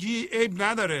آلودگی عیب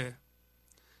نداره.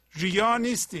 ریا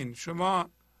نیستین شما،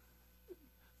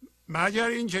 مگر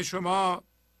این که شما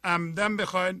عمدن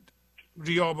بخواید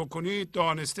ریا بکنید،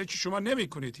 دانسته که شما نمی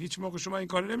کنید، هیچ موقع شما این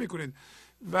کار نمی کنید.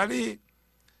 ولی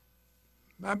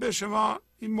من به شما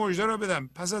این مژده رو بدم،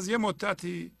 پس از یه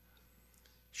مدتی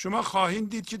شما خواهید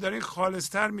دید که دارین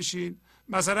خالصتر میشین.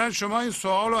 مثلا شما این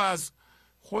سوال رو از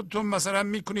خودتون مثلا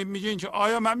میکنید، میگین که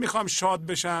آیا من میخوام شاد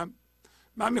بشم؟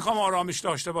 من میخوام آرامش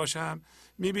داشته باشم؟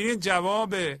 میبینید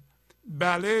جواب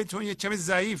بله تون یه کمی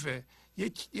ضعیفه.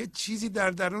 یه چیزی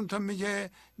در درونتون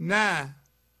میگه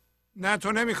نه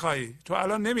تو نمیخوای، تو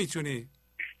الان نمیتونی.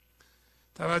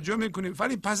 توجه میکنید؟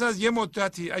 ولی پس از یه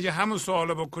مدتی اگه همون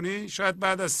سوال بکنی، شاید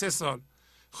بعد از 3 سال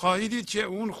خواهید دید که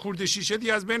اون خورد شیشه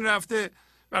دی از بین رفته.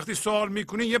 وقتی سوال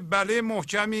میکنی یه بله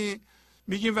محکمی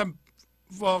میگین و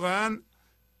واقعا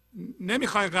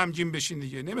نمیخوای غمگین بشین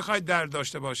دیگه، نمیخوای درد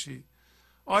داشته باشی.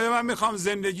 آیا من میخوام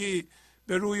زندگی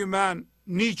به روی من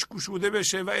نیک گشوده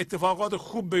بشه و اتفاقات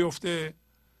خوب بیفته؟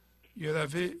 یه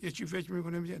دفعه یکی فکر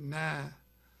میکنه میگه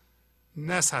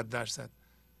نه 100%،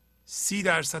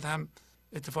 30% هم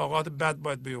اتفاقات بد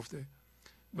باید بیفته.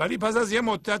 ولی پس از یه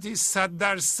مدتی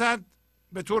 100%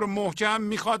 به طور محکم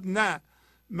میخواد نه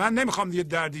من نمیخوام دیگه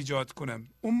درد ایجاد کنم.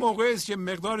 اون موقع است که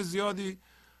مقدار زیادی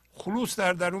خلوص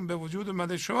در درون به وجود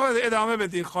اومده. شما ادامه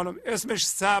بدید خانم، اسمش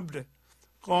صبر،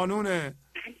 قانون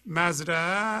مزرعه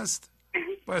است.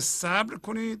 باید صبر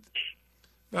کنید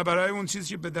و برای اون چیزی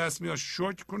که به دست میاد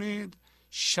شکر کنید،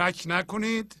 شک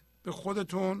نکنید به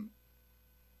خودتون.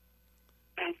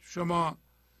 شما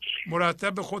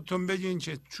مرتب به خودتون بگین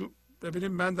که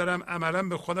ببینید من دارم عملا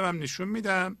به خودم هم نشون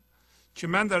میدم که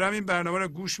من دارم این برنامه رو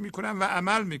گوش میکنم و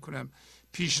عمل میکنم.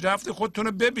 پیشرفت خودتون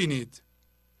رو ببینید.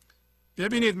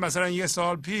 ببینید مثلا یه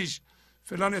سال پیش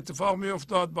فلان اتفاق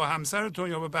میافتاد با همسرتون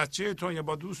یا با بچهتون یا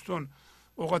با دوستتون،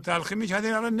 اوقات تلخی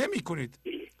میکردین، الان نمیکنید.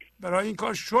 برای این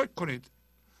کار شکر کنید.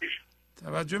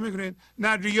 توجه میکنید؟ نه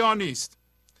ریا نیست،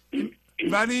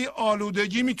 ولی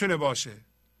آلودگی میتونه باشه.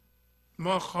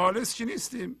 ما خالص که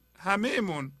نیستیم، همه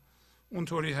ایمون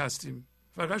اونطوری هستیم،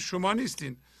 فقط شما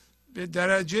نیستین. به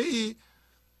درجه ای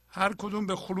هر کدوم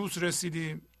به خلوص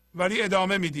رسیدیم ولی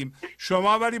ادامه میدیم.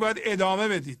 شما ولی باید ادامه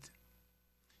بدید.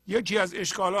 یکی از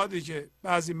اشکالاتی که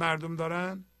بعضی مردم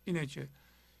دارن اینه که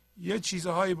یه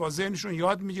چیزهایی با ذهنشون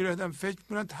یاد میگیرن، فکر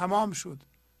میکنن تمام شد.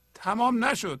 تمام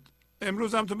نشد.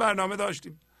 امروز هم تو برنامه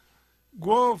داشتیم،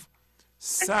 گفت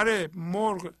سر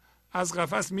مرغ از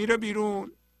قفس میره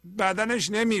بیرون، بدنش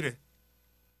نمیره.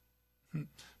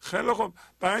 خیلی خوب،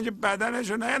 برای اینکه بدنش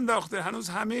رو نینداخته، هنوز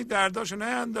همه درداشو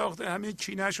نینداخته، همه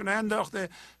کینهشو نینداخته،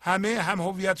 همه هم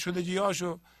هویت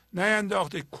شدگیاشو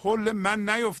نینداخته، کل من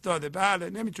نیفتاده، بله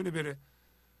نمیتونه بره.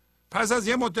 پس از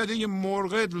یه مدتی یه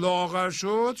مرغ لاغر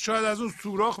شد، شاید از اون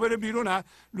سوراخ بره بیرون،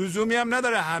 لزومی هم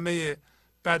نداره همه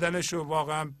بدنشو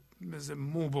واقعا مثل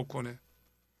مو بکنه.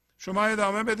 شما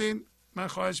ادامه بدین، من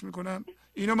خواهش میکنم.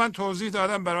 اینو من توضیح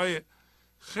دادم برای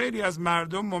خیلی از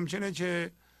مردم ممکنه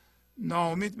که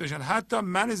ناامید بشن. حتی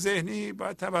من ذهنی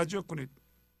باید توجه کنید،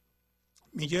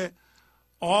 میگه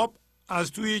آب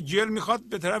از توی گل میخواد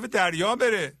به طرف دریا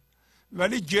بره،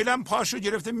 ولی گلم پاشو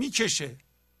گرفته میکشه.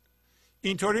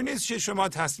 اینطوری نیست که شما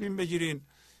تصمیم بگیرین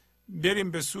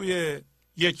بریم به سوی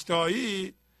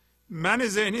یکتایی، من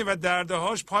ذهنی و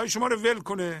دردهاش پای شما رو ول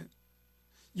کنه،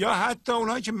 یا حتی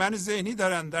اونایی که من ذهنی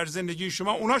دارن در زندگی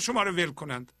شما، اونا شما رو ول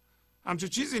کنند. همچون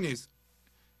چیزی نیست.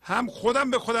 هم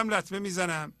خودم به خودم لطمه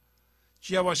میزنم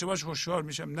که یواش یواش هوشیار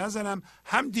میشم نزنم،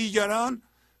 هم دیگران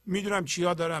میدونم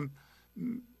چیا دارم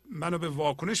منو به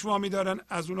واکنش وامی دارن،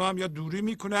 از اونا هم یا دوری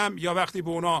میکنم یا وقتی به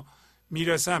اونا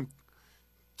میرسم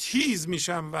تیز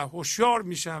میشم و هوشیار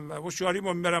میشم و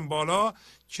هوشیاریمو میبرم بالا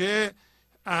که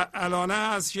الانه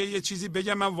از یه چیزی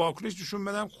بگم من واکنش نشون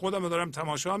بدم، خودم رو دارم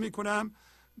تماشا میکنم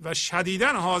و شدیداً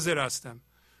حاضر هستم.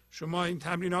 شما این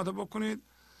تمرینات رو بکنید،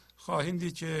 خواهید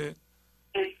دید که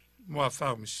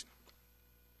موفق میشین.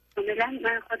 کاملا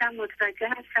من خودم متوجه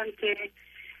هستم که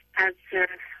از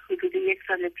حدود 1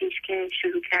 سال پیش که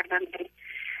شروع کردم به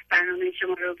برنامه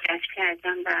شما رو کشف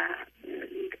کردم و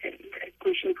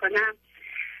گوش میکنم،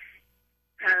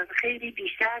 خیلی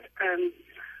بیشتر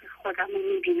خودم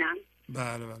رو میبینم.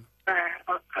 بله بله. و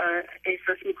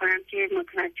احساس میکنم که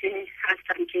متوجه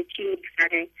هستم که چی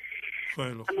میگذره.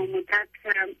 اما مدت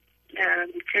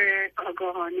چه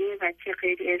آگاهانه و چه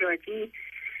غیر ارادی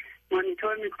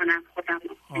مانیتور میکنم خودم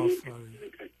رو.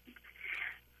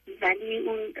 ولی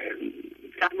اون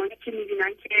زمانی که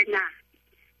میبینم که نه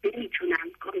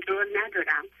نمیتونم، کنترل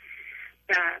ندارم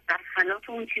و برخلاف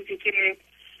اون چیزی که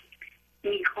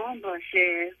میخوام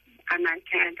باشه عمل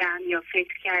کردم یا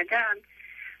فکر کردم،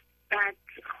 بعد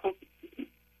خب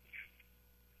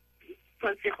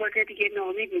واسه خورده دیگه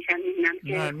ناامید میشم، میبینم که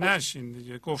نه نشین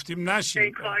دیگه، گفتیم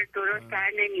نشین، کار درست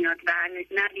در نمیاد و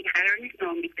نه دیگه قرار نیست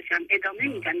ناامید بشم، ادامه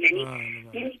میدم. یعنی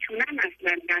نمیتونم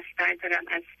اصلا دست بردارم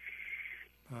از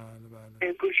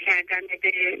گوش کردن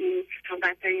به این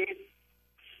صحبت‌های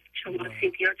شما،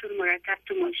 سیدیاتون مرتب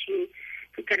تو ماشین،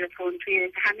 تو تلفن،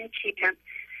 توی همه چی.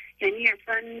 یعنی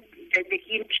اصلا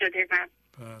زندگیم شده و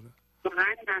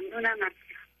واقعا ممنونم از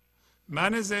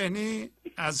من ذهنی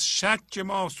از شک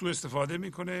ما سوء استفاده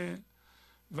میکنه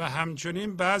و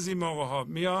همچنین بعضی موقع ها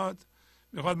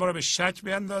میخواد ما رو به شک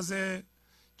بیندازه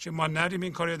که ما نریم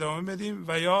این کار ادامه بدیم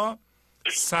و یا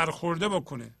سرخورده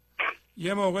بکنه.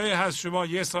 یه موقعی هست شما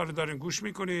 1 سال دارین گوش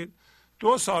میکنید،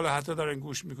 2 سال حتی دارین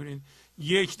گوش میکنید،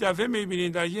 یک دفعه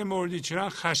میبینید در یه موردی چنان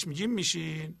خشمگین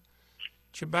میشین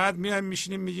که بعد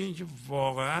میشینین میگین که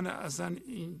واقعا اصلا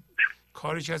این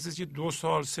کاری کسی که 2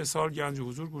 سال 3 سال گنج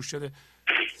حضور گوش شده.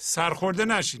 سرخورده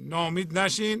نشین، ناامید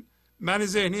نشین. من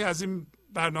ذهنی از این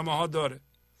برنامه ها داره.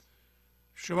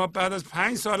 شما بعد از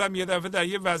 5 سال هم یه دفعه در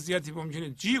یه وضعیتی ممکنه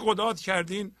جیغ و داد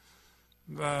کردین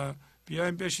و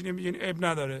بیاین بشینیم بگین اب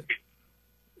نداره،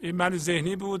 این من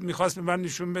ذهنی بود، میخواست به من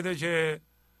نشون بده که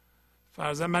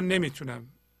فرضاً من نمیتونم.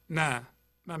 نه،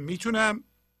 من میتونم،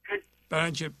 برای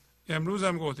اینکه امروز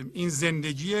هم گفتیم این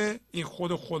زندگیه، این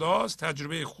خود خداست،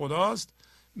 تجربه خداست،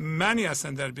 منی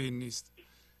اصلا در بین نیست.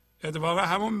 اتفاقا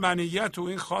همون منیت و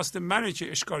این خواست منه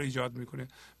که اشکال ایجاد میکنه.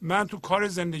 من تو کار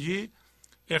زندگی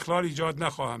اخلال ایجاد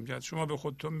نخواهم کرد. شما به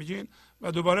خودتون میگین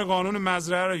و دوباره قانون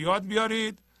مزرعه رو یاد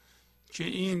بیارید که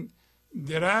این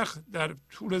درخت در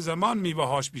طول زمان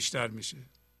میوه‌هاش بیشتر میشه.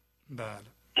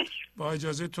 بله. با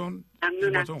اجازهتون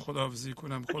باتون خداحافظی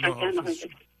کنم. خداحافظ.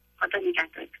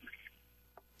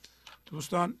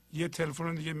 دوستان یه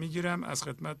تلفن دیگه میگیرم، از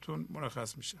خدمتتون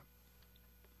مرخص میشم.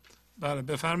 بله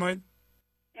بفرمایید.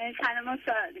 سلام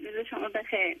استاد، روز شما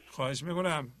بخیر. خواهش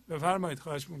میکنم، بفرمایید.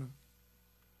 خواهش میکنم.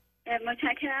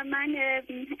 متشکرم. من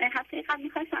هفته قبل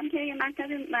میخواستم که یه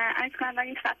مطلب عرض کنم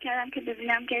ولی ثبت کردم که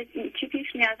ببینم که چی پیش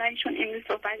میاد، ولی چون امروز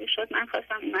صحبت شد من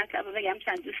خواستم این مطلب رو بگم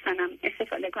چند دوستانم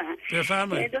استفاده کنم.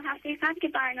 بفرمایید. 2 هفته قبل که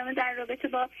برنامه در رابطه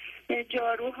با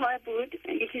جاروها بود،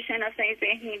 یکی شناسایی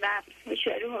ذهنی و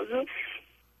شعر حضور،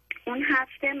 اون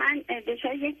هفته من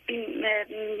دچار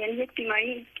یک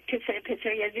بیماری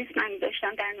پتریازیس من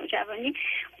داشتم در نوجوانی.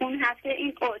 اون هفته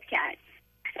این عود کرد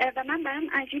و من برام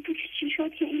عجیب چی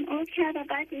شد که این عود کرد و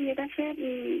بعد یه دفعه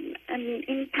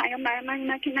این پیام برای من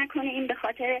اومد که نکنه این به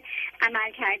خاطر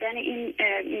عمل کردن این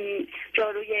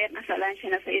جاروی مثلا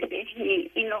شناسایی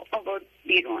ذهنی این رو آورد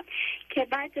بیرون. که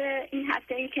بعد این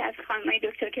هفته ای که از خانمای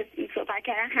دکتر که صحبت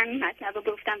کردن همین مطلب رو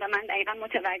گفتم و من دقیقا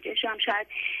متوجه شدم شاید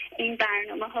این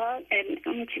برنامه ها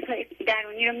اون چیزهای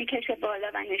درونی رو میکشه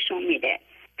بالا و نشون میده.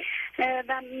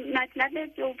 و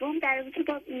مطلب دوم در رابطه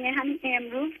با همین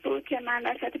امروز بود که من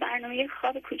وسط برنامه یک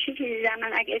خواب کوچیکی دیدم.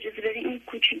 من اگه اجازه بدین این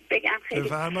کوچیک بگم، خیلی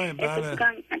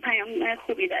پیام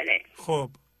خوبی داره. خب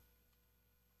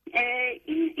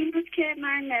این بود که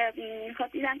من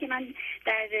خواب دیدم که من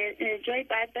در جای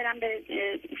بعد برم به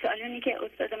سالونی که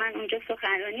استاد من اونجا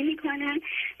سخنرانی میکنن.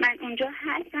 من اونجا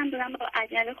هستم، دارم با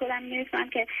عجله خودم میرسم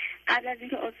که قبل از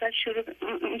اینکه استاد شروع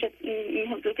اونجا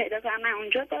حضور پیدا کنم من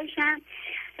اونجا باشم.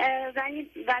 ولی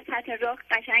وسط راه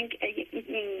قشنگ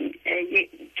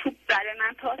توپ برای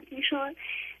من پاس میشد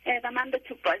و من به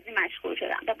توپ بازی مشغول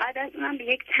شدم و بعد از اونم به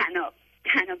یک تناب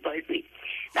بازی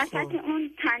وسط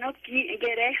اون تناب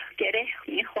گره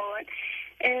میخورد.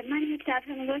 من یک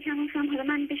دفعه نگاه کردم حالا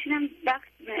من بشینم وقت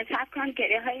صبر کنم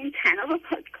گره های این تناب رو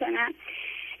پاس کنم.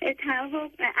 تناب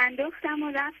رو انداختم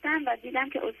و رفتم و دیدم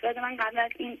که استاد من قبل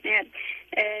از این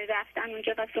رفتن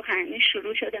اونجا و سخنرانی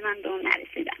شروع شده، من به اون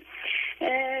نرسیدم.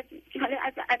 حالا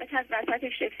البته از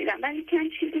وسطش رسیدم، ولی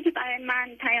چیزی که برای من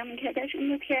پیام میکردش این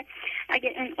بود که اگه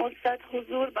این استاد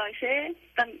حضور باشه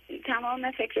و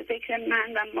تمام فکر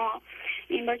من و ما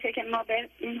این باشه که ما به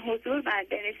این حضور باید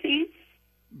برسیم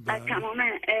و تمام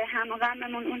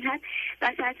همغممون اون هست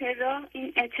وسط راه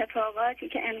این اتفاقاتی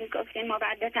که امروز گفتیم ما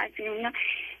بعد بپذیریم اونا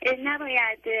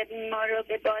نباید ما رو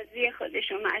به بازی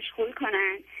خودشون مشغول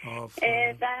کنن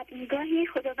و گاهی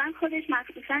خداوند خودش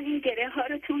مخصوصا این گره ها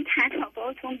رو تون تنابا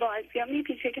و تون بازی ها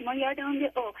میپیچه که ما یادمون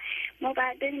بیه ما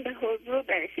باید بریم به حضور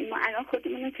برسیم، ما الان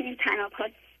خودمون رو تو این تناب ها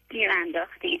گیر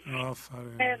انداختیم.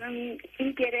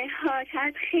 این گره ها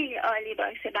شاید خیلی عالی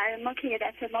باشه برای ما که یه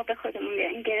دفعه ما به خودمون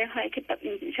بیاریم. این گره هایی که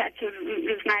شاید تو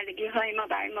روزمرگی های ما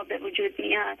برای ما به وجود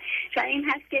میاد شاید این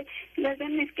هست که لازم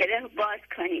نیست گره رو باز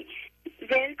کنی،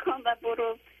 ول کن و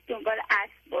برو دنبال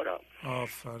اصل برو.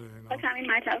 آفرین. باز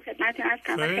همین مطلب خدمتتون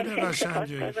هستم. خیلی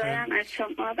قشنگه. از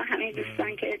شما و همین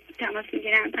دوستان که تماس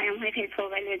میگیرن پیام های خیلی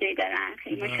فوق‌العاده‌ای دارن.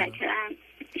 خیلی متشکرم.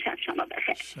 شب شما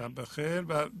بخیر. شب بخیر.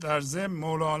 و در ضمن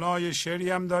مولانا یه شعری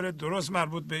هم داره درست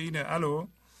مربوط به اینه. الو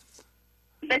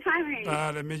بفرمایید.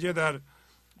 بله میگه در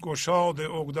گشاد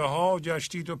عقده ها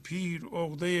گشتی تو پیر،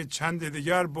 عقده چند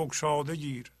دیگر بگشاده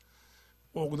گیر،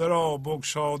 عقده را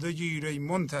بگشاده گیر ای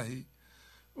منتهی،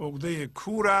 عقده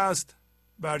کور است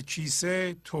بر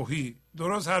کیسه تهی.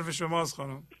 درست حرف شماست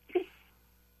خانم.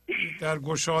 در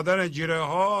گشادن گره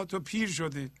ها تو پیر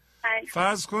شدی.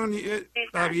 فرض کن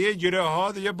بقیه گره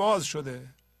ها دیگه باز شده،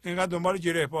 اینقدر دنبال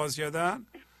گره باز کردن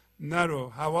نرو.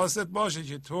 حواست باشه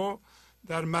که تو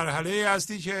در مرحله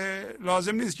هستی که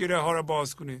لازم نیست گره ها رو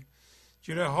باز کنی.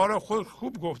 گره ها رو خود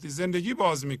خوب گفتی زندگی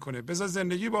باز میکنه، بذار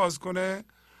زندگی باز کنه.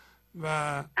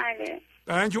 و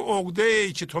برای اینکه عقده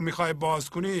ای که تو میخوای باز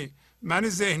کنی من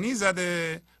ذهنی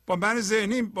زده، با من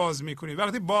ذهنی باز میکنی.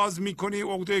 وقتی باز میکنی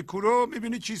عقده کورو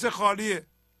میبینی کیسه خالیه.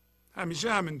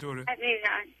 همیشه همینطوره.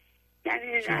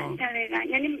 دقیقاً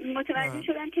یعنی متوجه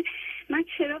شدم که من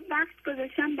چرا وقت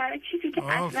گذاشتم برای چیزی که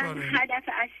اصلا هدف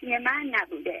اصلی من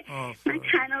نبوده. من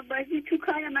تنابازی تو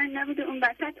کار من نبوده، اون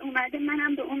وسط اومده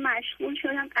منم به اون مشغول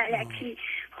شدم الکی.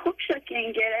 خوب شد که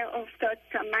این گره افتاد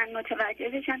تا من متوجه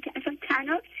بشم که اصلا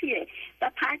تناب چیه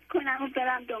و پرت کنم و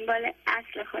برم دنبال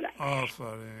اصل خودم.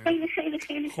 آفرین. خیلی خیلی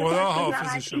خیلی خدا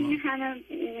حافظ شما. این همه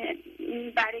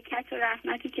برکت و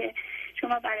رحمتی که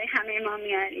شما برای همه ما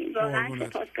میارین واقعا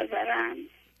سپاسگزارم.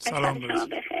 سلام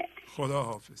بخیر. خدا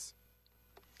حافظ.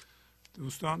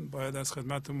 دوستان باید از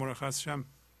خدمتتون مرخص شم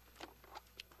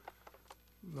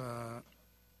و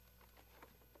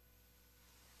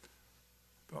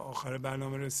به آخر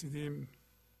برنامه رسیدیم.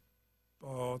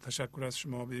 با تشکر از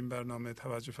شما به این برنامه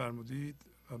توجه فرمودید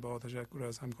و با تشکر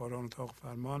از همکاران اتاق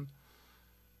فرمان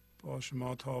با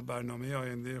شما تا برنامه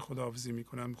آینده خداحافظی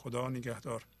میکنم. خدا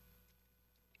نگهدار.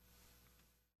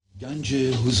 گنج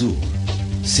حضور،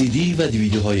 CD و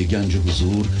دیویدیوهای گنج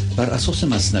حضور بر اساس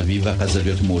مثنوی و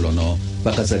غزلیات مولانا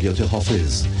و غزلیات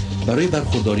حافظ برای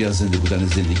برخورداری از زنده بودن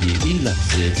زندگی این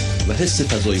لحظه و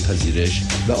حس فضای پذیرش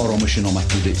و آرامش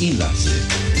نامحدود این لحظه،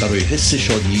 برای حس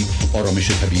شادی،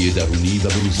 آرامش طبیعی درونی و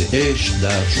بروز عشق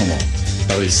در شما،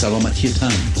 برای سلامتی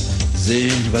تن،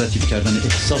 ذهن و لطیف کردن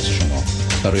احساس شما،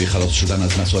 برای خلاص شدن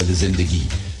از مسائل زندگی،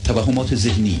 توهمات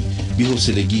ذهنی،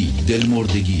 بی‌حوصلگی،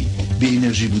 دلمردگی، بی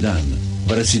انرژی بودن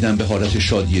و رسیدن به حالت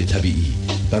شادی طبیعی،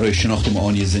 برای شناخت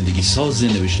معانی زندگی ساز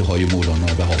نوشته های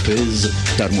مولانا و حافظ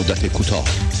در مدت کوتاه.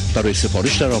 برای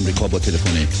سفارش در آمریکا با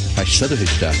تلفن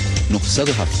 818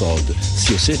 970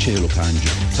 3345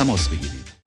 تماس بگیرید.